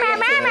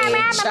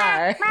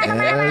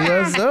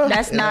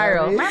 That's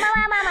narrow.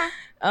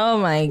 Oh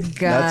my God.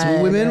 That's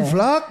who women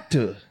flock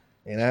to.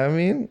 You know what I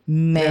mean?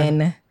 Men.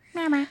 Yeah.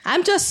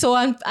 I'm just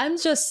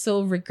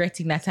so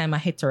regretting that I'm a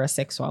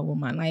heterosexual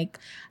woman. Like,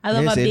 I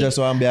love just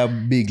want to be a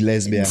big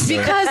lesbian.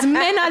 Because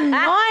men are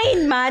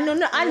annoying, man.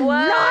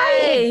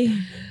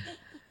 Annoying.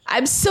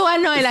 I'm so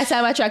annoyed that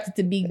I'm attracted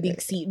to big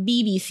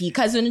BBC,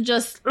 because when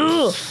just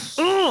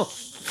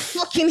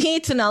fucking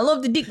hate to know. I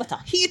love the dick, but I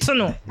hate to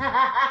know.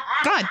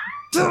 God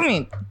damn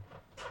it.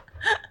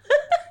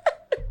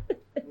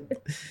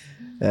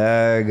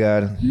 Oh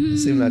God.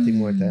 Seem nothing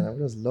more time. I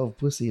just love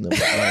pussy, you know.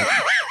 Like,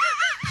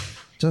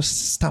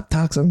 just stop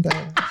talking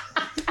sometimes.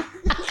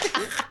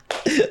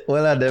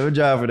 Well, I never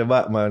drive for the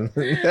Batman.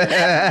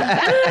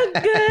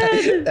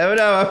 Never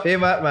drive my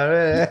favorite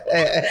Batman.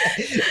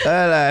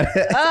 Hold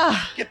on.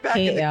 Get back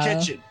in the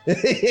kitchen.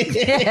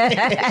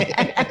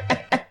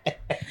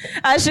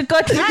 I should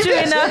cut the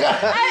tree now.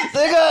 I'm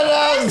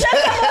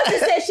about to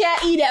say she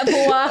eat that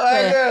for walk.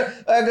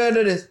 I'm going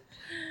to do this.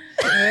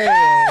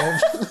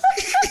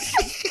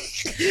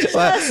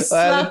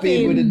 While the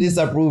people with the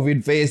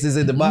disapproving faces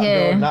in the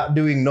background not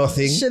doing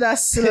nothing. Should I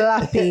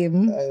slap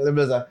him?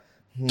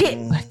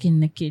 Get back in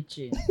the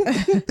kitchen.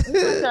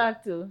 Who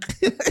talk to?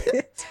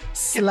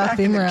 Slap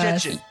him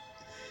right.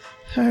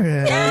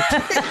 Alright.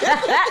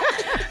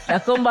 I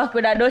come back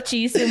with a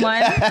Dutchies,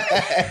 man.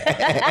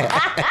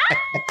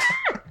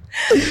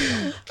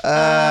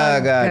 Oh,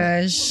 God.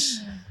 Gosh.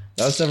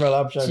 There were several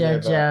options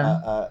there for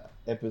Jaja.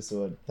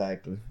 episode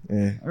title.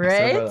 Yeah.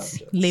 Right? Several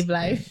options. Live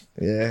life.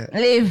 Yeah.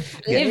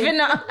 Live it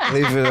up.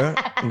 Leave it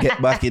up.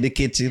 Get back in the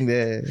kitchen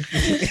there.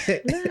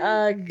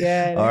 Oh,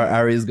 God. Or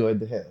Harry's going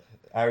to hell.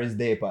 Harry's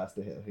day past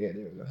the hell. Yeah,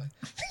 there we go.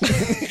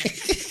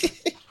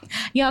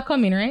 Y'all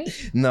coming, right?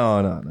 No.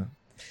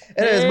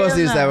 Anyways, Boss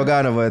Youths time. We're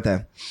gone over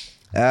the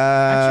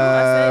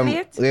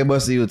time. We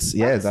Boss Youths.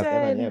 Yes,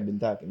 I've been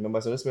talking.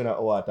 Remember, so we spend an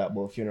hour talking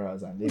about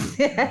funerals and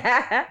living.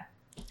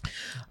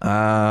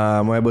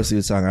 My Boss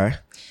Youths song, right?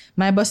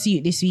 My boss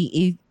youth this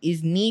week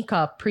is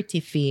Nika Pretty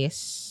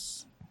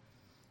Face.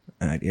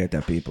 Alright, hear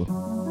that, people.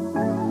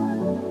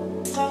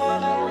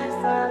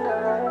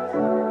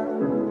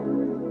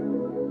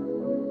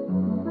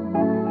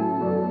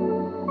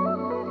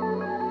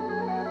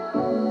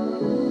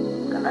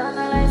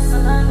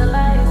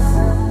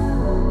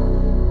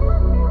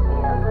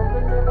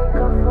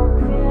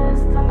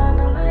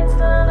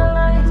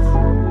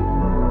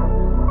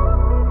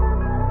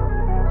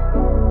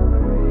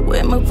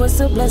 When my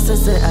pussy bless, I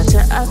say, I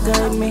try to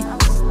guide me.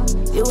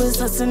 You was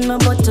nothing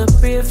but to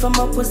pray for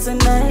my pussy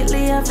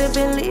nightly. I feel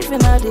believe in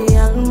the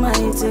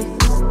Almighty.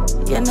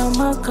 You know,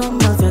 my come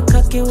of your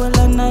cocky, well,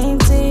 I'm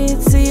 90.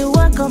 See you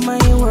walk on my,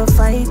 you will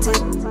fight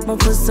it. My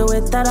pussy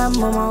wet that I'm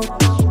mouth.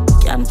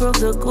 Can't prove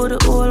the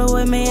good all the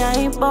way me, I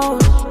ain't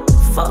bout.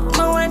 Fuck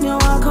me when you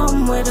walk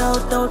home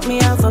without doubt. Me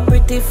have a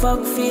pretty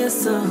fuck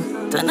face, so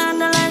turn on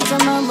the lights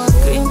and I'm a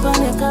cream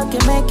pan your cocky,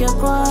 make you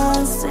go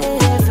and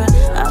safe.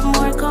 Have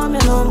more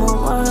coming on my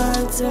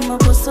want. See my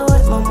pussy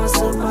wet, my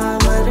muscle palm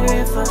by the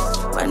river.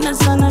 When the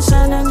sun is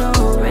shining, no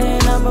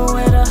rain, I'm a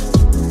weather.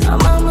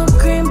 I'm a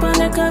cream pan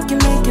your cocky,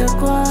 make you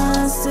go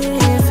and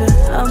safe.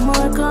 Have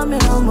more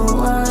coming on my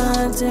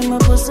want. See my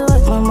pussy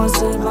wet, my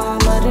muscle palm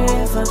by the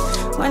river.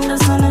 When the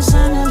sun is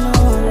shining, no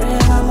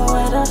rain, I'm a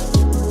weather.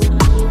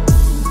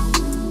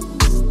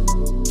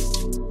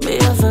 Me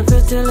have a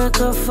pretty like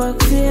a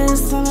fuck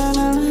face, and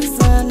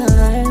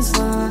analyze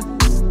one.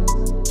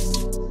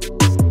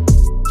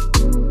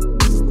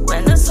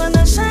 When the sun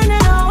is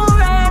shining, I'm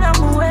red,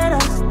 I'm a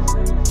weather.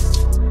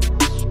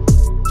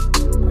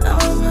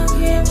 I'm a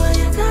game, but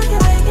you can't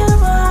make your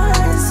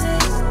body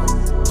see.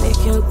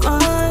 Make you go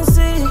and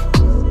see.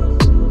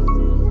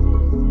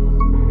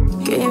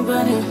 Game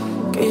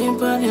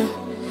bunny,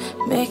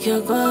 make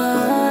you go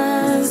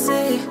and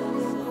see.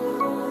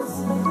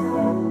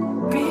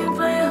 Game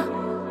bunny.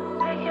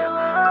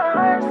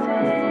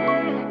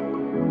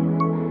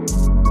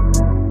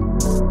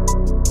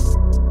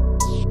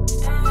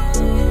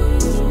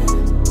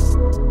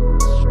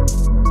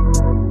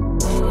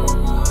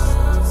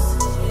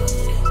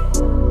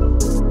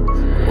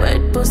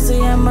 Wet pussy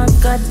and my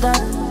got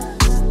that.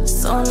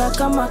 Sound like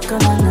a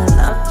macan on a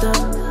laptop.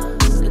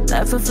 The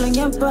type of fling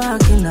your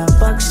back in a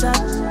back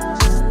shot.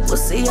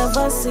 Pussy have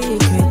a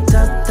secret,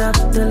 tap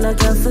till I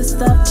get for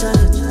stop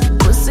chat.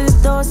 Pussy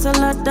toast a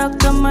lot,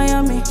 Dr.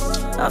 Miami.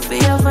 I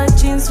feel have a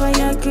jeans when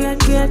you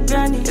create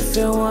granny. If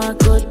you want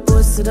good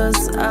pussy,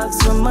 just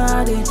ask for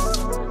Marty.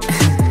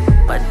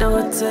 But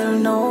don't tell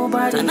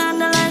nobody. Turn on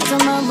the lights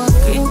and I'm a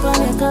cream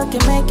pan your cocky,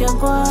 make you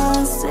go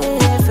and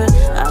safe.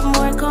 Have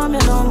more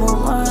coming on my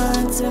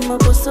want. See my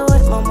pussy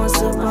wet, my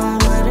muscle palm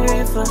by the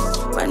river.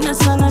 When the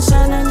sun is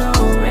shining, no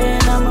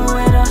rain, I'm a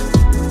weather.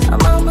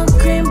 I'm a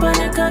cream pan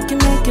your cocky,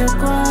 make you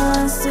go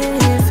and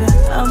safe.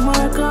 Have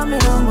more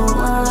coming on my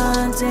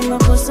want. See my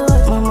pussy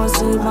wet, my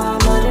muscle palm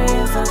by the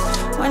river.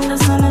 When the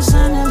sun is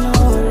shining, no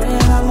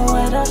rain, I'm a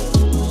weather.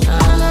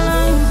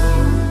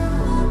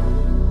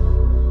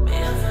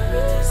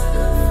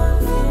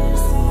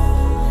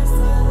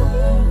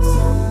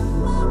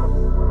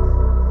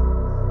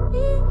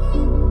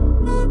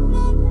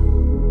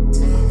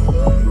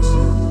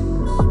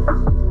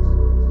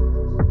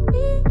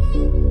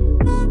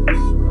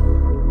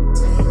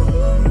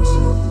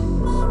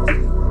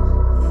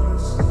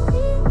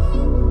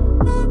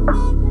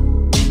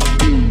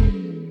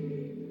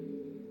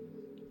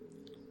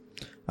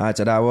 Alright,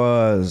 so that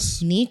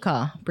was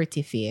Nika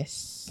Pretty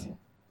Face.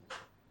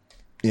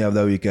 you have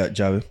that week at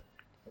Javi.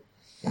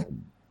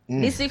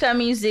 This week I'm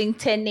using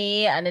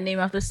Tenny and the name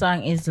of the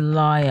song is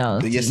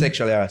Loyalty. You're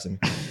sexually harassing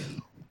me.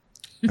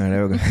 Alright,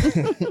 there we go.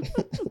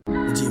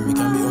 Jimmy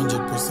can be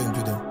 100%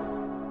 with them.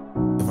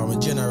 If I'm a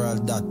general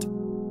that,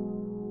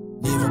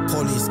 even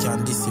police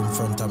can diss in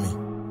front of me.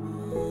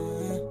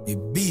 We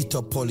beat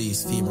up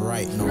police team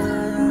right now. You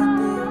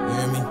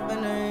hear me?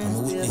 I'm a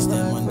witness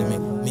them when they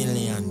make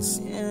millions.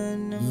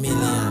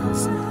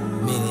 Millions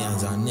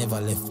and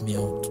never left me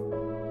out.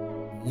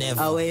 Never.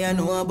 How you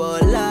know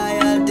about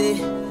loyalty?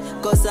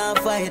 Cause I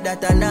fight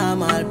that a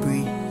normal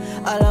pre.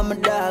 All of my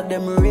dog,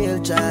 them real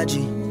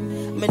chargy.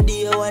 Me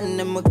dear one,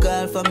 them I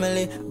call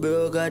family.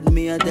 Bro, God,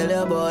 me I tell you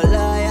about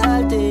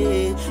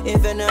loyalty.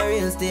 If you're not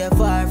real, stay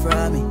far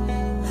from me.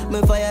 Me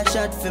fire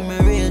shot for me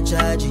real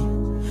chargy.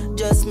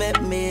 Just make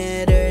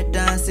me dirt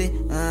and see.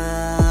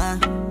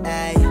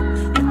 Hey.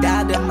 My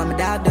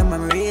dog them,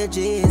 I'm real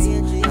G's.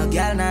 No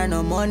girl nor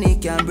no money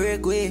can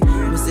break way.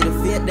 Me see the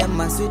fate them,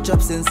 I switch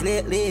up since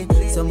lately.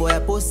 Some boy a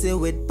pussy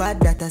with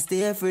pad that I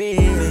stay free.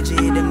 G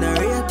them no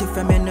rate if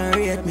me no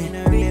rate me.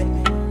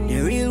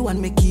 The real one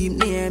me keep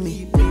near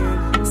me.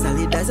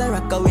 Solid as a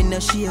rock, I win no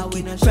shake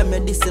it. From me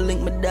this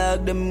link, my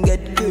dog them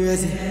get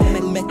crazy.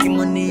 Making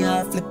money,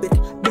 I flip it.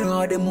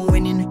 Bro, them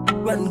winning.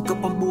 Run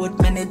cup of boat,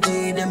 manage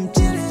them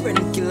chill.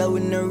 Friend killer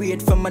with no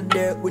rate from my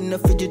dirt, with no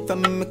fidget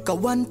from me make a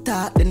one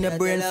talk, then the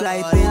brain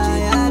fly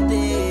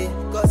pigeon.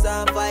 Cause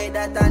I fight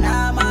that a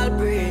normal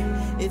breed.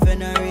 If you're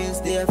not real,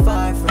 stay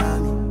far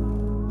from me.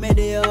 Me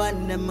the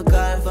one them I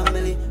call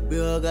family.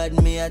 Bro, God,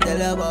 me I tell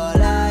you about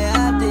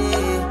loyalty.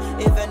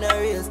 If you're not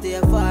real, stay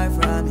far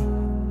from me.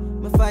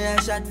 Me fire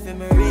shot for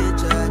me real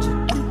charge.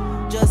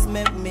 Just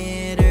make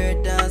me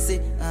dirt and see.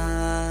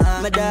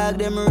 My dog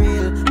them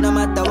real. No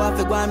matter what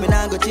you want, me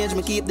nah go change.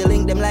 Me keep the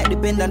link them like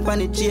dependent on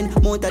the chain.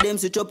 Mount of them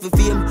switch up for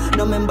fame.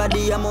 No remember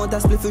the amount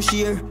of split for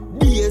share.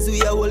 Days we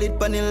a hold it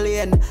pan in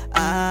lane.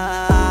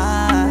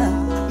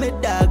 My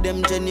dog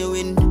them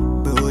genuine.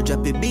 Bro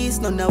drop a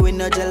beast, none of we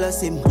no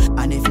jealous him.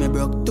 And if me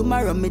broke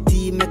tomorrow, me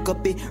team make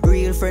up it.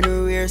 Real friend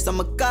rare, so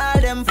me call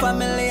them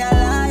family and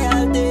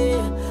loyalty.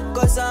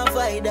 Cause I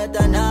fight that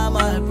a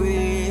normal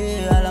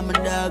breed. All of my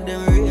dog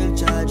them real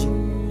charge.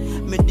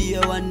 Me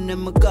dear one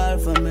them I call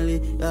family.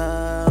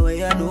 Where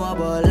you know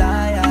about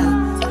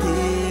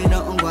loyalty.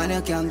 Nothing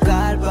gonna can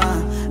call for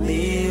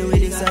me. We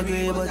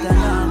disagree but a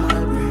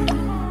normal breed.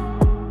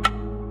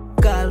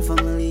 Call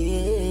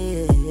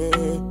family.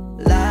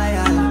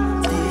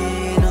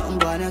 Loyalty. Nothing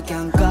gonna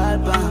can call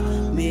for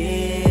me.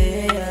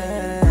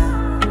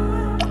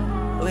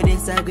 We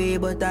disagree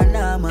but a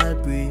normal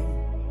breed.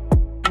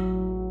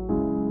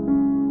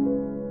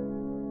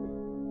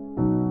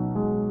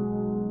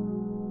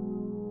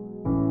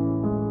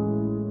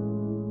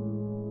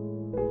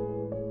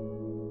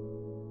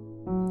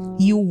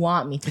 You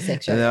want me to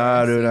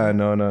sexualize?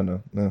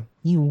 No.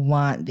 You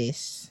want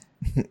this?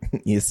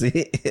 You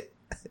see?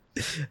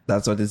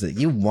 That's what they say.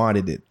 You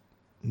wanted it.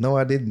 No,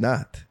 I did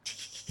not.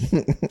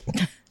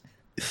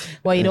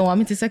 Well, you don't want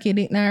me to suck your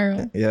dick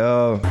now?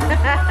 Yo.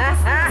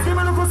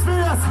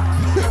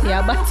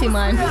 Yeah, batty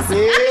man.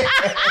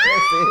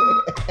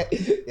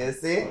 You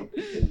see?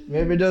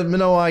 Maybe just me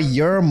don't want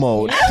your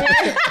mouth.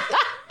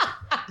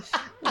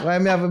 Why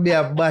me have to be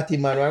a batty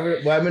man?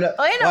 Why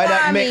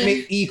that make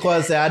me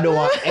equal say I don't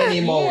want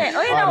any mouth? Yeah,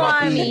 you don't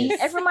want me.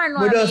 Every man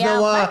want me. We just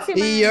don't want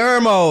your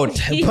mouth.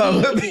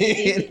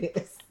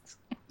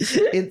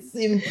 It's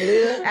simple.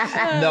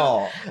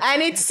 No.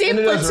 And it's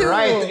simple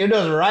too. You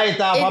just write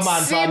off a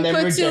man from them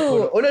rejection.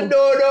 You don't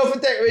know if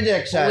you take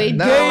rejection. We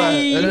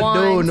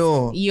don't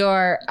know.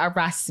 Your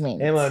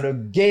harassment. Hey man, you're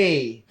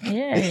gay.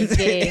 Yeah, it's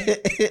gay.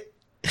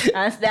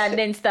 And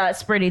then start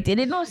spread it. You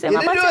didn't know say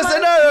my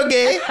you're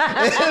gay.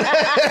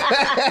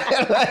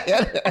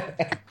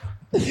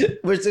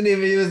 We shouldn't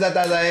even use that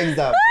as an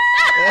example.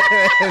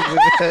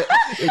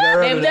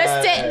 Them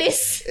just take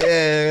this.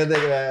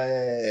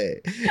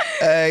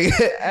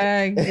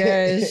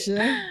 Gosh.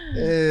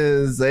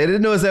 So you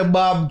didn't know say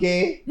Bob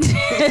gay.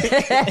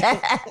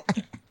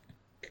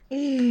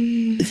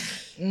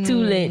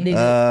 Too late.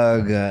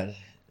 Oh God.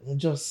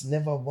 Just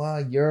never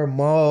want your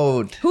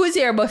mouth. Who's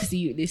your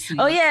bossy this week?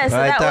 Oh yeah, so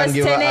that was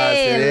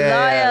 10A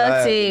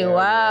loyalty.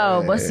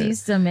 Wow, bossy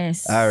used to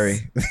mess.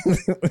 Ari.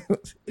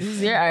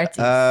 Who's your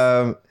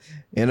artist?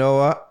 You know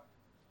what?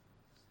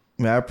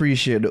 I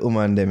appreciate the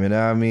woman them, you know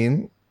what I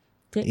mean?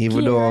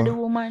 Even though the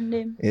woman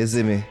them. You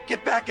see me?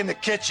 Get back in the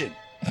kitchen.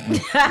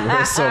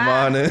 Some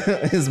man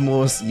is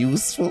most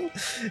useful.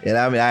 And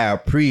I mean, I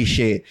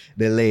appreciate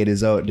the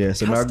ladies out there.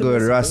 So now go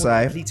to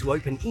Rasai,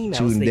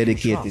 tune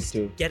dedicated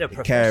to the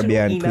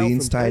Caribbean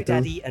Queens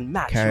title.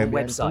 Caribbean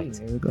website.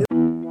 There we go.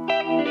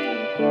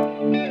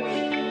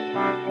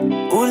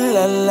 Ooh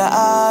la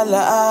la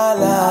la la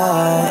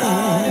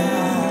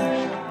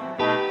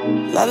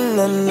la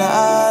la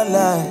la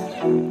la.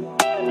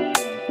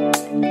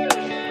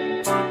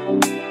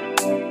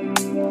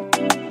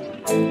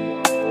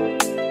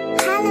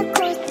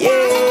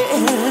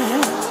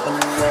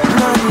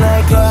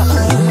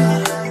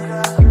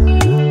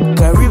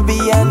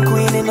 Caribbean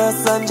queen in the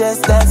sun,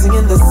 just dancing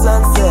in the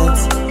sunset.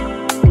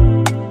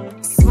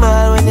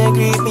 Smile when you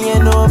greet me, you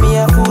know me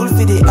a fool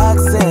for the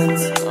accent.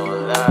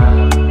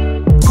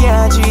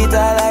 Can't treat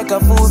her like a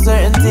fool,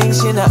 certain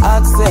things she not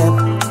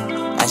accept.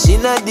 And she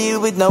not deal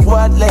with no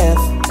what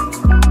left.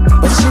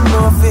 But she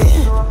know fit,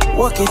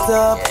 walk it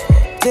up.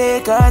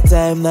 Take our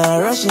time, now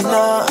rushing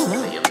up.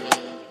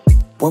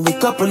 When we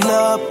couple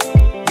up,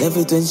 love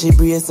it when she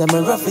brace and me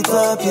rough it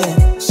up,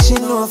 yeah. She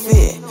no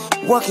fear,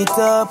 walk it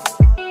up.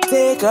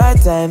 Take our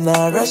time,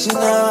 now rushing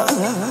up.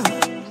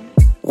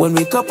 When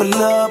we couple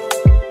up,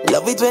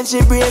 love it when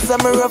she brace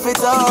and me rough it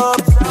up.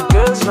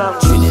 Girls from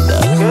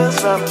Trinidad, girls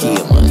from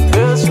Cayman,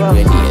 girls from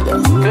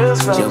Grenada,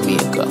 girls from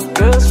Jamaica,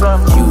 girls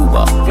from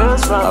Cuba,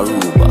 girls from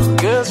Aruba,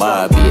 girls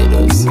from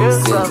Barbados,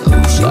 girls from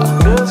Lucia,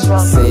 girls from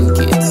St.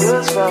 Kitts,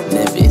 girls from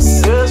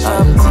Nevis, girls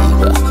from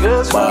Antigua,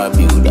 girls from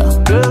Barbuda,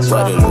 girls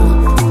from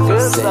Guadeloupe,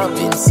 girls from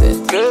St.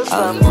 Vincent, girls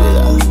from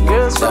Anguilla,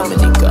 girls from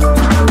Dominica.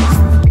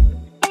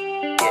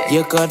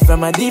 You cut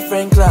from a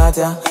different cloth,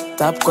 yeah.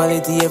 Top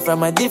quality yeah,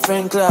 from a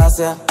different class,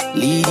 yeah.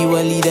 Lead you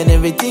a lead and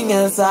everything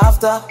else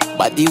after.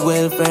 Body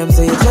well firm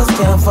so you just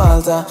can't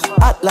falter.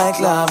 Hot like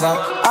lava,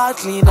 heart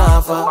clean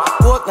off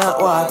coconut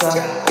water.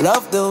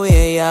 Love the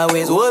way you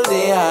always hold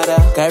the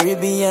harder.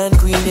 Caribbean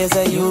queen, yes,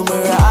 a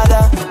humor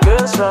harder.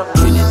 Girls from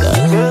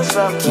Trinidad, girls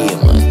from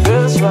Cayman,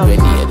 girls from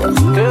Grenada,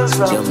 girls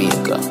from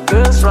Jamaica,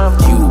 girls from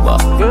Cuba,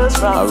 girls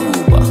from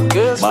Aruba,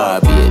 girls from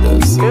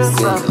Barbados, girls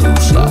from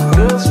Lucia,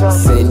 girls from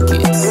St.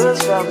 Kitts,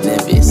 girls from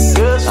Nevis,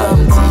 girls from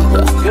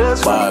Antigua, girls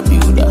from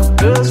Barbuda,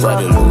 girls from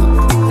Guadeloupe,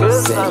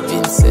 St.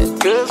 Vincent,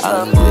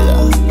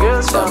 Anguilla,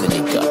 girls from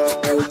Dominica.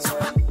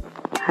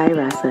 Hi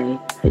Rasai,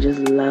 I just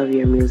love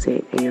your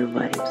music and your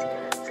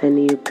vibes.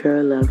 Sending you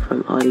pure love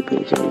from all the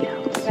page and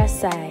gals.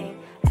 Rasai,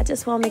 I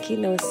just want to make you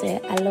know, say,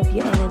 I love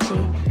your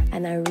energy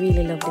and I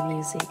really love the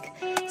music.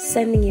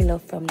 Sending you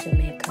love from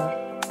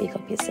Jamaica. Big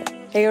up yourself.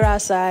 Hey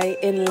Rasai,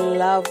 in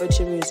love with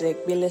your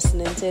music. Be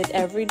listening to it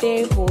every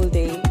day, whole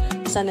day.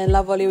 Sending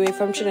love all the way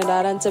from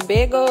Trinidad and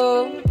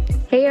Tobago.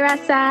 Hey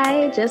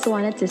Rasai, just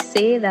wanted to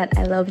say that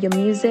I love your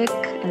music,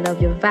 I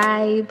love your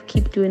vibe,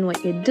 keep doing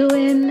what you're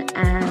doing,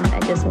 and I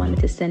just wanted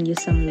to send you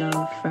some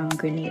love from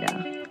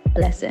Grenada.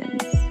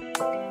 Blessings.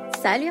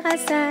 Salut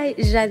Rasai,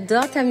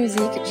 j'adore ta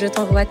musique, je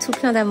t'envoie tout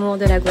plein d'amour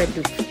de la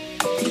Guadeloupe.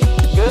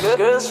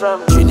 Girls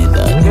from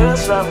Trinidad,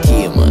 girls from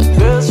Cayman,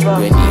 girls from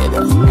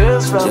Grenada,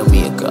 girls from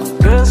Jamaica,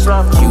 girls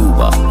from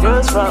Cuba,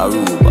 girls from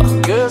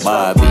Aruba, girls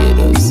from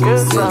Barbados,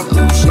 girls from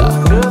Lucia,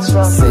 girls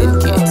from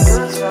St.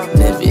 Kitts,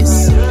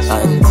 Nevis,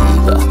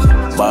 Antigua,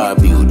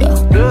 Barbuda,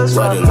 girls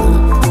from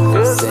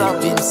Guadeloupe,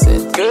 St.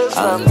 Vincent,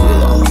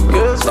 Anguilla,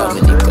 girls from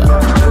Dominica.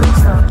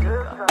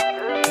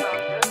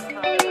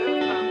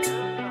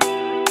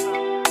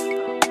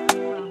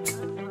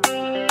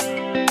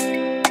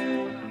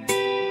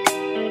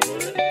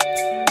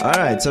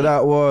 Alright, so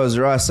that was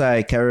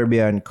Rasai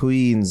Caribbean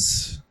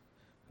Queens.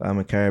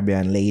 I'm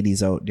Caribbean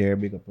ladies out there,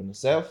 big up on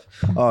yourself.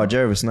 Oh,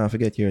 Jervis, now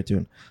forget your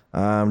tune.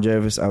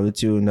 Jervis, out the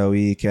tune the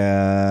week.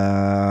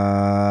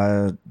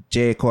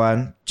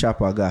 J-Quan,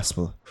 Chopper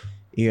Gospel.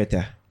 Here it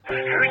is.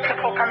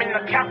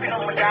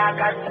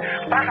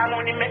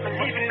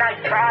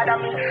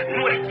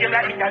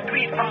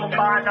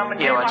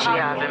 Yeah, what she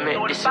have to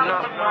make this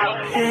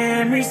enough.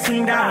 Hear me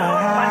sing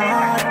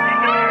that.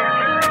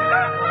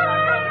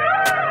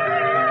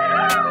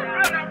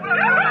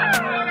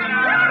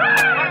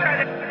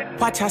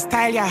 Watch her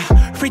style, yeah.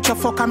 Rich or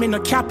fuck, I'm in a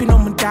capping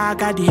on my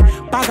dog, I did.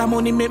 Bag of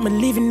money make me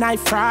living night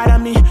fraud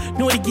on me.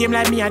 Know the game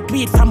like me, I do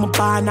it from a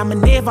barn. I'ma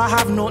never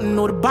have nothing,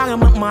 know the bag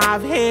of my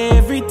have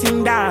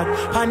everything, dog.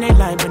 On the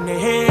line, when they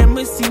hear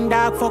me sing,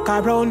 dog. Fuck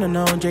around and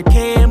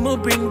 100K, me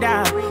bring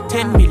dog.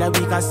 10 mil a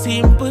week, a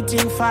simple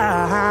thing for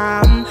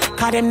them.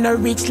 Cause them no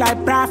rich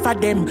like bra for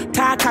them.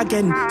 Talk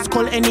again,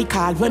 skull any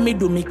call. When me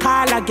do me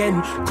call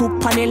again.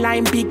 Cook on the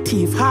line, big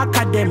thief, hack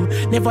at them.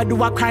 Never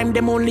do a crime,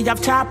 them only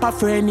have chopper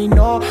friend, you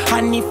know.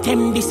 And if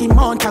them this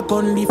amount a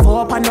gun live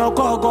up, I no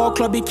go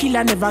clubby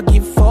killer never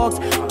give fucks.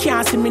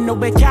 Can't see me no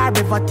way car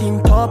ever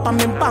think up. I'm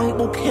in bank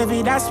book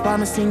heavy, that's why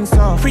me sing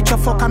so. Preacher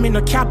fuck, I'm in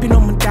no capping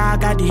on my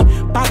dog I did.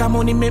 Bag of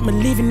money make me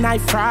living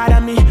night fraud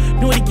on me.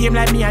 Know the game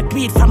like me, I do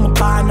it from a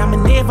barn. I'ma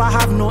never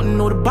have nothing,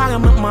 know the bag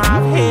of my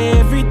have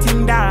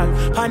everything, dog.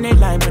 On the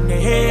line when they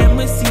hear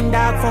me sing,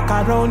 dog. Fuck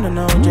around and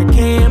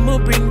 100K, me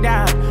bring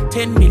dog.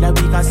 10 mil a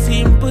week, a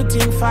simple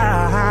thing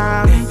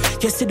for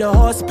you see the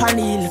horse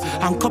panel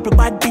and couple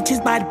bad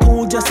bitches by the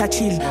pool just a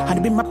chill.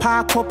 And be my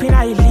park up in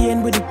I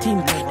lane with the team.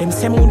 Them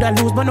say me would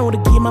lose, but now the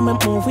game I'm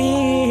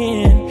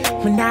moving.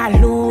 Me not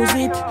lose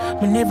it.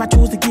 Me never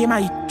choose the game,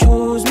 I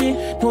choose me.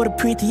 Know the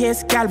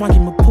prettiest gal want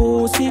give me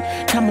pussy.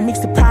 Now me mix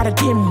the Prada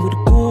game with the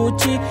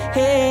Gucci.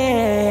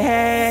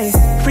 Hey,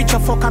 preacher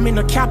fuck, I'm in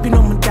a capping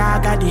on my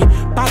dog I did.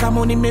 Bag of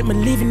money make me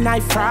living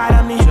night fraud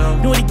on me.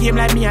 Know the game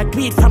like me, I do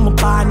it from a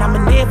barn.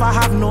 I'ma never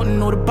have nothing,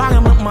 know the bag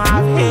of my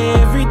have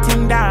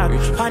everything, dog.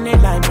 On the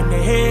line when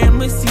they hear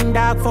me sing,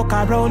 dog. Fuck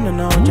around and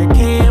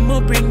 100K, me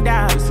bring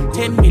dog.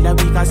 10 mil a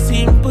week, a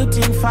simple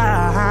thing for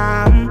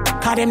them.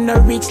 Cause them no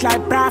rich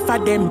like bra for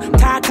them.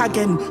 Talk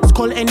again,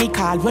 skull any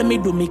call. When me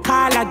do me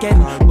call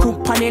again.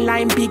 Cook on the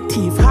line, big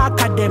thief,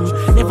 hack at them.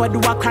 Never do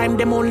a crime,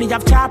 them only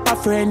have chopper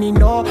friend, you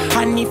know.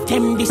 And if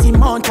them this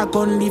amount want a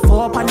gun, leave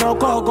up. I no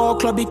go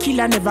clubby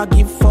killer, never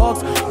give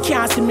fucks.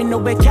 Can't see me no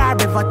way, car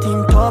ever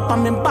think up.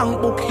 I'm in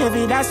bank book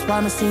heavy, that's why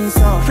I'm sing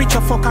so. Preach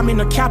a fuck, I'm in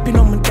a capping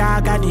on my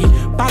dog, I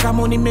did. Bag of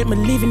money make me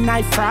living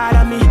night fraud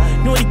on me.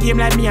 Know the game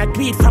like me, I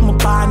do it from a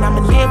barn. I'm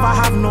never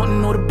have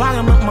nothing, know the bag,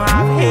 I'm not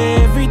have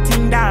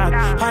everything, dog.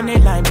 On the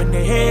line, when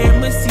they hear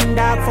me sing,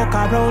 dog, fuck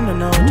around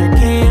and out. They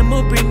came,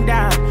 me bring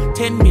dog.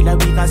 10 million a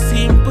week, a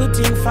simple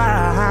thing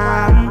for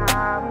him.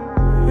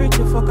 Rich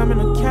a fuck, I'm in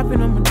a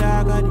capping on my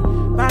dog, I did.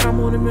 Bag of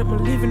money make me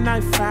living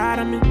night fraud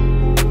on me.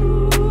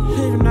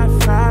 Living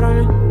night fraud on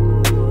me.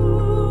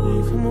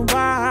 Live from a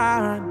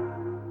barn.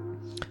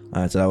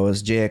 Alright, so that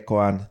was J.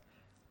 Kwan,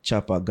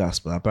 Chopper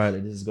Gospel.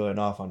 Apparently this is going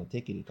off on the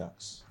tickety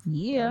talks.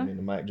 Yeah. I mean,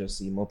 you might just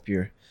see him up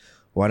here.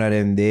 One of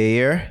them day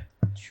here.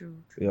 True.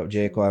 Big up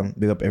J. Kwan.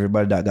 Big up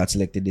everybody that got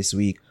selected this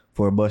week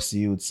for Busty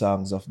Youth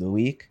Songs of the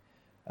Week.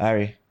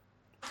 Harry,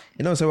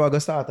 you know, so we're going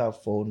to start our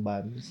phone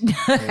bands.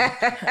 I'll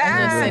just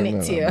send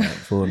it to you.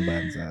 Phone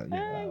bands. Good.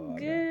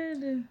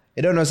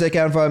 You don't know, so you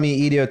can follow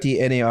me,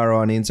 EDOTNAR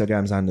on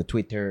Instagrams and the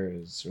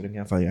Twitters. Where you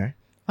can follow you, right?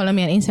 Follow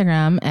me on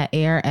Instagram at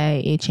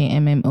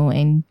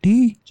ARIHAMMOND.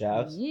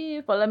 Javs.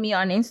 Yeah, follow me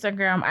on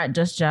Instagram at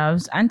Just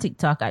Javs and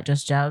TikTok at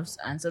Just Javs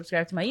and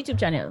subscribe to my YouTube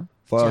channel.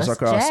 Follow us Just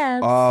across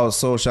Javs. all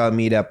social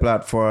media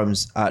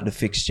platforms at The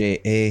Fix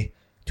JA,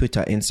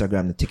 Twitter,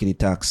 Instagram, The Tickety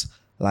Talks.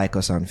 Like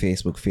us on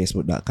Facebook,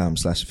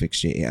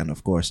 facebook.com/TheFixJA. And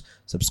of course,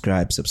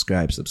 subscribe to our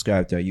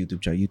YouTube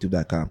channel,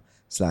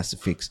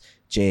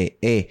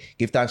 youtube.com/TheFixJA.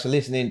 Give thanks for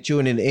listening,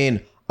 tuning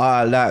in,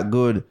 all that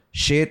good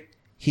shit,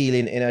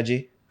 healing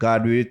energy.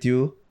 God be with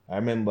you. I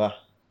remember,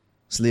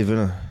 slave, you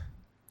know.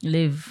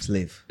 Live.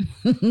 Slave.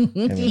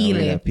 Heal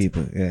it.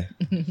 People, yeah.